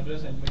at an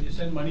address, and when you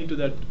send money to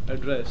that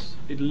address,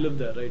 it'll live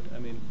there, right? I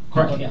mean,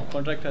 correct. Yeah.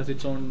 Contract has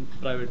its own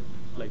private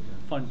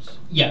funds.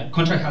 Yeah,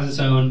 contract has its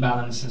own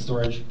balance and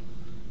storage.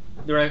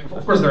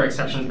 Of course, there are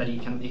exceptions that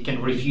it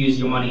can refuse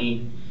your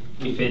money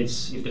if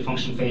the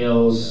function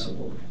fails.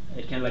 Or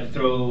it can like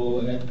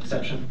throw an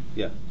exception.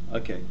 Yeah.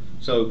 Okay.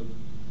 So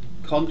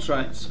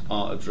contracts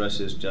are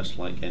addresses just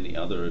like any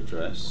other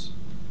address,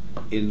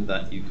 in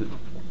that you could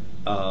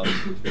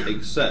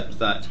accept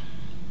that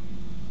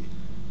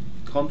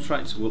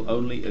contracts will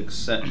only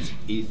accept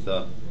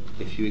Ether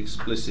if you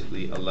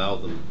explicitly allow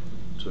them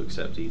to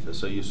accept Ether.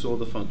 So you saw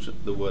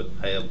the word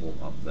payable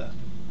up there.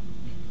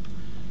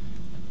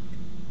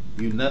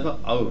 You never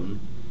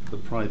own the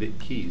private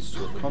keys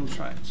to a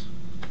contract.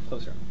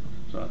 Closer.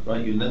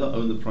 Right? You never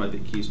own the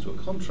private keys to a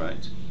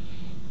contract.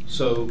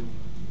 So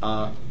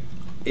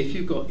if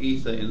you've got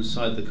Ether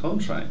inside the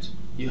contract,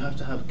 you have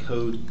to have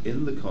code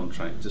in the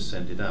contract to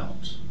send it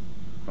out.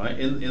 Right?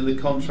 In the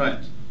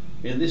contract,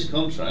 in this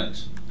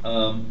contract,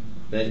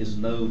 there is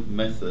no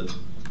method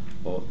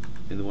or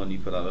in the one you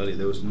put out earlier,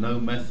 there was no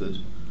method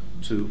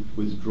to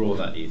withdraw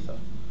that ether.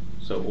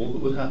 So all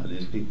that would happen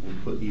is people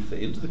would put ether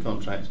into the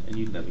contract and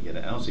you'd never get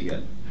it out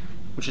again.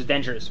 Which is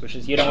dangerous, which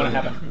is you don't want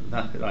to happen.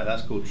 Right,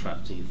 that's called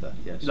trapped ether,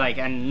 yes. Like,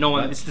 and no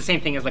one, it's the same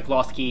thing as like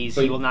lost keys,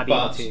 you will not be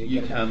able to.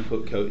 You can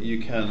put code, you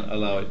can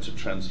allow it to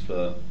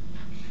transfer,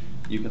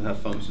 you can have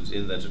functions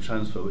in there to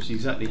transfer, which is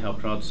exactly how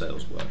crowd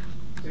sales work.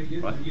 So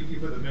you put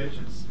the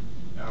merchant's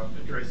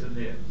address in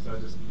there, so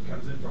it just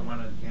comes in from one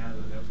account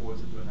and then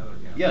forwards it to another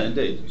account. Yeah,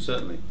 indeed,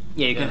 certainly.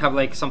 Yeah, you can have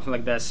like something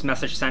like this,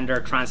 message sender,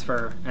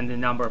 transfer, and the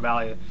number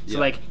value. So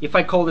like, if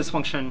I call this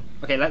function,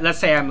 okay, let's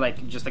say I'm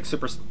like just like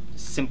super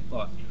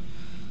simple,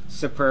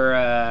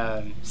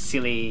 super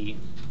silly.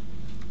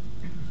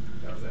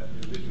 How's that?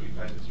 It literally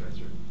pays the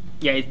stranger.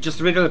 Yeah, it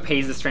just literally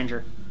pays the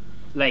stranger,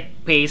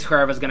 like pays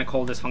whoever's gonna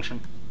call this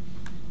function.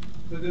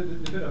 The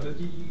bit of it,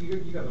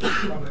 you got the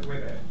public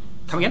web app.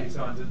 Come again?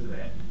 Signs into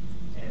that,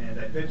 and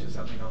they purchase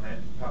something on that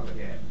public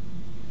app.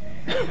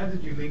 How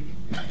did you link?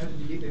 How did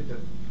you get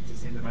them to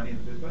send the money in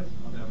the first place?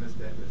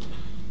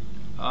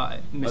 I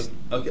missed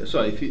that. Okay,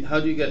 sorry. How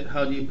do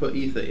you put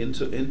ether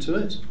into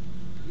it?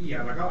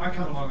 Yeah, like I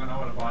come along and I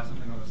want to buy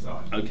something on the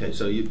site. Okay,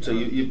 so you've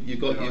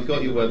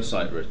got your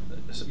website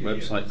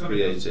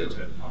created.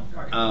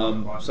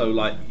 So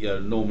like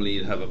normally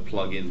you'd have a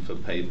plugin for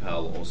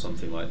PayPal or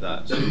something like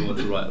that. So you want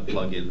to write a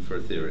plugin for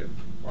Ethereum.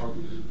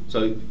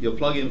 So your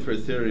plugin for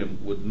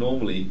Ethereum would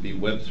normally be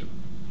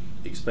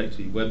expect to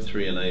be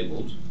Web3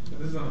 enabled. But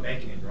this is on the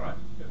back end, right?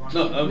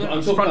 No,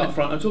 I'm talking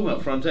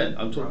about front end.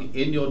 I'm talking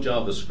in your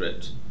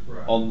JavaScript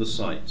on the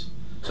site.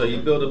 So you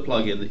build a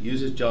plugin that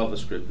uses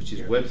JavaScript, which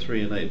is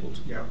Web3 enabled.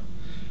 Yeah.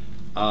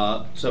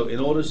 So in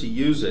order to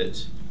use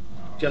it,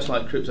 just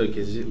like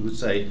CryptoKitties, it would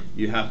say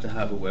you have to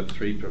have a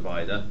Web3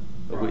 provider,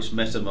 of which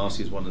MetaMask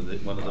is one of the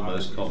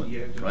most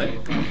common, right?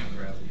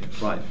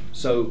 Right.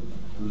 So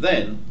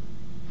then,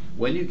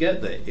 when you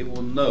get there, it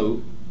will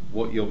know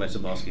what your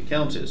MetaMask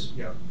account is.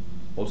 Yeah.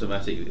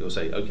 Automatically, it will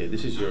say, okay,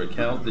 this is your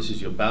account, this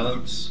is your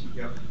balance.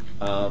 Yeah.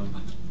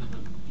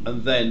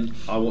 And then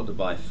I want to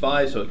buy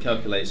 5, so it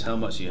calculates how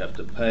much you have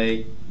to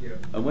pay. Yeah.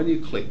 And when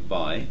you click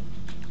buy,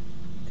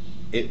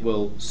 it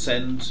will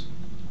send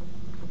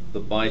the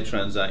buy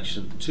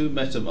transaction to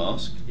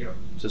MetaMask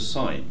to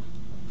sign.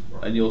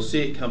 And you'll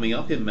see it coming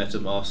up in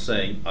MetaMask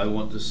saying, I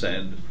want to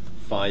send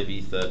 5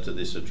 ether to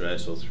this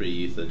address or 3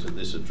 ether to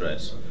this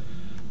address.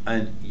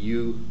 And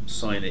you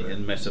sign it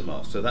in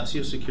MetaMask. So that's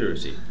your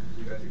security.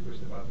 You actually push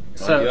the button.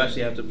 So you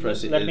actually have to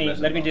press it in MetaMask.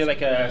 Let me do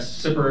like a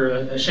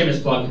super shameless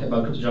plug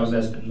about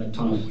CryptoJobs and like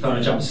ton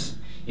of jobs.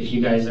 If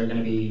you guys are going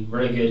to be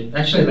very good,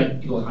 actually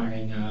like people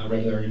hiring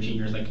regular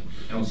engineers like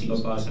C++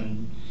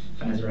 and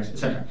finance directors,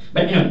 etc.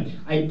 But anyway,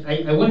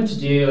 I wanted to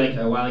do like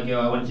a while ago.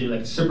 I wanted to do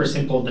like a super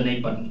simple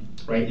donate button,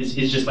 right? It's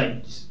just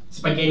like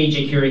spaghetti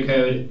jQuery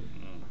code,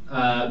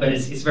 but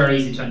it's very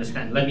easy to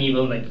understand. Let me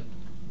even like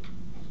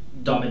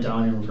dumb it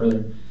down even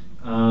further.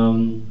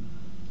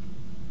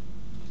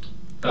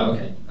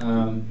 Okay.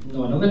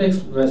 No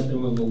analytics. Rest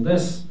removal.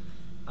 This.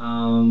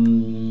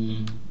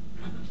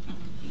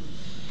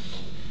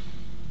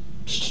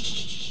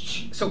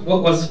 So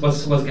what's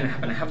going to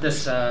happen? I have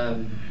this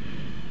donate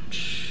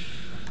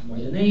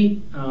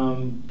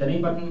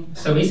button.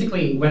 So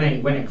basically, when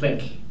I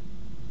click,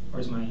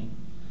 where's my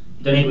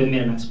donate with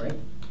metamask,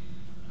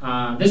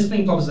 right? This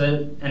thing pops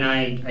up, and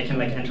I can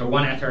like enter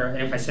 1 ether,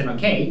 and if I send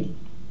OK,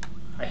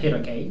 I hit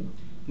OK.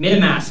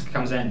 Metamask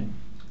comes in,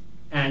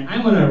 and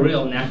I'm on a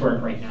real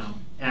network right now,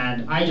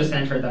 and I just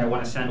entered that I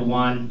want to send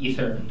 1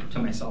 ether to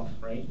myself,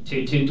 right?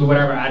 To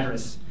whatever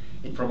address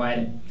it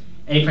provided,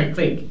 and if I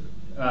click.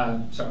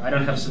 Sorry, I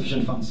don't have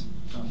sufficient funds.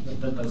 Oh,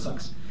 that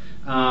sucks.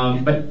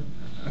 But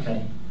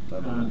okay,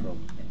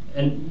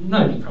 and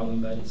not a big problem,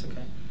 but it's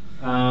okay.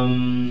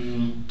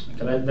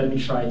 Okay, let me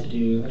try to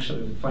do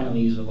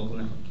finally use a local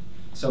network.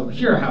 So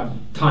here I have a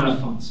ton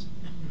of funds.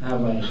 I have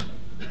like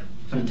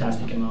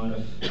fantastic amount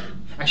of.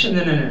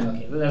 Actually, no.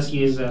 Okay, let's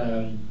use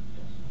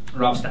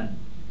Robston.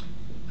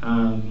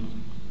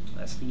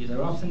 Let's use a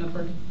Robston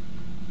network.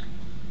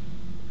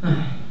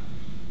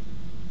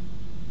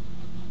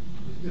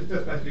 Just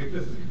basically, if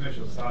this is a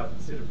commercial site,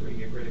 instead of putting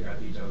your credit card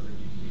details, then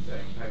you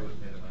saying pay with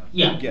MetaMask.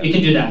 Yeah, you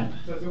can do that.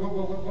 So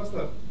what's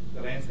the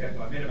landscape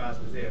like?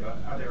 MetaMask is there, but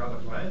are there other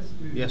players?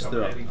 Yes,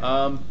 there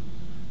are.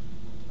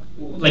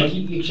 Like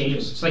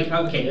exchanges. It's like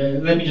okay,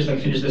 let me just like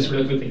finish this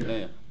really quickly.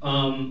 Yeah.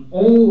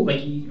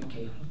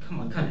 Okay, come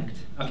on, connect.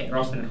 Okay,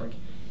 Robston network.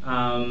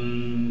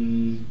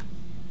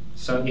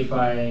 So if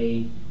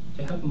I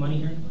have money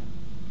here.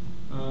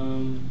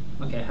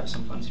 Okay, I have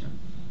some funds here.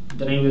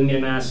 Donate with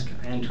MetaMask,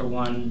 I enter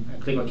 1, I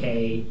click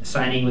OK,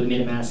 signing with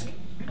MetaMask,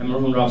 I'm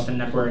on Robston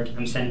network,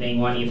 I'm sending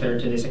 1 ether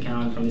to this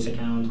account from this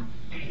account.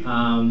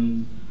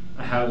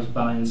 I have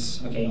balance,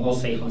 okay, all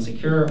safe and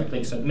secure, I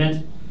click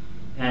submit,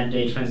 and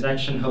a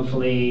transaction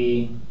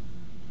hopefully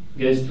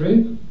goes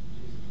through.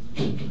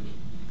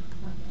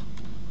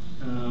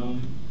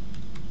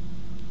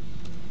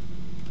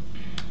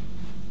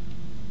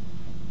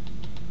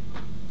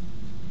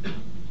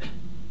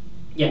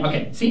 Yeah,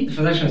 okay. See, the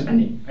transaction is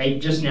pending.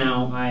 Just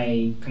now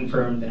I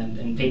confirmed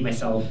and paid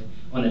myself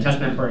on the test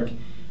network,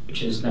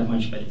 which is not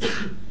much, but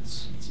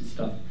it's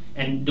stuff.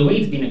 And the way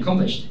it's been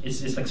accomplished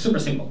is like super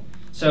simple.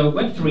 So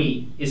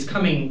Web3 is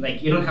coming,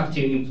 like you don't have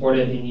to import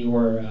it in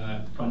your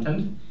front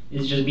end.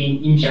 It's just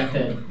being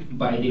injected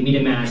by the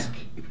metamask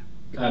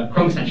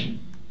Chrome extension.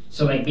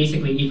 So like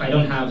basically, if I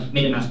don't have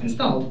metamask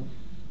installed,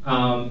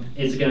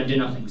 it's gonna do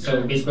nothing.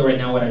 So basically, right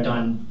now what I've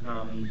done,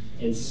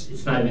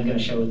 it's not even gonna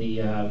show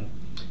the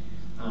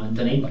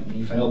donate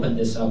button if I open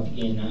this up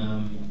in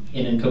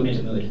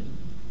incognito mode.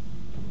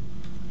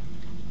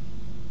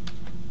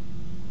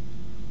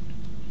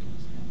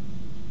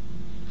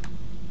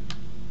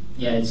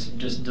 Yeah, it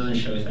just doesn't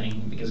show a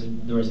thing because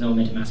there is no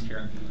MetaMask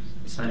here.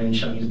 It's not even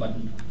showing the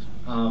button.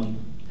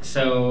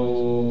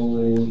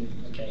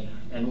 Okay,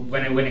 and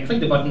when I click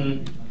the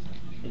button,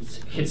 it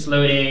hits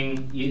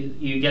loading.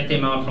 You get the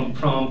amount from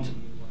prompt,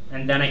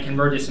 and then I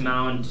convert this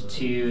amount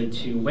to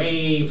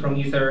Wei from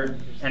Ether,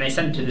 and I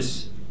send it to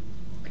this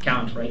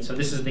account, right? So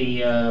this is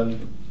the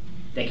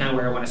account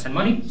where I want to send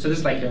money. So this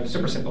is like a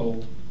super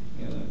simple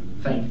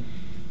thing.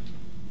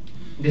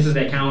 This is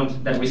the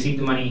account that received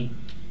the money.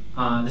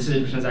 This is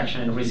a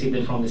transaction and received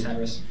it from this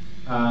address.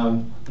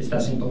 It's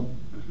that simple.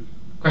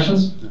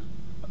 Questions? Yeah.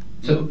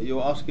 So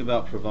you're asking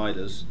about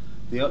providers.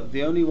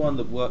 The only one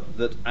that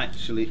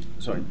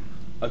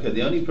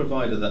the only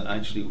provider that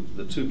actually,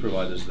 the two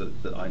providers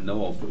that I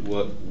know of that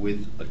work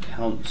with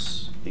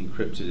accounts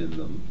encrypted in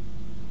them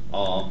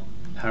are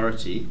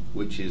Parity,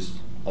 which is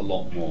a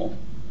lot more,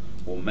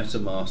 or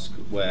MetaMask,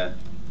 where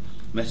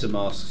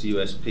MetaMask's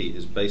USP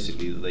is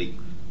basically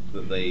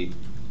that they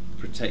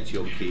protect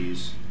your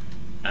keys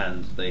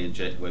and they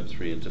inject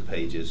Web3 into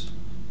pages,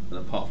 and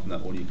apart from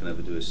that, all you can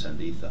ever do is send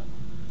Ether.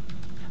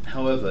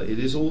 However, it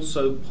is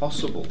also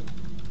possible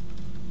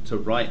to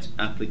write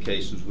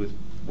applications with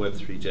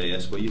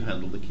Web3.js where you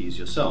handle the keys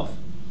yourself.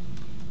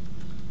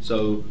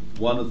 So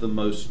one of the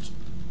most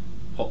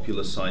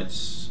popular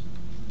sites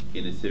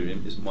in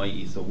Ethereum is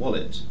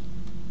MyEtherWallet.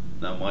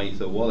 Now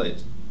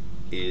MyEtherWallet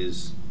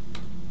is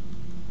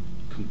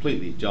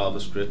completely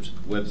JavaScript,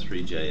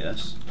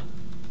 Web3.js,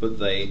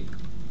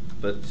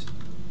 but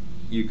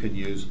you can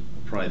use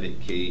a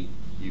private key,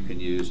 you can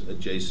use a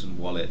JSON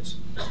wallet,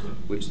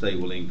 which they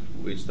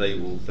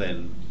will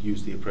then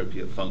use the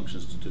appropriate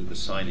functions to do the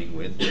signing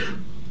with.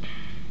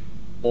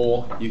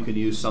 Or you can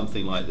use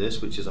something like this,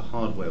 which is a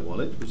hardware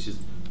wallet, which is,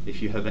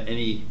 if you have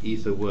any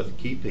Ether worth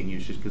keeping, you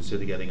should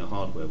consider getting a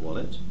hardware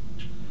wallet.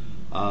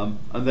 And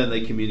then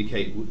they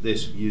communicate with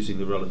this using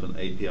the relevant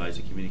API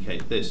to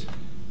communicate this.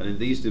 And in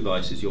these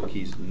devices, your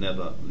keys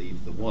never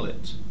leave the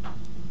wallet,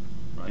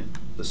 right?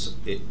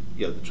 The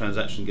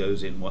transaction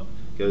goes in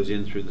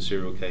through the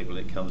serial cable,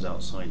 and it comes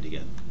out signed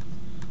again.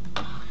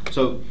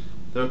 So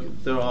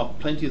there are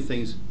plenty of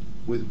things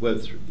with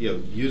Web3,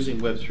 using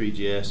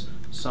Web3.js.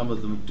 Some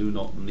of them do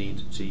not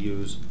need to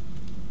use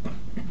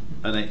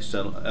an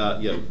external,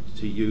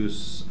 to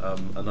use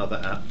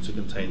another app to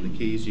contain the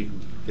keys. You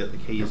can get the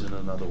keys in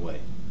another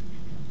way.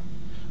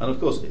 And of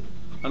course,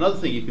 another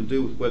thing you can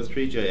do with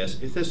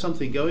Web3.js, if there's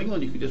something going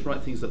on, you can just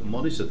write things that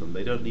monitor them.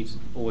 They don't need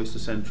always to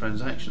send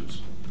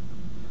transactions.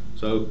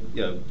 So,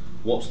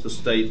 what's the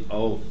state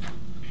of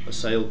a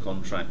sale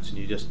contract, and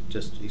you just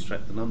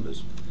extract the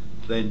numbers.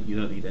 Then you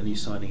don't need any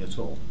signing at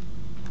all.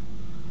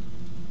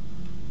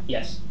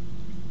 Yes.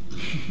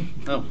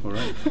 Oh, all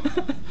right.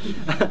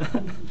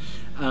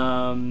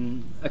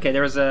 Okay,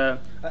 there was I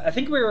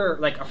think we were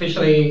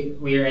officially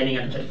we are ending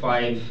at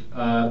 5,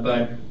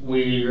 but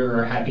we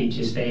are happy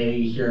to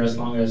stay here as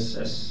long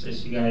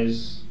as you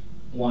guys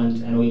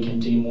want, and we can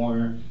do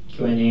more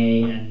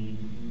Q&A and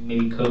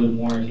maybe code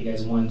more if you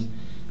guys want.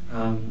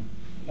 I'm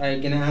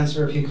gonna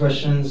answer a few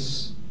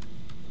questions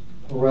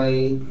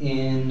right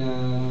in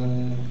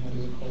what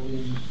is it called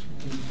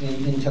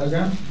in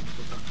Telegram.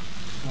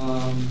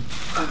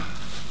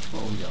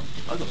 Oh yeah,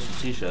 I got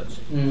some T-shirts.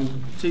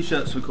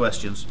 T-shirts for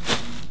questions.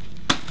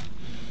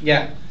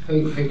 Yeah,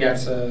 who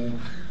gets a?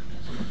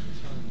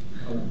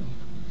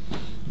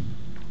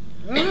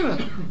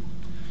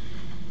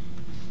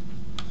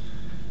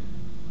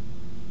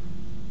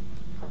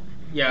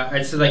 Yeah,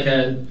 it's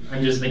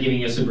I'm just giving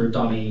you a super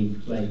dummy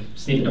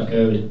snippet of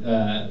code,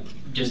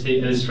 just to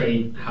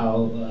illustrate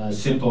how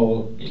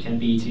simple it can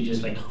be to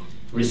just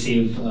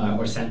receive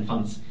or send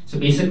funds. So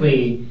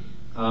basically,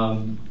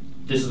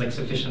 this is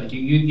sufficient.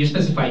 You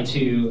specify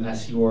two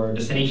as your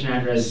destination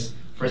address.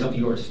 For example,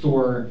 your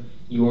store,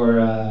 you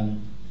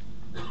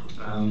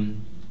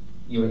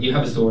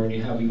have a store and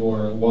you have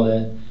your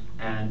wallet,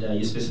 and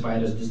you specify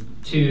it as this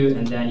 2,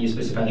 and then you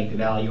specify the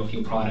value of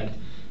your product.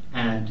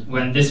 And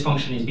when this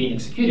function is being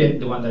executed,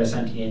 the one that I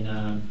sent in,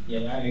 you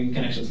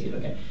can actually see it.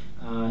 Okay,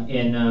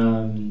 in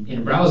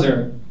a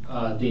browser,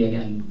 the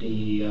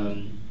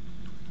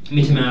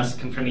MetaMask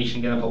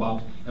confirmation gonna pop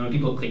up, and when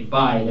people click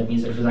buy, that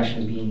means the transaction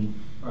is being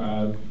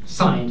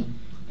signed,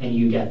 and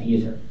you get the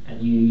Ether,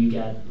 and you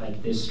get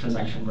this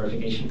transaction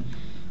verification,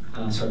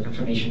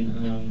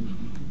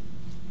 confirmation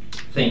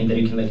thing that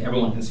you can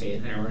everyone can see it,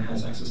 and everyone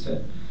has access to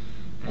it.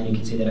 and you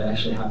can see that it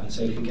actually happened.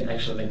 So if you can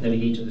actually like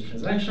navigate to the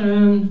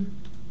transaction,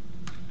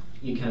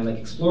 you can like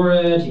explore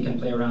it, you can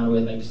play around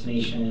with like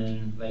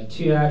destination like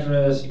to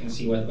address, you can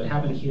see what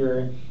happened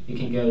here. You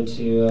can go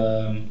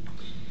to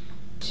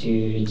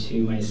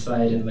my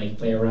site and like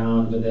play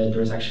around with it.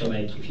 There's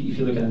actually like if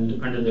you look at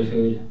under the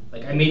hood,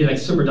 like I made it like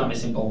super dummy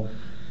simple.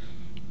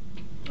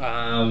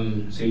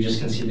 So you just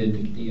can see the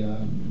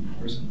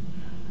where's it?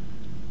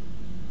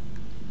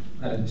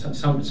 I don't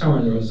know,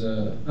 somewhere there was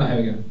a here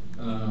we go.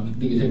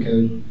 The Ether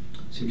code.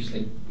 So you just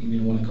like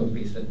even want to copy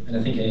paste it. And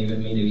I think I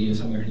even made a video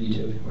somewhere on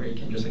YouTube where you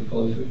can just like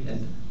follow through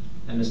and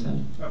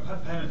understand. Well,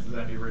 payments is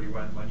only really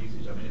one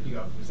usage. I mean, if you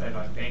got say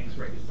like banks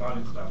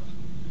reconciling stuff,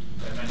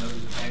 they may not do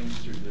the payments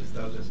through this.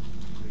 They'll just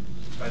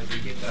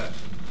basically get the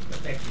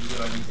fact that you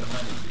owe me some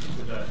money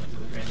into the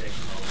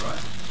transaction hole,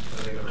 right?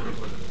 So they got to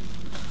record it.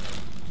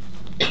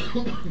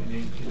 And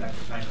then conduct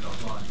the payment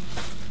offline.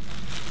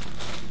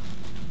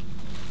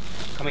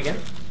 Come again?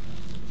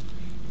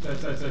 So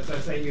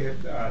say you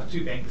have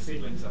two banks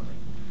settling something.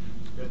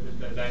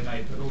 They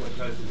may put all the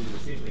codes to do the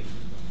settling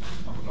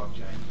on the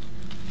blockchain,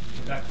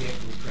 conduct the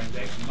actual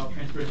transaction, not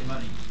transfer any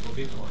money or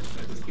Bitcoin,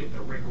 but just get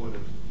the record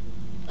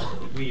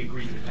of we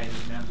agreed to pay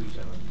this amount to each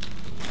other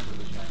under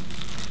the chain.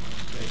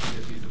 So you can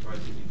just use the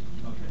processing,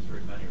 not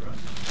transferring money, right?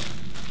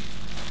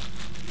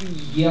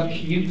 Yep,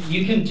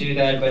 you can do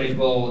that, but it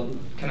will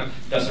kind of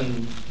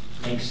doesn't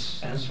make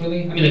sense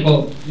really. I mean, like,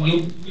 well,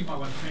 you might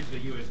want to transfer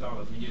US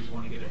dollars, and you just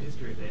want to get a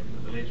history of that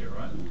into the ledger,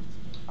 right?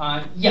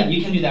 Yeah,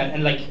 you can do that,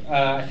 and like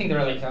I think there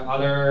are like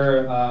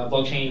other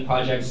blockchain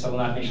projects. I will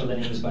not mention the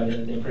names, but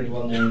they're pretty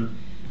well known.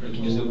 You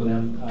can just Google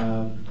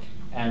them,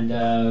 and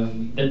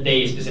that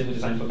they specifically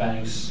designed for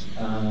banks.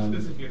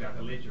 Specifically about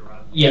the ledger,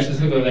 right? Yeah,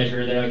 specifically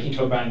ledger. They're like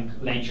intra-bank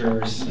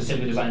ledgers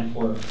specifically designed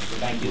for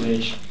bank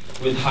usage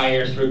with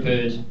higher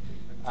throughput.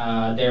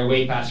 They're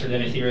way faster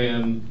than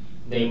Ethereum.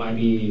 They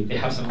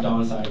have some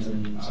downsides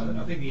and some.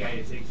 I think the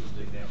ASX is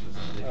doing that for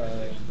some of their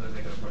transactions. So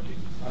they got a project.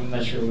 I'm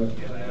not sure what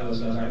those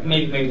guys are.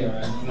 Maybe they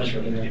are. I'm not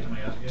sure.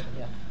 Definitely are.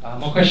 Yeah.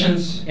 More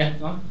questions?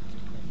 Yeah.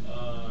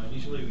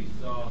 Initially, we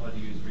saw how to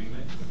use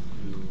Remix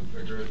to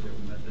trigger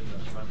different methods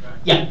of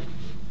contracts. Yeah.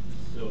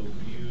 So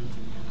can you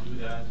do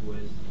that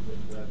with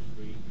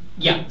Web3?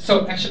 Yeah.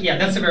 So actually, yeah,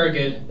 that's a very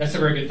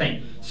good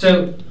thing.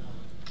 So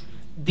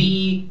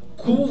the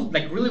cool,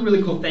 like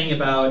really cool thing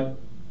about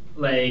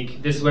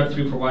like this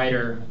Web3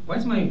 provider. Why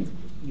is my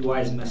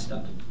UI is messed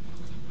up?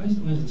 Why is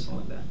it so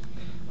like that?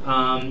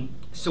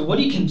 So what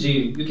you can do,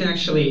 you can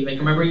actually, like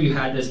remember you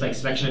had this like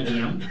selection of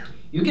VM?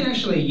 You can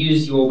actually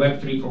use your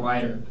Web3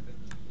 provider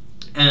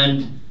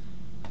and,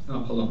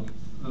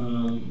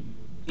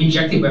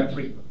 inject the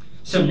Web3.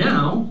 So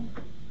now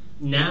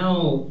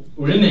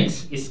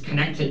Remix is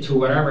connected to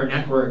whatever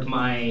network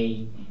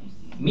my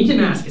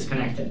metamask is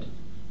connected.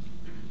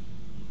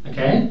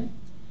 Okay?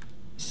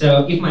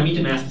 So if my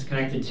metamask is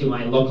connected to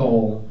my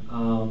local,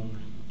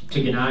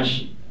 to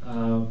Ganache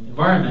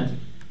environment,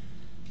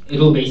 it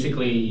will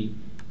basically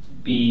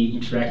be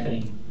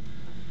interacting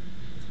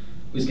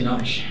with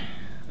Ganache.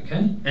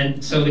 Okay?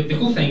 And so the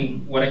cool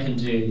thing, what I can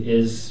do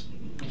is,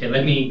 okay,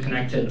 let me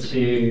connect it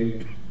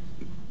to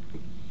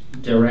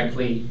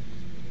directly.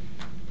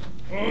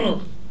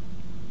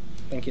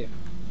 Thank you.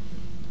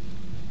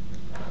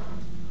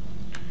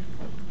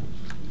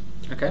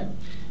 Okay.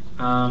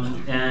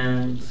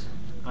 And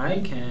I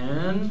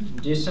can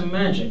do some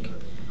magic.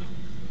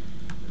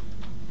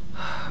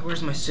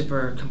 Where's my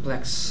super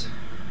complex?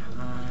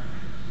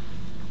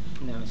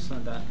 No, it's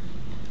not that.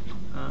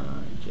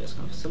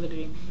 JSConf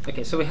Solidity.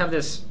 Okay, so we have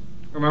this.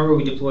 Remember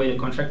we deployed a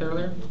contract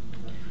earlier?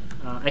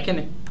 I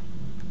can.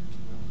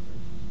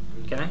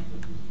 Can I?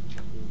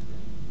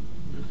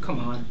 Come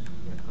on.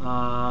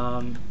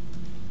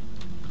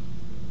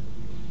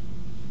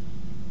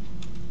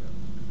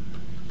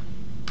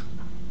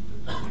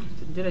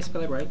 Did I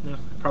spell it right? No, I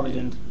probably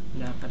didn't.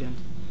 No, I didn't.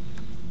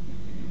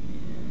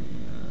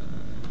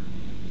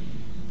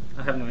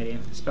 I have no idea.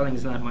 Spelling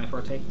is not my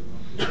forte.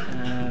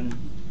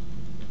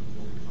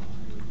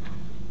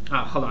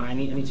 Hold on. I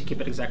need to keep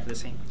it exactly the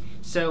same.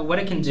 So what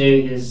I can do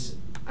is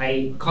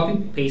I copy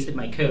pasted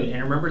my code,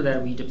 and remember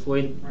that we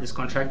deployed this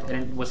contract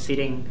and it was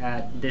sitting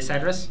at this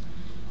address.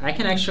 I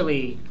can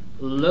actually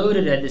load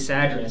it at this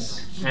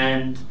address,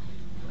 and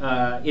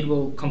it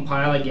will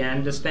compile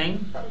again this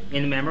thing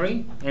in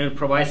memory, and it will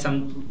provide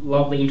some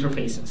lovely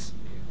interfaces.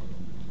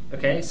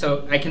 Okay,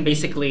 so I can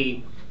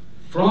basically,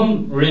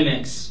 from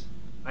Remix,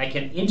 I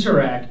can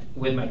interact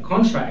with my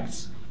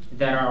contracts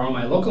that are on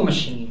my local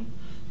machine.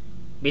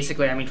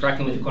 Basically, I'm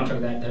interacting with the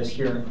contract that is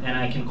here, and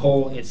I can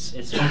call its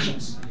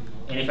functions.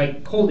 And if I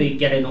call the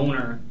get an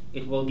owner,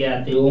 it will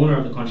get the owner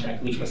of the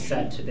contract, which was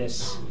set to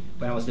this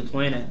when I was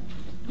deploying it.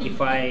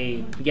 If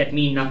I get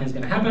me, nothing's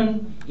going to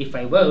happen. If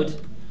I vote,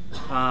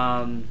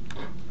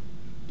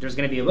 there's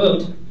going to be a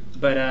vote,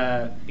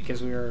 but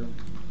because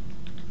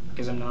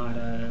I'm not,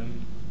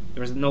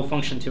 there's no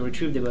function to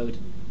retrieve the vote.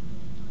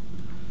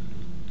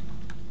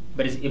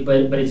 But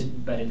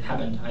it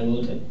happened. I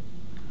voted,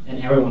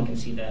 and everyone can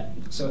see that.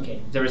 So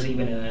okay, there is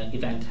even an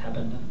event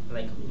happened,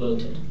 like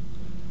voted,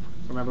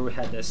 remember we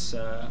had this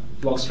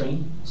log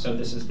string. So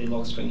this is the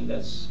log string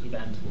that's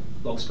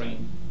log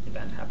string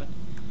event happened.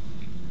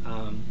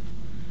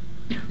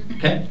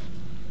 Okay.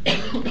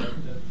 That's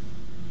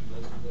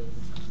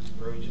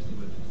very interesting,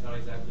 but it's not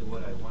exactly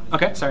what I wanted.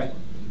 Okay, sorry. To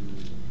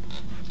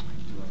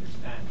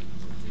understand.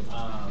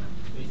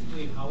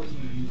 Basically, how would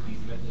you use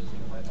these methods in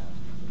a web app?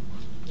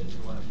 That's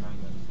what I'm trying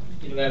to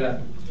understand. In a web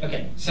app.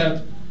 Okay,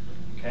 so.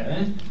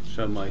 Okay.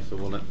 Show my Ether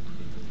wallet.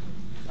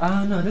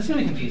 No, that's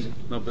gonna be confusing.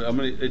 No, but I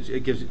mean,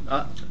 it gives.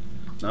 No.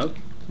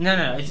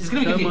 No, it's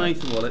gonna be confusing. Show my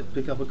Ether wallet.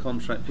 Pick up a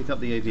contract. Pick up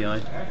the API.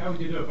 How would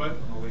you do a vote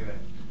on a web app?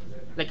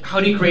 Like, how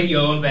do you create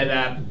your own web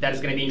app that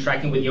is going to be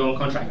interacting with your own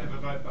contract? Have a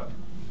vote button.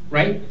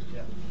 Right?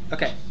 Yeah.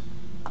 Okay.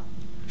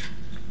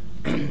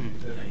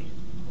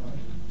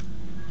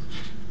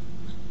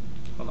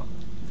 Hold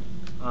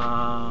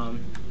on.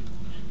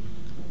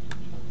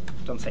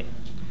 Don't say.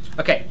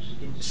 Okay.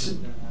 So,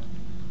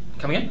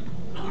 come again?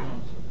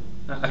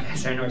 Okay,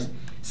 sorry, no worries.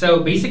 So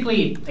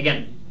basically,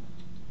 again,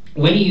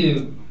 when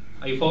you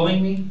are you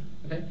following me?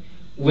 Okay.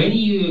 When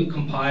you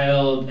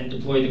compiled and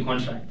deployed the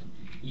contract,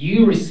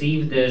 you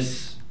receive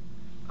this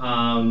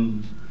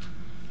JSON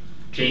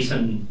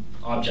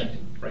object,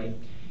 right?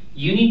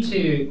 You need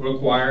to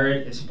require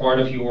it as part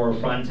of your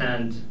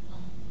front-end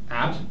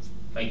app,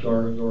 like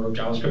your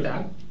JavaScript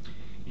app.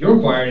 You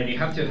require it, and you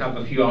have to have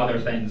a few other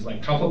things,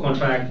 like truffle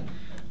contract,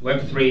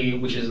 Web3,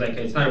 which is like,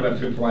 it's not a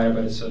Web3 provider,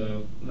 but it's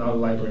another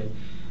library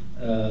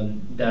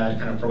that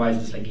kind of provides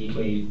this like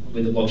gateway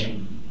with the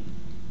blockchain.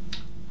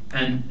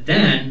 And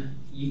then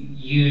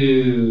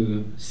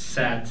you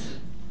set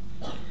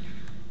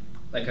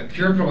like a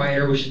pure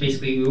provider, which is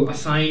basically you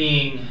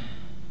assigning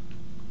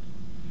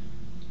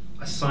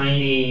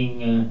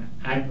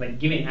like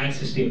giving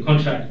access to your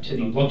contract to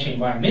the blockchain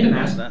via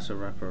metamask. That's a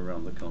wrapper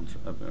around the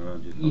contract.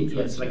 Around your contract.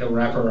 Yeah, it's like a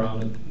wrapper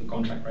around the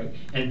contract, right?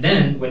 And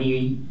then when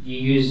you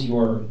use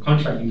your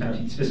contract, you kind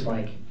of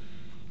specify like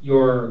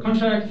your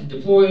contract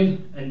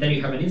deployed, and then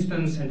you have an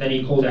instance, and then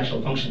you call the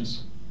actual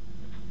functions.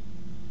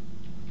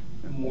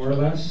 More or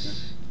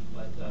less.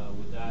 But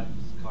would that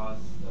cause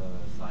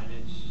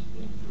signage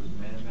through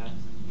metamask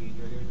to be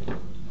triggered?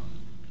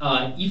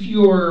 If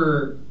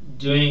you're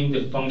doing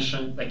the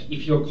function, like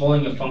if you're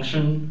calling a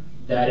function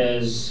that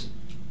is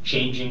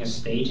changing a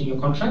state in your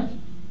contract,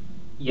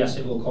 yes,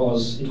 it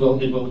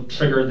will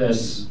trigger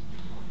this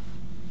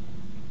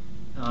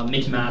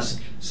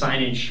metamask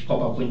signage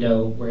pop-up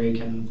window where you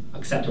can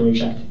accept or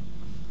reject.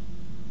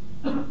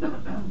 But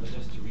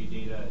just to read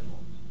data.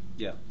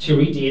 Yeah. To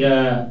read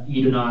data,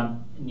 you do not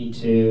need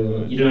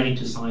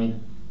to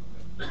sign.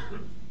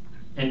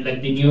 And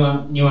like the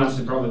nuance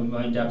is probably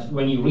more in depth.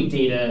 When you read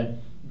data,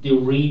 the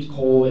read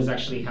call is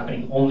actually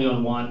happening only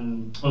on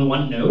one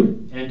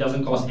node, and it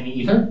doesn't cost any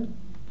ether,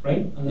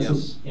 right?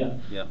 Unless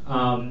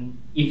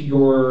if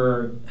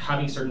you're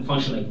having certain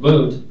function like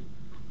vote,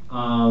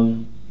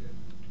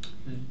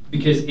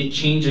 because it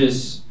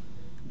changes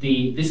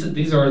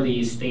these are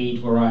the state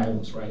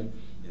variables, right?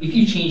 If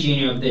you change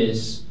any of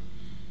this,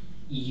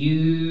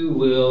 you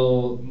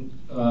will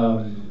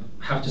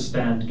have to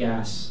spend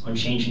gas on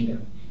changing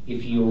them.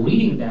 If you're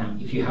reading them,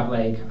 if you have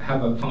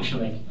a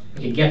function like,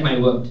 okay, get my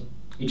vote,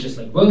 it just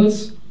like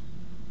votes,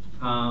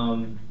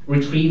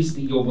 retrieves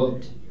your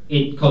vote.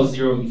 It costs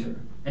 0 ether,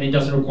 and it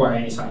doesn't require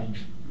any signage.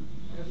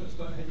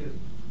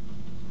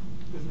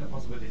 Isn't it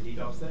possible to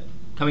DDoS that?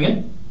 Coming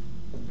in?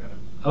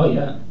 Oh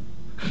yeah.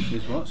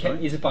 Is what?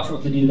 Sorry? Is it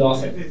possible to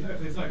DDoS it? If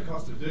there's no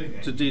cost of doing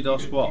it. To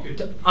DDoS what?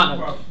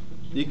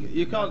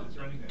 You can't.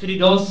 To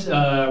DDoS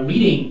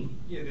reading.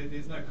 Yeah,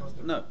 there's no cost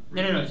of. No.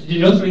 No. To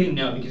DDoS reading,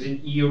 no, because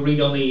you read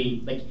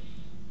only like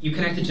you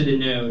connect it to the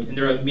node, and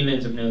there are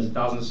millions of nodes,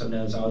 thousands of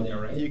nodes out there,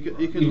 right? You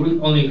read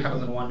only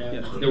happens on one node.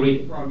 Yeah. The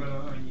read.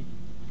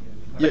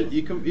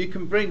 You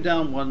can bring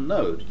down one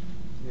node.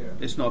 Yeah.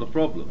 It's not a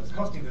problem. It's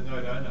costing the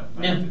node owner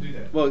to do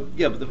that. Well,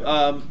 yeah, but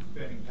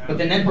but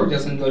the network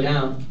doesn't go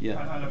down. Yeah.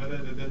 I know, but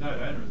the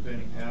node owner is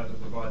burning power to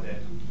provide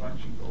that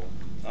function call.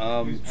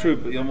 True,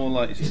 but you're more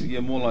likely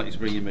to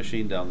bring your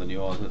machine down than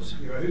you are. Who's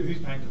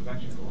paying for the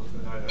function call? It's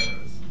the node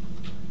owners.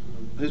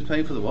 Who's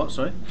paying for the what?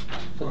 Sorry.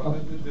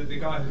 Well, the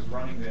guy who's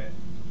running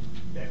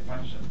that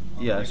function.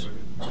 Yes.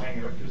 Paying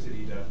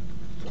electricity to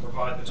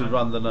provide the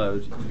run the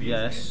node.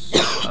 Yes.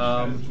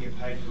 How does he get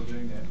paid for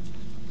doing that?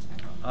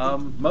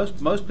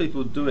 Most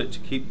people do it to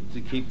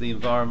keep the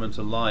environment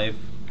alive,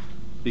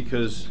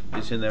 because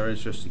it's in their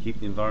interest to keep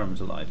the environment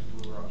alive.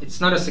 It's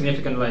not a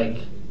significant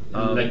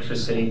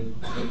electricity,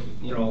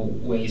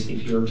 waste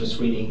if you're just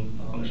reading.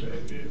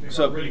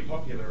 So really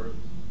popular.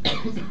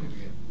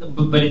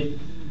 But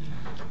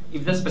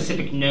if the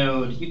specific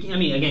node, you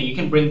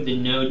can bring the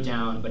node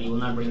down, but you will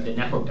not bring the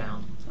network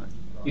down.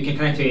 You can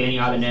connect to any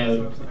other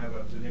node. The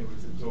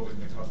network's absorbing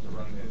the cost of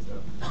running that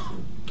stuff.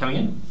 Coming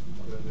in?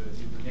 The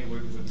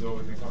network is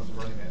absorbing the cost of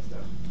running that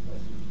stuff.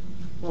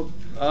 Well,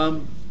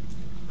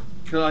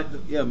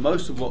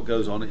 most of what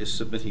goes on is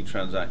submitting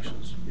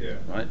transactions. Yeah.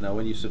 Right now,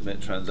 when you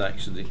submit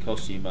transactions, it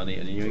costs you money,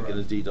 and you ain't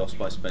going to DDoS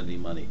by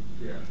spending money.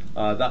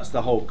 Yeah. That's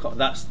the whole.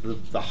 That's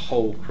the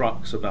whole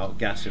crux about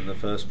gas in the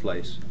first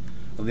place.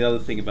 And the other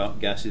thing about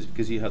gas is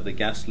because you have the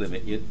gas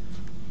limit,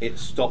 it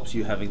stops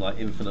you having like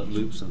infinite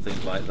loops and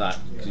things like that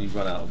because you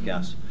run out of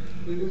gas.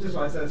 It's just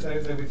like, say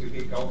with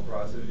your gold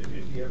price,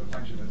 if you have a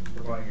function that's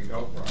providing a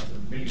gold price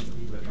and millions of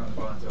people are trying to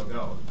buy and sell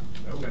gold,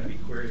 they're all going to be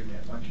querying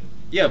that function.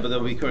 Yeah, but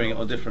they'll be querying it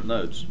on different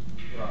nodes.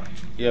 Right.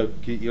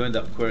 You end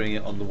up querying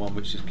it on the one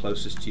which is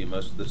closest to you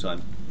most of the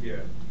time.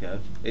 Yeah.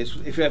 It's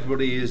if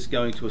everybody is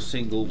going to a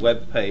single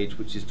web page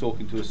which is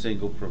talking to a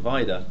single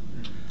provider,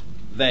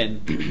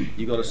 then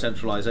you got a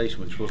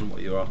centralization which wasn't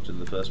what you were after in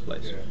the first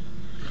place. Yeah.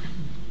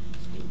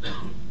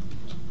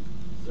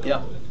 So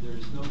yeah. If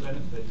there's no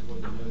benefit for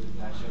the node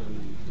to actually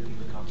do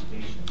the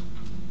computation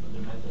of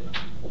the method,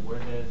 where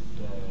does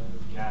the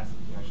gas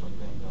actually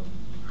bring up?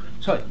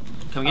 Sorry.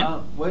 Come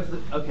again? Where's the,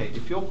 okay,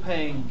 if you're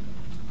paying,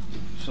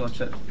 shall I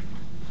check?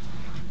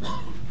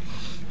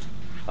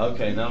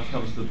 Okay, now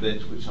comes the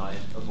bit which I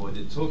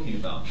avoided talking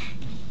about.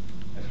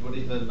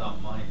 Everybody heard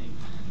about mining,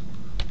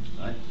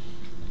 right?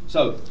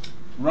 So,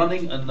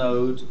 running a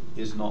node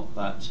is not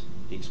that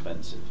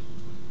expensive,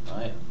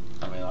 right?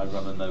 I mean, I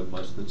run a node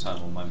most of the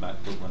time on my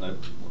MacBook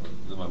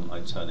the moment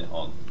I turn it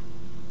on.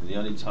 And the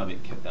only time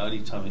it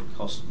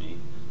cost me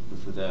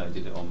was the day I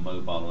did it on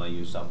mobile and I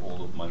used up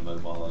all of my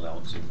mobile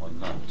allowance in one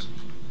night.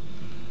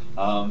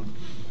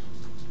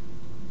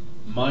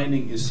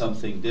 Mining is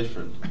something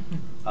different.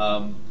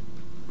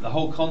 The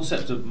whole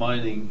concept of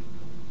mining,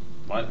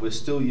 right, we're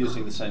still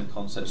using the same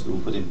concepts that were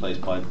put in place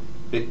by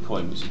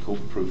Bitcoin, which is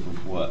called proof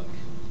of work.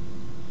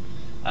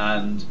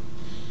 And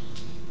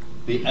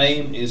the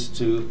aim is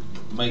to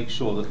make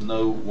sure that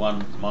no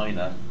one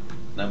miner,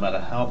 no matter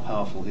how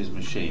powerful his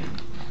machine,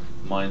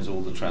 mines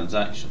all the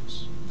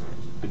transactions.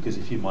 Because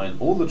if you mine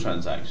all the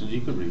transactions,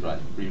 you could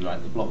rewrite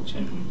the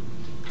blockchain,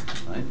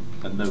 right?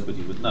 And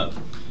nobody would know.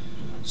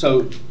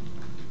 So,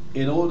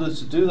 in order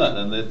to do that,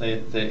 then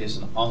there is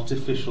an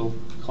artificial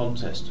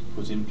contest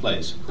put in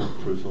place called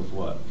proof of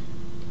work.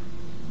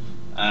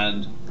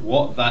 And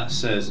what that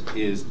says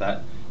is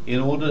that in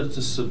order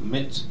to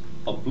submit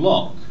a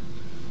block,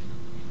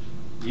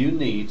 you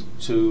need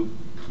to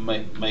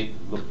make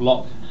the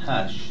block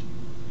hash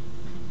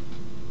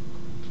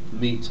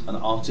meet an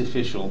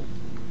artificial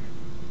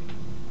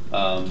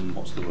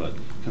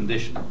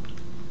condition.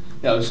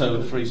 Yeah,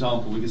 so for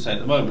example, we could say at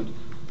the moment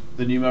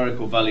the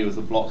numerical value of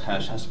the block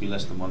hash has to be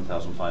less than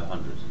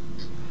 1,500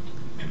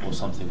 or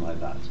something like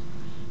that.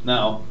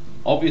 Now,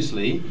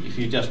 obviously, if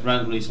you just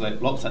randomly select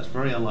blocks, that's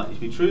very unlikely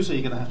to be true, so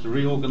you're going to have to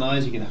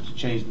reorganize, you're going to have to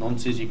change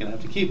nonces, you're going to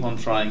have to keep on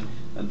trying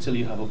until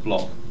you have a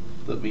block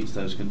that meets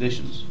those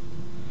conditions.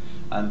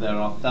 And there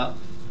are that,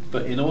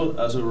 but in order,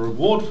 as a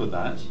reward for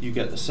that, you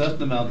get a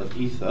certain amount of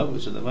ether,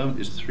 which at the moment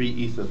is 3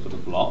 ether for the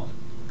block,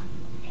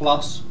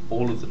 plus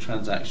all of the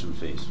transaction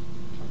fees.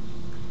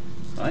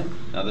 Right?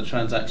 Now the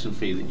transaction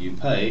fee that you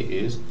pay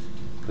is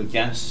the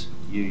gas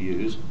you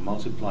use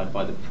multiplied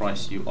by the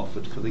price you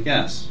offered for the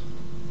gas.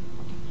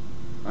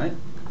 Right?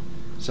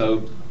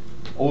 So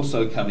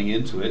also coming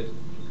into it,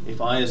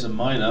 if I as a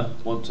miner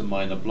want to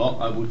mine a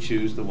block, I will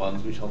choose the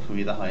ones which offer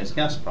me the highest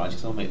gas price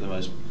because I'll make the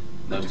most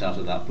out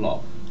of that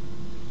block.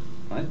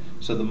 Right?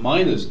 So the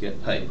miners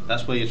get paid.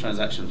 That's where your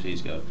transaction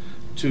fees go.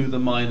 To the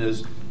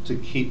miners to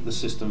keep the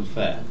system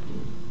fair.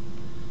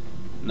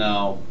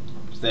 Now,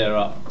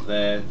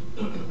 they're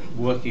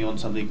working on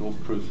something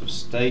called proof of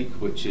stake,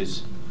 which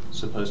is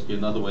supposed to be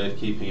another way of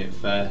keeping it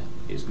fair.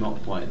 It's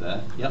not quite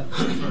there. Yep.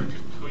 Sorry,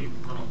 just before you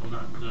run off on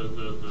that,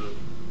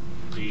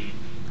 the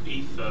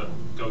ether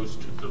goes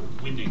to the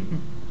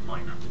winning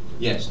miner.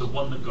 Yes. The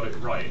one that got it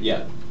right.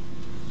 Yeah.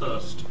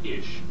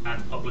 First-ish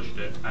and published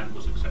it and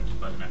was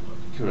accepted by the network.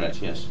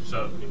 Correct. Yes.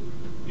 So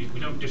we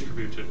don't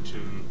distribute it to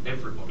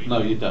everybody.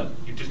 No, you don't.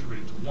 You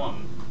distribute it to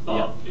one,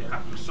 but it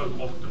happens so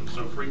often,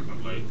 so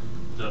frequently,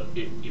 that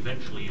it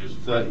eventually is.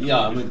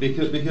 Yeah, I mean,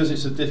 because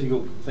it's a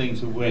difficult thing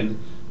to win,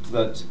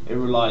 that it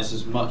relies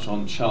as much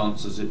on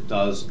chance as it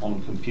does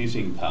on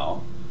computing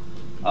power.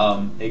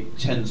 It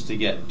tends to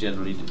get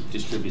generally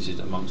distributed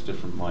amongst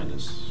different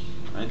miners,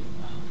 right?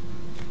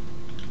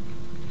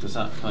 Does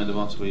that kind of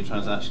answer where your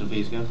transaction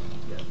fees go?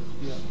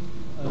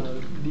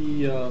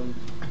 Yeah.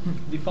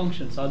 The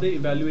functions, are they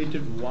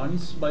evaluated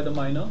once by the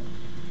miner,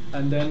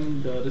 and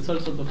then the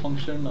results of the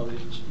function, or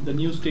the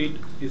new state,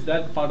 is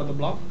that part of the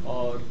block,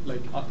 or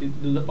like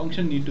does the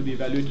function need to be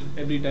evaluated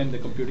every time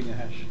they're computing a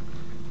hash?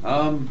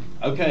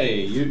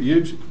 Okay,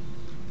 you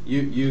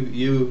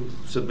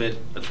submit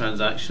a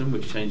transaction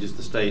which changes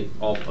the state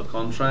of a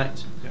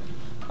contract. Yeah.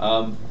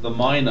 The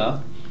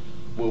miner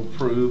will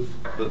prove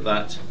that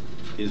that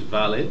is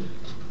valid.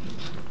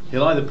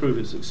 He'll either prove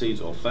it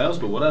succeeds or fails,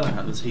 but whatever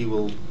happens, he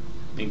will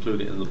include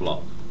it in the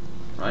block,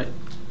 right?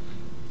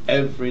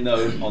 Every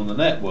node on the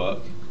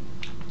network,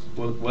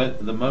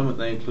 the moment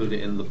they include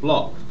it in the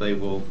block, they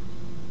will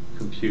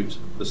compute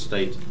the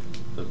state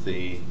of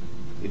the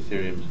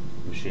Ethereum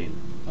machine.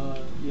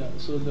 Yeah,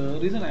 so the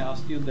reason I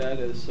asked you that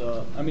is,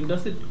 I mean,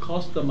 does it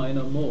cost the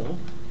miner more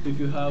if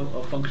you have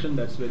a function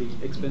that's very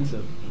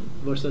expensive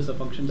versus a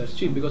function that's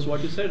cheap? Because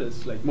what you said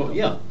is like, well,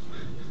 yeah.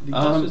 The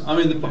cost is I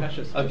mean, the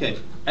hashes. Okay,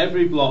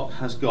 every block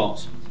has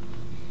got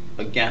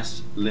a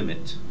gas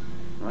limit,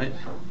 right?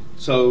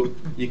 So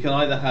you can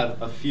either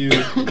have a few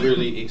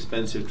really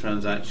expensive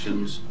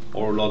transactions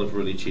or a lot of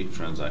really cheap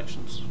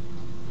transactions,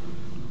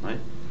 right?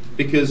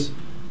 Because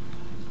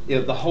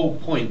the whole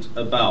point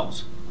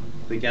about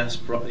the gas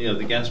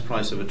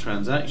price of a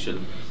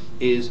transaction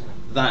is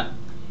that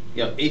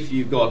if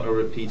you've got a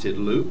repeated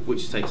loop,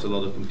 which takes a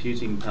lot of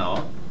computing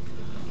power,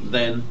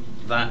 then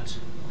that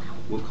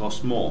will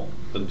cost more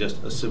than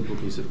just a simple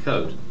piece of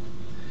code.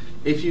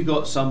 If you've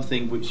got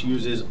something which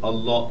uses a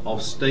lot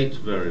of state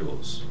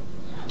variables,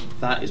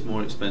 that is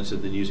more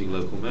expensive than using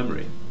local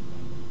memory,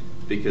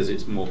 because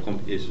it's more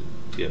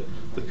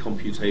the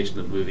computation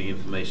of moving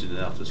information in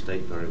out of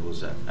state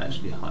variables are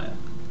actually higher.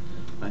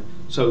 Right?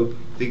 So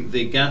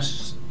the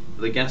gas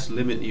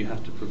limit that you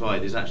have to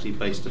provide is actually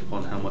based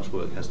upon how much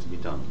work has to be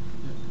done.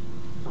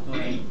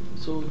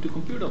 So to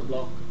compute a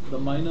block, the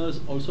miner is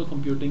also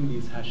computing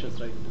these hashes,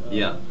 right?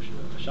 Yeah.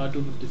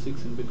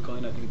 SHA-256 in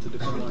Bitcoin, I think it's a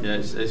different one. Yeah,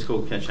 it's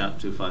called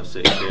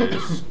SHA-256.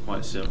 It's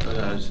quite simple.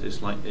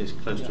 It's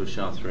close to a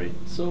SHA-3.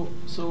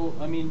 So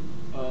I mean,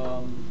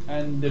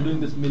 and they're doing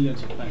this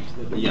millions of times.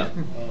 They're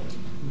doing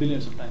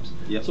billions of times.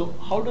 Yeah. So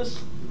how does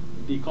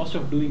the cost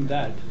of doing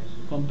that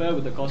compare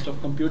with the cost of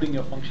computing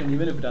your function,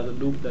 even if it has a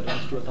loop that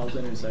runs to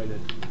 1,000 inside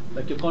it?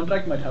 Like your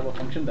contract might have a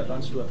function that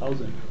runs to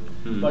 1,000,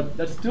 but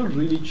that's still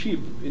really cheap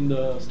in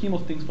the scheme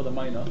of things for the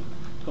miner,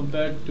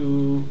 compared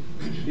to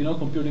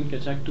computing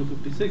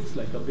SHA-256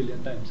 like a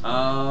billion times.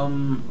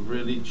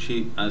 Really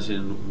cheap as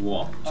in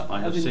what? I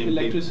have as in seen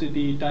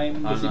electricity,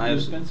 time, the CPU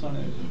spends on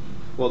it.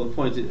 Well, the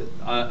point is,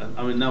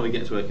 I mean, now we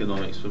get to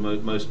economics. For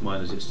most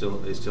miners, it's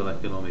still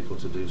economical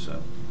to do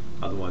so.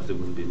 Otherwise, they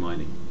wouldn't be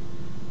mining.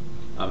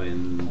 I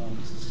mean,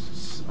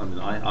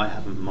 I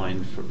haven't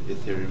mined for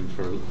Ethereum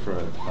for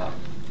about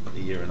a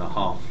year and a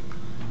half,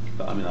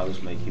 but I mean, I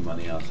was making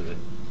money out of it.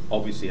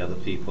 Obviously, other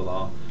people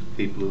are.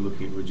 People are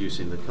looking at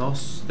reducing the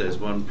costs. There's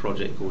one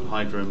project called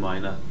Hydro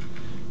Miner,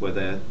 where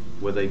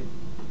they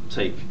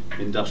take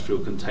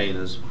industrial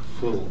containers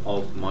full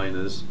of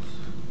miners.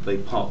 They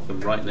park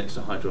them right next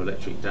to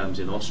hydroelectric dams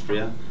in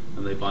Austria,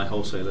 and they buy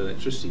wholesale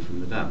electricity from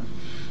the dam.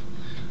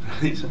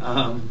 It's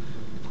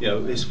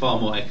far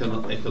more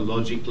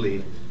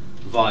ecologically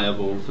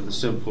viable for the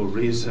simple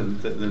reason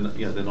that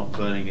they're not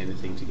burning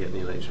anything to get the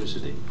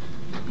electricity.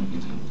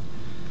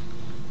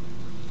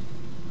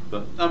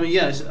 But I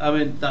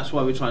mean, that's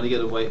why we're trying to get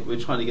away. We're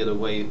trying to get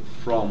away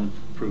from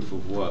proof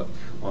of work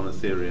on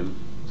Ethereum.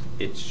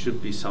 It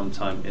should be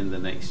sometime in the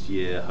next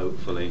year,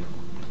 hopefully.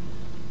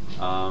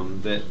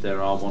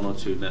 There are one or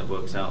two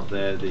networks out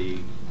there. The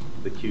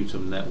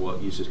Qtum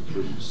network uses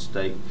proof of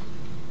stake,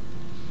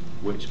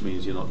 which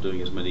means you're not doing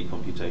as many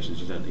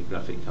computations. You don't need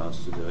graphic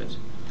cards to do it.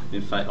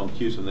 In fact, on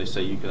Qtum they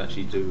say you can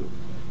actually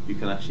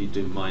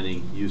do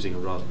mining using a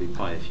Raspberry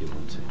Pi if you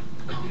want to,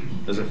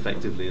 as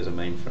effectively as a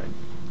mainframe.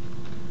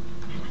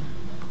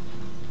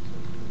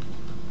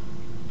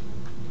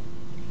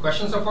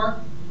 Questions so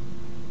far?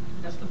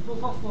 Does the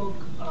proof of work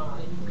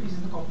increases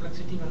the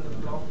complexity when the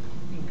block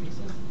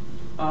increases?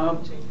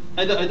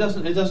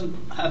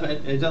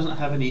 It doesn't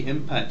have any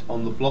impact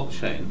on the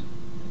blockchain.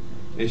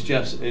 It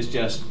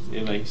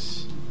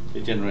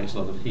generates a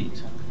lot of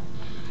heat.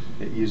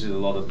 It uses a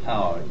lot of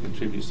power. It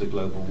contributes to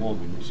global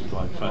warming, which is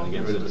why I'm trying to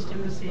get rid of it. Still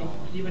the same.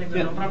 Even if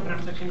the number of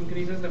transactions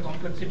increases, the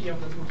complexity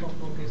of the proof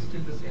of work is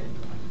still the same.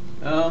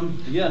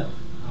 Yeah.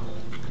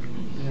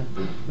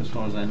 As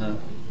far as I know.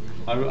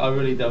 I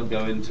really don't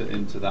go into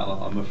that.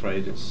 I'm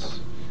afraid it's.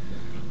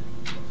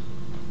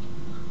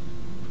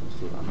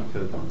 I'm a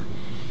code one.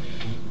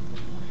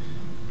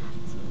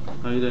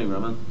 How are you doing,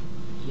 Raman?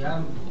 Yeah,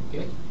 I'm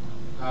good.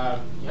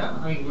 Yeah,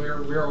 I mean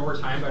we're over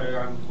time, but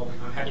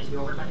I'm happy to be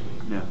over time.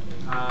 Yeah.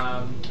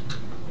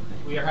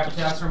 We are happy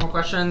to answer more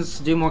questions,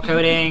 do more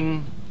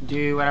coding,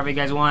 do whatever you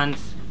guys want.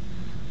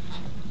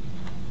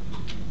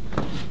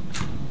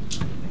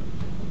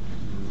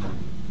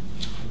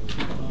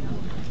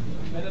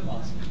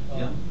 MetaMask.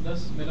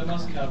 Does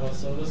MetaMask have a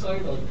server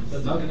side, or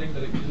does it connect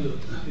directly to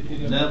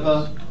Ethereum?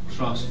 Never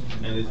trust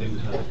anything we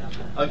heard.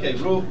 Okay,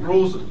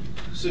 rules,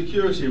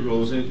 security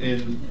rules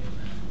in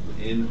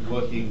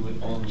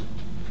working on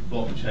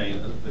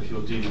blockchain. If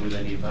you're dealing with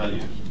any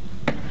value,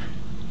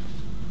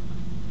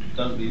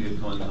 don't leave your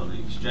coins on the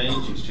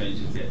exchange.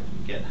 Exchanges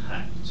get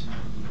hacked.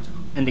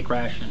 And the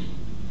crash and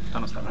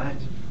kind of stuff.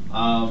 Right.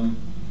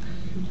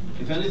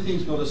 If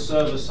anything's got a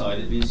server side,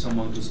 it means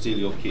someone can steal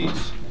your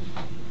keys.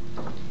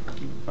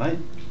 Right?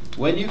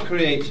 When you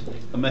create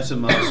a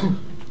MetaMask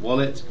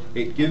wallet,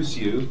 it gives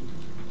you,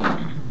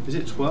 is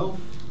it 12?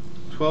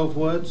 12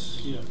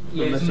 words? Yeah,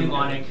 it's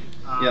mnemonic.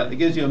 Yeah, it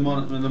gives you a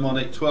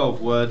mnemonic 12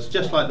 words,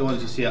 just like the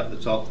ones you see up the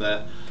top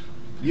there.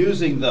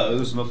 Using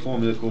those, and a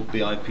formula called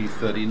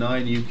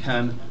BIP39, you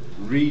can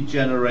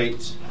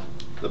regenerate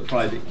the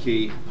private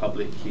key,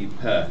 public key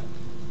pair.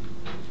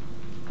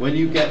 When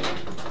you get,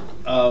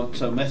 so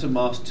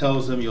MetaMask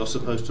tells them you're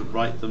supposed to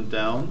write them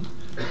down.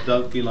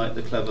 Don't be like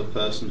the clever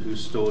person who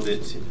stored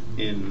it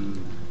in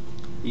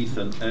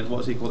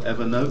what's he called,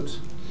 Evernote.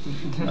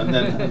 and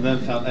then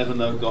found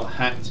Evernote got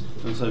hacked,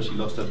 and so she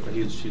lost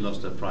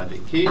her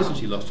private keys and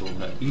she lost all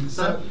her ether.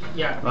 So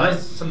yeah, right?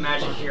 There's some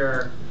magic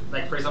here.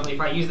 Like for example, if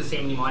I use the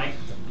same mnemonic,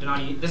 do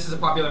not use, this is a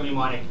popular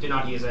mnemonic. Do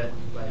not use it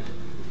like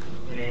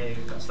in any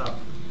of that stuff.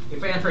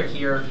 If I enter it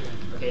here,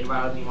 okay,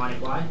 invalid mnemonic.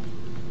 Why?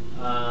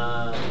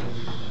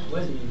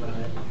 What is it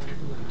invalid?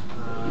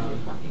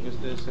 Because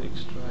there's an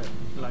extra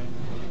line.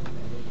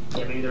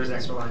 Yeah, maybe there's an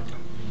extra line.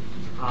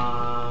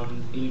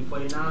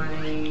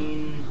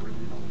 B49.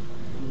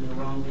 The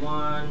wrong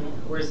one.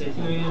 Where's the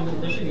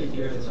Ethereum? There should be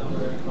Ethereum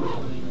somewhere.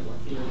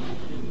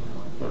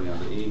 Probably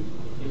under E.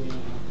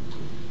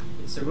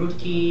 It's a root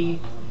key.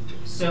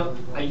 So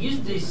I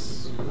used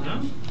this.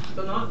 No,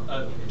 still not.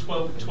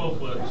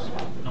 12 words,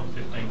 not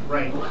 15.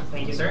 Right.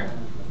 Thank you, sir.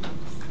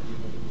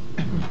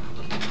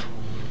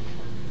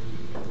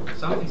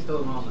 Something's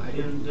still wrong. I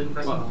didn't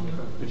press it.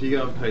 If you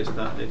go and paste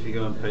that, if you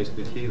go and paste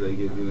the key they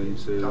give you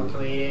into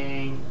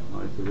calculating.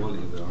 The wallet,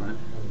 you'll be all right.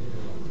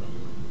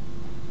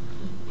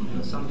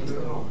 Something's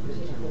still wrong.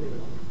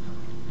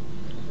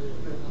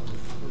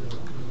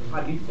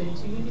 I did finish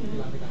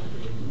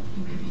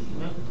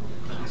no.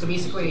 So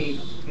basically,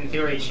 in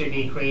theory, it should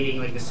be creating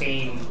like the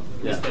same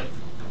list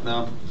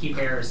of key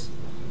pairs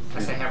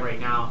as I have right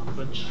now.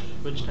 Which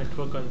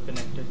network are you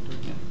connected to?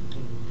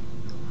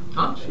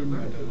 Huh?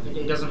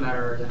 It doesn't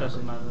matter. It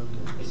doesn't matter.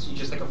 Okay. It's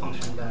just like a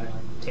function that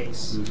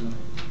takes. I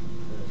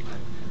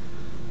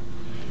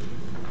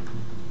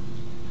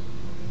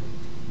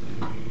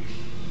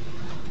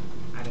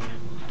don't know.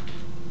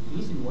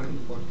 He's been working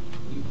for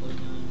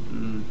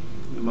 8.9.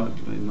 It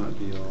might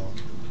be your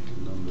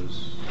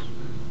numbers.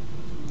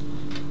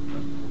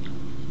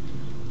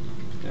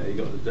 Yeah, you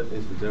got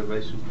is the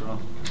derivation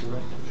graph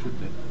correct? Should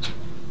be.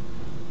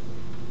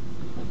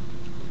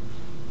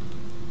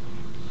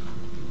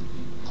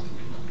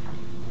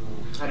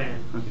 I don't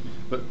know. Okay.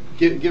 But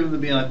given the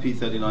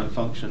BIP39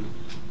 function,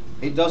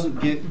 it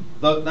doesn't give,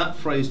 though that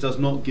phrase does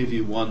not give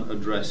you one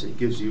address, it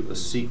gives you a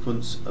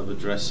sequence of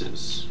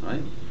addresses,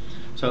 right?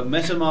 So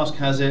MetaMask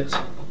has it,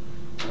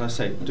 as I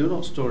say, do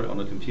not store it on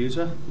a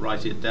computer,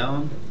 write it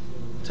down,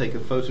 take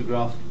a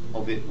photograph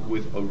of it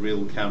with a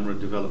real camera,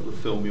 develop the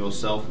film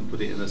yourself and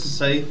put it in a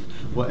safe,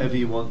 whatever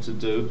you want to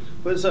do,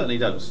 but certainly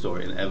don't store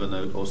it in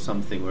Evernote or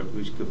something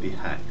which could be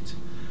hacked.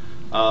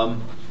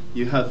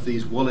 You have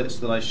these wallets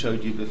that I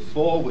showed you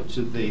before, which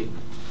are the,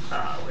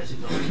 where's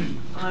it gone?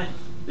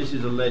 This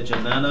is a Ledger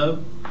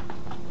Nano.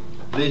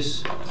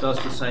 This does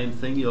the same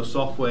thing. Your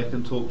software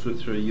can talk to it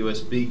through a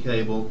USB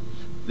cable.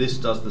 This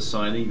does the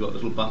signing. You've got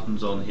little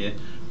buttons on here.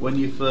 When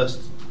you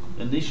first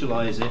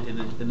initialize it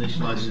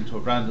into a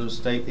random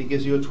state, it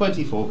gives you a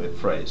 24-bit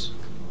phrase.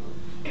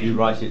 You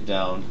write it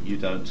down, you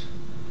don't,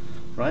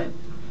 right?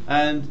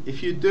 And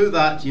if you do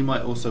that, you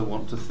might also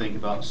want to think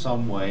about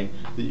some way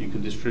that you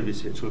can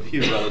distribute it to a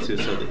few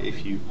relatives so that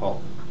if you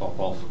pop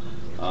off,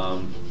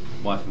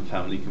 wife and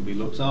family can be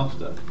looked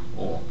after,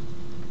 or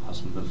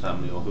husband and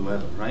family, or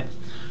whoever, right?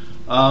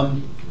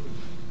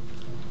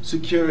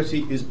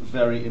 Security is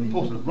very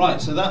important.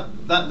 Right, so that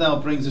now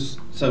brings us,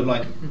 so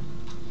like,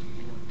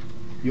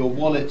 your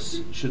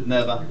wallets should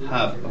never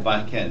have a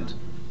back end.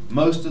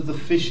 Most of the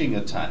phishing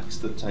attacks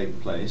that take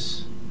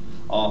place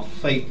are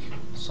fakes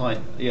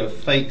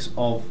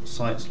of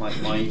sites like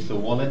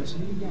MyEtherWallet,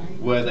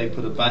 where they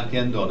put a back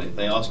end on it.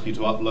 They ask you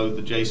to upload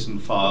the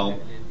JSON file,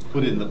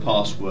 put in the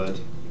password,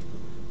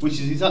 which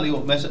is exactly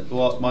what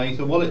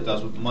MyEtherWallet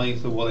does.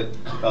 MyEtherWallet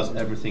does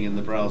everything in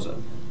the browser.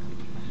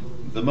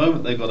 The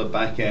moment they've got a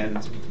back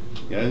end,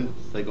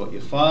 they got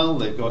your file,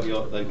 they've got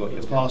your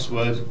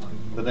password.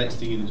 The next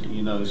thing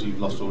you know is you've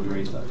lost all your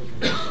ether.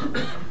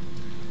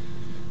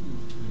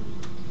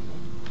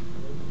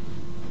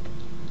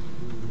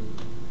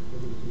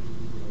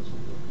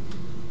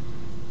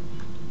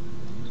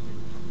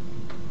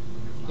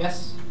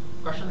 Yes?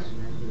 Questions?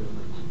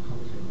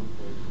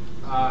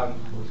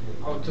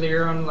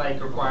 Clear on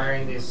like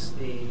requiring the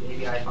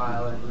API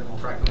file and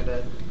interacting with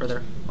it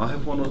further? I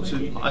have one or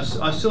two. I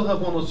still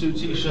have one or two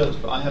T-shirts,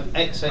 but I have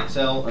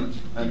XXL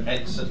and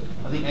X.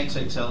 I think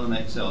XXL and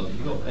XL. If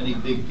you've got any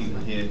big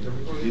people here,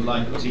 if you'd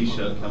like a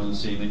T-shirt, come and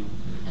see me.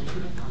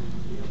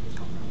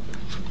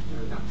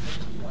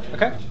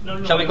 Okay.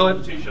 No, shall we go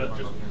ahead? T-shirt,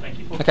 just thank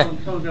you. Okay.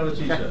 Come and grab a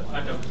T-shirt.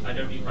 I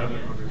don't need one.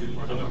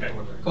 I'm okay.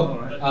 Cool.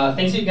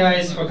 Thanks you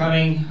guys for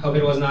coming. Hope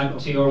it was not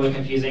too overly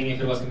confusing. If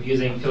it was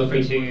confusing, feel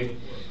free to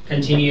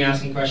continue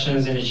asking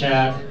questions in the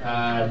chat.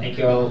 Thank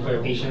you all for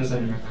your patience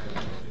and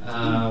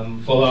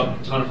follow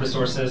up a ton of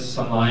resources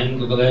online.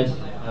 Google it.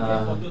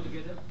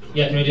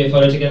 Yeah, can we do a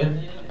photo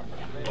together?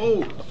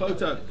 Oh, a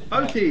photo.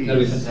 Photos. That'll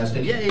be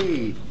fantastic.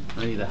 Yay!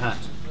 I need a hat.